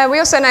 We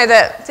also know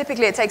that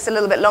typically it takes a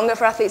little bit longer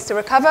for athletes to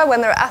recover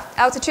when they're at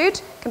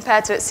altitude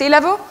compared to at sea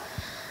level.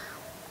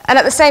 And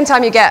at the same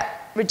time, you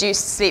get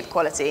reduced sleep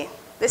quality.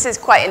 This is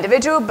quite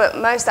individual, but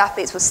most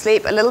athletes will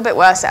sleep a little bit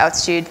worse at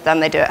altitude than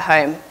they do at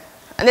home.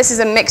 And this is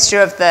a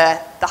mixture of the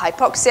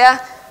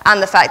hypoxia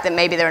and the fact that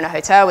maybe they're in a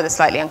hotel with a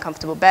slightly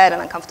uncomfortable bed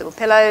and uncomfortable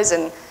pillows,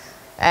 and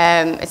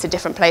it's a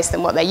different place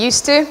than what they're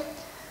used to.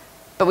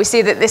 But we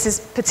see that this is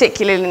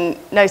particularly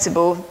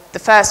notable the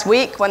first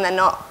week when they're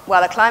not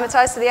well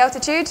acclimatized to the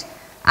altitude,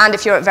 and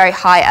if you're at very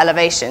high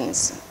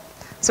elevations.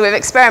 So we've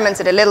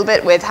experimented a little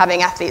bit with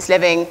having athletes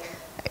living,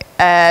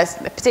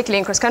 particularly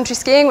in cross-country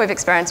skiing, we've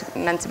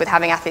experimented with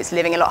having athletes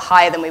living a lot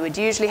higher than we would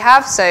usually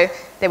have. So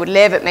they would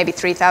live at maybe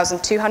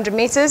 3,200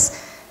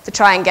 meters to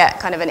try and get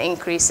kind of an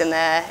increase in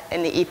the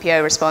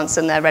EPO response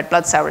and the red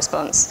blood cell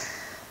response.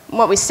 And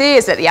what we see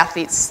is that the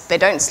athletes, they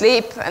don't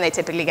sleep and they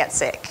typically get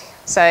sick.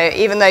 So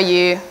even though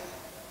you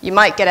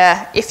might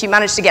get if you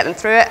manage to get them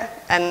through it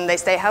and they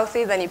stay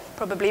healthy, then you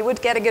probably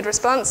would get a good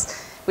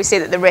response. We see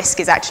that the risk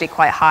is actually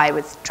quite high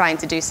with trying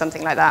to do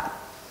something like that.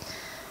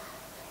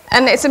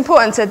 And it's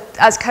important to,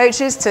 as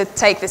coaches, to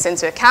take this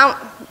into account.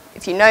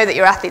 If you know that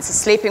your athletes are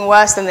sleeping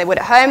worse than they would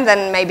at home,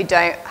 then maybe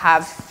don't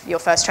have your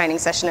first training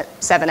session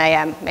at 7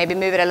 a.m. Maybe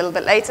move it a little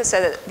bit later so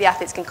that the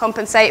athletes can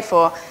compensate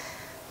for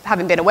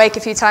having been awake a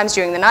few times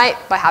during the night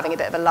by having a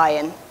bit of a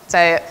lie-in. So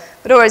I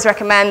would always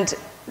recommend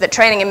that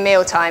training in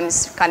meal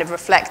times kind of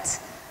reflect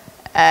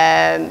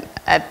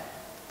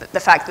the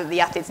fact that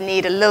the athletes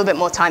need a little bit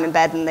more time in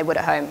bed than they would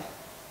at home.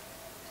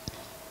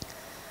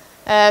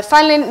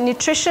 Finally,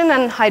 nutrition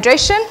and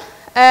hydration.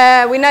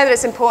 We know that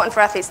it's important for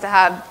athletes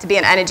to be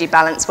in energy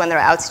balance when they're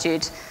at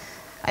altitude.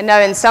 I know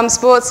in some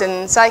sports,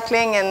 in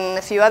cycling and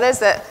a few others,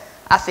 that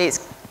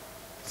athletes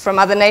from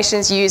other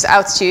nations use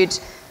altitude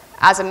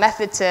as a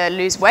method to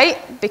lose weight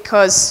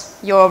because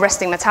your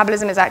resting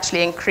metabolism is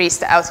actually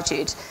increased at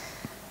altitude.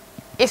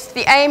 If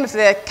the aim of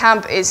the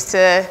camp is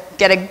to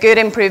get a good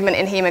improvement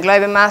in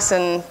hemoglobin mass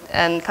and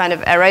kind of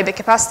aerobic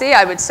capacity,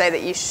 I would say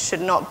that you should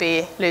not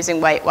be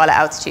losing weight while at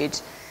altitude.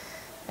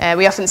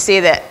 We often see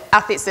that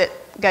athletes that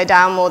go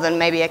down more than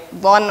maybe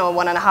 1 or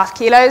 1.5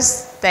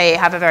 kilos, they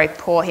have a very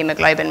poor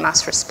hemoglobin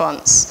mass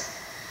response.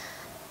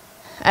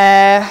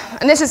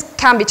 And this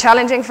can be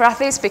challenging for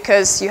athletes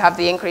because you have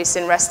the increase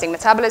in resting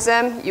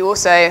metabolism. You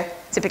also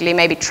typically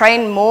maybe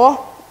train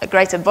more, a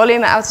greater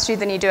volume at altitude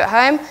than you do at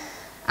home,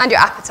 and your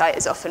appetite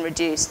is often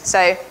reduced.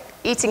 So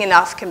eating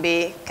enough can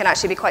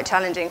actually be quite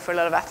challenging for a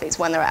lot of athletes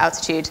when they're at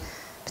altitude,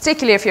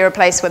 particularly if you're a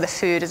place where the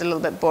food is a little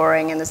bit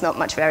boring and there's not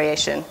much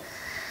variation.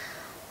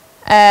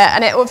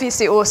 And it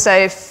obviously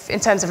also, in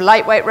terms of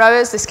lightweight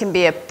rowers, this can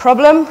be a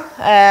problem.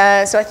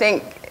 So I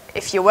think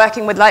if you're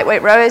working with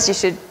lightweight rowers, you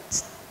should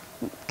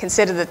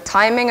consider the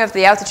timing of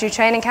the altitude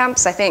training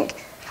camps. I think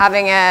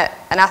having an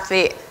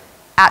athlete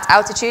at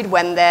altitude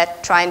when they're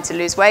trying to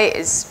lose weight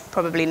is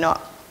probably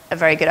not a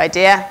very good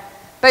idea,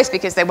 both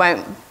because they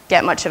won't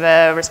get much of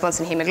a response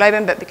in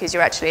hemoglobin, but because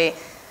you're actually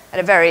at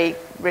a very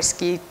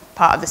risky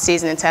part of the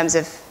season in terms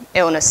of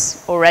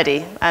illness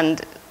already,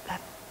 and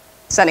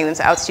sending them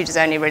to altitude is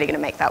only really going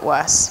to make that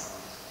worse.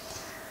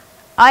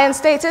 Iron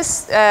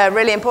status, a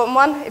really important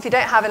one. If you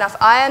don't have enough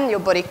iron, your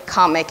body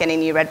can't make any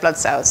new red blood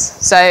cells.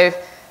 So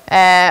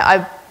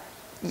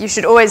you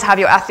should always have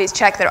your athletes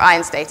check their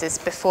iron status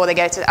before they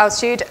go to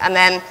altitude, and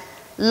then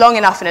long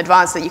enough in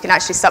advance that you can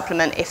actually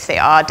supplement if they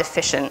are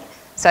deficient.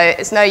 So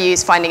it's no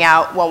use finding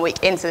out 1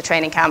 week into the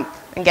training camp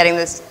and getting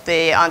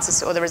the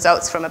answers or the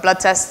results from a blood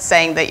test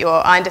saying that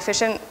you're iron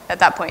deficient. At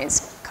that point,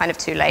 it's kind of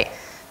too late.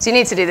 So you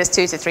need to do this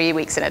 2 to 3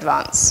 weeks in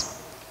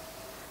advance.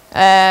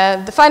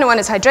 The final one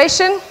is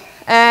hydration.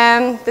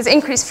 There's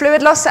increased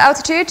fluid loss at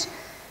altitude.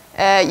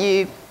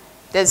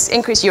 There's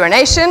increased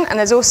urination, and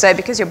there's also,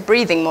 because you're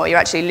breathing more, you're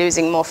actually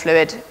losing more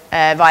fluid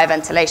via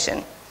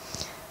ventilation.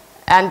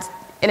 And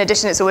in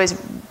addition,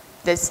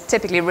 there's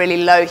typically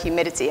really low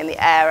humidity in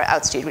the air at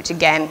altitude, which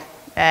again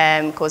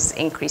causes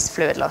increased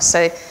fluid loss.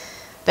 So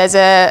there's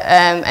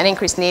an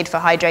increased need for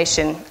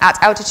hydration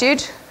at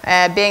altitude.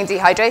 Being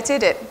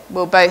dehydrated, it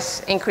will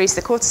both increase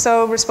the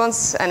cortisol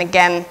response, and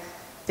again,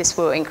 this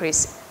will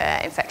increase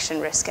infection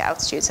risk at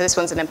altitude. So this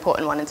one's an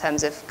important one in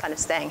terms of kind of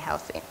staying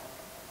healthy.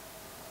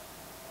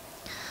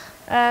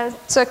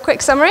 So a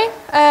quick summary.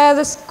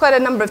 There's quite a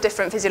number of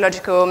different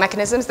physiological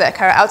mechanisms that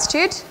occur at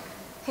altitude.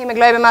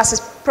 Hemoglobin mass is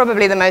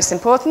probably the most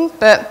important,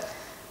 but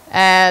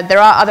there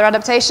are other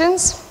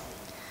adaptations.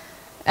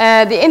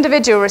 The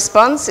individual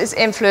response is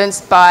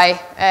influenced by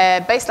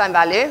baseline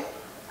value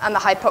and the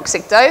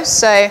hypoxic dose.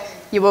 So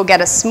you will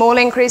get a small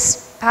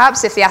increase,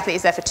 perhaps if the athlete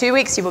is there for 2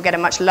 weeks. You will get a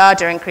much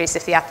larger increase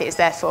if the athlete is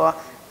there for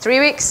 3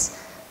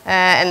 weeks.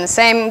 And the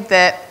same,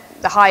 the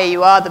higher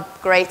you are, the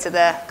greater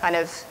the kind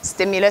of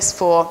stimulus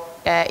for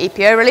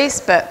EPO release,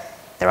 but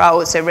there are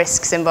also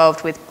risks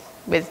involved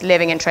with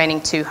living and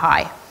training too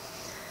high.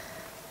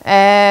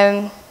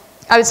 I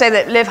would say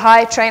that live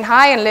high, train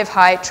high, and live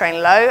high,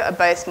 train low are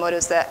both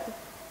models that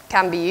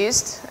can be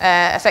used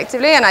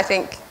effectively, and I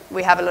think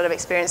we have a lot of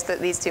experience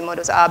that these two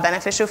models are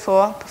beneficial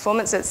for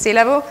performance at sea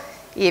level,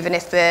 even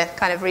if the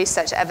kind of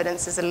research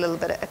evidence is a little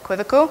bit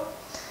equivocal.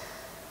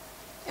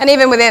 And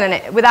even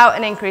without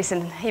an increase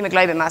in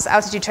hemoglobin mass,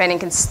 altitude training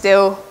can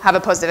still have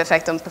a positive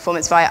effect on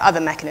performance via other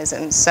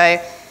mechanisms.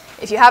 So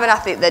if you have an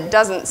athlete that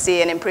doesn't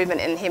see an improvement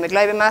in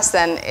hemoglobin mass,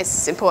 then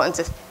it's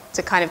important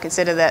to kind of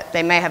consider that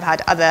they may have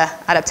had other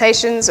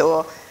adaptations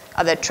or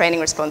other training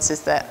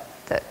responses that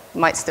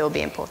might still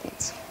be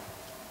important.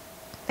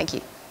 Thank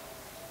you.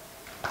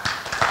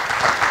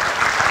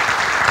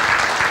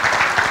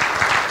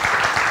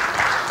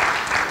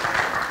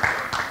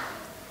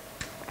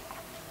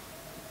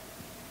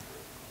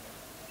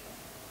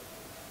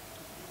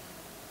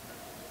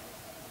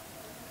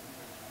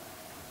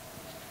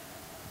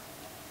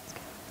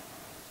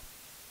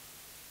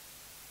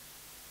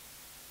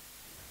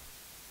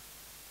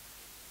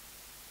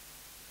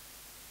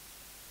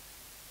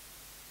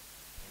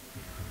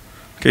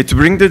 Okay, to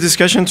bring the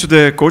discussion to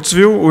the coach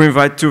view, we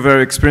invite two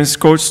very experienced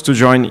coaches to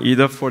join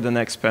Ida for the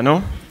next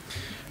panel.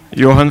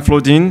 Johan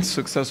Flodin,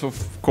 successful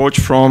coach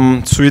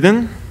from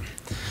Sweden,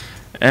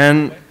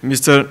 and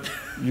Mr.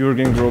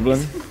 Jürgen Groblen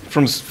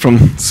from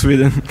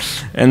Sweden,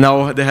 and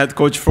now the head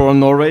coach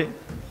from Norway.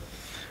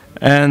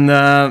 And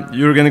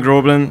Jürgen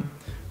Groblen,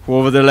 who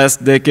over the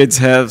last decades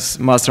has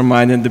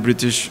masterminded the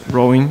British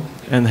rowing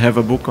and have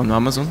a book on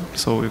Amazon,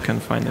 so you can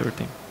find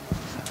everything.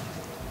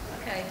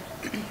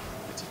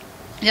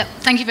 Yeah,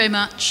 thank you very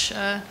much.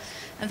 And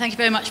thank you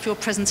very much for your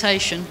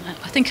presentation.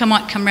 I think I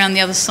might come around the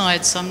other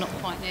side, so I'm not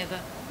quite near the...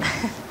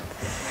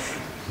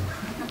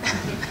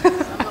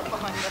 I'm not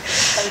behind the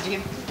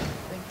podium.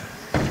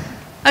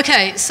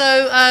 Okay,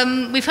 so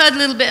we've heard a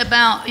little bit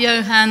about,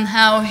 Johan,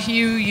 how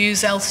you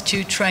use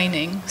altitude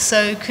training.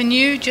 So can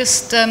you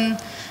just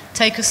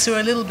take us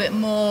through a little bit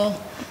more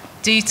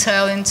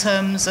detail in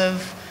terms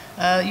of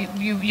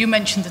you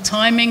mentioned the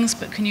timings,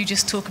 but can you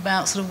just talk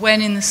about sort of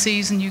when in the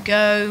season you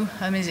go?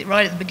 Is it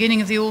right at the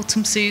beginning of the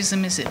autumn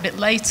season? Is it a bit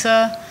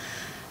later?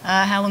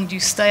 How long do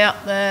you stay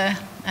up there?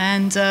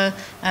 And so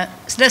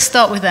let's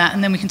start with that,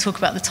 and then we can talk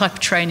about the type of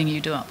training you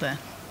do up there.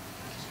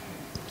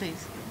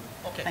 Please.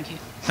 Okay. Thank you.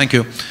 Thank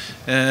you.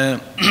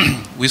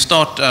 We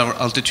start our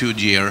altitude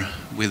year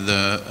with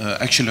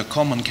actually a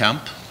common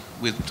camp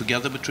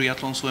together with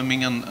triathlon,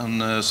 swimming,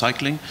 and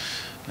cycling.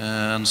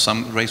 And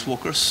some race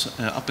walkers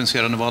up in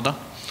Sierra Nevada,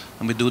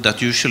 and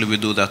usually we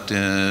do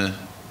that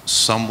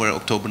somewhere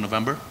October,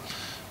 November,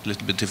 a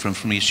little bit different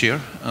from each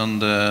year,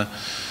 and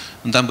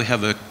then we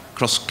have a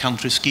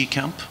cross-country ski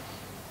camp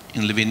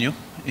in Livigno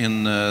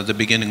in the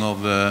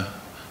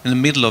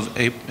middle of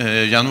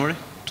January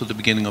to the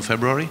beginning of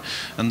February,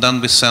 and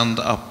then we send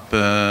up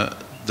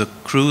the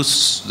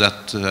crews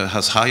that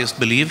has highest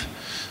belief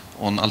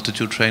on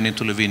altitude training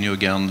to Livigno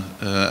again,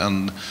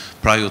 and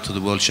prior to the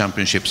World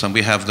Championships. And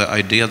we have the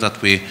idea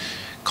that we're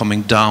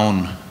coming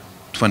down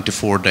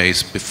 24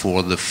 days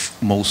before the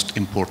most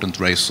important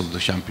race of the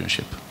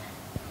championship.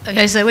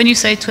 Okay, so when you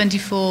say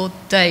 24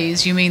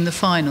 days, you mean the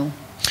final?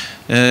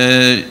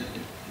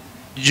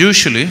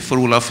 Usually, for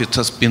Olaf, it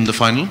has been the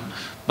final.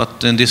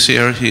 But in this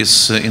year,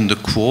 he's in the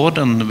quad,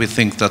 and we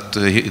think that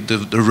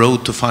the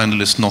road to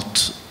final is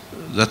not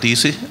that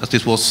easy as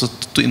it was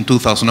in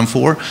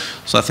 2004.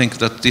 So I think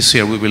that this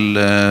year we will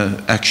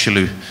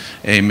actually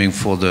aiming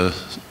for the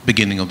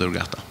beginning of the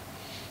regatta,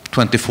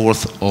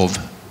 24th of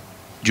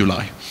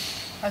July.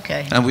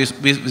 Okay. And we're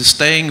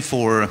staying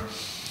for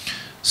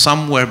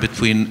somewhere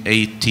between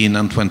 18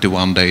 and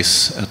 21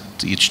 days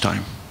at each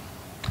time.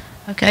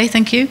 Okay,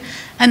 thank you.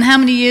 And how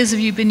many years have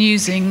you been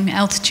using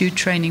altitude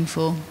training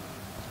for?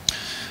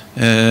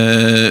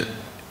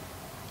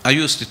 I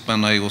used it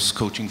when I was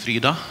coaching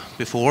Frida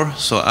before,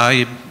 so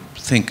I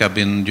think I've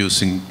been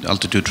using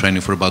altitude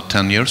training for about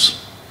 10 years.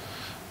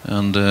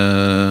 And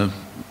that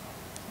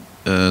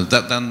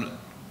then,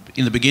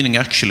 in the beginning,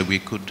 actually, we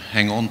could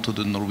hang on to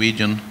the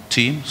Norwegian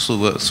team.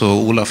 So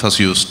Olaf has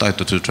used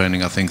altitude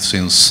training, I think,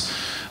 since,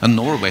 and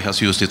Norway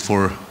has used it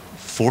for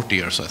 40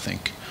 years, I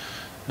think,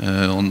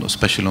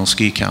 especially on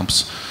ski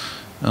camps.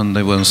 And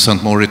they were in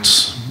St.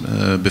 Moritz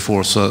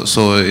before, so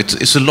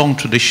it's a long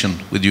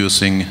tradition with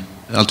using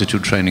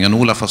altitude training, and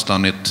Olaf has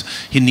done it.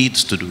 He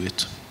needs to do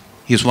it.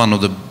 He's one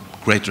of the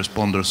great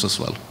responders as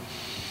well.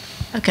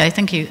 Okay,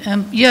 thank you.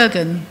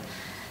 Jürgen,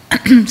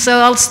 so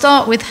I'll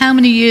start with how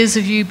many years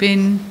have you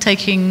been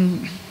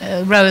taking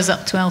rowers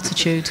up to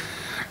altitude?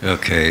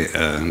 Okay,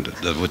 and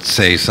that would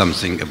say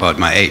something about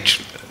my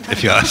age,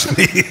 if you ask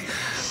me.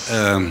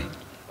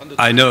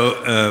 I know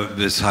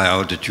with high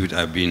altitude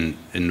I've been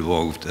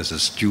involved as a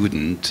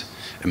student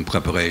in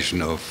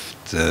preparation of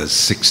the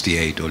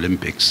 '68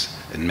 Olympics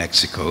in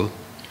Mexico.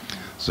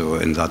 So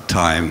in that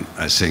time,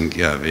 I think,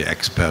 yeah, we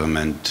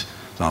experiment,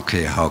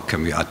 okay, how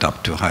can we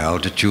adapt to high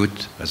altitude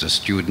as a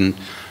student?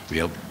 We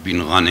have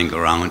been running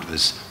around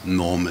with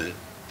normal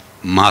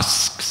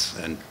masks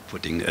and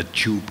putting a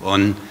tube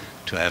on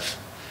to have,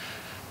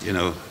 you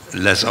know,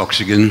 less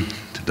oxygen.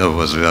 That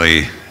was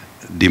very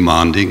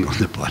demanding on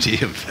the body,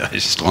 very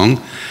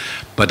strong.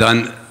 But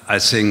then I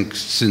think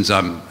since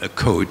I'm a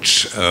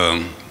coach,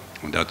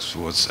 that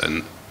was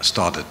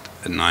started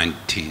in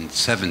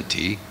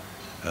 1970,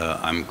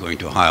 I'm going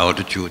to high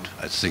altitude.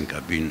 I think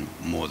I've been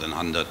more than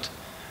 100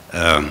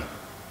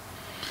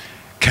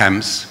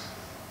 camps,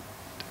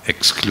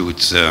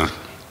 excludes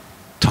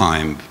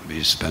time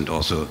we spent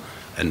also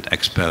an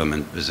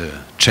experiment with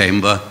a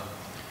chamber.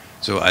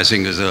 So I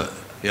think as a,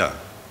 yeah,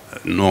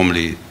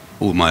 normally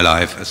all my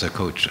life as a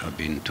coach I've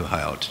been to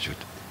high altitude.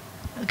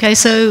 Okay,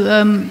 so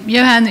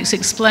Johan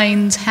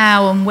explained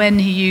how and when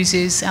he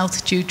uses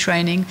altitude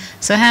training.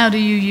 So how do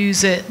you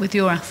use it with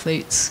your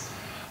athletes?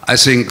 I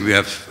think we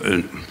have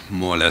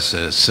more or less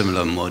a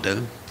similar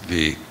model.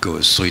 We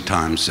go 3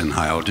 times in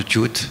high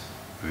altitude.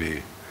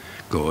 We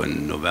go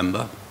in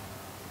November,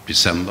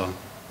 December,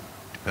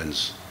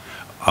 depends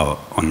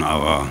on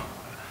our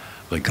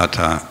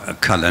regatta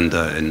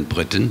calendar in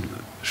Britain,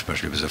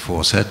 especially with the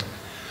foreset.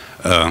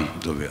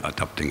 So we're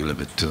adapting a little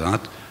bit to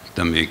that.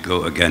 Then we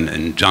go again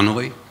in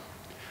January.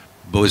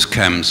 Both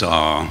camps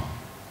are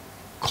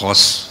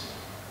cross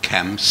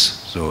camps,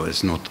 so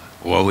it's not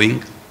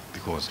rowing,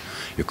 because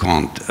you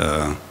can't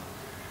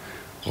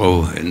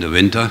row in the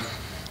winter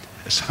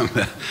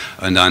somewhere.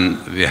 And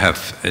then we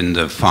have in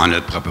the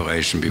final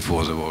preparation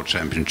before the World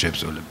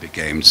Championships, Olympic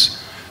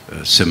Games,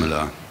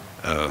 similar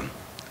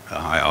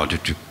high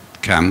altitude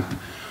camp.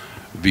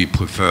 We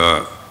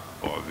prefer,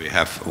 or we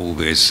have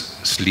always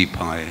sleep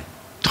high,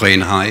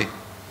 train high.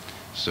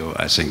 So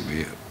I think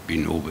we've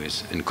been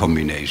always in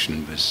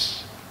combination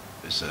with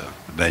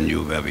a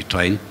venue where we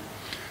train.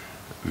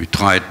 We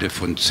tried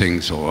different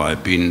things, or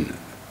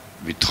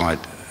we tried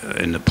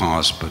in the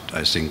past, but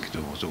I think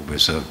there was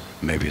always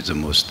maybe the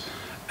most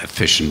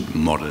efficient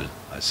model,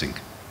 I think.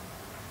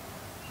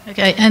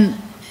 Okay, and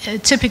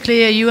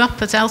typically are you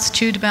up at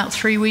altitude about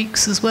 3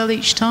 weeks as well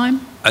each time?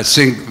 I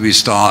think we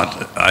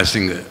start,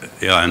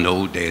 yeah, in the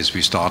old days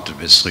we started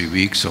with 3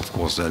 weeks. Of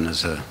course, then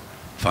there's a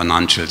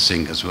financial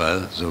thing as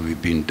well. So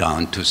we've been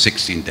down to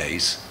 16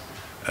 days.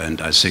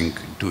 And I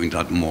think doing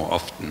that more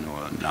often,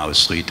 or now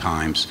 3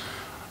 times,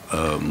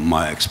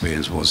 my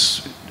experience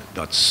was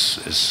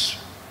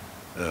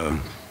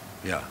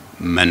yeah,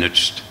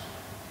 managed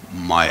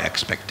my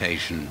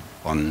expectation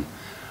on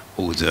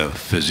all the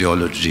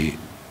physiology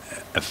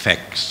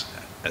effects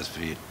as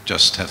we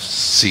just have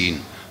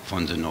seen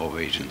from the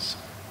Norwegians.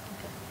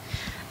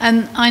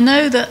 And I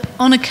know that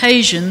on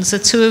occasions the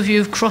two of you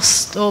have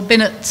crossed or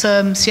been at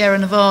Sierra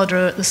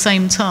Nevada at the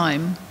same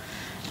time.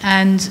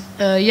 And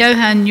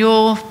Johan,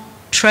 you're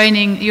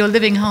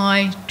living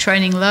high,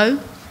 training low.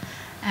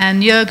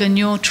 And Jürgen,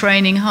 you're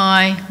training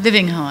high,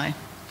 living high.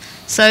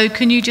 So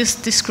can you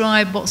just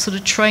describe what sort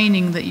of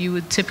training that you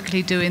would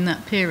typically do in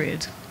that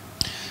period?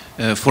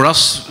 For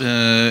us,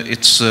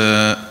 it's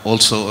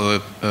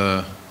also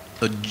a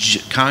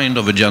kind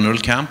of a general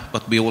camp,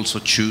 but we also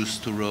choose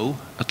to row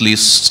at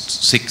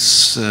least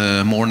 6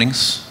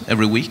 mornings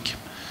every week.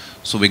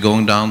 So we're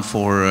going down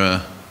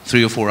for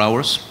 3 or 4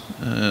 hours,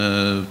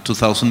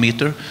 2,000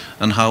 meter,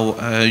 and how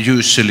I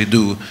usually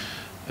do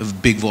a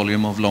big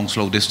volume of long,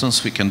 slow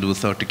distance. We can do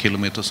 30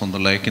 kilometers on the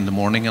lake in the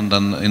morning, and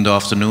then in the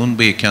afternoon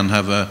we can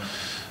have a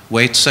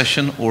weight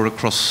session or a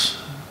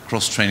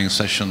cross-training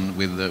session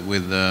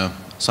with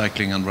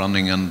cycling and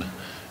running and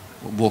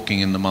walking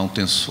in the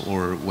mountains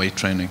or weight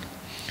training.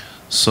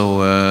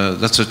 So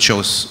that's a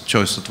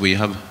choice that we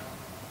have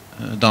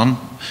done,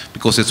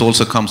 because it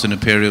also comes in a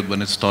period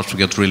when it starts to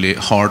get really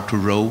hard to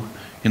row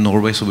in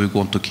Norway, so we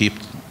want to keep,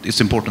 it's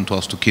important to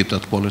us to keep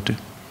that quality.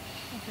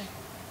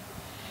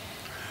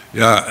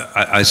 Yeah,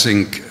 I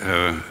think,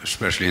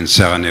 especially in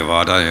Sierra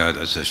Nevada, yeah,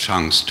 there's a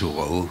chance to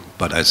row,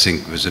 but I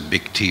think with a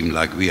big team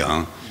like we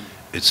are,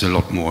 it's a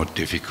lot more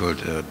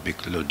difficult, big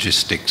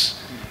logistics,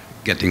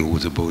 getting all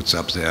the boats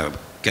up there,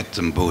 get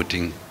them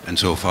boating, and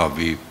so far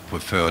we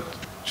prefer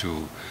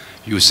to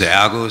use the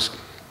ergos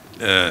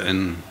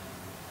in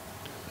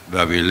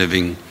where we're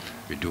living.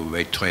 We do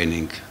weight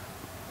training,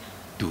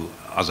 do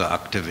other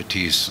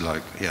activities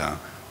like, yeah,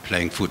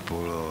 playing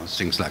football or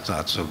things like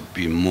that, so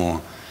be more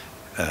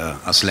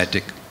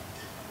athletic.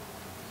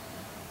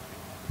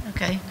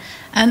 Okay,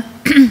 and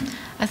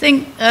I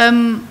think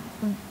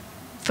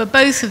for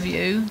both of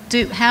you,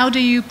 how do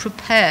you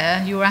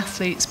prepare your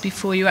athletes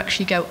before you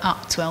actually go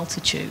up to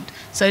altitude?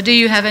 So do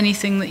you have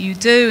anything that you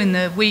do in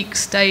the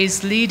weeks,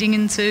 days leading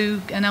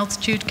into an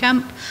altitude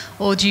camp,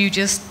 or do you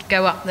just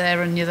go up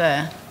there and you're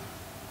there?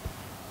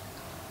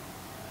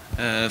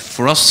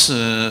 For us,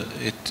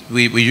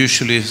 we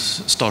usually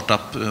start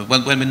up,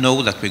 when we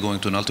know that we're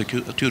going to an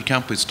altitude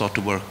camp, we start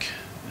to work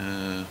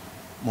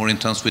more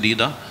intense with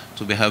IDA.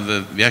 So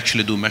we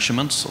actually do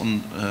measurements on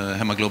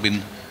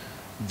hemoglobin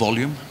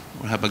volume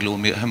or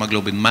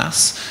hemoglobin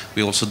mass.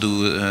 We also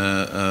do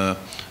a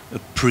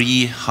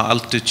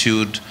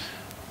pre-altitude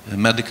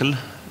medical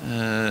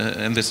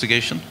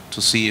investigation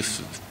to see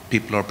if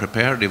people are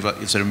prepared,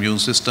 if their immune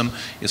system,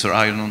 is their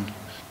iron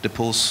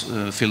depots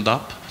filled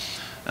up.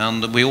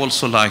 And we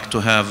also like to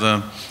have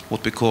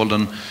what we call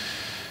an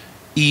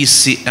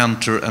easy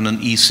enter and an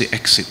easy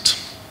exit.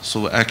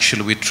 So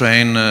actually we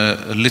train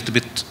a little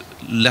bit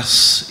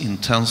less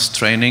intense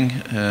training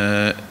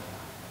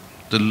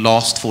the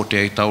last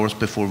 48 hours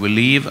before we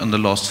leave and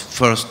the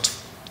first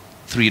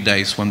 3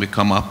 days when we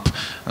come up,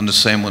 and the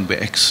same when we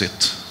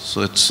exit.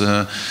 So it's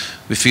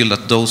we feel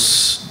that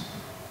those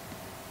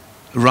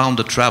around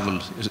the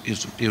travel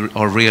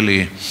are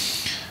really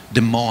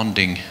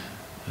demanding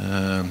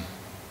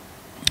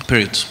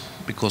periods,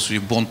 because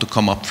you want to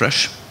come up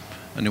fresh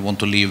and you want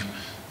to leave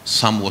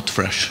somewhat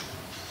fresh.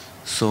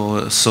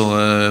 So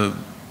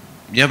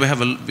yeah,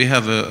 we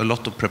have a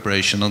lot of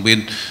preparation, and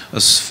we,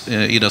 as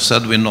Ida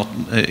said, we're not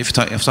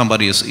if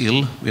somebody is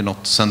ill, we're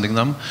not sending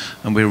them,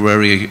 and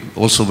we're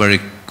also very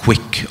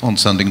quick on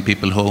sending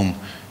people home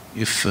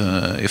if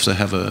they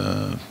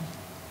have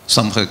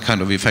some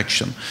kind of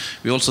infection.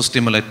 We also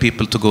stimulate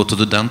people to go to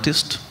the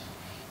dentist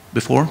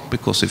before,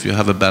 because if you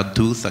have a bad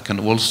tooth, that can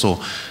also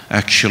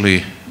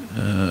actually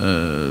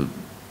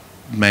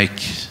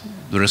make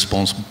the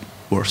response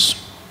worse.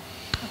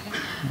 Okay.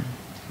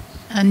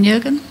 And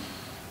Jürgen?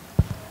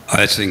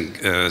 I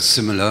think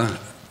similar.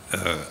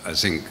 I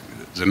think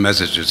the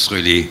message is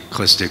really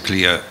crystal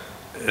clear.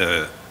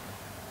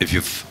 If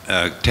you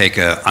take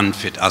an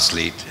unfit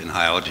athlete in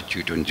high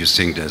altitude and you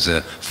think there's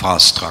a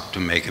fast track to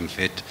make him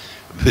fit,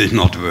 will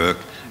not work.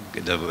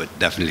 There would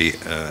definitely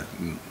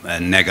a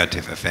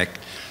negative effect.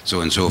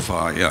 So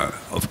far, yeah,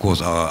 of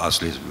course our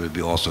athletes will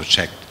be also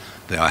checked.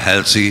 They are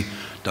healthy.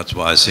 That's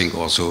why I think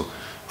also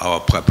our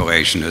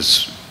preparation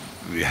is,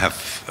 we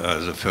have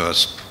the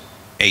first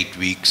 8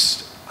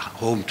 weeks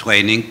home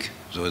training,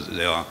 so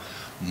they are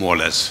more or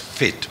less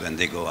fit when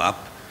they go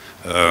up.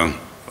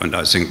 And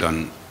I think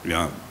then,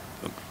 yeah,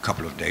 a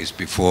couple of days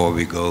before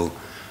we go,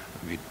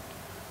 we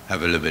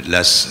have a little bit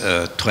less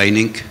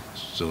training,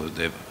 so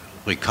they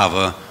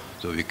recover,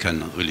 so we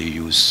can really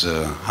use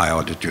high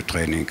altitude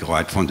training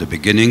right from the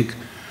beginning.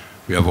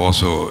 We have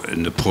also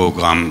in the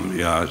program,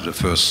 yeah, the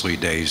first 3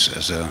 days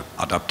as an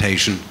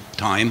adaptation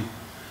time,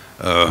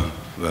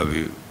 where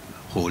we're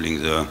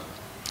holding the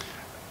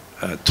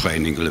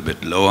training a little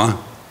bit lower,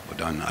 but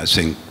then I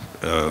think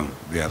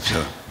we have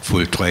the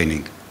full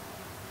training.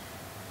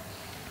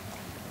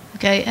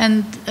 Okay,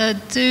 and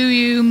do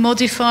you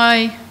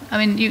modify, I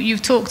mean,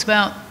 you've talked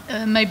about,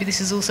 maybe this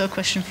is also a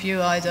question for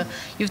you, Ida,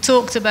 you've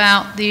talked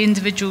about the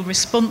individual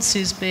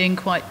responses being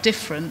quite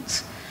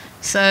different.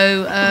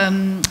 So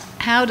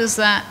how does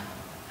that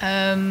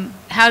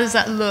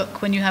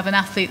look when you have an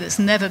athlete that's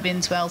never been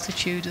to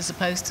altitude as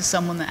opposed to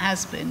someone that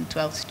has been to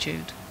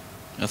altitude?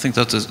 I think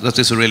that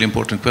is a really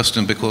important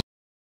question, because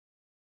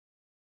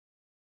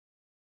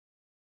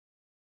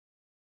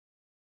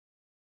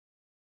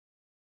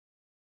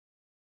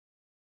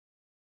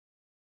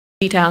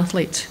elite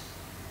athletes.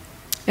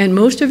 And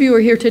most of you are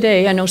here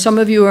today. I know some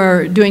of you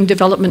are doing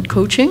development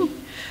coaching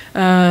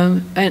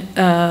at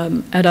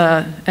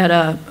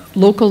a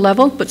local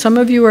level, but some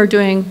of you are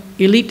doing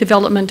elite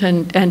development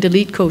and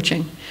elite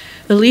coaching.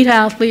 Elite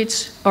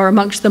athletes are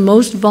amongst the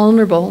most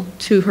vulnerable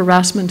to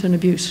harassment and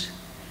abuse,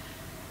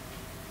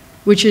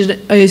 which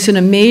is an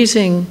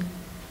amazing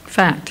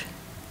fact,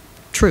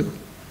 true.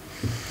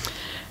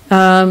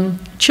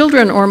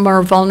 Children are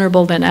more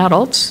vulnerable than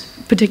adults,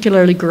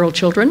 particularly girl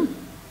children.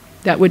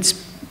 That would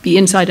be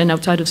inside and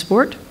outside of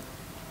sport.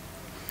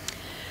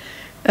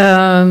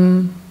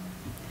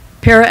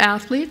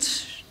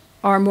 Para-athletes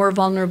are more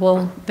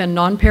vulnerable than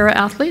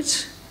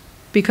non-para-athletes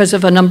because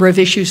of a number of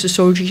issues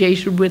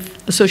associated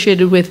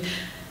with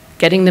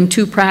getting them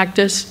to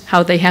practice,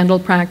 how they handle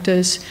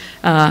practice,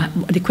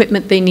 what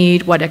equipment they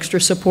need, what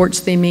extra supports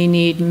they may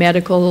need,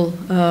 medical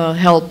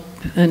help,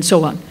 and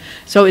so on.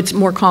 So it's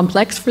more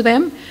complex for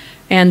them,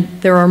 and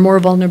there are more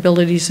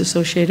vulnerabilities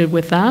associated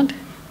with that.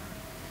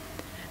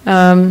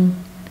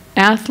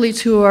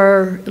 Athletes who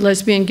are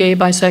lesbian, gay,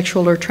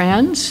 bisexual, or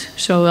trans,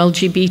 so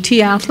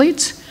LGBT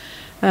athletes,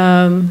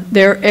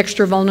 they're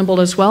extra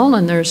vulnerable as well,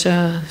 and there's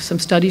some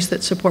studies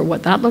that support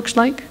what that looks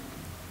like.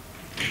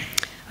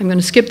 I'm going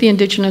to skip the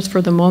Indigenous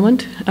for the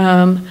moment.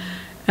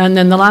 And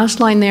then the last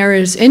line there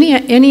is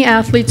any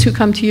athletes who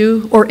come to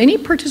you, or any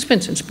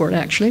participants in sport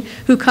actually,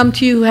 who come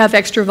to you who have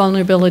extra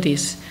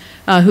vulnerabilities,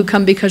 who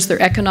come because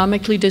they're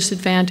economically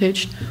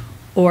disadvantaged,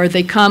 or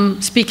they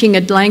come speaking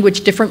a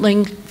language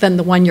differently than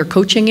the one you're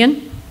coaching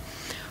in,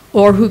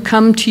 or who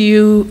come to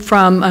you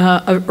from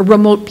a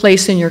remote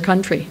place in your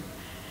country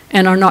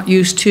and are not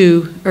used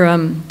to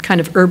kind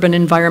of urban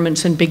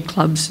environments and big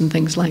clubs and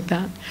things like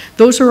that.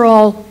 Those are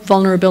all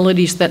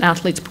vulnerabilities that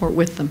athletes port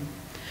with them.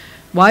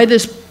 Why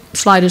this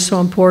slide is so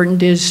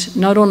important is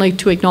not only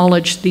to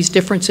acknowledge these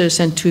differences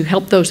and to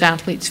help those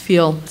athletes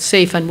feel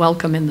safe and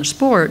welcome in the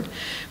sport,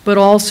 but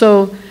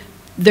also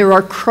there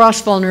are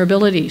cross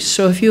vulnerabilities.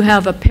 So if you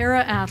have a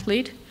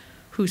para-athlete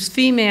who's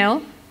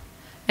female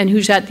and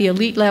who's at the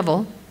elite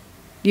level,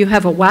 you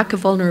have a whack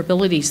of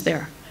vulnerabilities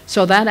there.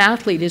 So that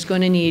athlete is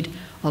going to need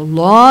a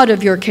lot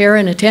of your care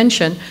and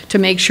attention to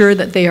make sure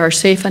that they are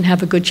safe and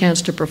have a good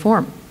chance to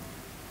perform.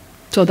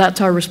 So that's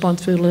our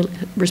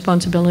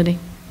responsibility.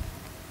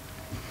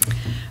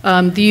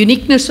 The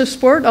uniqueness of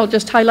sport, I'll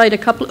just highlight a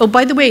couple. Oh,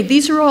 by the way,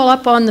 these are all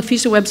up on the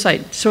FISA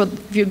website. So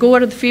if you go out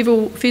to the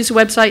FISA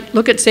website,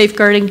 look at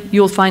safeguarding,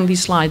 you'll find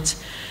these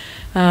slides.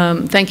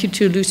 Thank you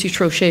to Lucy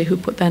Trochet who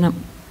put that up.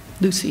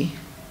 Lucy,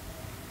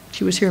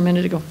 she was here a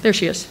minute ago. There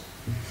she is.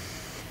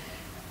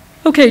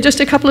 Okay, just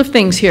a couple of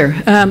things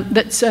here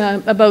that's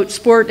about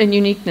sport and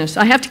uniqueness.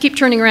 I have to keep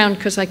turning around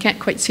because I can't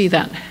quite see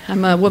that.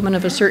 I'm a woman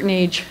of a certain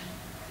age.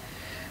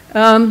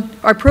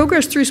 Our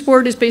progress through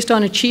sport is based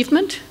on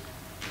achievement.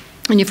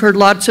 And you've heard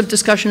lots of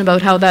discussion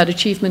about how that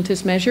achievement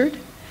is measured.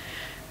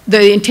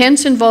 The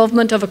intense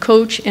involvement of a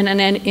coach in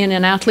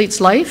an athlete's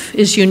life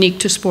is unique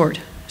to sport.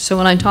 So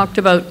when I talked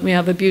about we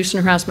have abuse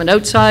and harassment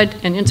outside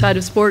and inside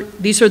of sport,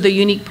 these are the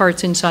unique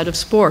parts inside of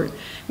sport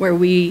where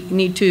we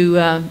need to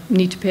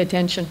pay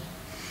attention.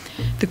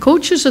 The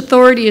coach's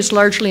authority is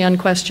largely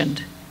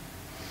unquestioned.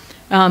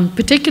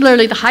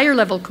 Particularly the higher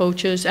level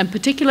coaches, and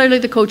particularly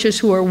the coaches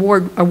who are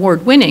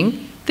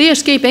award-winning, they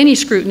escape any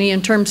scrutiny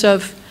in terms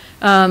of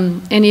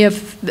any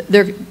of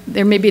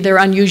their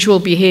unusual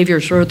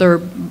behaviors or their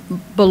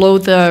below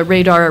the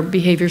radar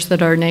behaviors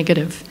that are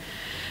negative.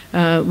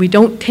 We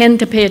don't tend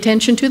to pay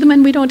attention to them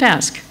and we don't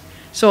ask.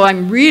 So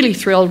I'm really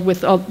thrilled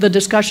with the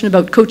discussion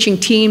about coaching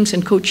teams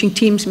and coaching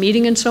teams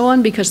meeting and so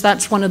on, because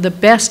that's one of the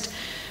best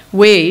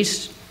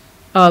ways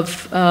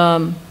of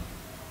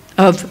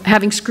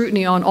having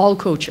scrutiny on all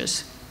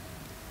coaches.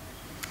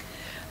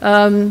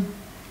 I'll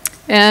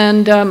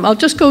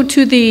just go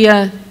to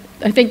the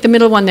I think the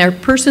middle one there,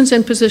 persons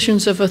in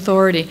positions of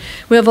authority.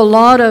 We have a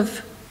lot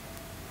of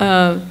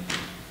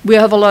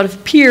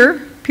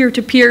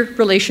peer-to-peer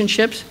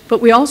relationships, but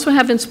we also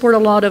have in sport a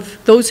lot of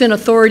those in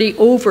authority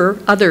over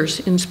others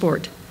in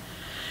sport.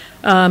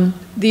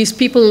 These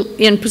people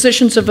in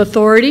positions of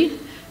authority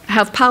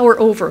have power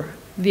over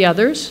the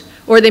others,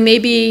 or there may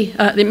be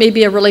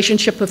a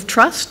relationship of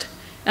trust,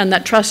 and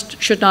that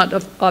trust should not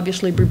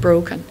obviously be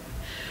broken.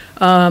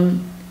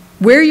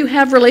 Where you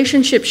have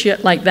relationships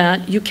like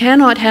that, you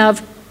cannot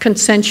have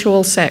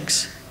consensual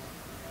sex.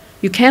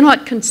 You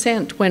cannot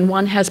consent when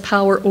one has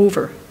power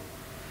over.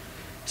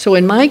 So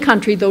in my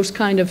country, those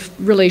kind of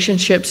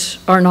relationships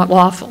are not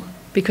lawful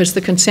because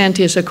the consent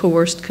is a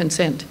coerced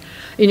consent.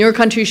 In your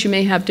countries, you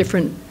may have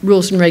different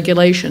rules and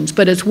regulations,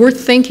 but it's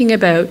worth thinking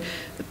about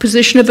the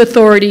position of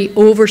authority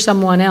over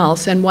someone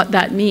else and what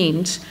that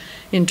means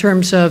in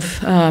terms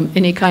of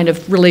any kind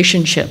of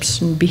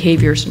relationships and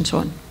behaviors and so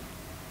on.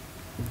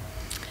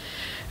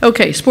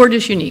 Okay, sport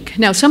is unique.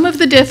 Now, some of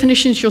the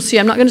definitions you'll see,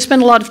 I'm not going to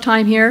spend a lot of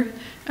time here.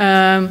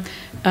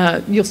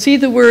 You'll see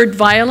the word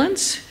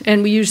violence,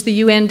 and we use the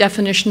UN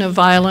definition of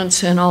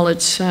violence and all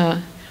its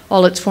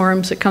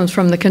forms. It comes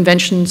from the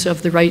Conventions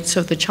of the Rights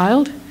of the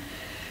Child.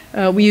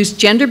 We use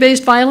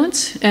gender-based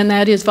violence, and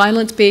that is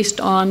violence based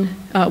on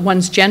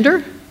one's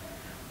gender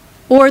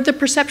or the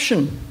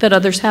perception that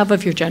others have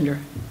of your gender.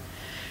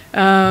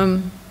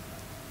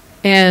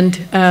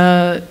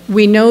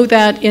 We know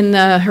that in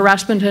the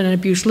harassment and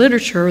abuse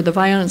literature, the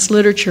violence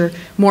literature,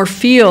 more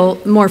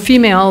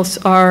females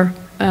are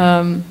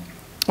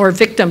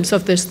victims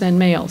of this than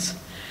males.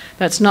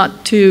 That's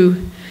not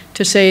to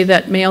say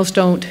that males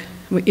don't,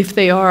 if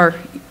they are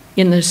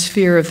in the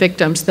sphere of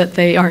victims, that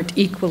they aren't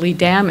equally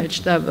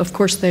damaged. Of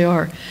course they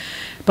are,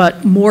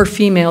 but more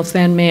females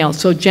than males.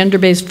 So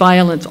gender-based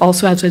violence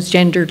also has a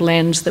gendered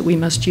lens that we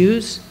must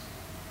use.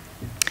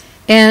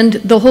 And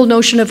the whole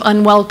notion of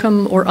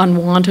unwelcome or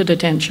unwanted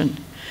attention.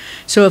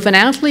 So if an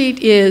athlete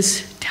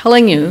is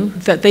telling you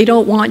that they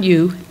don't want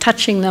you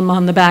touching them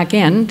on the back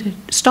end,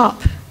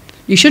 stop.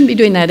 You shouldn't be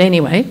doing that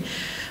anyway.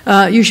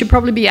 you should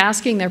probably be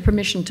asking their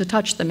permission to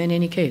touch them in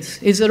any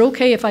case. Is it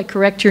okay if I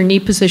correct your knee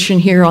position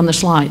here on the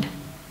slide,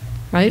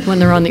 right, when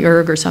they're on the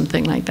erg or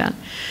something like that?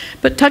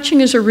 But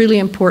touching is a really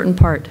important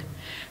part.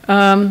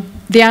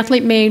 The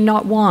athlete may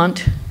not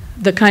want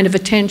the kind of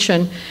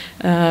attention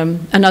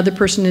another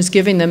person is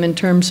giving them in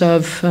terms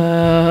of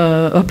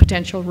a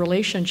potential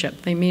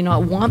relationship. They may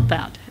not want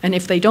that. And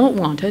if they don't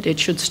want it, it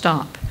should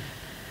stop.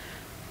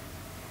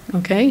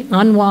 Okay?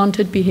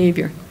 Unwanted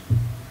behavior.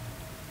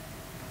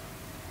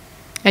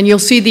 And you'll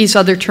see these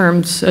other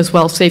terms as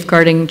well: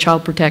 safeguarding,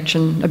 child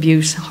protection,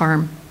 abuse,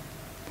 harm.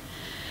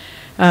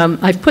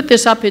 I've put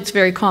this up. It's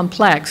very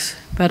complex,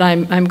 but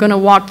I'm going to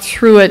walk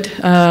through it,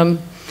 and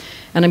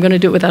I'm going to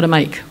do it without a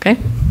mic, okay?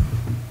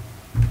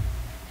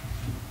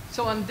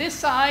 So on this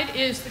side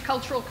is the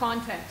cultural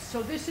context.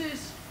 So this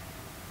is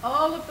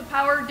all of the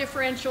power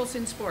differentials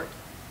in sport.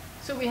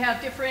 So we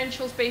have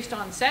differentials based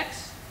on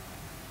sex.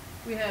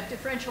 We have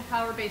differential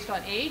power based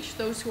on age.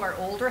 Those who are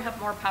older have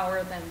more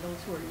power than those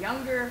who are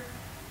younger.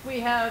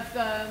 We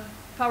have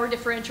power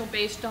differential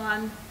based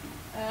on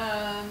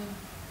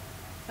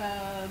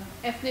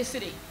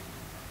ethnicity.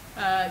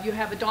 You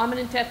have a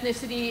dominant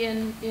ethnicity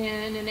in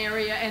an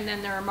area, and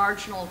then there are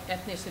marginal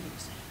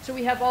ethnicities. So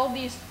we have all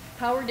these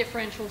power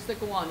differentials that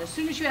go on. As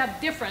soon as you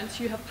have difference,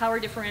 you have power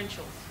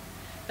differentials.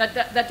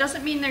 That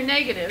doesn't mean they're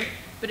negative,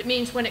 but it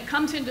means when it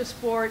comes into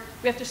sport,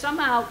 we have to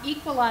somehow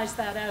equalize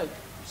that out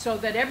so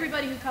that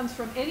everybody who comes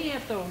from any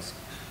of those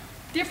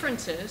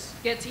differences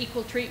gets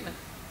equal treatment.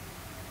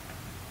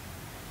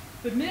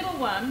 The middle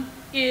one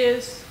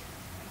is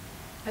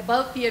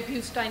about the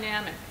abuse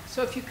dynamic.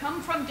 So if you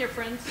come from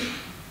difference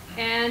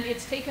and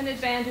it's taken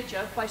advantage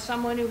of by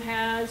someone who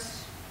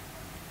has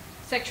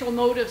sexual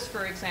motives,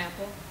 for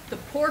example, the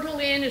portal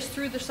in is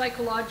through the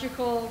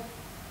psychological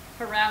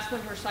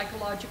harassment or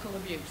psychological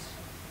abuse.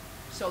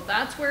 So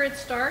that's where it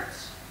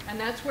starts, and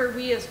that's where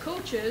we as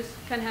coaches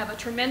can have a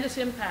tremendous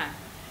impact.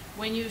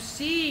 When you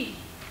see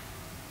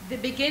the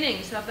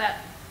beginnings of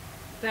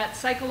that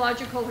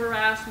psychological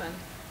harassment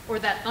or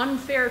that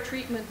unfair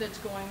treatment that's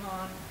going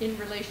on in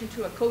relation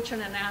to a coach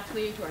and an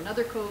athlete, or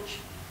another coach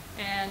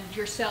and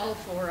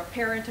yourself, or a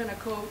parent and a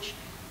coach,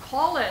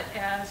 call it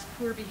as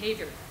poor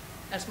behavior,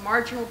 as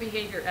marginal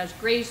behavior, as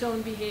gray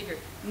zone behavior.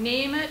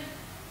 Name it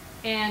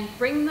and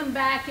bring them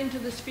back into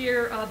the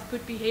sphere of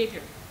good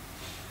behavior,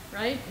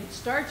 right? It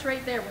starts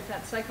right there with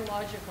that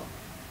psychological.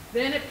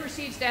 Then it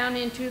proceeds down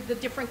into the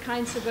different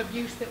kinds of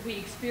abuse that we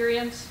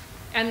experience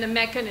and the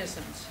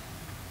mechanisms.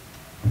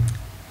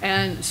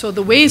 And so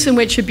the ways in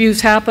which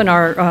abuse happen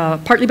are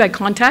partly by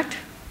contact.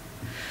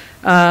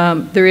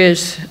 There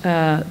is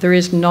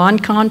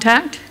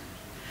non-contact.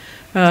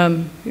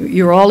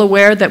 You're all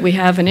aware that we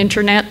have an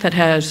internet that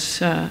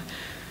has,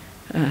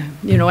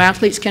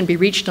 athletes can be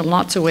reached in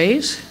lots of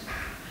ways.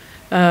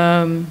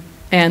 And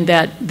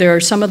that there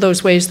are some of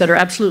those ways that are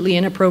absolutely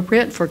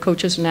inappropriate for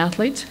coaches and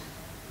athletes,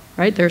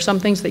 right? There are some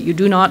things that you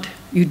do not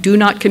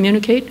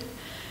communicate.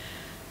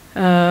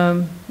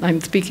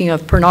 I'm speaking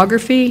of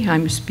pornography.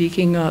 I'm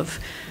speaking of,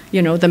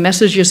 the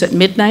messages at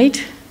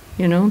midnight,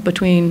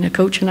 between a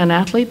coach and an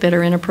athlete that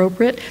are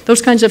inappropriate.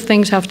 Those kinds of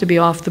things have to be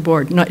off the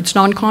board. No, it's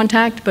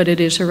non-contact, but it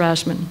is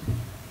harassment.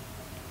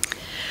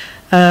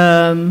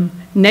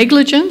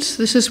 Negligence,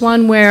 this is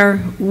one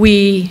where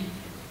we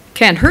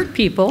can hurt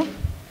people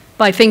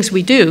by things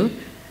we do,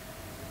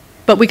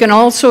 but we can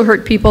also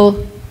hurt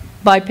people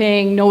by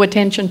paying no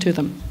attention to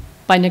them,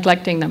 by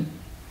neglecting them.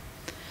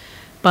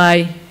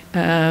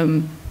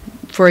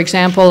 For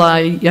example, I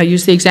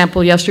used the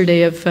example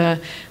yesterday of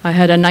I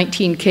had a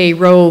 19K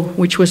row,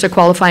 which was a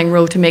qualifying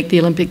row to make the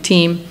Olympic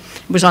team.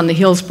 It was on the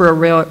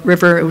Hillsborough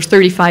River. It was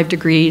 35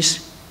 degrees.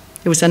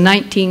 It was a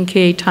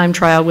 19K time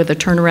trial with a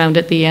turnaround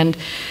at the end,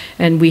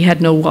 and we had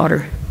no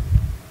water.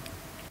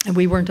 And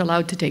we weren't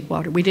allowed to take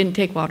water. We didn't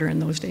take water in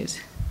those days.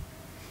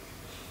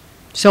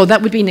 So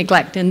that would be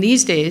neglect. And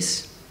these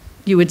days,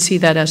 you would see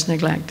that as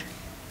neglect.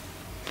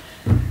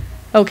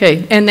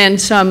 Okay, and then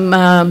some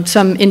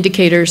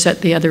indicators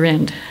at the other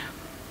end.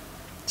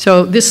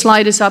 So this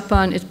slide is up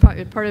on, it's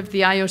part of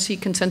the IOC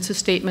consensus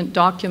statement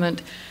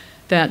document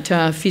that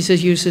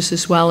FISA uses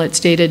as well. It's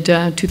dated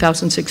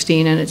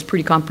 2016, and it's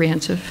pretty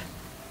comprehensive.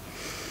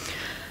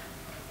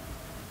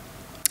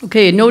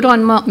 Okay, a note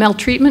on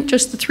maltreatment,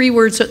 just the 3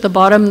 words at the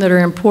bottom that are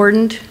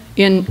important.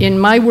 In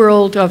my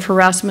world of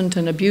harassment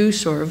and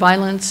abuse or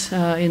violence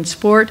in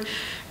sport,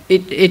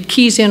 it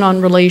keys in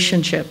on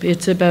relationship.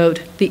 It's about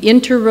the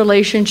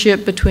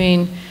interrelationship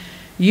between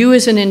you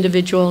as an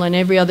individual and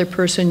every other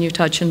person you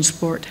touch in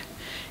sport.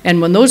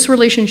 And when those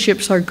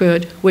relationships are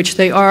good, which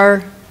they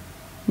are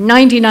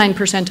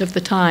 99% of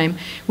the time,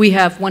 we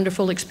have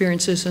wonderful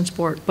experiences in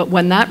sport. But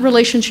when that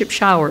relationship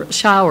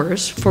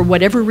showers, for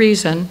whatever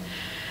reason,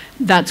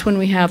 that's when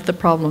we have the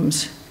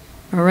problems.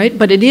 All right,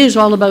 but it is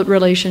all about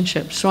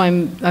relationships. So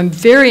I'm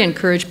very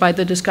encouraged by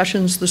the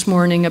discussions this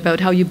morning about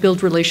how you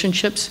build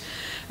relationships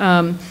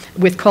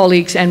with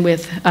colleagues and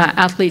with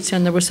athletes,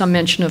 and there was some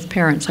mention of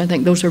parents. I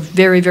think those are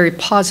very, very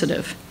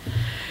positive.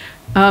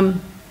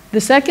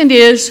 The second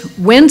is,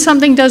 when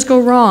something does go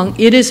wrong,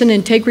 it is an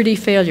integrity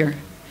failure.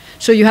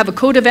 So you have a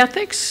code of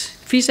ethics.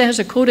 FISA has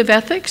a code of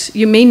ethics.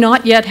 You may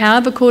not yet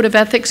have a code of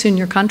ethics in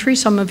your country.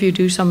 Some of you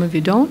do, some of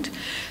you don't.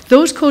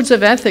 Those codes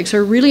of ethics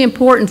are really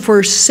important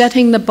for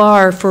setting the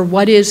bar for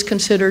what is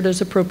considered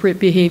as appropriate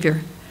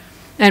behavior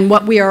and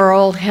what we are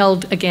all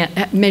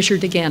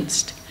measured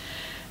against.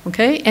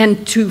 Okay?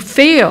 And to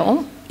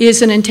fail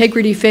is an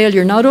integrity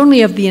failure, not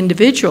only of the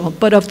individual,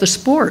 but of the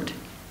sport.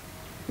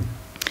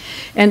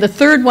 And the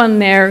third one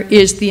there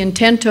is the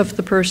intent of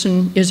the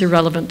person is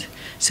irrelevant.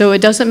 So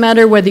it doesn't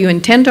matter whether you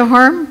intend to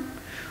harm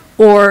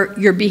or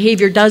your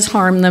behavior does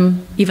harm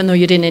them, even though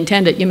you didn't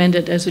intend it. You meant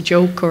it as a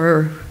joke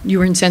or you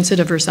were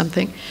insensitive or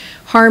something.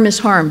 Harm is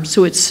harm.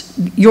 So it's,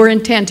 your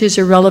intent is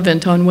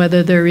irrelevant on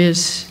whether there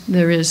is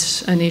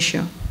an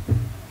issue.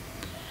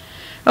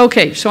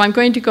 Okay, so I'm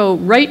going to go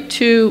right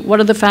to what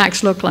do the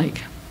facts look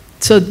like.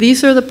 So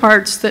these are the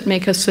parts that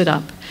make us sit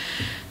up.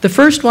 The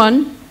first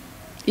one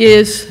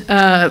is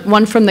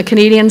one from the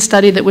Canadian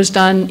study that was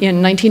done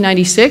in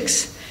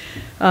 1996.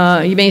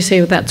 You may say,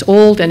 well, that's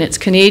old and it's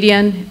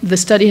Canadian. The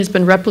study has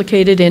been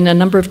replicated in a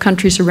number of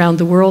countries around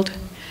the world.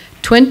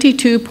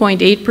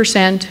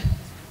 22.8%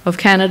 of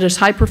Canada's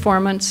high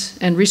performance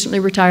and recently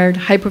retired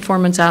high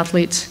performance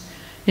athletes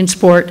in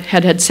sport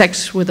had had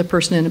sex with a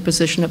person in a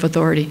position of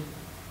authority.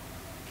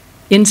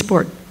 In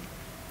sport.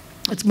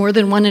 It's more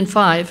than 1 in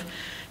 5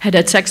 had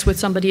had sex with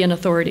somebody in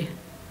authority.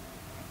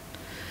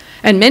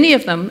 And many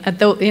of them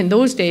in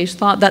those days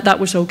thought that that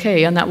was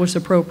okay and that was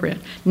appropriate.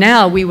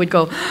 Now we would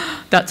go,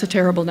 that's a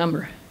terrible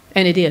number.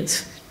 And it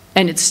is.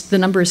 And the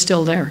number is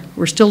still there.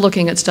 We're still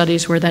looking at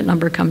studies where that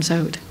number comes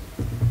out.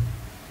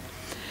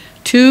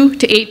 2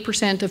 to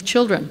 8% of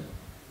children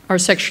are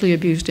sexually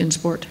abused in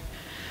sport.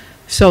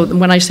 So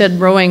when I said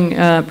rowing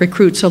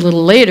recruits a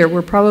little later,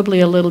 we're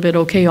probably a little bit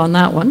okay on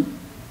that one.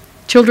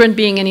 Children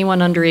being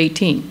anyone under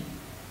 18.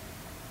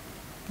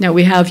 Now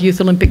we have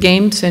Youth Olympic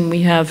Games and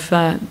we have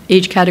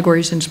age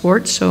categories in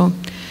sports, so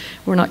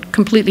we're not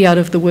completely out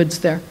of the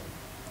woods there.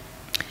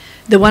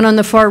 The one on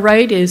the far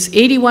right is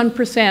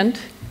 81%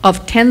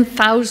 of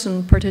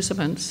 10,000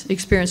 participants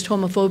experienced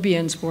homophobia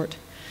in sport.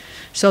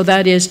 So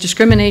that is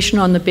discrimination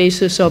on the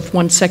basis of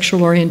one's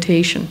sexual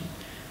orientation.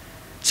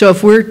 So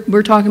if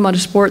we're talking about a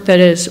sport that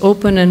is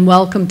open and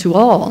welcome to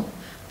all,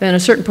 then a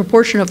certain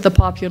proportion of the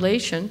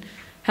population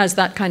has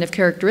that kind of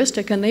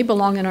characteristic and they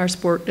belong in our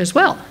sport as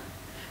well.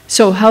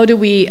 So how do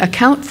we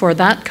account for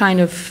that kind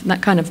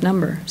of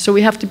number? So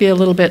we have to be a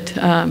little bit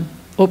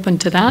open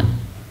to that.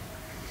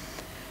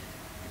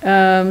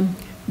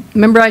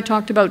 Remember I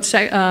talked about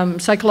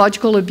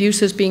psychological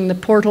abuse as being the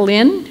portal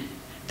in?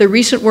 The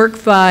recent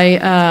work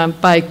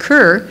by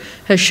Kerr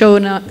has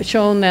shown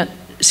that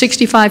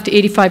 65 to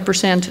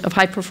 85% of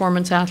high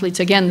performance athletes,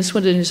 again this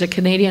one is a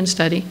Canadian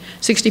study,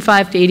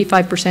 65 to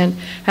 85%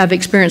 have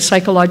experienced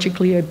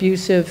psychologically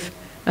abusive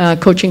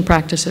coaching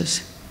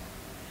practices.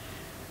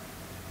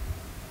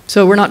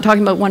 So we're not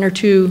talking about 1 or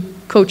 2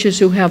 coaches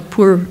who have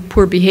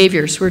poor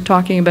behaviors. We're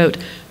talking about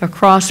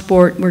across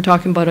sport, we're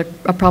talking about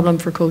a problem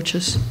for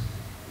coaches.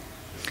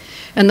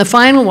 And the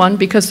final one,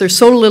 because there's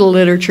so little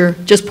literature,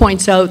 just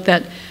points out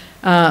that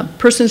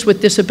persons with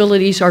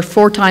disabilities are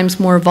 4 times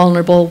more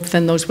vulnerable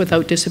than those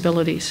without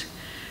disabilities.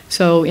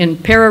 So in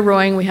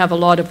para-rowing, we have a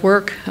lot of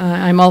work.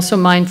 I'm also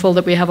mindful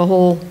that we have a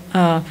whole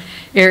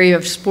area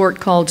of sport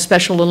called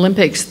Special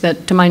Olympics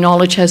that, to my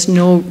knowledge, has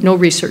no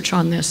research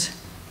on this.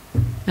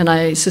 And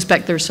I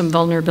suspect there's some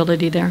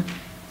vulnerability there.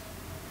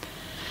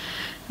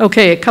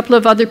 Okay, a couple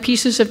of other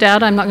pieces of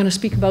data. I'm not going to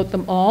speak about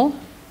them all.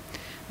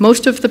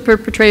 Most of the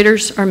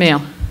perpetrators are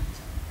male.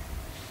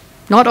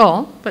 Not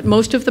all, but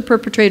most of the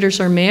perpetrators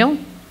are male.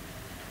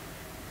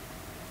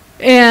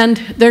 And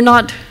they're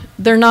not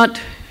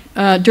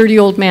dirty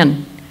old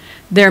men.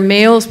 They're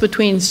males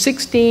between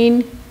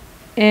 16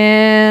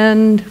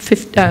 and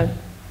 50,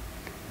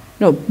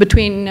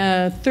 between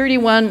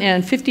 31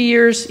 and 50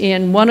 years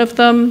in one of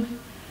them,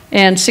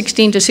 and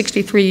 16 to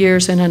 63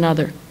 years in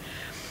another.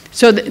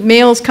 So the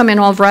males come in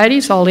all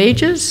varieties, all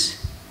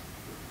ages,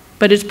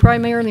 but it's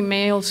primarily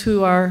males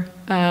who are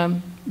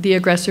the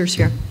aggressors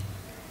here.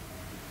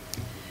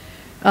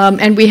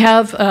 And we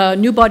have a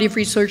new body of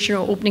research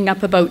opening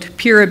up about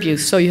peer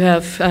abuse. So you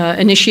have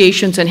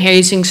initiations and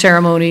hazing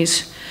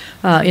ceremonies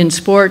in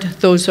sport.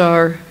 Those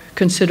are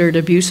considered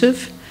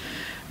abusive.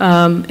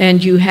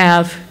 And you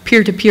have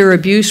peer-to-peer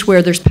abuse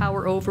where there's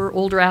power over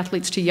older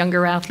athletes to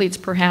younger athletes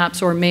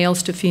perhaps, or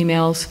males to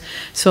females.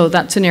 So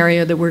that's an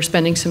area that we're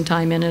spending some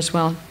time in as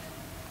well.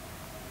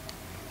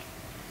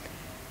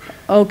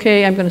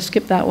 Okay, I'm going to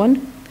skip that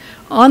one.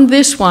 On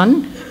this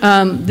one,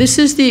 this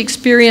is the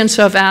experience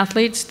of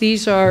athletes.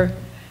 These are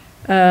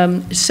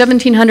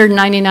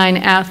 1,799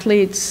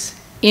 athletes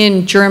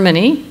in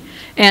Germany.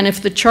 And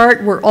if the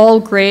chart were all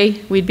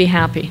gray, we'd be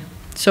happy.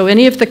 So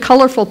any of the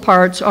colorful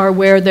parts are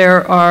where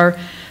there are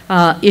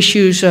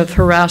issues of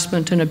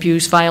harassment and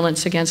abuse,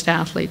 violence against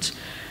athletes.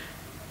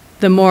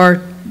 The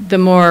more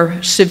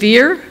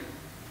severe,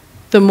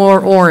 the more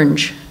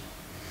orange.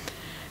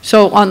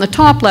 So on the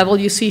top level,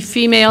 you see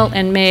female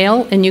and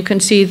male, and you can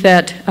see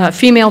that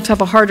females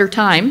have a harder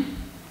time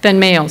than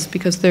males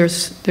because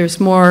there's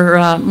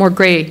more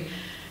gray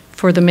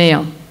for the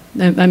male.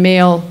 A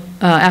male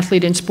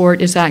athlete in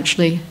sport is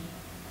actually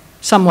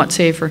somewhat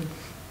safer.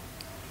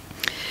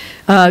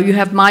 You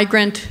have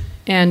migrant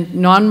and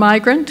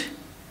non-migrant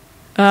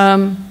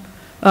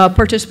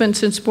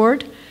participants in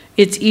sport.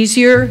 It's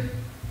easier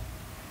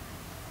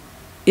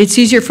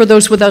for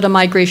those without a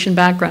migration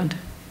background.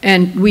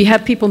 And we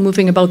have people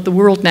moving about the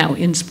world now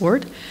in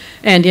sport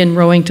and in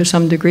rowing to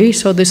some degree,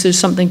 so this is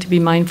something to be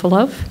mindful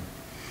of.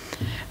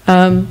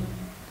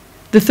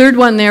 The third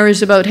one there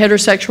is about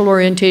heterosexual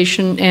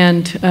orientation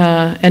and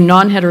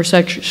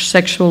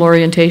non-heterosexual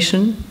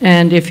orientation.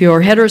 And if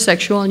you're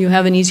heterosexual, you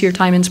have an easier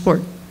time in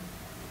sport.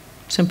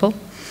 Simple.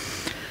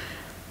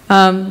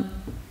 And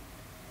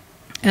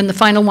the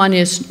final one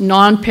is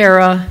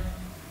non-para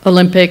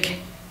Olympic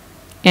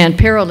and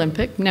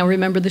Paralympic. Now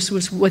remember, this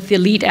was with the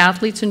elite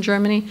athletes in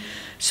Germany.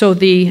 So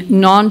the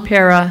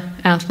non-para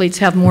athletes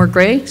have more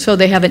gray, so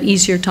they have an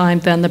easier time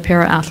than the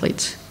para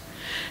athletes.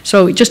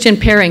 So just in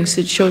pairings,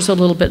 it shows a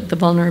little bit the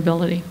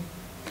vulnerability.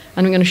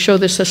 And I'm going to show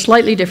this a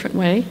slightly different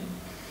way.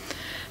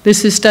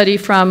 This is a study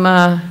from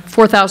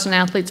 4,000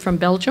 athletes from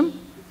Belgium.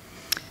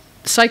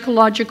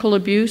 Psychological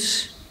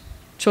abuse.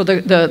 So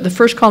the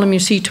first column you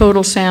see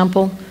total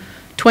sample.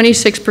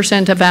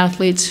 26% of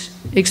athletes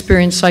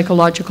experience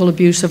psychological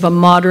abuse of a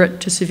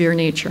moderate to severe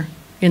nature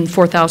in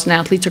 4,000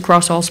 athletes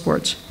across all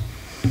sports.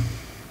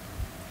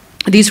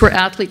 These were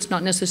athletes,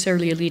 not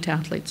necessarily elite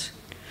athletes.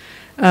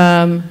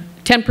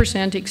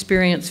 10%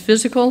 experience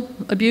physical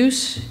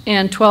abuse,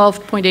 and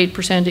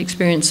 12.8%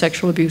 experience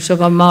sexual abuse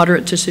of a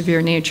moderate to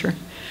severe nature.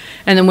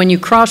 And then when you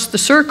cross the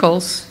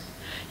circles,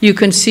 you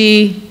can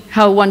see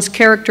how one's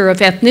character of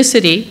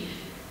ethnicity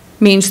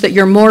means that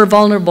you're more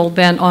vulnerable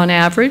than on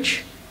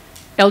average.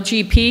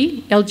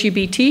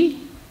 LGBT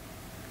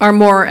are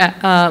more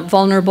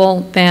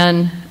vulnerable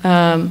than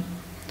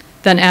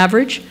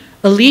average.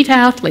 Elite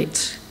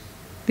athletes,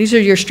 these are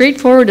your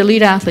straightforward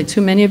elite athletes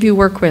who many of you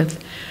work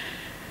with.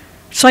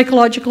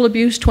 Psychological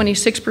abuse,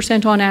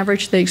 26% on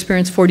average, they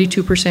experience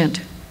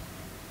 42%.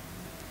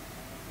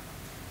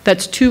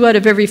 That's 2 out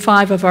of every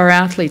 5 of our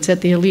athletes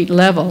at the elite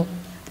level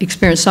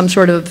experience some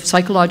sort of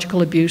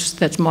psychological abuse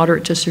that's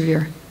moderate to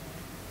severe.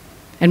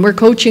 And we're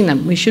coaching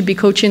them. We should be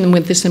coaching them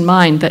with this in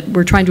mind, that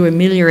we're trying to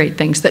ameliorate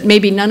things, that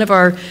maybe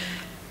we're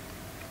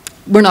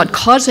not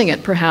causing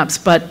it perhaps,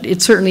 but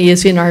it certainly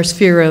is in our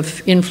sphere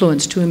of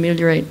influence to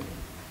ameliorate.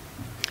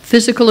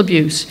 Physical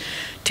abuse.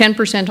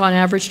 10% on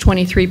average,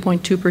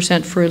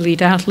 23.2% for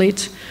elite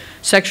athletes.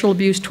 Sexual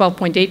abuse,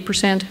 12.8%,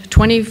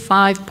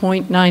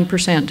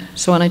 25.9%.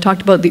 So when I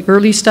talked about the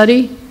early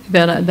study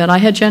that I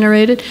had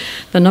generated,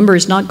 the number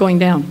is not going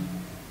down.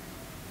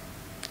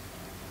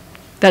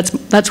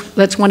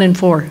 That's 1 in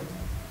 4.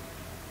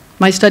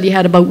 My study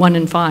had about 1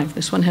 in 5.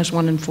 This one has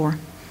 1 in 4.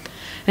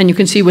 And you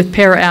can see with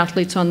para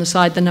athletes on the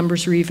side, the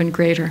numbers are even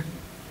greater.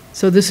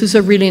 So this is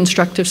a really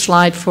instructive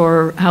slide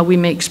for how we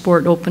make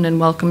sport open and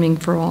welcoming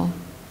for all.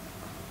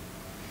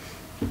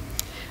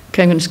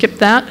 Okay, I'm going to skip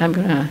that.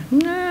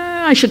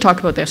 I should talk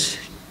about this.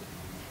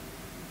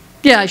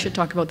 Yeah, I should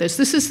talk about this.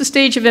 This is the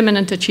stage of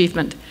imminent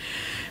achievement.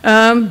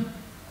 When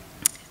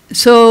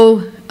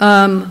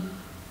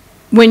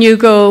you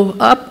go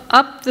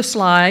up the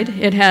slide,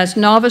 it has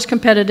novice,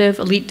 competitive,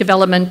 elite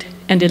development,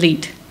 and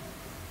elite.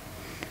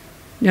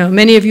 Now,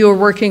 many of you are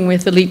working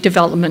with elite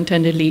development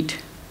and elite.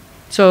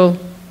 So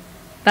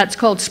that's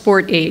called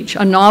sport age.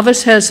 A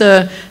novice has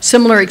a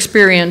similar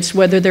experience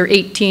whether they're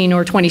 18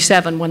 or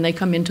 27 when they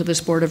come into the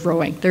sport of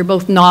rowing. They're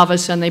both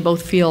novice and they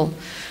both feel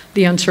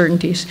the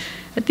uncertainties.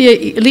 At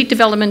the elite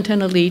development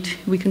and elite,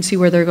 we can see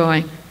where they're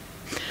going.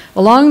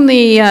 Along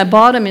the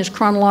bottom is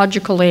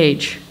chronological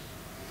age.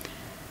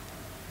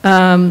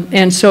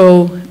 And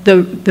so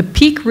the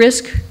peak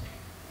risk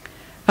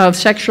of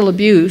sexual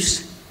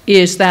abuse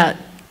is that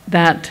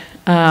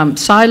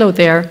silo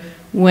there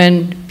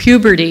when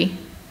puberty,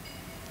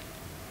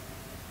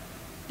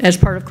 as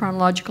part of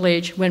chronological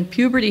age, when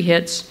puberty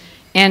hits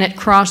and it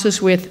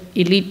crosses with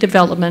elite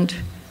development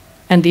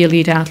and the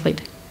elite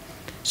athlete.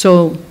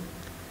 So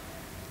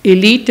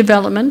elite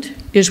development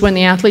is when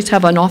the athletes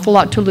have an awful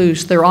lot to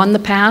lose. They're on the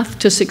path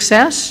to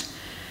success.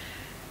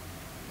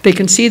 They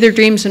can see their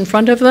dreams in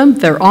front of them.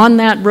 They're on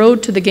that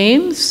road to the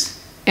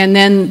games, and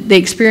then they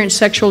experience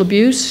sexual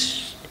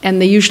abuse, and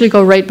they usually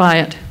go right by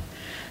it.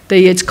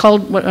 It's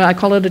called, I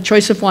call it a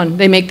choice of one.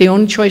 They make the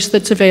only choice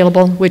that's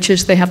available, which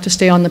is they have to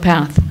stay on the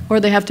path, or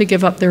they have to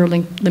give up their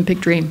Olympic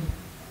dream.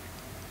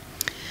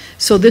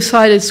 So this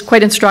slide is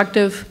quite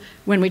instructive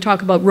when we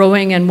talk about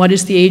rowing and what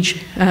is the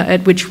age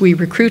at which we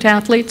recruit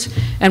athletes,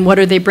 and what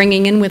are they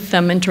bringing in with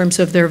them in terms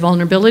of their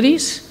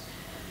vulnerabilities,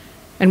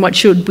 and what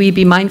should we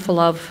be mindful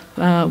of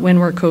when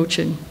we're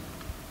coaching.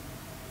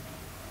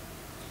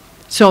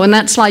 So, and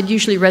that slide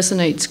usually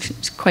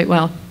resonates quite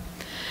well.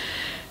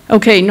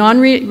 Okay,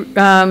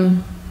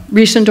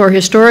 recent or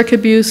historic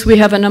abuse. We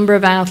have a number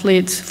of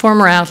athletes,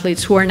 former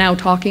athletes, who are now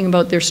talking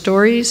about their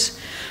stories.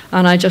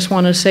 And I just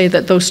want to say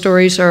that those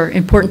stories are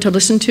important to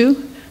listen to.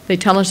 They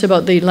tell us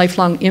about the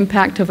lifelong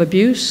impact of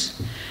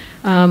abuse.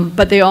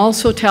 But they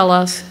also tell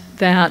us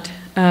that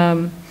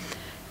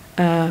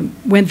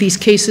when these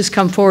cases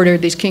come forward, or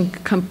these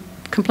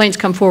complaints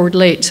come forward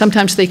late,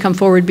 sometimes they come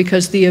forward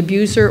because the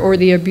abuser or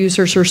the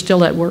abusers are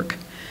still at work.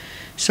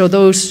 So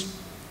those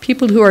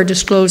people who are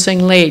disclosing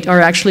late are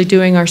actually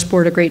doing our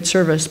sport a great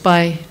service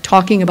by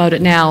talking about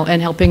it now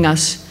and helping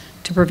us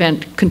to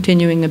prevent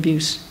continuing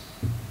abuse.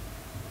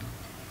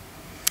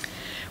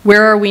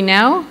 Where are we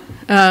now?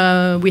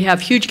 We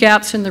have huge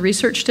gaps in the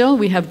research still.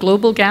 We have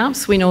global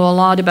gaps. We know a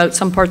lot about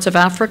some parts of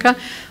Africa,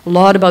 a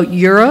lot about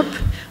Europe,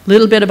 a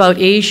little bit about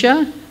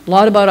Asia, a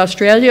lot about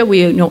Australia.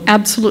 We know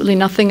absolutely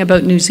nothing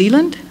about New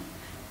Zealand,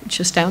 which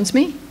astounds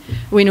me.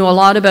 We know a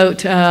lot about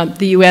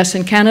the US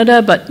and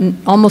Canada, but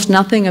almost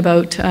nothing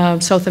about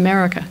South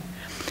America.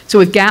 So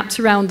we have gaps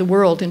around the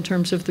world in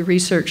terms of the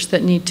research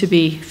that need to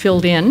be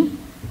filled in.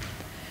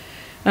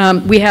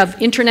 We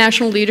have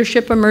international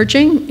leadership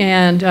emerging,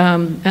 and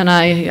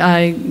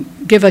I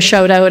give a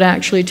shout out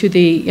actually to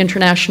the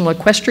International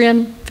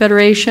Equestrian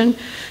Federation,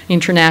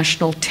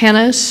 International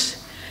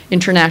Tennis,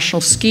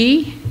 International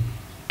Ski,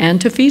 and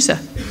to FISA.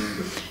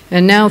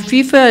 And now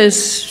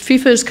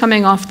FIFA is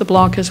coming off the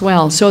block as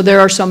well. So there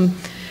are some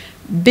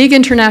big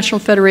international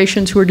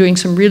federations who are doing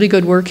some really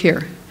good work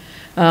here.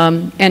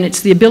 And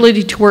it's the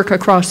ability to work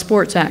across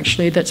sports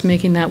actually that's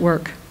making that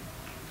work.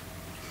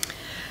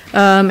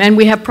 And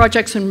we have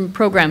projects and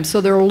programs. So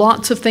there are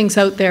lots of things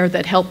out there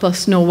that help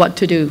us know what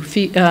to do.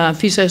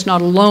 FISA is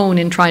not alone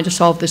in trying to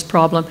solve this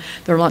problem.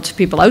 There are lots of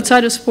people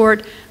outside of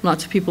sport,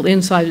 lots of people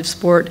inside of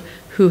sport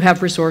who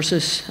have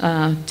resources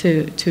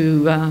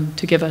to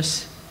give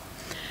us.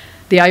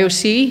 The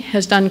IOC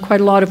has done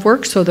quite a lot of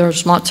work, so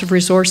there's lots of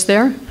resource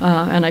there.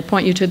 And I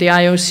point you to the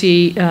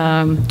IOC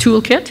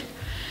toolkit,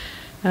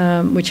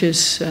 which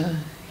is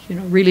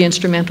really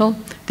instrumental.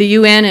 The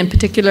UN, and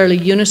particularly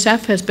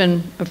UNICEF, has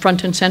been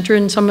front and center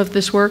in some of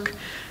this work.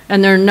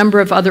 And there are a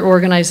number of other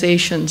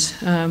organizations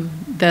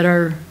that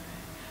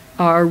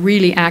are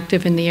really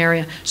active in the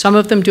area. Some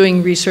of them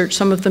doing research,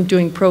 some of them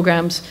doing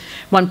programs.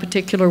 One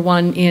particular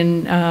one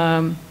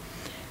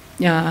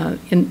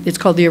it's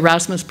called the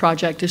Erasmus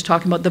Project, is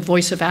talking about the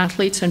voice of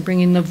athletes and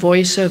bringing the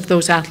voice of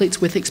those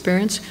athletes with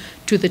experience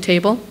to the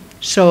table.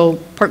 So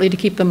partly to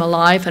keep them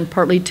alive and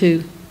partly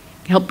to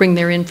help bring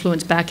their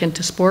influence back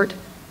into sport.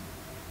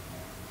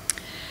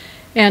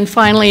 And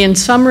finally, in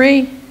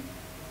summary,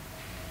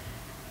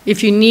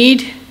 if you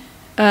need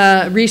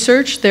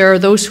research, there are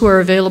those who are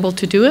available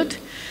to do it.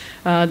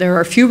 There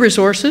are a few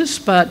resources,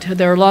 but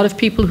there are a lot of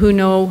people who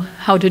know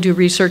how to do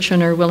research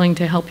and are willing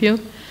to help you.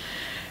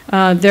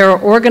 There are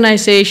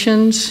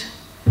organizations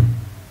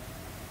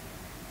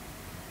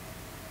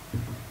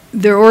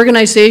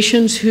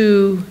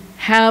who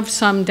have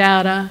some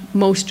data,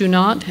 most do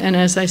not, and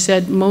as I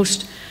said,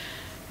 most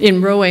in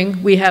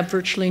rowing, we have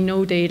virtually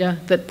no data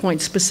that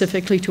points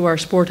specifically to our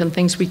sport and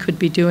things we could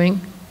be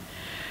doing.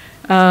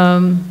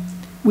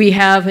 We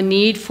have a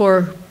need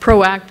for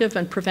proactive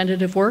and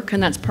preventative work,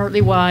 and that's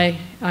partly why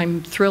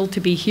I'm thrilled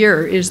to be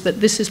here, is that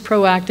this is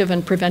proactive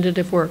and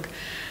preventative work.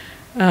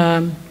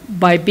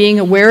 By being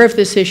aware of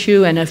this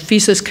issue and a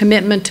FISA's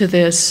commitment to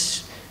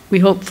this, we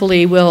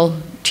hopefully will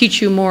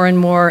teach you more and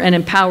more and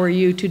empower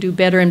you to do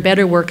better and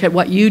better work at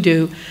what you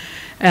do,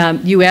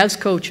 you as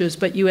coaches,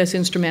 but you as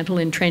instrumental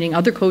in training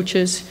other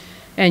coaches,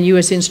 and you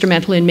as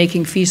instrumental in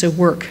making FISA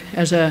work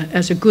as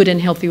a good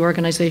and healthy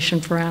organization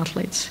for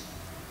athletes.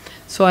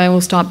 So I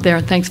will stop there.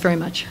 Thanks very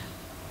much.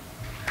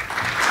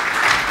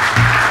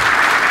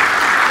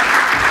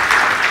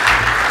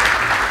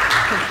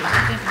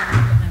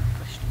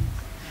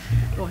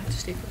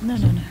 No.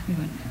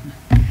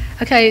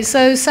 Okay,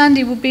 so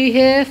Sandy will be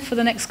here for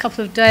the next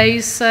couple of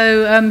days.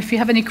 So if you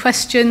have any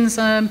questions,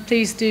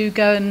 please do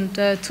go and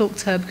talk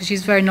to her because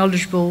she's very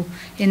knowledgeable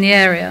in the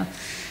area.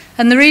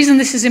 And the reason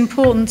this is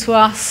important to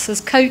us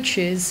as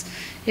coaches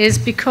is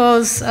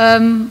because,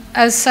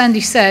 as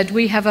Sandy said,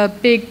 we have a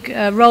big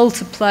role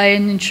to play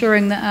in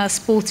ensuring that our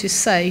sport is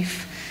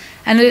safe.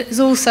 And it is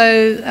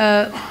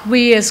also,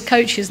 we as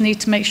coaches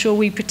need to make sure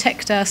we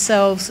protect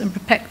ourselves and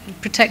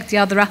protect the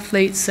other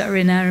athletes that are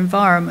in our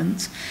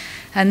environment.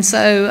 And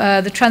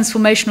so the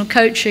transformational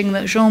coaching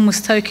that Jean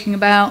was talking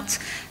about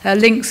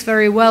links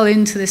very well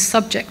into this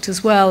subject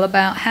as well,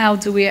 about how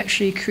do we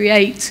actually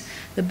create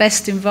the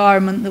best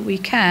environment that we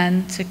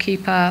can to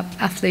keep our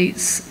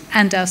athletes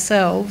and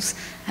ourselves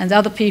and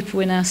other people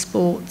in our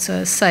sport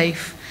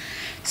safe.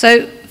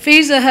 So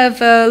FISA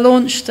have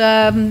launched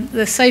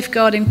the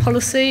safeguarding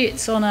policy.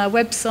 It's on our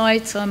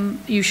website.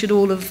 You should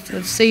all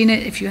have seen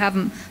it. If you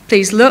haven't,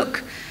 please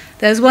look.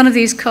 There's one of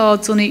these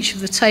cards on each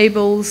of the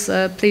tables.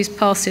 Please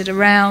pass it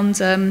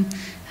around, and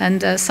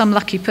some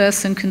lucky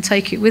person can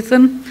take it with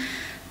them.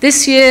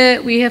 This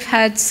year we have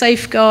had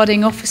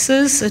safeguarding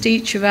officers at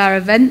each of our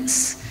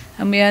events.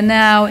 and we are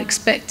now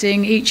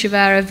expecting each of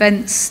our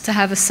events to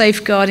have a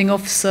safeguarding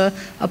officer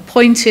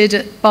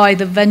appointed by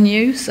the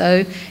venue.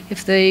 So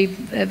if the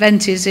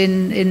event is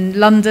in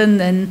London,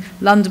 then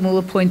London will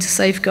appoint a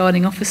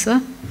safeguarding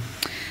officer.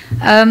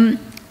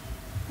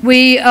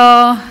 We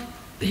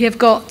have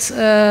got,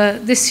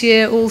 this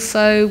year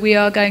also, we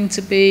are going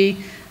to be,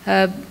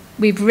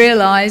 we've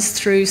realised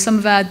through some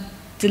of our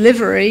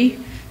delivery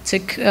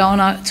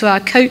to our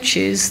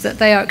coaches that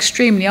they are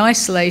extremely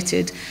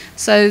isolated.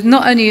 So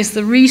not only is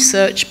the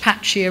research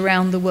patchy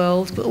around the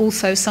world, but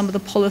also some of the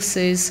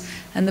policies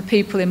and the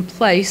people in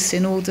place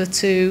in order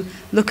to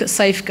look at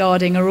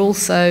safeguarding are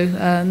also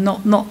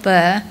not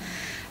there.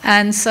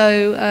 And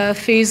so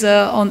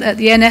FISA at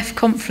the NF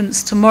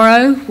conference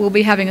tomorrow will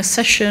be having a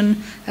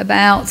session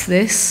about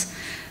this.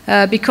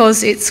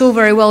 Because it's all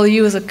very well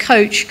you as a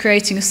coach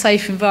creating a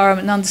safe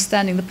environment and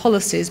understanding the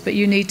policies, but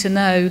you need to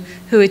know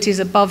who it is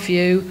above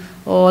you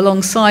or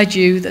alongside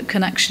you that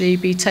can actually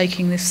be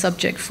taking this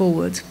subject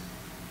forward.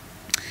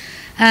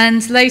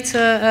 And later,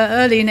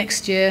 early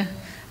next year,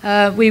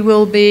 we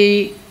will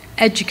be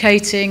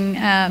educating,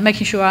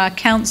 making sure our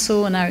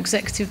council and our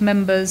executive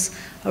members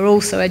are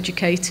also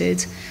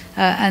educated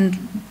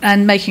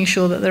and making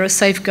sure that there are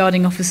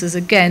safeguarding officers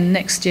again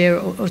next year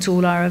at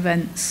all our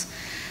events.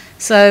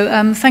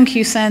 So thank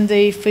you,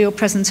 Sandy, for your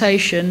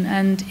presentation,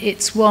 and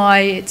it's why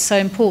it's so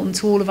important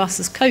to all of us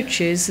as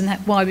coaches and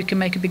why we can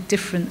make a big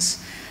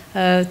difference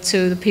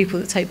to the people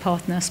that take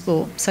part in our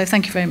sport. So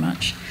thank you very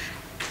much.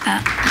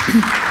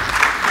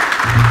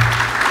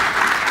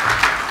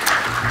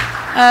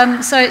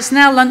 So it's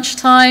now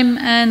lunchtime,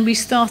 and we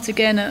start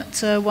again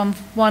at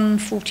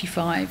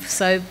 1:45.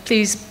 So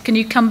please, can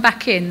you come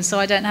back in so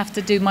I don't have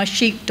to do my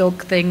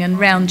sheepdog thing and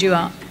round you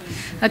up?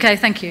 Okay,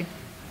 thank you.